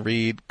interesting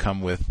read.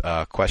 Come with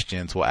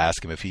questions. We'll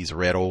ask him if he's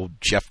read old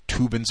Jeff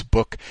Toobin's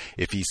book,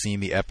 if he's seen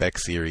the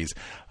FX series.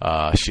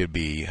 Should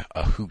be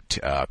a hoot.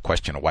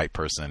 Question a white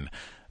person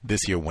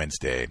this year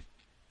Wednesday.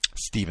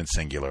 Stephen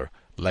Singular,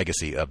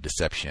 Legacy of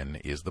Deception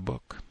is the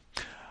book.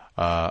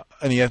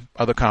 Any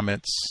other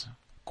comments,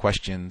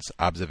 questions,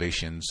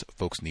 observations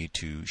folks need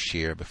to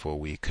share before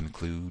we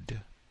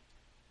conclude?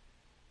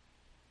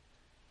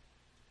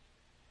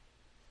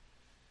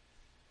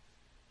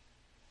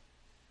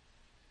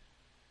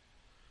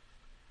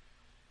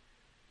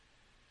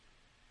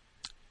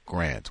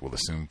 Grant, we'll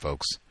assume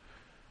folks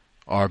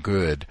are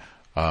good.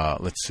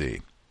 Let's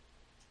see.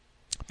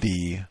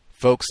 The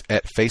folks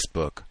at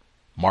Facebook,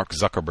 Mark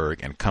Zuckerberg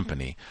and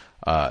company,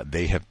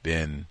 they have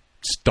been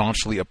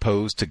staunchly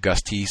opposed to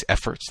Gus T's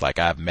efforts. Like,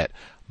 I've met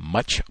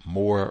much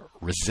more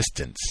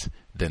resistance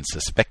than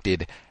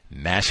suspected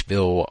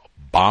Nashville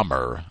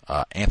bomber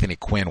Anthony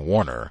Quinn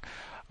Warner.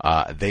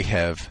 They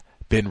have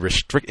been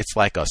restricted. It's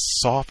like a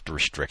soft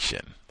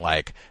restriction.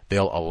 Like,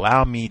 they'll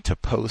allow me to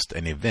post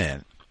an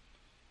event.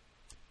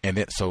 And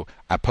then, so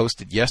I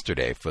posted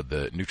yesterday for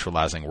the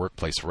Neutralizing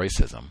Workplace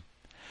Racism.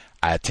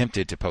 I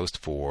attempted to post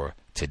for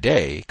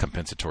today,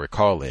 Compensatory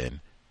Call-In,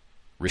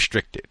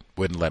 restricted.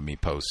 Wouldn't let me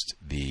post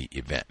the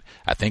event.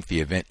 I think the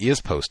event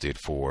is posted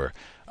for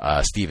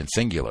Stephen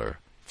Singular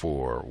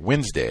for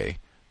Wednesday.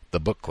 The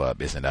book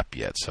club isn't up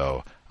yet.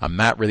 So I'm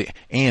not really,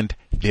 and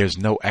there's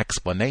no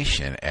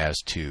explanation as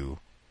to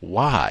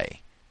why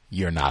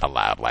you're not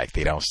allowed. Like,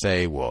 they don't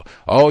say, well,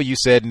 oh, you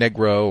said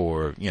Negro,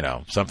 or, you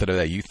know, something like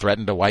that. You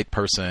threatened a white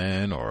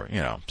person, or, you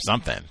know,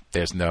 something.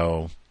 There's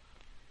no,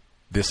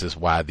 this is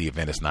why the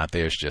event is not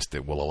there. It's just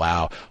it will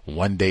allow.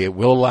 One day it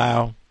will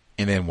allow,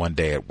 and then one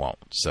day it won't.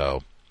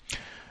 So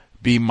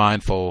be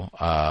mindful.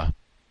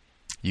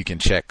 You can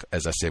check,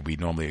 as I said, we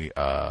normally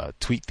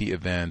tweet the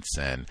events,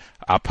 and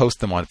I'll post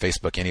them on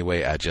Facebook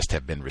anyway. I just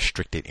have been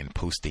restricted in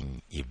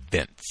posting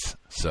events.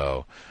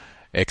 So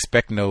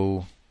expect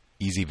no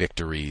easy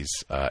victories.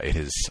 It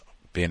has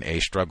been a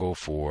struggle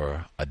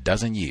for a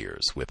dozen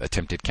years with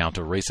attempted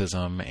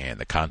counter-racism, and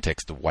the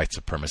context of white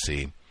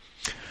supremacy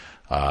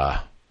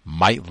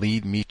might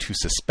lead me to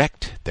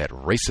suspect that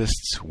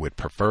racists would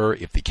prefer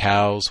if the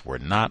cows were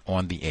not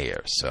on the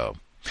air. So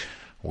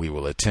we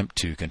will attempt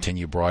to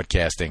continue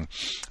broadcasting.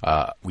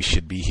 We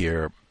should be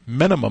here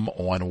minimum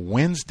on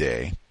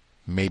Wednesday,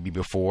 maybe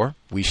before.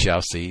 We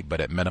shall see, but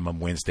at minimum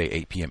Wednesday,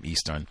 8 p.m.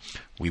 Eastern.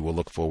 We will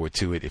look forward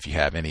to it. If you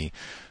have any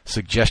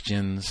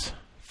suggestions,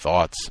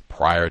 thoughts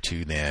prior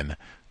to then,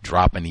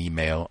 drop an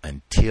email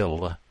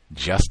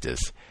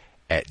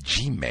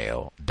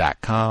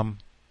untiljustice@gmail.com.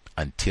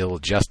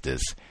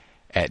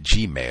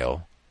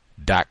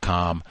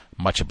 untiljustice@gmail.com.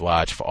 Much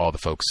obliged for all the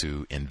folks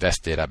who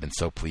invested. I've been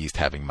so pleased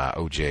having my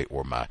OJ,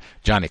 or my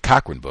Johnny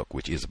Cochran book,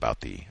 which is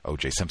about the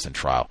O.J. Simpson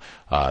trial,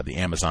 the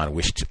Amazon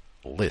wish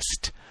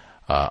list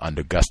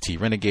under Gus T.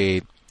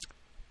 Renegade.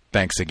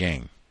 Thanks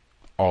again,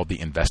 all the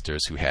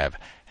investors who have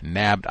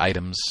nabbed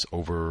items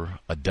over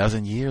a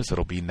dozen years.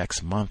 It'll be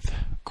next month.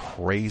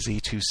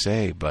 Crazy to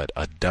say, but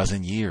a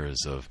dozen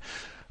years of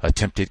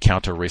attempted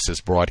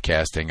counter-racist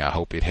broadcasting. I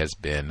hope it has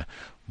been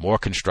more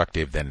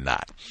constructive than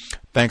not.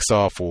 Thanks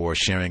all for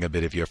sharing a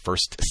bit of your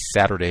first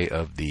Saturday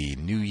of the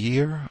new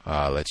year.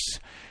 Let's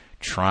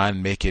try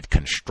and make it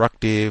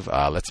constructive.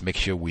 Let's make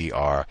sure we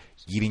are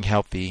eating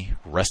healthy,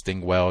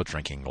 resting well,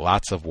 drinking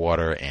lots of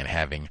water, and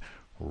having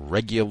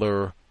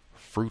regular,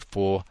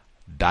 fruitful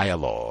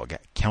dialogue.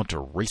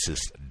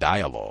 counter-racist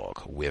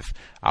dialogue with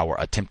our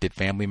attempted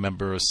family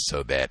members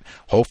so that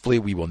hopefully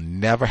we will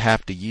never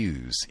have to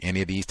use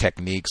any of these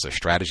techniques or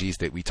strategies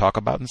that we talk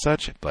about and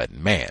such. But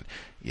man,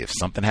 if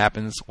something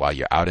happens while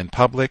you're out in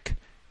public,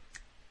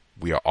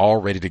 we are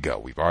all ready to go.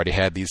 We've already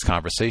had these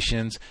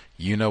conversations.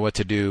 You know what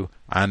to do.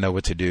 I know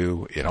what to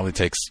do. It only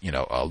takes,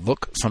 a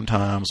look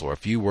sometimes or a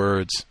few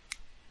words.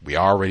 We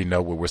already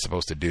know what we're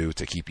supposed to do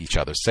to keep each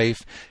other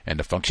safe and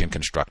to function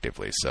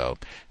constructively. So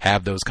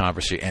have those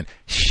conversations and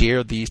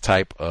share these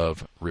type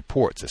of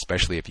reports,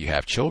 especially if you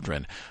have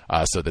children,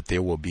 so that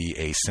there will be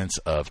a sense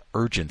of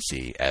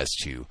urgency as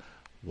to,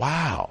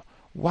 wow,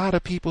 why do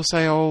people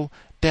say, oh,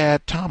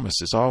 Dad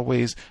Thomas is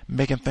always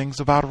making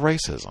things about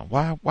racism?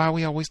 Why are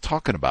we always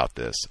talking about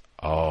this?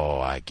 Oh,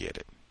 I get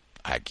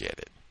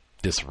it.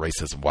 This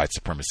racism, white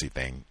supremacy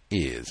thing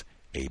is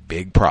a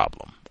big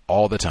problem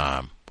all the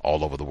time,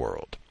 all over the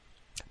world.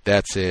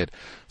 That said,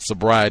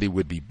 sobriety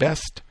would be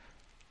best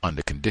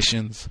under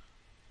conditions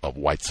of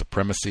white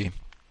supremacy.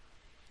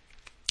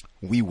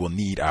 We will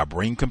need our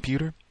brain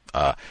computer.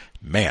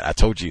 Man, I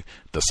told you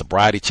the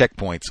sobriety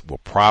checkpoints will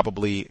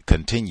probably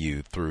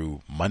continue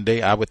through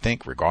Monday, I would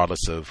think,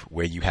 regardless of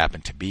where you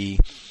happen to be.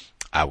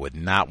 I would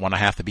not want to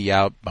have to be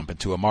out, bump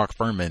into a Mark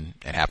Furman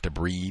and have to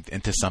breathe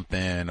into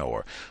something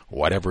or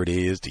whatever it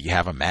is. Do you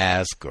have a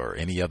mask or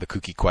any other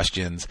kooky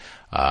questions?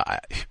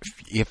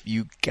 If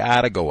you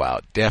gotta go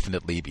out,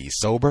 definitely be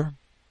sober.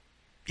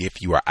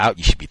 If you are out,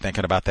 you should be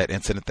thinking about that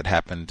incident that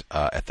happened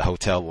at the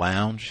hotel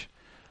lounge.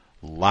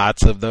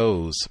 Lots of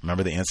those.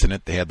 Remember the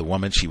incident? They had the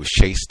woman, she was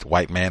chased,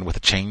 white man with a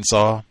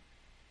chainsaw.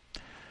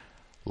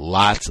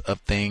 Lots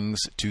of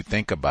things to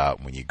think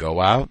about when you go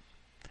out.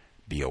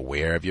 Be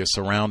aware of your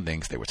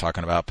surroundings. They were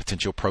talking about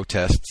potential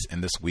protests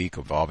in this week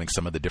involving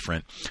some of the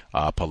different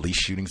police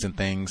shootings and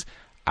things.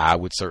 I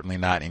would certainly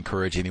not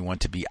encourage anyone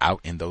to be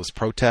out in those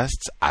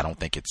protests. I don't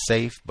think it's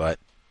safe, but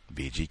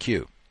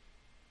VGQ.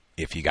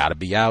 If you got to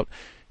be out,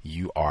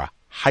 you are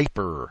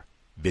hyper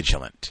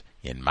vigilant.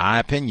 In my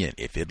opinion,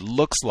 if it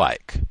looks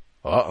like,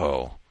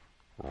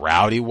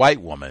 rowdy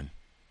white woman,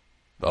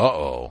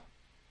 loud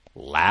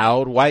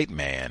white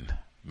man,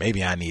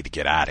 maybe I need to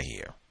get out of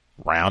here.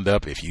 Round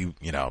up if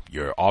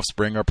your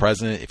offspring are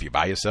present. If you're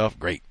by yourself,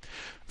 great.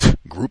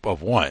 Group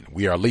of one,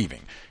 we are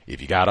leaving. If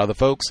you got other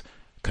folks,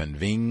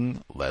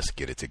 convene. Let's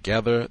get it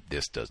together.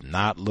 This does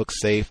not look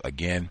safe.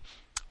 Again,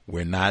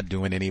 we're not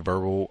doing any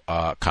verbal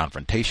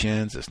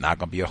confrontations. It's not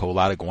going to be a whole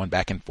lot of going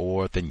back and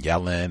forth and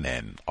yelling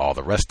and all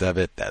the rest of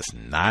it. That's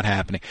not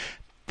happening.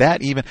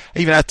 That even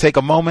I take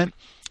a moment.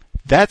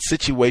 That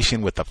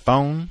situation with the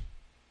phone,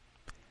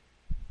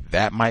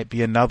 that might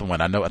be another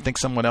one. I think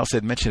someone else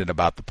had mentioned it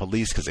about the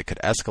police because it could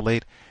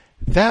escalate.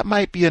 That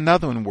might be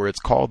another one where it's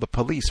called the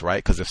police,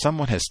 right? Because if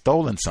someone has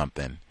stolen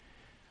something,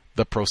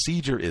 the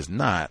procedure is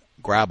not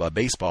grab a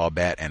baseball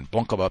bat and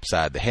bonk them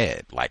upside the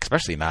head,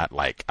 especially not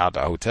out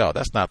the hotel.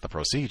 That's not the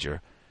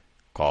procedure.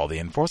 Call the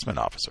enforcement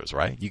officers,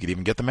 right? You could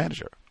even get the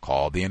manager.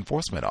 Call the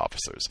enforcement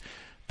officers.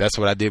 That's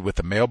what I did with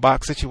the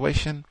mailbox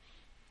situation.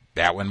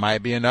 That one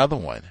might be another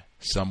one.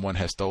 Someone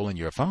has stolen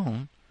your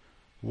phone.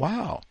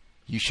 Wow.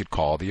 You should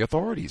call the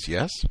authorities,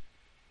 yes?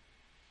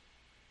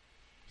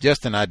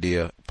 Just an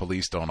idea.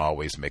 Police don't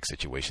always make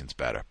situations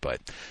better, but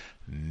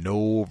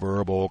no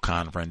verbal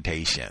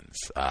confrontations.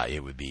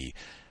 It would be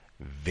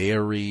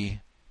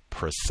very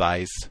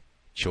precise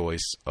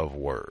choice of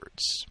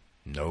words.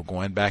 No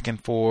going back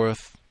and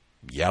forth,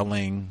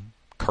 yelling,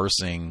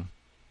 cursing.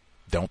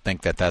 Don't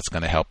think that that's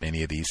going to help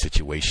any of these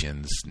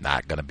situations.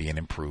 Not going to be an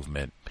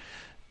improvement.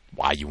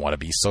 Why you want to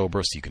be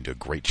sober so you can do a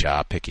great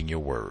job picking your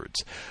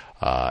words.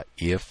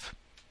 If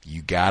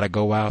you got to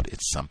go out,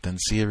 it's something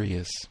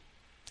serious.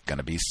 Going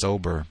to be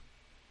sober.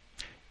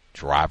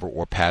 Driver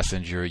or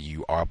passenger,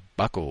 you are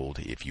buckled.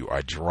 If you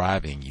are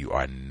driving, you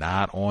are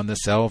not on the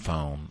cell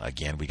phone.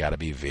 Again, we got to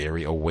be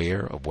very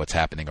aware of what's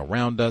happening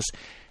around us.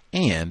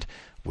 And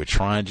we're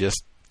trying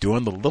just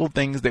doing the little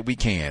things that we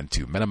can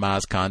to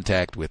minimize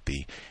contact with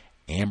the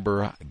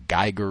Amber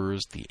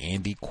Geigers, the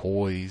Andy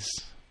Coys,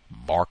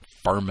 Mark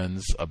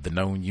Furmans of the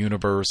known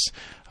universe.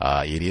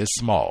 It is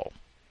small,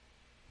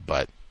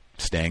 but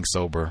staying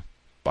sober,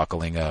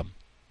 buckling up,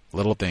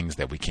 little things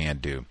that we can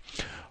do.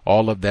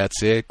 All of that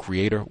said,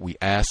 Creator, we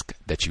ask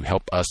that you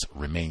help us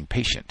remain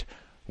patient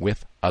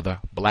with other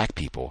black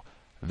people,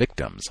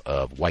 victims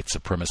of white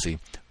supremacy.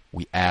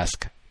 We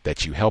ask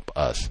that you help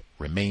us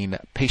remain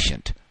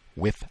patient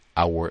with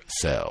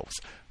ourselves.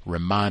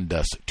 Remind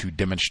us to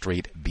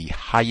demonstrate the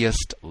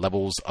highest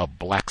levels of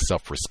black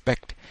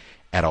self-respect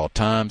at all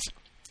times,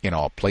 in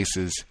all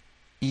places,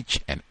 each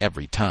and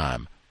every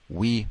time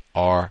we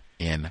are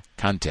in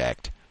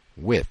contact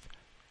with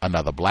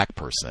another black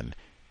person.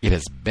 It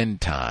has been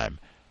time.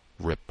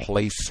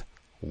 Replace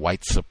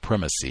white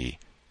supremacy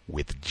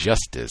with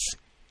justice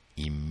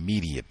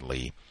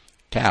immediately.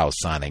 Cal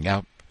signing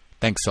out.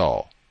 Thanks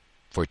all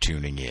for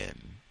tuning in.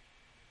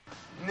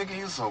 Nigga,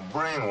 you so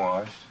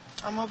brainwashed.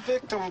 I'm a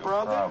victim,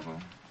 brother.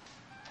 Problem.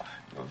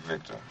 You're a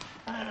victim.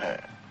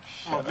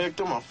 I'm a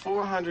victim of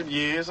 400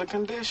 years of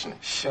conditioning.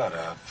 Shut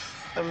up.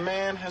 The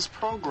man has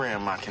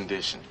programmed my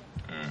conditioning.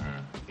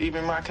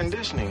 Even my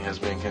conditioning has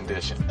been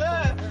conditioned.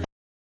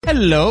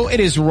 Hello, it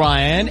is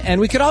Ryan,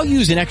 and we could all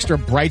use an extra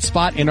bright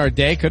spot in our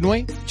day, couldn't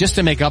we? Just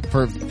to make up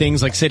for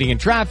things like sitting in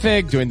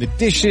traffic, doing the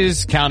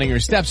dishes, counting your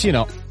steps, you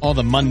know, all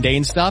the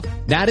mundane stuff.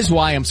 That is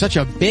why I'm such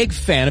a big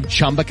fan of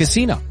Chumba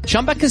Casino.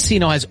 Chumba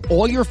Casino has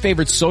all your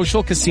favorite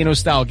social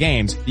casino-style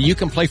games that you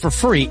can play for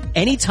free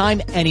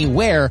anytime,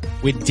 anywhere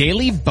with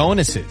daily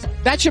bonuses.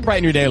 That should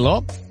brighten your day a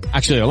little.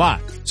 Actually, a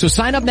lot. So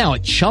sign up now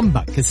at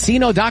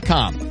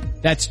ChumbaCasino.com.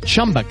 That's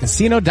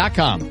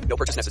ChumbaCasino.com. No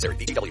purchase necessary.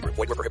 VGW Group.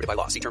 Void where prohibited by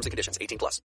law. See terms and conditions. 18+.